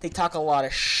assholes. They talk a lot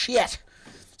of shit.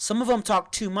 Some of them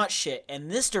talk too much shit.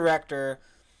 And this director,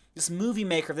 this movie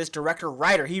maker, this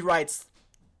director-writer, he writes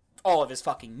all of his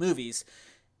fucking movies.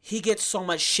 He gets so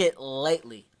much shit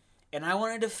lately. And I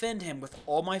want to defend him with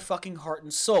all my fucking heart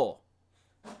and soul.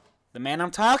 The man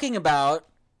I'm talking about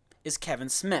is Kevin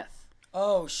Smith.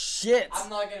 Oh shit. I'm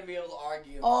not gonna be able to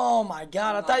argue. Oh my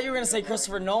god, I thought you were gonna say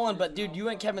Christopher Nolan, but dude, you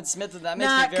went Kevin Smith, and that makes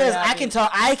Nah, me very because happy.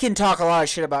 I can talk a lot of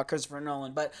shit about Christopher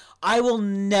Nolan, but I will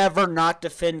never not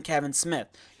defend Kevin Smith.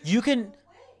 You can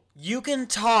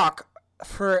talk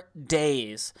for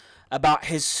days about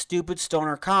his stupid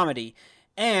stoner comedy,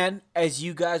 and as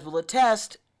you guys will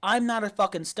attest, I'm not a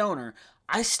fucking stoner.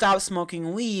 I stopped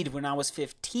smoking weed when I was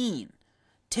 15,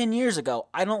 10 years ago.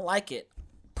 I don't like it.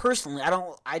 Personally,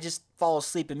 I just fall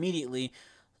asleep immediately.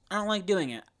 I don't like doing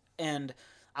it. And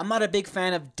I'm not a big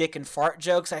fan of dick and fart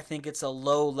jokes. I think it's a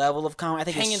low level of comedy. I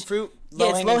think Hanging it's fruit.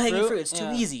 Yeah, it's low hanging fruit. It's too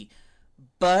Yeah. easy.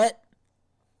 But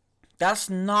that's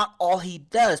not all he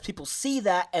does. People see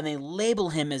that and they label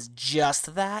him as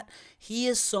just that. He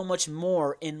is so much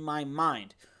more in my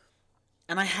mind.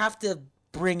 And I have to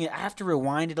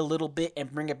rewind it a little bit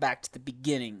and bring it back to the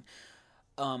beginning.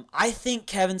 I think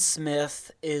Kevin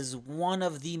Smith is one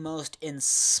of the most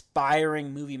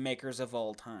inspiring movie makers of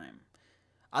all time.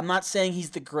 I'm not saying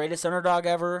he's the greatest underdog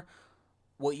ever.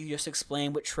 What you just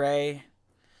explained with Trey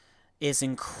is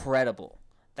incredible.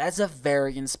 That's a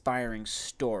very inspiring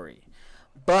story.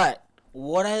 But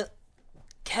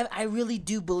I really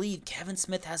do believe Kevin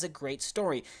Smith has a great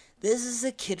story. This is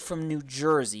a kid from New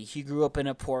Jersey. He grew up in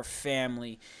a poor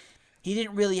family. He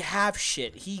didn't really have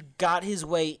shit. He got his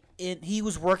way in. He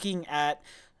was working at,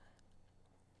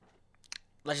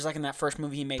 just like in that first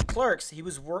movie he made, Clerks. He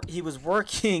was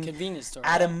working Convenience store.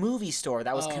 at a movie store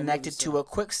that was Oh, connected movie to a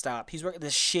Quick Stop. He's working at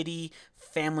this shitty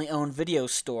family-owned video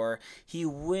store. He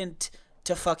went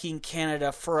to fucking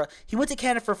Canada for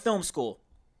film school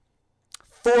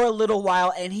for a little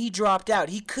while, and he dropped out.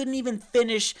 He couldn't even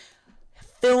finish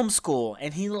film school,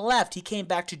 and he left. He came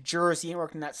back to Jersey and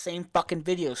worked in that same fucking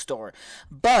video store.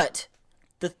 But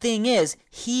the thing is,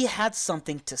 he had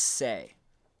something to say.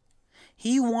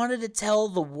 He wanted to tell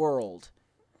the world,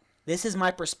 this is my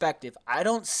perspective. I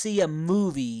don't see a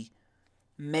movie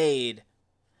made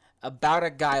about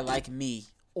a guy like me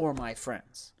or my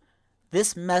friends.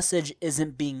 This message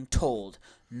isn't being told.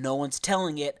 No one's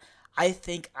telling it. I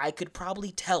think I could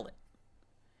probably tell it.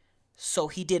 So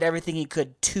he did everything he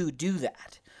could to do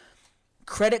that.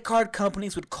 Credit card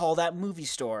companies would call that movie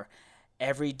store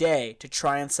every day to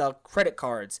try and sell credit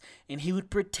cards. And he would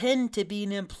pretend to be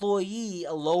an employee,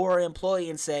 a lower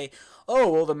employee, and say,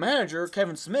 oh, well, the manager,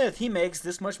 Kevin Smith, he makes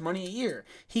this much money a year.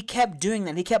 He kept doing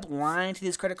that. He kept lying to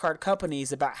these credit card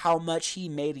companies about how much he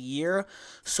made a year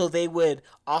so they would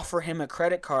offer him a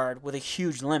credit card with a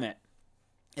huge limit.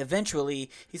 Eventually,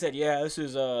 he said, yeah, this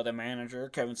is the manager,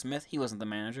 Kevin Smith. He wasn't the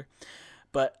manager.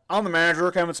 But I'm the manager,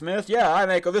 Kevin Smith. Yeah, I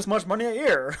make this much money a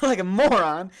year. Like a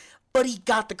moron. But he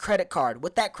got the credit card.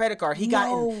 With that credit card, he got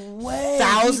in way.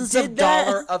 thousands He of did that?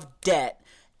 dollars of debt.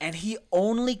 And he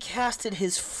only casted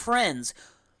his friends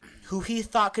who he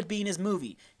thought could be in his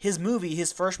movie. His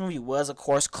first movie was, of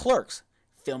course, Clerks.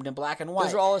 Filmed in black and white.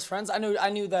 Those are all his friends. I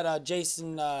knew that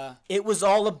Jason. It was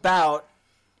all about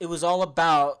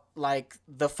like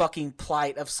the fucking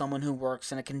plight of someone who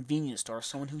works in a convenience store,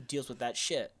 someone who deals with that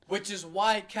shit. Which is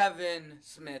why Kevin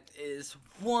Smith is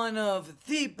one of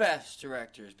the best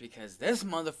directors, because this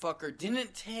motherfucker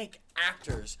didn't take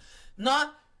actors.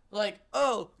 Not like,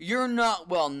 oh, you're not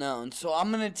well known, so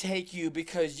I'm gonna take you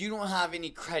because you don't have any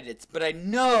credits, but I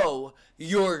know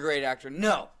you're a great actor.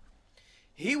 No.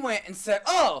 He went and said,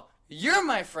 oh, you're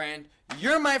my friend, and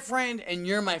you're my friend,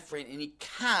 and he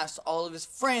cast all of his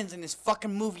friends in his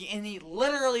fucking movie, and he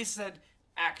literally said,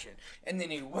 action. And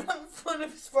then he went in front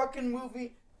of his fucking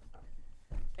movie,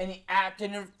 and he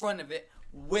acted in front of it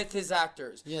with his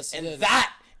actors. Yes, he and did.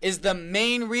 that is the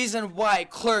main reason why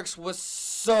Clerks was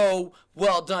so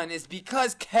well done, is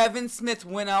because Kevin Smith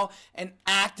went out and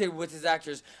acted with his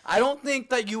actors. I don't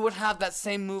think that you would have that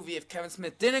same movie if Kevin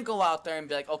Smith didn't go out there and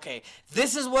be like, okay,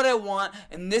 this is what I want,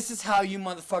 and this is how you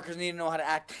motherfuckers need to know how to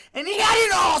act. And he had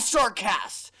an all-star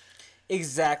cast.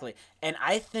 Exactly. And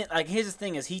I think, like, here's the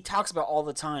thing is, he talks about all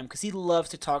the time, because he loves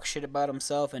to talk shit about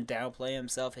himself and downplay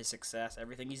himself, his success,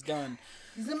 everything he's done.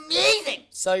 He's amazing.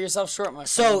 Sell yourself short, my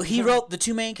So friend. he wrote, the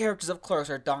two main characters of Clerks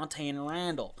are Dante and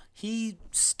Randall. He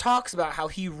talks about how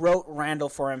he wrote Randall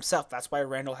for himself. That's why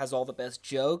Randall has all the best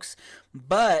jokes.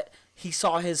 But he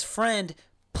saw his friend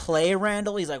play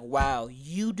Randall. He's like, wow,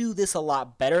 you do this a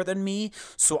lot better than me,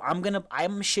 so I'm a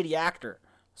shitty actor.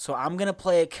 So I'm going to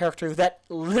play a character that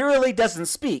literally doesn't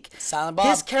speak. Silent Bob.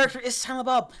 His character is Silent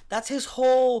Bob. That's his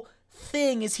whole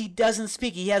thing, is he doesn't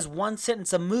speak. He has one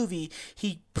sentence a movie.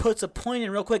 He puts a point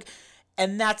in real quick,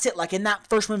 and that's it. Like in that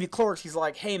first movie, Clerks, he's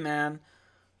like, hey, man,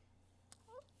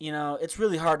 you know, it's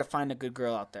really hard to find a good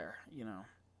girl out there, you know.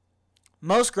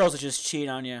 Most girls will just cheat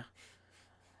on you.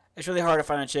 It's really hard to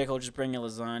find a chick who'll just bring you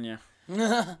lasagna.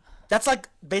 That's like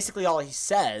basically all he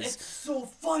says. It's so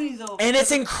funny though. And it's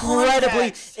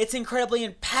Context. incredibly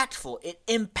impactful. It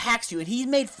impacts you. And he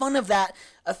made fun of that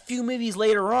a few movies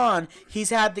later on.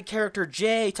 He's had the character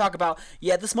Jay talk about,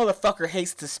 yeah, this motherfucker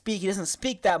hates to speak. He doesn't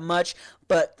speak that much,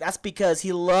 but that's because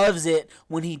he loves it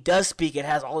when he does speak. It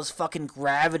has all this fucking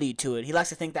gravity to it. He likes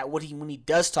to think that when he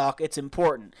does talk, it's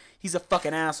important. He's a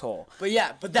fucking asshole.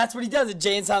 But that's what he does at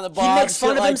Jay and Silent He Bob. makes fun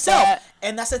shit of like himself. that.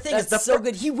 And that's the thing. That's is so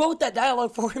good. He wrote that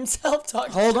dialogue for himself.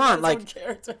 Talking Hold to on, his like- own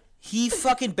character. He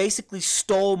fucking basically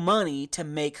stole money to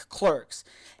make Clerks.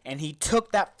 And he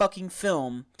took that fucking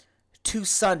film to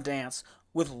Sundance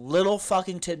with little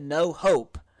fucking to no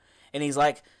hope. And he's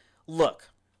like, look,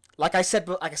 like I said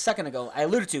like a second ago, I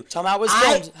alluded to. Tell me how it was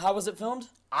filmed. How was it filmed?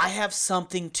 I have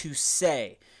something to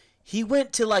say. He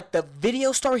went to like the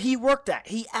video store he worked at.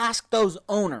 He asked those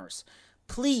owners,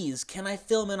 please, can I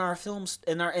film in our films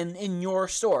in your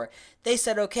store? They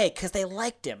said okay, because they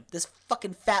liked him. This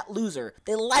fucking fat loser.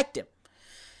 They liked him.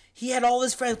 He had all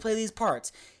his friends play these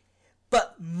parts.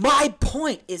 But my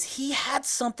point is he had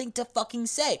something to fucking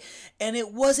say. And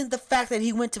it wasn't the fact that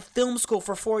he went to film school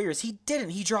for 4 years. He didn't.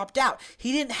 He dropped out.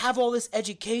 He didn't have all this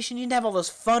education. He didn't have all this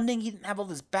funding. He didn't have all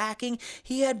this backing.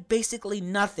 He had basically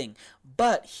nothing.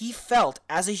 But he felt,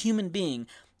 as a human being,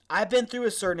 I've been through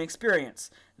a certain experience.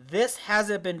 This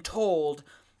hasn't been told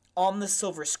on the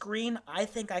silver screen. I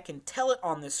think I can tell it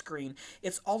on this screen.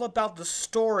 It's all about the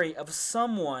story of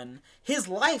someone. His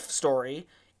life story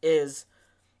is,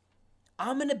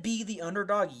 I'm going to be the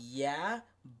underdog, yeah,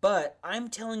 but I'm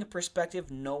telling a perspective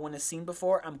no one has seen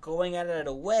before. I'm going at it in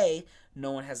a way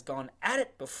no one has gone at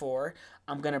it before.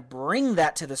 I'm going to bring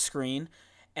that to the screen,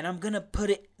 and I'm going to put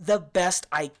it the best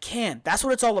I can. That's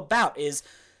what it's all about, is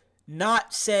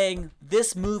not saying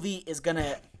this movie is going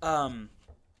to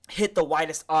hit the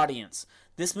widest audience.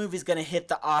 This movie is going to hit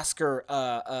the Oscar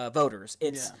voters.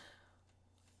 It's...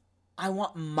 I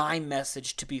want my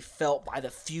message to be felt by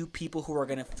the few people who are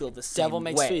going to feel the same Devil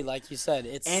makes way. three, like you said.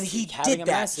 It's And he having did a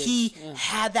that. message. He Yeah.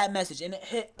 had that message. And it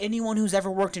hit anyone who's ever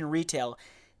worked in retail.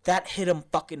 That hit him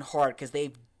fucking hard because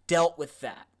they've dealt with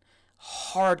that.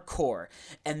 Hardcore.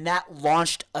 And that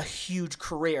launched a huge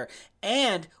career.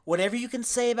 And whatever you can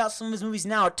say about some of his movies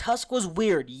now, Tusk was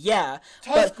weird, yeah.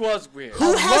 Tusk was weird.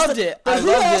 Who loved it. But I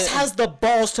who loved else it. has the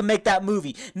balls to make that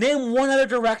movie? Name one other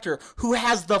director who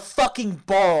has the fucking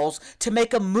balls to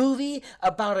make a movie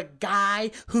about a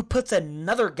guy who puts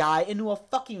another guy into a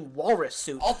fucking walrus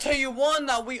suit. I'll tell you one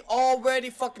that we already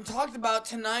fucking talked about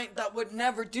tonight that would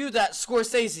never do that.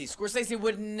 Scorsese. Scorsese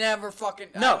would never fucking...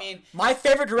 No, I mean... my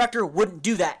favorite director wouldn't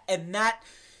do that, and that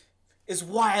is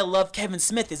why I love Kevin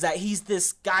Smith, is that he's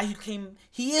this guy who came...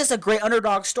 He is a great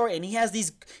underdog story, and he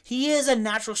is a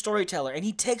natural storyteller, and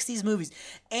he takes these movies.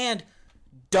 And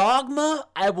Dogma,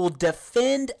 I will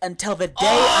defend until the day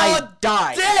I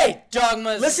die.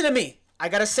 Dogma. Listen to me. I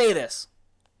gotta say this.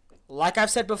 Like I've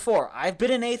said before, I've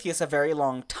been an atheist a very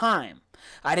long time.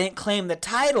 I didn't claim the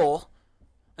title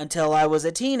until I was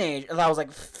a teenager, until I was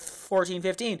like 14,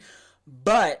 15.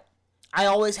 But I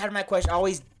always had my question. I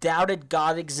always doubted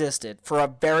God existed for a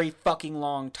very fucking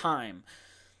long time.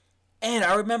 And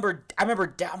I remember I'm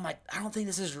like, I don't think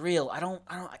this is real. I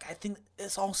think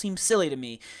this all seems silly to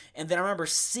me. And then I remember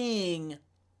seeing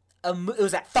it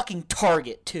was at fucking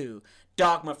Target too.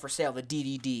 Dogma for Sale, the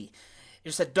DDD. It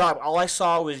just said Dogma. All I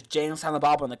saw was Jay and Silent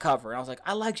Bob on the cover. And I was like,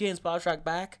 I like Jay and Silent Bob Strike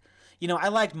Back. You know, I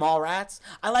liked Mallrats.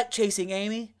 I like Chasing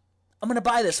Amy. I'm going to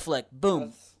buy this flick.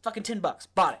 Boom. Fucking $10.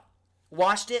 Bought it.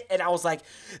 Watched it, and I was like,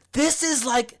 this is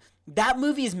like, that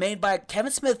movie is made by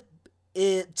Kevin Smith.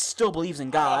 It still believes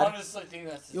in God. honestly think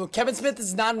that's... Kevin Smith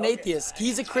is not an atheist.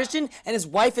 He's a Christian, and his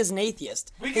wife is an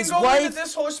atheist. We can his go wife into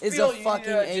this whole is spiel. a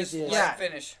fucking atheist. Yeah.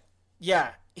 Finish. Yeah,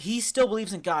 he still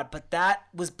believes in God, but that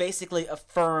was basically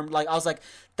affirmed. Like, I was like,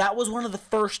 that was one of the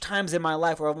first times in my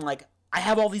life where I'm like, I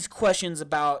have all these questions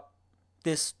about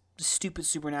this stupid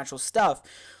supernatural stuff,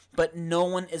 but no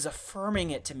one is affirming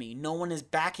it to me. No one is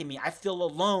backing me. I feel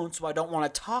alone, so I don't want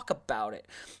to talk about it.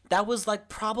 That was like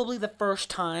probably the first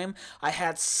time I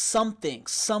had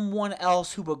someone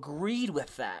else who agreed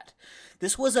with that.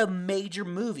 This was a major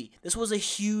movie. This was a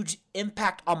huge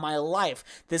impact on my life.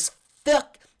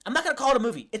 I'm not going to call it a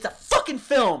movie. It's a fucking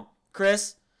film,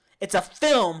 Chris. It's a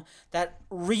film that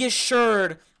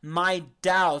reassured my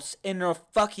doubts in a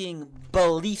fucking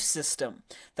belief system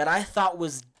that I thought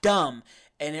was dumb.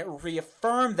 And it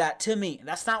reaffirmed that to me.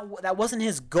 That wasn't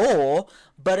his goal,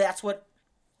 but that's what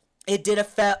it did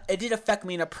affect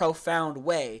me in a profound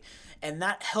way. And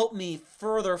that helped me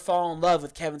further fall in love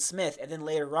with Kevin Smith. And then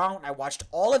later on, I watched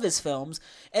all of his films.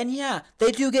 And yeah,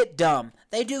 they do get dumb.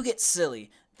 They do get silly.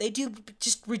 They do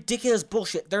just ridiculous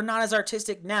bullshit. They're not as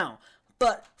artistic now.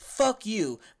 But fuck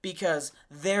you, because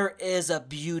there is a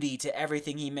beauty to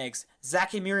everything he makes.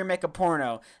 Zack and Miri make a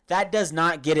porno. That does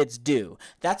not get its due.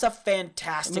 That's a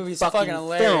fantastic movie's fucking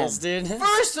hilarious, film. dude.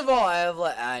 First of all,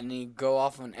 I need to go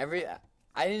off on every.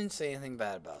 I didn't say anything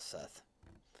bad about Seth.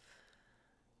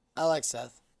 I like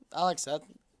Seth.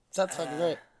 Seth's fucking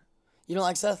great. You don't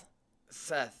like Seth?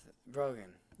 Seth Rogen.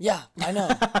 Yeah, I know.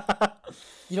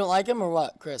 You don't like him or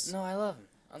what, Chris? No, I love him.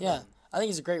 Yeah. I think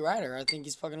he's a great writer. I think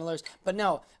he's fucking hilarious. But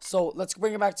no, so let's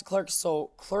bring it back to Clerks.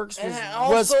 So Clerks And was, I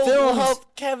was also filmed.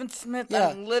 love Kevin Smith. Yeah.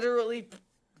 I'm literally.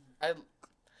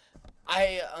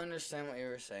 I understand what you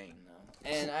were saying though,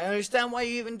 and I understand why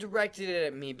you even directed it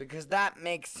at me because that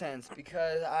makes sense.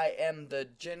 Because I am the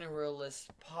generalist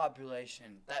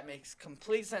population. That makes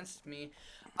complete sense to me.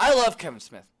 I love Kevin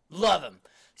Smith. Love him.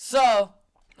 So.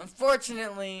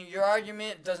 Unfortunately, your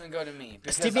argument doesn't go to me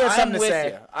because Stevie has something to say.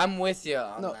 you. I'm with you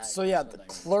on No, that. so yeah, the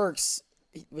Clerks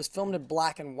was filmed in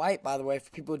black and white, by the way,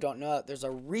 for people who don't know that. There's a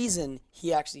reason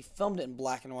he actually filmed it in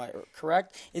black and white,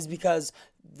 correct? Is because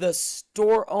the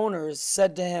store owners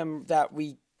said to him that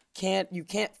you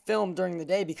can't film during the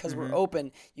day because we're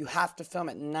open. You have to film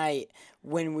at night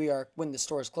when the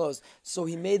store is closed. So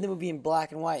he made the movie in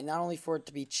black and white, not only for it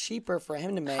to be cheaper for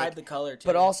him to make, Hide the color, too.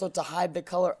 but also to hide the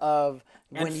color of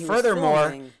when And he furthermore,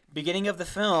 was filming. beginning of the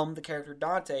film, the character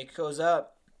Dante goes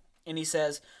up and he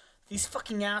says, "These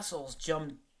fucking assholes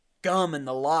jammed gum in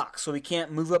the lock, so we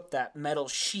can't move up that metal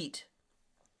sheet.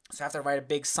 So I have to write a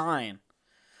big sign."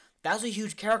 That was a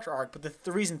huge character arc, but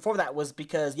the reason for that was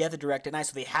because you have to direct at night,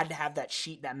 so they had to have that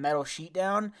sheet, that metal sheet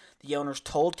down. The owners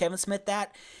told Kevin Smith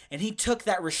that, and he took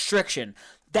that restriction.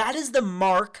 That is the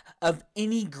mark of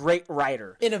any great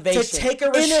writer. Innovation.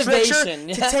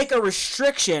 To take a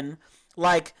restriction,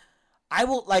 like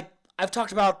I've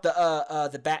talked about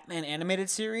the Batman animated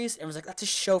series, and was like, that's a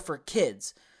show for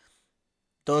kids.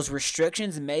 Those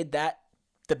restrictions made the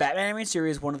Batman animated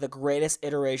series one of the greatest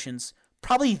iterations.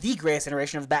 Probably the greatest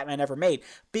iteration of Batman ever made,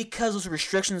 because those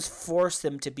restrictions forced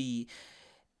them to be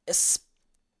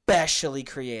especially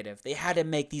creative. They had to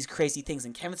make these crazy things,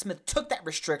 and Kevin Smith took that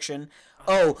restriction.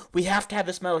 Oh, we have to have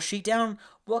this metal sheet down?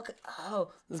 What?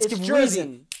 Oh, Let's it's give Jersey.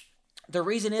 reason. The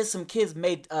reason is some kids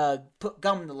put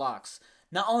gum in the locks.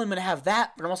 Not only am I going to have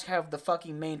that, but I'm also going to have the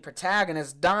fucking main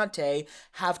protagonist, Dante,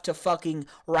 have to fucking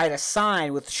write a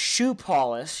sign with shoe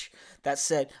polish that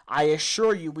said, "I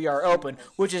assure you we are open,"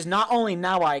 which is not only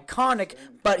now iconic,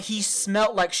 but he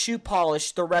smelt like shoe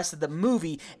polish the rest of the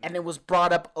movie, and it was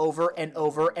brought up over and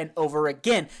over and over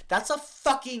again. That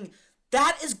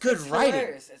is good writing.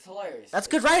 Hilarious. It's hilarious. That's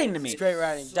good writing to me. It's great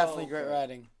writing. So Definitely great good.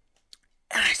 writing.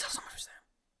 And I still have so much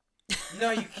to say.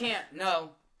 No, you can't.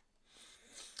 No.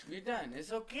 You're done.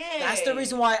 It's okay. That's the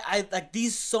reason why I like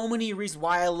these. So many reasons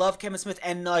why I love Kevin Smith,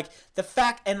 and like the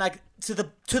fact, and like to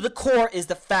the core is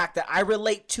the fact that I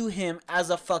relate to him as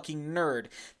a fucking nerd.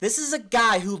 This is a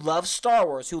guy who loves Star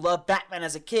Wars, who loved Batman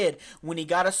as a kid. When he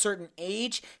got a certain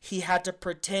age, he had to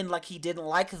pretend like he didn't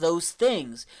like those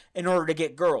things in order to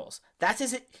get girls. That's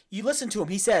his. You listen to him.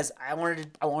 He says, "I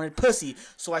wanted pussy,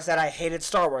 so I said I hated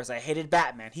Star Wars. I hated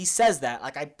Batman." He says that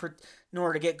like in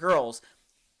order to get girls.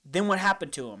 Then what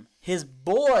happened to him? His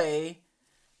boy,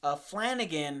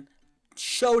 Flanagan,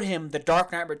 showed him The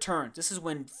Dark Knight Returns. This is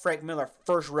when Frank Miller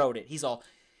first wrote it. He's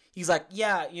like,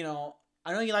 "Yeah, I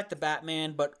know you like the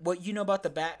Batman, but what you know about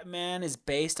the Batman is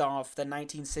based off the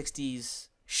 1960s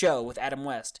show with Adam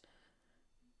West."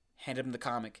 Handed him the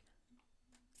comic.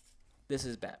 This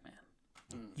is Batman.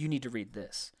 You need to read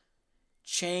this.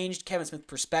 Changed Kevin Smith's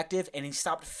perspective, and he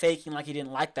stopped faking like he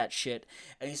didn't like that shit,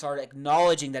 and he started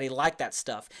acknowledging that he liked that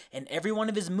stuff. And every one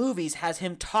of his movies has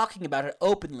him talking about it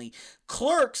openly.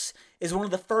 Clerks is one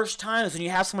of the first times when you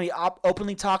have somebody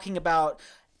openly talking about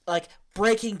like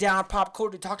breaking down pop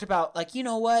culture. Talked about like, you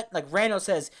know what, like Rando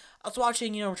says, "I was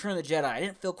watching Return of the Jedi. I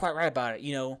didn't feel quite right about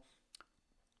it.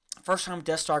 First time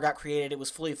Death Star got created, it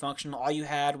was fully functional. All you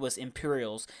had was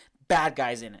Imperials, bad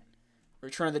guys in it.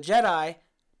 Return of the Jedi,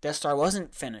 Death Star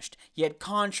wasn't finished. You had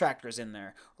contractors in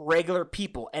there, regular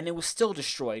people, and it was still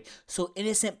destroyed. So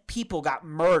innocent people got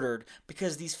murdered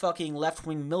because these fucking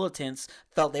left-wing militants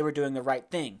felt they were doing the right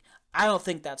thing. I don't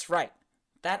think that's right.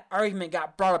 That argument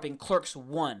got brought up in Clerks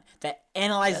 1. That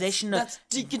analyzation That's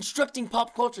deconstructing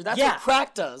pop culture. That's Yeah. what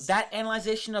crack does. that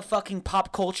analyzation of fucking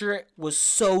pop culture was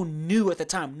so new at the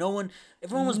time.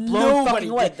 Everyone was blown Nobody fucking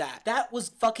away. did that. That was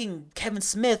fucking Kevin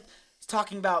Smith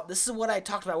talking about, this is what I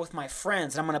talked about with my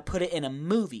friends, and I'm going to put it in a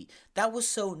movie. That was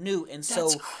so new and so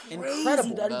That's crazy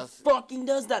incredible. that he fucking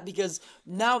does that, because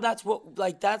now that's what,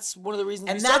 like, that's one of the reasons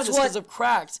And we started that's this, because what- of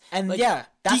Cracked. and like, yeah,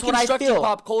 that's what I deconstructing feel.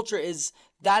 pop culture is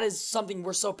that is something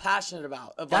we're so passionate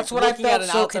about. Of That's like what I looking at felt an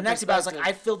so outside connected about. I was like,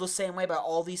 perspective. I feel the same way about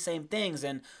all these same things.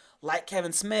 And like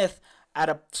Kevin Smith, at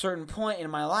a certain point in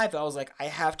my life, I was like, I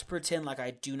have to pretend like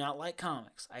I do not like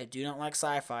comics. I do not like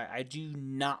sci-fi. I do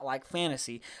not like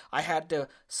fantasy. I had to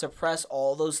suppress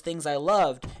all those things I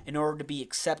loved in order to be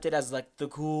accepted as like the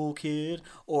cool kid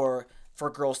or for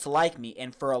girls to like me.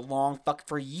 And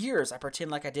for years, I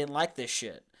pretend like I didn't like this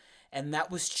shit. And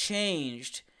that was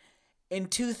changed in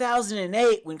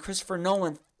 2008 when Christopher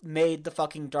Nolan made the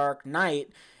fucking Dark Knight,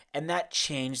 and that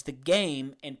changed the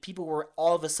game, and people were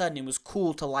all of a sudden, it was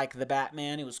cool to like the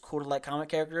Batman, it was cool to like comic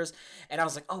characters, and I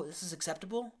was like, oh, this is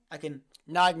acceptable?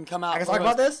 Now I can come out. I can talk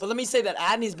about this? But let me say that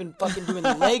Adney's been fucking doing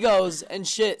Legos and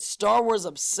shit. Star Wars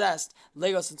obsessed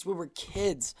Legos since we were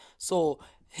kids. So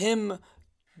him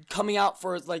coming out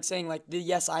for like saying like,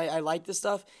 yes, I like this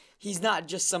stuff. He's not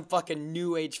just some fucking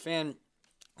new age fan.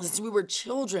 Since we were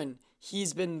children,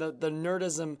 he's been the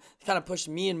nerdism kind of pushed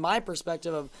me in my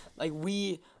perspective of like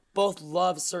we both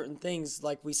love certain things.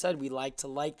 Like we said, we like to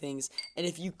like things. And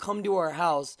if you come to our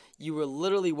house, you will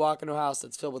literally walk into a house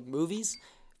that's filled with movies,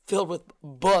 filled with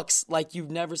books like you've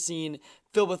never seen,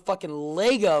 filled with fucking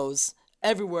Legos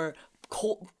everywhere,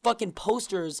 fucking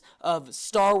posters of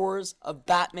Star Wars, of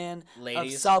Batman,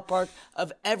 Ladies. of South Park,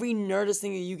 of every nerdist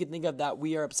thing that you can think of that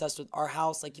we are obsessed with. Our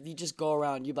house, like if you just go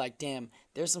around, you'd be like, damn,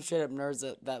 there's some straight up nerds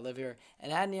that live here.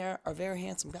 And Adney are very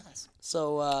handsome guys.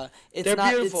 So it's They're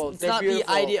not beautiful. It's They're not beautiful.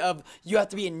 the idea of you have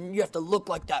to look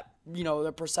like that,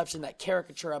 the perception, that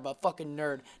caricature of a fucking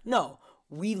nerd. No.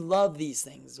 We love these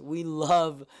things.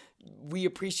 We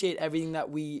appreciate everything that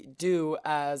we do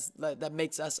as that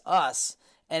makes us us,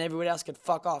 and everybody else could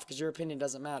fuck off because your opinion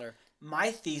doesn't matter.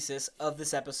 My thesis of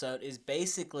this episode is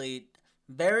basically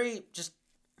very just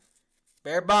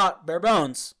bare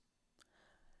bones.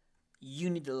 You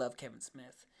need to love Kevin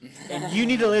Smith, and you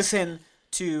need to listen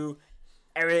to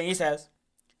everything he says.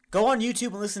 Go on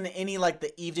YouTube and listen to any like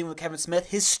The Evening with Kevin Smith.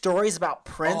 His stories about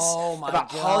Prince, Oh my about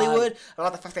God. Hollywood,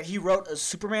 about the fact that he wrote a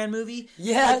Superman movie.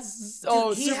 Yes.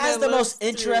 Dude, he has the most Superman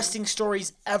interesting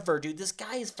stories ever, dude. This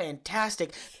guy is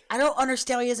fantastic. I don't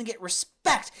understand why he doesn't get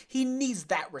respect. He needs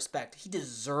that respect. He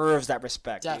deserves that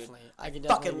respect. Definitely. Dude. I can Fucking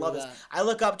definitely love agree this. with that. I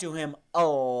look up to him a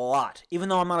lot. Even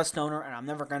though I'm not a stoner and I'm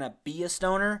never gonna be a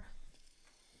stoner.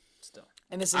 Still.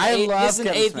 And this is, I love this is an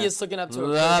Kevin atheist Smith. looking up to a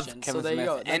Love Christian. Kevin So there you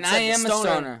Smith. go. And That's I like am the a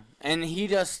stoner. And he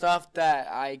does stuff that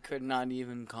I could not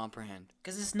even comprehend.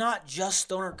 Because it's not just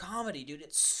stoner comedy, dude.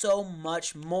 It's so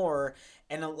much more.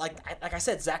 And like I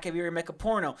said, Zach and Miri make a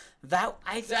porno. That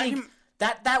I think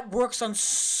that works on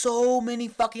so many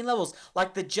fucking levels.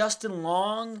 Like the Justin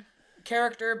Long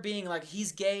character being like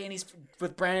he's gay and he's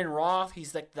with Brandon Roth.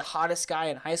 He's like the hottest guy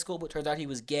in high school, but turns out he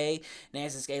was gay. And he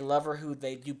has this gay lover who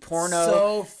they do porno.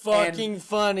 So fucking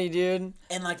funny, dude.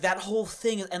 And like that whole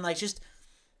thing, and like just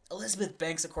Elizabeth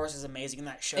Banks, of course, is amazing in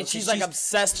that show. And 'cause she's like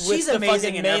obsessed with she's the amazing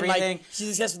fucking in main, everything. like she's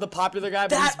obsessed with the popular guy,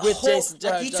 but That he's with whole, Jason.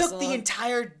 like, you Justin took the Long.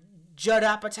 entire Judd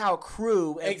Apatow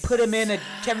crew and put him in a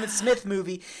Kevin Smith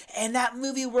movie, and that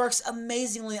movie works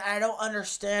amazingly. I don't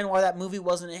understand why that movie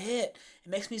wasn't a hit. It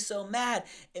makes me so mad.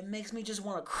 It makes me just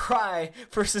want to cry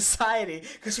for society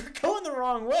because we're going the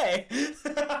wrong way.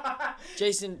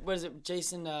 Jason, what is it?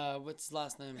 Jason, what's his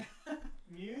last name?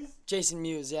 Mewes? Jason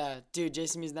Mewes, yeah. Dude,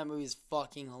 Jason Mewes in that movie is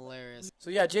fucking hilarious. So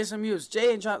yeah, Jason Mewes.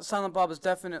 Jay and Silent Bob is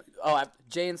definitely.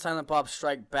 Jay and Silent Bob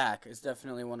Strike Back is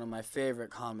definitely one of my favorite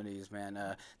comedies, man.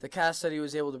 The cast that he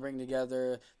was able to bring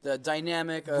together, the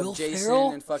dynamic of Will Jason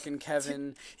Ferrell? and fucking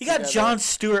Kevin. He got together. John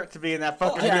Stewart to be in that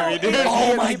fucking Yeah, movie, dude.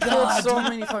 Oh my he pulled God. so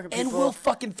many fucking people. And Will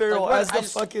fucking Ferrell Like, what? as the I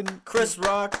just- fucking... Chris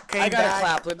Rock came I gotta back.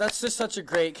 clap. Like, that's just such a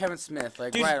great Kevin Smith.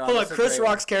 Like Dude, right on. hold on. that's a Chris great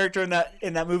Rock's character in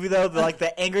that movie though,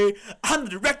 the angry, I'm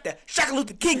the director, Shaka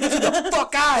Luther King, this is the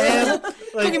fuck I am.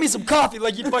 Go give me some coffee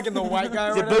like you fucking the white guy.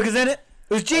 Is it right now. Boogers in it?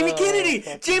 It was Jamie Kennedy.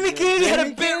 Jamie Kennedy had a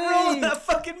Jamie big role in that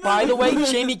fucking movie. By the way,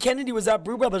 Jamie Kennedy was at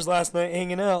Brew Brothers last night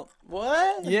hanging out.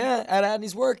 What? Yeah, at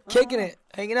Adney's work, kicking it,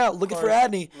 hanging out, looking for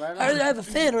Adney. Right on. I have a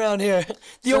fan around here.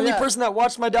 The So, only yeah. person that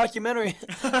watched my documentary.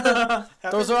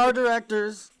 Those are our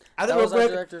directors. I That think was real our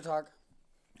quick, director talk.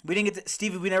 we didn't get to,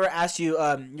 Stevie, we never asked you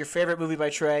your favorite movie by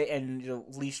Trey and your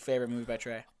least favorite movie by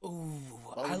Trey.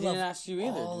 I didn't love ask you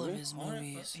either, all did of we? his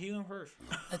movies. He went first.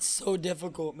 That's so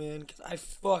difficult, man, because I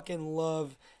fucking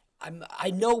love... I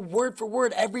know word for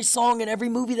word every song and every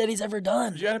movie that he's ever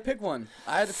done. You gotta pick one.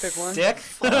 I had to pick one. Dick.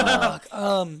 Fuck.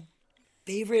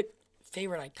 Favorite.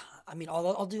 I mean,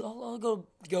 I'll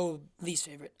go least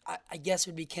favorite. I guess it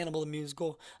would be Cannibal the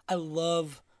Musical.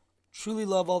 Truly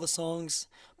love all the songs,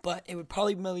 but it would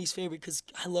probably be my least favorite because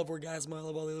I love Orgasmo. I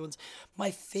love all the other ones.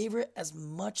 My favorite, as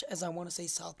much as I want to say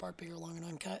South Park, Bigger, Longer, and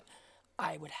Uncut,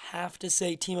 I would have to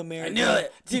say Team America. I knew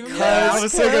it. Team Because, America. I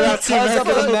was thinking about Team because of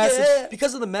the America. message,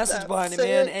 because of the message behind it,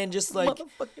 man, and just like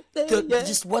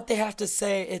just what they have to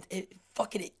say, it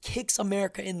kicks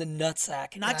America in the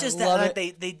nutsack. Not and just I that, love like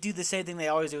it. they do the same thing they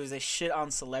always do is they shit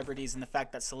on celebrities and the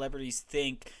fact that celebrities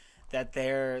think that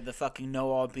they're the fucking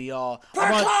know all be all.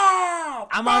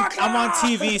 I'm on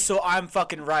TV, so I'm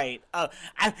fucking right.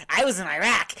 I was in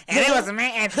Iraq and it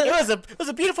was it was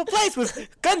a beautiful place with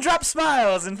gumdrop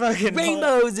smiles and fucking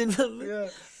Rainbows and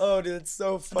oh, dude, it's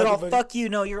so funny. But fuck you,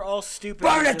 no, you're all stupid.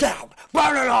 Burn it down,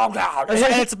 burn it all down. And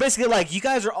it's basically like you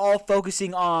guys are all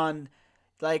focusing on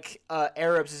like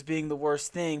Arabs as being the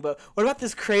worst thing, but what about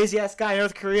this crazy ass guy in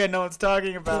North Korea no one's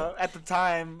talking about at the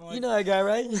time? Like, You know that guy,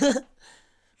 right?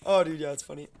 Oh, dude, yeah, it's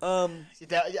funny.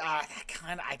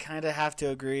 I kind of have to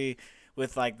agree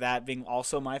with like that being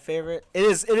also my favorite. It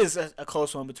is a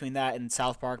close one between that and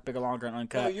South Park, Bigger, Longer, and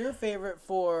Uncut. Oh, your favorite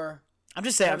for... I'm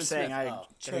just saying. Kevin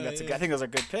Smith. I think those are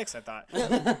good picks. I thought.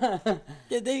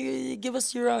 Yeah, they give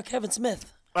us your Kevin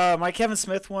Smith. My Kevin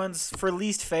Smith ones for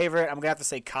least favorite. I'm gonna have to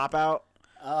say Cop Out.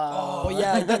 Oh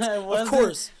yeah, that's, of Was it?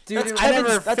 course. Dude, That's I never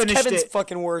Kevin's, that's finished Kevin's it.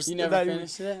 fucking worst. You never That-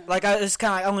 finished it? Like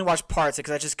I only watched parts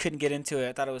because I just couldn't get into it.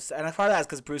 I thought it was, and part of that is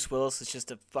because Bruce Willis is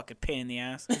just a fucking pain in the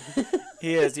ass.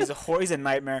 He is. He's a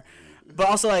nightmare. But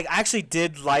also, like, I actually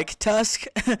did like Tusk,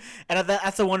 and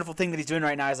that's a wonderful thing that he's doing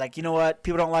right now. He's like, you know what?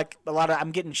 People don't like a lot of.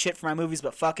 I'm getting shit for my movies,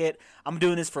 but fuck it. I'm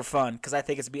doing this for fun because I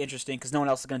think it's be interesting because no one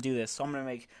else is gonna do this. So I'm gonna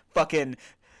make fucking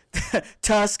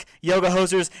Tusk, Yoga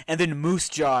Hosers, and then Moose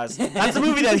Jaws. That's the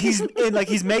movie that he's in, like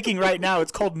he's making right now.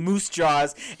 It's called Moose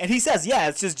Jaws, and he says, yeah,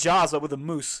 it's just Jaws but with a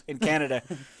moose in Canada.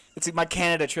 It's like my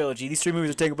Canada trilogy. These 3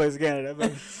 movies are taking place in Canada.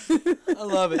 But I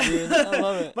love it, dude. I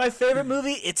love it. my favorite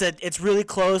movie, it's really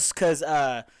close because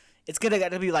it's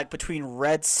gotta be like between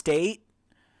Red State,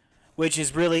 which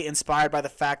is really inspired by the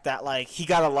fact that like he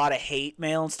got a lot of hate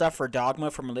mail and stuff for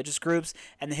Dogma from religious groups,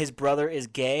 and his brother is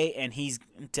gay, and he's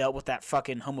dealt with that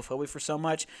fucking homophobia for so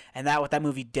much, and that what that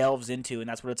movie delves into, and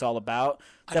that's what it's all about.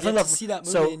 I've yet to see that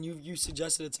movie, So, and you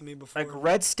suggested it to me before. like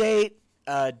Red State,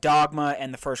 Dogma,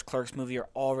 and the first Clerks movie are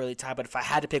all really tied, but if I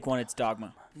had to pick one, it's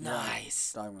Dogma.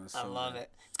 Nice. Dogma's I so love good. it.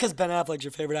 It's because Ben Affleck's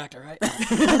your favorite actor, right?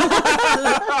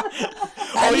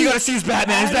 Oh, you gotta see his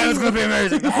Batman. His Batman's gonna be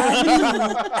amazing.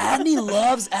 Adney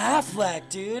loves Affleck,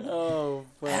 dude. Oh,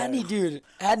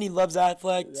 Adney loves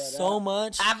Affleck so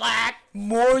much. Affleck!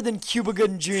 More than Cuba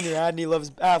Gooding Jr. Adney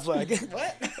loves Affleck.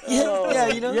 What? Yeah,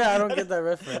 you know? Yeah, I don't get that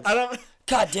reference. I don't.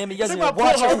 God damn it, you guys Talking need to about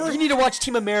Pearl watch Harbor? You need to watch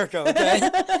Team America, okay?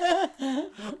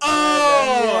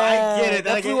 Oh, I get it.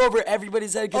 That flew over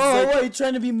everybody's head. 'Cause Oh, it's like, what, you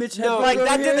trying to be Mitch Hedberg Like over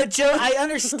that here? did the joke. I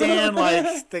understand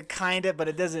like the kind of, but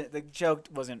it doesn't. The joke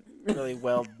wasn't really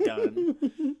well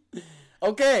done.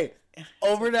 Okay,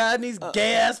 over to Adney's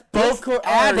gay ass. both those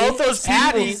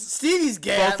people- Stevie's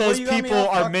gay. Both ass. those What, you got me people all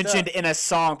are fucked mentioned up? in a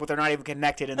song, but they're not even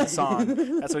connected in the song.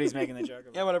 That's what he's making the joke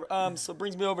about. yeah, whatever. So it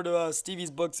brings me over to Stevie's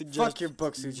book suggestion. Fuck your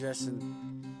book suggestion.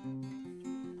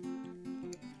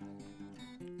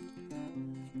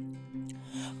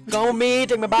 Go me,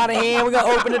 take me by the hand. We're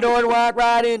gonna open the door and walk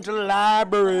right into the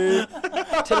library.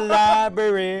 To the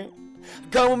library.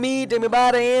 Come with me, take me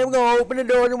by the hand. We're gonna open the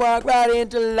door and walk right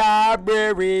into the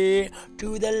library.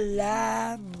 To the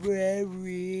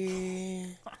library.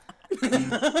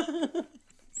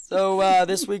 So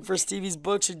this week for Stevie's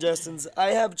book suggestions, I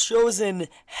have chosen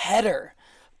Header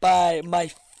by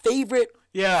my favorite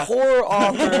Yeah. horror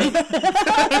author.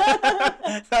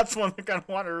 That's one they're gonna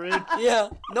want to read. Yeah,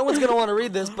 no one's gonna want to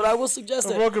read this, but I will suggest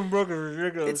it. Broken Brook is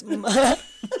ridiculous. It's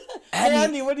Hey, Adney,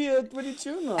 Andy, what are you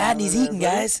chewing on? Adney's over eating,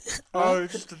 there, buddy? guys. Oh,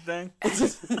 it's just a thing.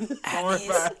 Don't worry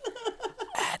about it.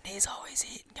 Adney's always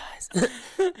eating, guys.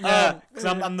 Yeah, because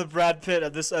I'm the Brad Pitt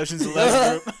of this Ocean's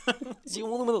 11 group. He's the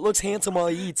only one that looks handsome while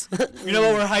he eats. You know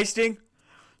what we're heisting?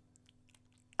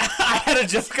 I had a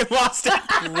joke and lost it.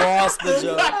 Lost the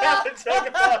joke. I had a joke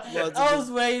and lost it. I was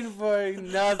waiting for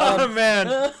nothing. Oh,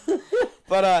 man.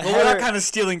 But Well, we're Header, not kind of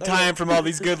stealing time from all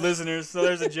these good listeners, so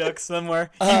there's a joke somewhere.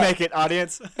 You make it,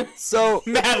 audience. so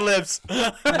Mad Libs.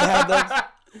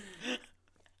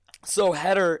 So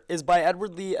Header is by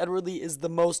Edward Lee. Edward Lee is the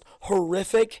most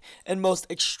horrific and most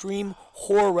extreme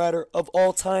horror writer of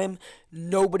all time.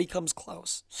 Nobody comes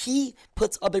close. He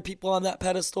puts other people on that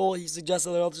pedestal. He suggests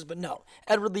other authors, but no.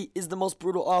 Edward Lee is the most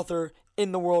brutal author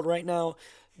in the world right now.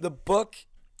 The book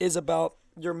is about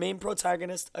your main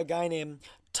protagonist, a guy named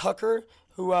Tucker,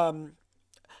 who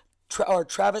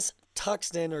Travis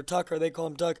Tuxton, or Tucker, they call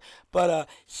him Tuck, but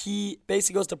he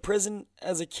basically goes to prison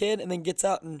as a kid and then gets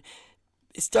out and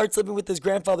starts living with his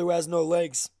grandfather who has no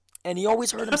legs. And he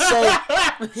always heard him say,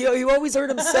 he always heard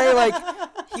him say, like,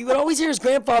 he would always hear his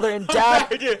grandfather and dad.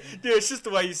 dude, it's just the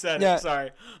way you said Yeah. it.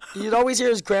 Sorry. He'd always hear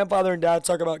his grandfather and dad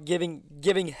talk about giving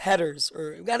headers,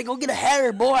 or we gotta go get a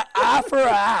header, boy, eye for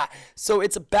eye. So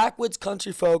it's a backwoods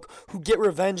country folk who get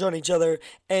revenge on each other,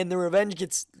 and the revenge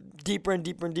gets deeper and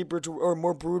deeper and deeper, or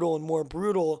more brutal and more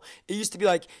brutal. It used to be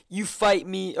like, you fight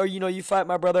me, or you fight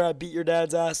my brother, I beat your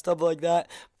dad's ass, stuff like that.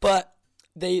 But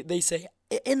they say,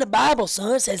 in the Bible,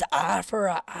 son, it says eye for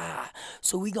an eye.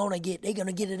 So they gonna get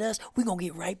at us. We gonna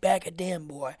get right back at them,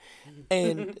 boy.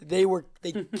 And they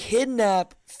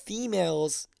kidnap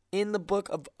females in the book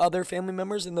of other family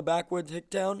members in the backwoods hick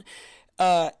town,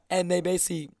 and they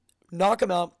basically knock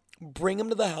them out, bring him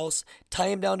to the house, tie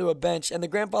him down to a bench, and the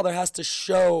grandfather has to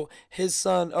show his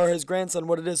son or his grandson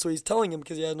what it is. So he's telling him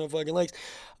because he has no fucking legs.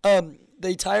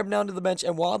 They tie him down to the bench,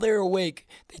 and while they're awake,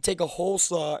 they take a hole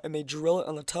saw and they drill it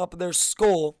on the top of their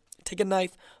skull, take a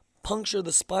knife, puncture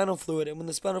the spinal fluid, and when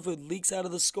the spinal fluid leaks out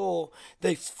of the skull,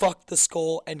 they fuck the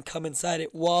skull and come inside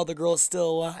it while the girl is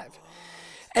still alive.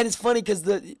 And it's funny because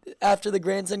after the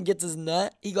grandson gets his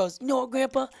nut, he goes, you know what,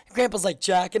 Grandpa? Grandpa's like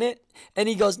jacking it. And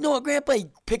he goes, no, what, Grandpa? He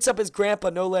picks up his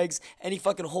grandpa, no legs, and he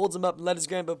fucking holds him up and let his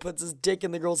grandpa puts his dick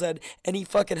in the girl's head. And he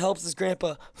fucking helps his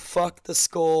grandpa fuck the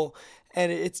skull.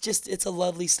 And it's a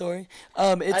lovely story.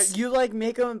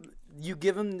 You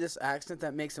give them this accent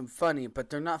that makes them funny, but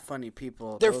they're not funny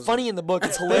people. They're funny in the book.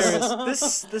 It's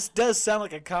hilarious. This does sound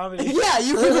like a comedy. Yeah,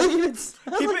 you can even sound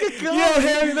like a comedy.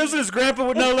 Harry, this is his grandpa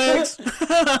with no legs.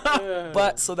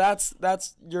 But so that's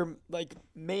your like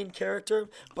main character.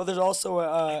 But there's also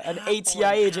an ATI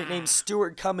agent named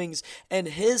Stuart Cummings, and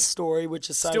his story, which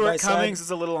is side by Stuart side. Cummings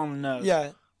is a little on the nose.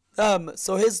 Yeah.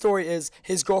 So his story is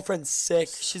his girlfriend's sick.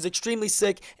 She's extremely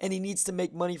sick, and he needs to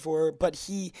make money for her. But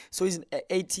he's an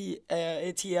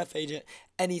ATF agent,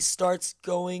 and he starts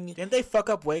going. Didn't they fuck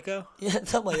up Waco? Yeah,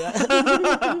 something like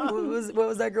that. what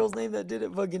was that girl's name that did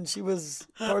it? Fucking, she was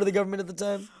part of the government at the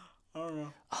time. I don't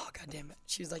know. Oh, god damn it.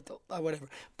 She was like, whatever.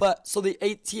 But, so the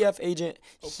ATF agent,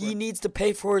 he needs to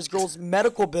pay for his girl's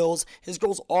medical bills. His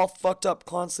girl's all fucked up,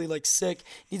 constantly, like, sick.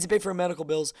 Needs to pay for her medical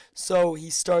bills. So he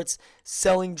starts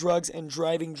selling drugs and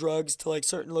driving drugs to, like,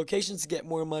 certain locations to get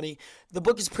more money. The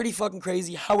book is pretty fucking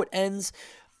crazy. How it ends,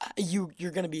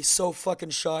 you're gonna be so fucking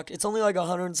shocked. It's only like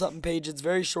 100 and something pages. It's a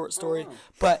very short story,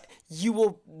 but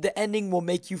the ending will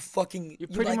make you fucking. You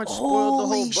pretty like, much spoiled the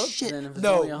whole book. Shit. Then if it's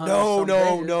No, only 100 and some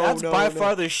pages. That's by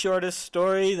far the shortest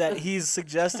story that he's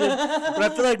suggested. But I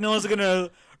feel like no one's gonna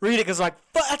read it because like,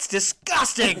 that's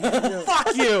disgusting.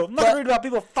 Fuck you. I'm not gonna read about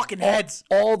people fucking heads.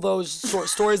 All those short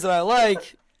stories that I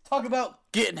like. Talk about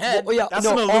getting head. Well, yeah, That's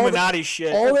no, some all Illuminati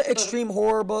shit. All the extreme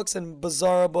horror books and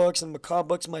bizarre books and macabre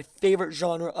books, my favorite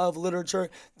genre of literature,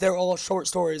 they're all short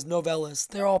stories, novellas.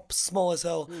 They're all small as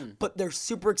hell, but they're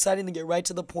super exciting to get right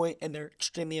to the point, and they're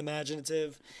extremely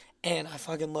imaginative, and I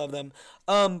fucking love them.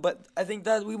 But I think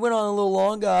that we went on a little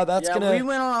long. We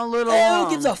went on a little Hey, long.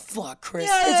 who gives a fuck, Chris?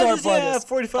 It's our podcast.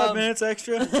 45 minutes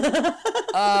extra.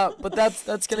 But that's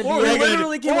gonna be What were they it. gonna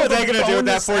do? What were they gonna do with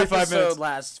that 45 minutes?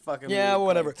 Last fucking Yeah, week.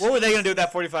 whatever. What were they gonna do with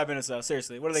that 45 minutes though?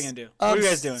 Seriously, what are they gonna do? What are you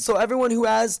guys doing? So everyone who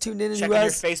has tuned in and Checking who your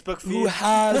has Facebook who feed?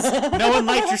 has No one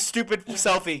liked your stupid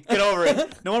selfie. Get over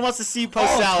it. No one wants to see you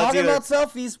post salads Talking either. about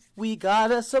selfies, we got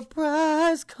a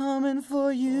surprise coming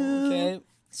for you. Okay,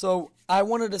 so I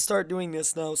wanted to start doing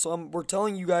this now. So we're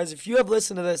telling you guys, if you have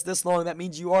listened to this long, that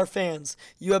means you are fans.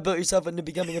 You have built yourself into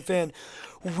becoming a fan.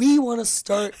 We want to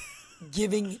start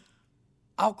giving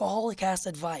Alcoholicast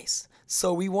advice.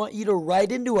 So we want you to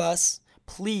write into us.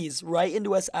 Please write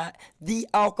into us at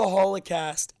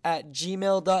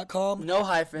thealcoholicast@gmail.com. No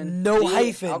hyphen. No The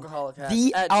hyphen. Alcoholicast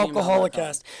The at gmail.com.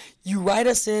 Alcoholicast. You write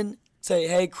us in, say,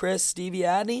 hey, Chris, Stevie,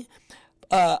 Adney,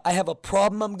 I have a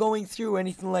problem I'm going through,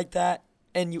 anything like that,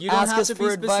 and you You don't ask have us to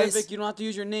for be specific. advice. You don't have to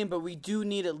use your name, but we do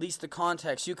need at least the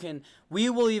context. We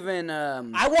will even. I We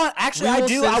would will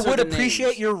censor the appreciate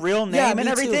names. your real name Yeah, and me too.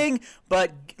 everything,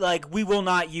 but like we will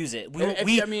not use it.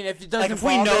 If it doesn't like if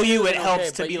we bother know you, then it helps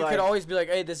okay, to but be you like. could always be like,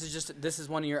 hey, this is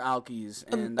one of your alkies,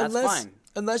 and that's fine.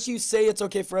 Unless you say it's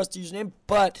okay for us to use your name,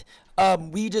 but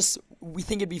we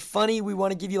think it'd be funny. We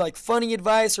want to give you like funny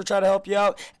advice or try to help you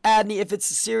out. Adney, if it's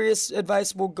serious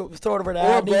advice, we'll go throw it over to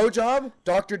Or a Adney. blowjob,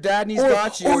 Dr. Dadney's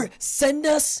got you. Or send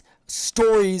us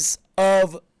stories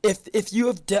of if you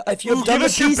have done Give the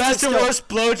us your beast best and skill- worst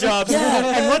blowjobs.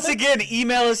 Yeah. And once again,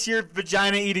 email us your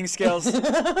vagina eating skills.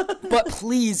 but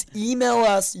please email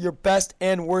us your best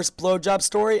and worst blowjob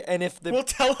story, and if the We'll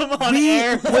tell them on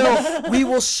air. we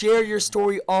will share your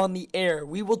story on the air.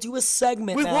 We will do a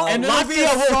segment We now. will- and it'll be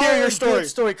Latvia a will hear your solid story. good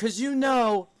story, because you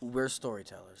know we're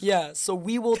storytellers. Yeah, so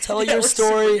we will tell Yeah, your we're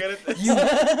story. super good at this. You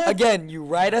again, you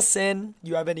write us in.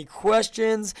 You have any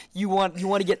questions? You want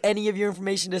to get any of your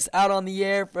information just out on the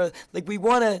air for like we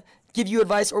want to give you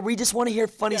advice, or we just want to hear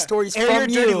funny stories Air from your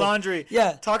you. dirty laundry.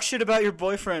 Yeah. Talk shit about your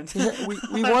boyfriend.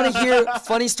 we want to hear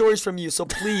funny stories from you. So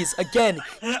please, again,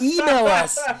 email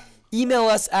us. Email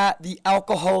us at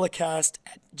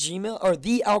thealcoholicast@gmail or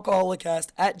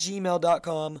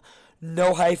thealcoholicast@gmail.com.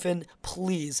 No hyphen,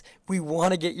 please. We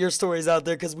want to get your stories out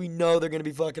there because we know they're going to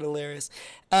be fucking hilarious.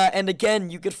 And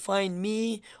again, you could find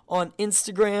me on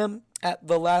Instagram at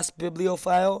The Last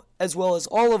Bibliophile, as well as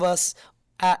all of us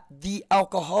at The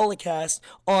Alcoholicast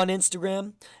on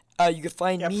Instagram. You could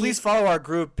find Yeah, me. please follow our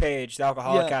group page, The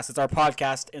Alcoholicast. Yeah. It's our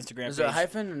podcast Instagram Is page. there a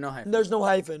hyphen or no hyphen? There's no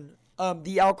hyphen.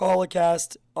 The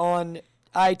Alcoholicast on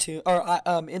iTunes or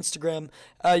Instagram.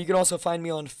 You can also find me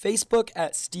on Facebook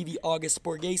at Stevie August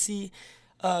Borghese.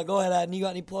 Go ahead, Adam. You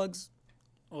got any plugs?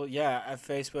 Well, yeah, at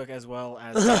Facebook as well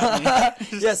as.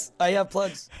 Yes, I have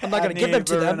plugs. I'm not gonna give them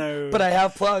to Bruno. them, but I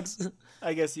have plugs.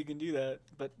 I guess you can do that,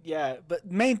 but yeah. But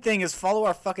main thing is follow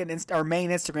our fucking our main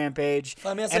Instagram page.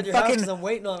 Find me outside and your house fucking because I'm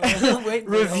waiting on it. I'm waiting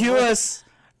for review it. us.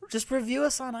 Just review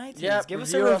us on iTunes. Yeah, Give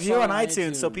us a review us review on on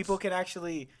iTunes so iTunes. people can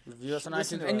actually Review us on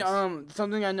listen iTunes. to And us.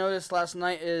 something I noticed last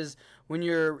night is when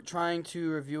you're trying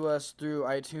to review us through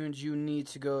iTunes, you need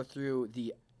to go through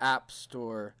the App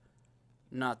Store,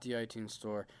 not the iTunes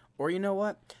Store. Or you know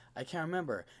what? I can't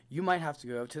remember. You might have to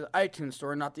go to the iTunes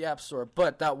Store, not the App Store.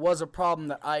 But that was a problem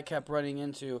that I kept running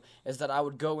into, is that I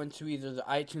would go into either the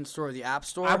iTunes Store or the App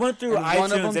Store. I went through and iTunes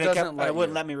one of them and it doesn't kept. It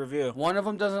wouldn't you. let me review. One of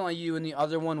them doesn't let you, and the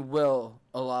other one will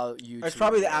allow you. It's to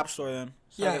probably the review. App Store then.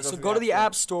 Yeah, so go to the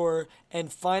App Store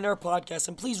and find our podcast,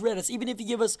 and please rate us. Even if you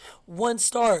give us 1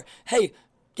 star, hey,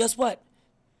 guess what?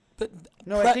 But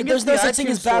No, I think there's it's no the such thing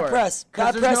iTunes as bad Store. press. 'Cause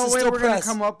Bad there's press no is way still we're press.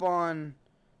 Gonna come up on.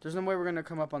 There's no way we're gonna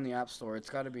come up on the App Store. It's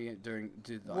got to be during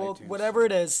the Well, iTunes. whatever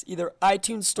it is, either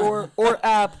iTunes Store or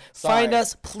app, find Sorry.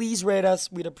 us. Please rate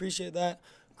us. We'd appreciate that.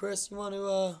 Chris, you want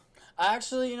to?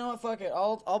 Actually, you know what? Fuck it.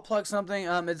 I'll plug something.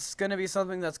 It's gonna be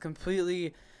something that's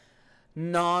completely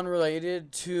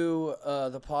non-related to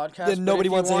the podcast. Then nobody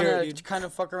but if wants you to hear it, wanna dude. kind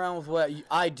of fuck around with what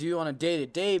I do on a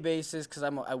day-to-day basis, because I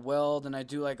weld and I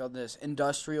do like all this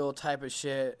industrial type of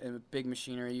shit and big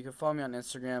machinery. You can follow me on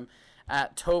Instagram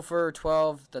at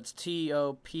Topher12. That's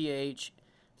TOPH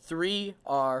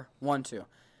 3R12.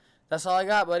 That's all I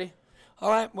got, buddy. All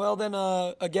right. Well, then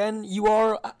again, you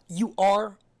are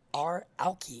our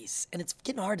alkies, and it's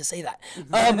getting hard to say that.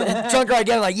 Drunk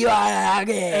again, like you are alkies.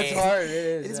 It's hard. It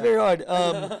is. It's yeah. very hard.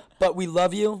 But we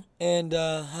love you, and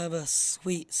have a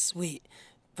sweet, sweet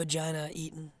vagina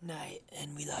eating night,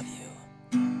 and we love you.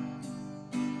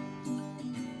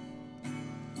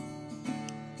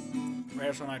 Rate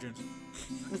us on iTunes.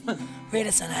 Rate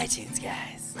us on iTunes,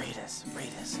 guys. Rate us on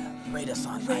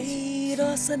iTunes. Rate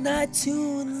us on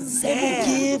iTunes, and we'll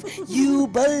give you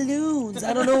balloons.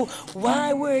 I don't know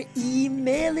why we're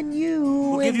emailing you.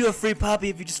 We'll and give you a free puppy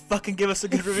if you just fucking give us a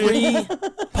good review. free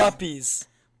puppies.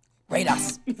 Rate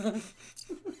us.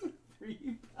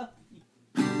 Free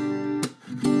puppy.